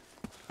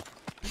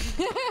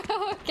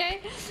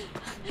 Okay.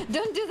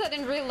 Don't do that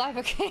in real life,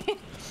 okay?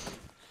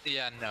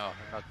 Yeah, no,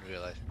 not in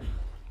real life.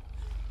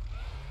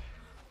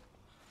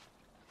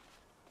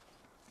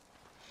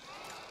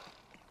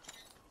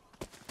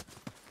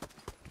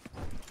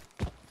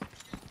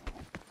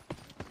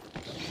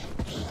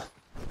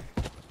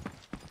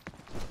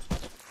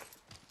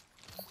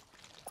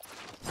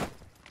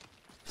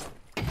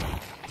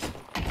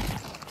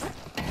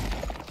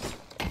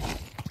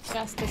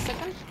 Just a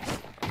second.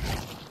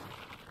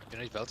 You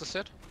need Velta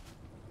set?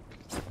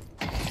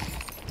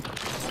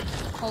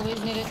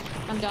 Always need it.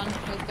 I'm done.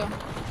 Let's go.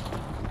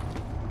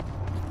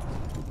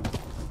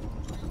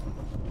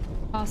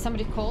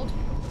 Somebody called.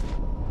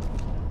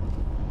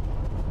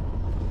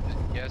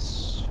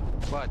 Yes.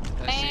 What?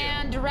 I see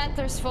And the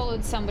Rattlers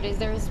followed somebody.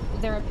 There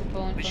are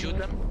people in we front shoot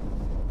of us. them?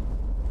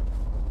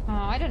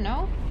 I don't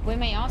know. We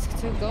may ask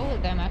to go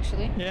with them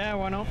actually. Yeah,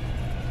 why not?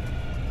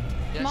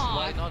 Yes, Mark,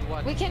 why not?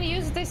 What? we can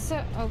use this.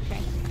 Okay.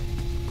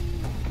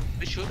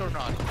 We shoot or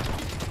not?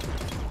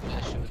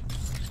 Yeah, shoot.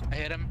 I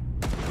hit him.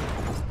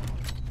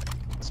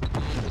 It's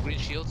cool, the green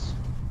shields.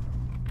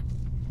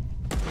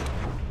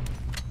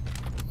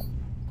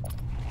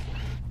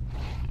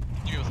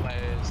 Use my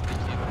sticky.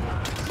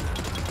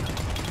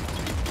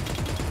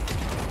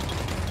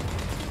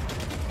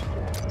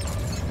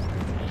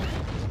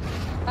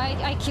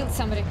 I killed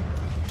somebody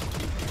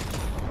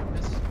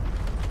Yes.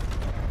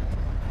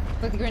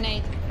 with a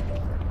grenade.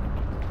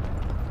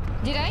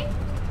 Did I? Yeah,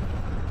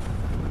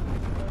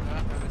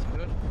 that's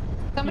good.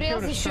 Somebody You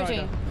else killed a is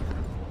shooting. strider.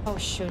 Oh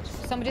shoot.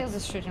 Somebody else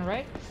is shooting,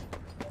 right?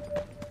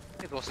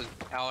 It was an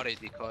AOE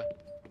decoy.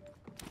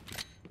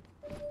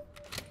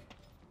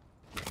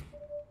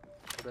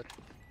 Hold it.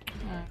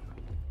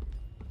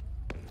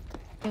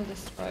 Kill the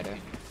strider.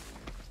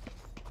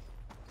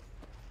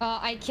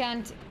 I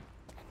can't.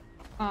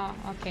 Oh,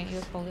 okay, you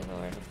pulled it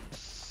already.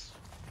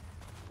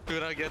 You're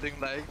not getting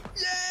like,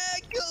 yeah,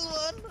 kill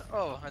one!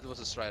 Oh, it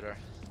was a strider.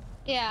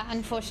 Yeah,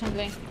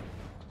 unfortunately.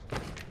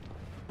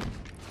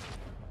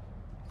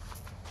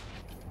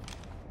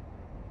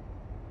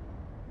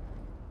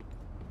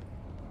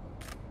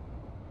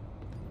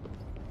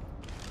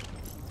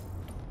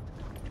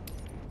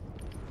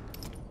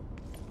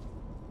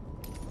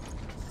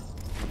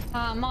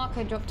 Mark,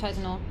 I dropped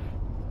Titanol.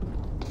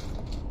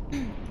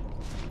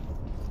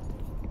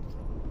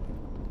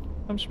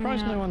 I'm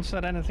surprised Yeah. no one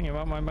said anything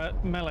about my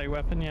melee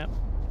weapon yet.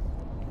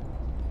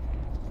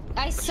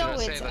 I should saw I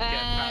say it, that you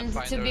had and to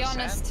Pathfinder be Ascent?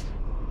 honest,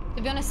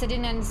 I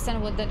didn't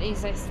understand what that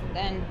is,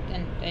 and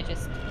I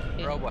just.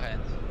 didn't. Robo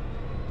hand.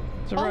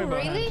 It's a Oh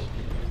robot really? hand.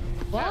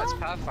 Yeah, it's What?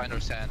 Pathfinder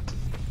Sand.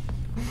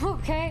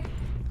 Okay.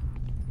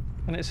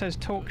 And it says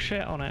talk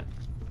shit on it.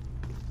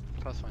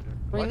 Pathfinder.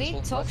 Really?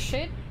 What? Talk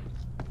shit?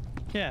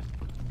 Yeah.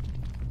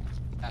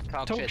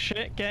 Talk Talk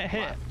shit, get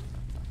hit.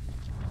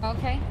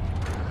 Okay.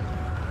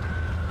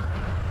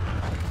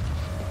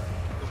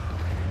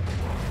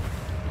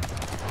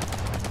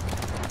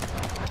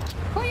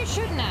 Who are you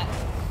shooting at?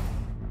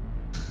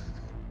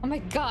 Oh my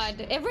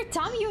god, every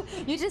time you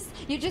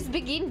just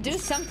begin do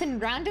something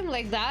random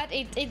like that,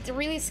 it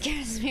really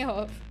scares me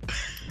off.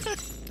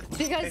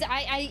 Because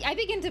I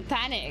begin to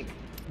panic.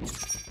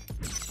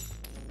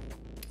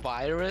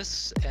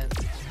 Virus and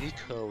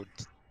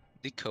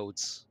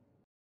decodes.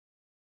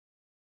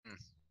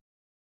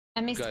 I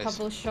missed a Guys.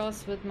 couple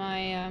shots with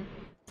my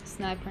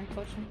sniper,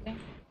 unfortunately.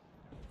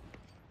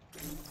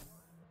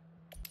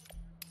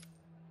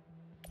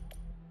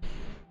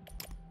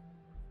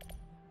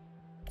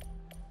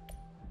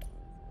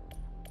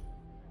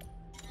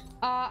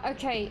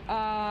 Okay,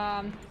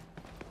 I'm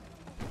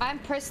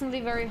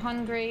personally very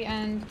hungry,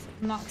 and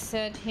Mark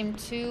said him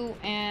too,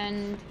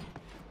 and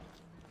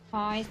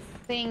I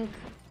think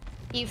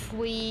if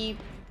we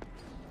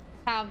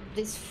have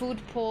this food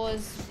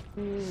pause,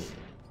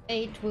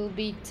 8 will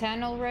be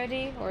 10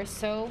 already, or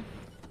so.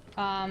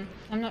 I'm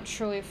not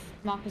sure if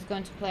Mark is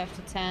going to play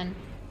after 10,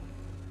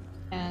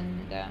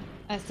 and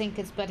I think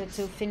it's better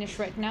to finish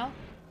right now.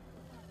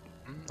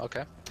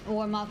 Okay.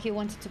 Or Mark, you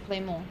wanted to play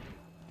more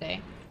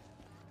today?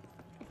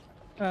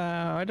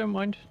 I don't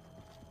mind.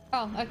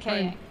 Oh,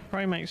 okay.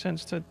 Probably makes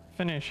sense to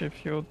finish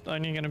if you're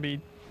only going to be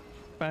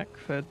back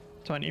for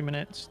 20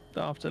 minutes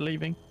after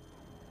leaving.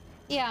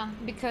 Yeah,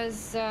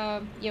 because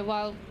yeah,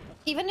 well,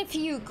 even if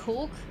you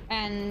cook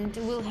and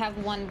we'll have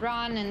one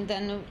run and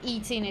then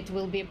eating, it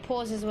will be a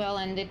pause as well,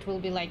 and it will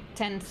be like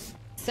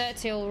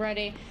 10:30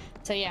 already.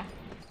 So yeah,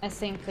 I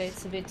think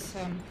it's a bit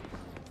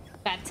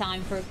bad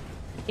time for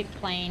keep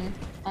playing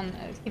on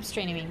keep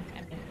streaming.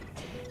 I mean.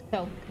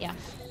 So yeah,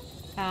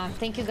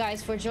 thank you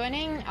guys for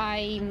joining.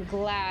 I'm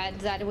glad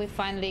that we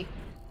finally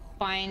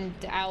find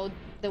out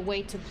the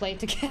way to play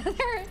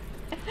together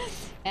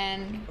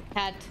and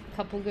had a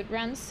couple good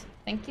runs.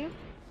 Thank you.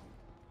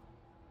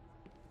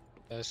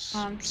 Yes.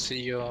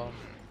 See you on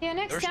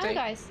Next Thursday? time,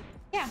 guys.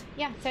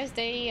 Yeah,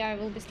 Thursday. I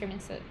will be streaming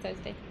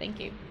Thursday. Thank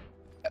you.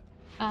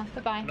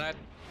 Bye-bye. Good night.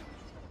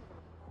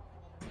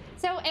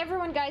 So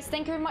everyone, guys,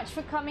 thank you very much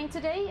for coming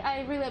today.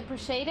 I really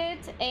appreciate it,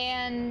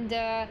 and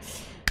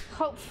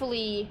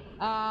hopefully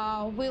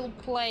we'll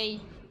play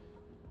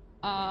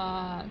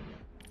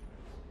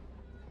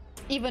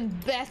even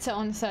better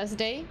on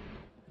Thursday.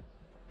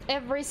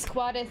 Every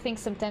squad, I think,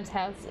 sometimes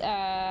has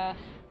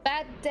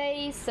bad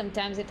days,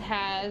 sometimes it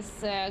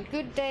has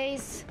good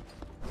days.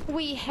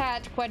 We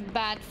had quite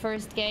bad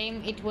first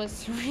game. It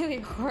was really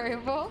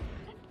horrible,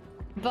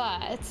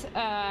 but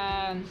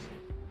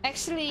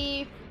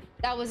actually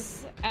that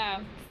was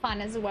fun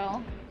as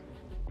well,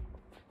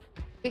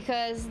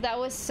 because that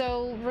was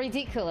so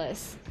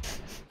ridiculous.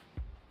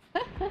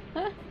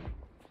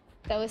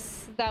 that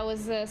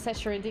was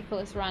such a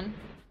ridiculous run.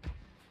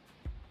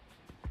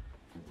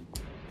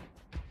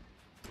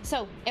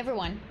 So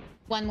everyone,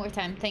 one more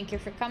time, thank you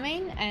for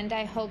coming, and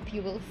I hope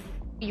you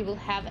will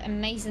have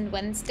amazing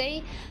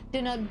Wednesday.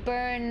 Do not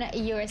burn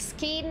your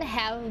skin.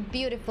 Have a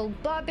beautiful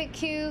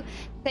barbecue,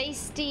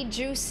 tasty,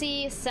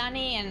 juicy,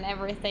 sunny, and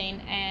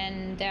everything.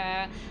 And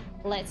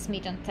let's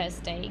meet on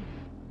Thursday.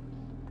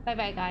 Bye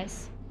bye,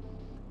 guys.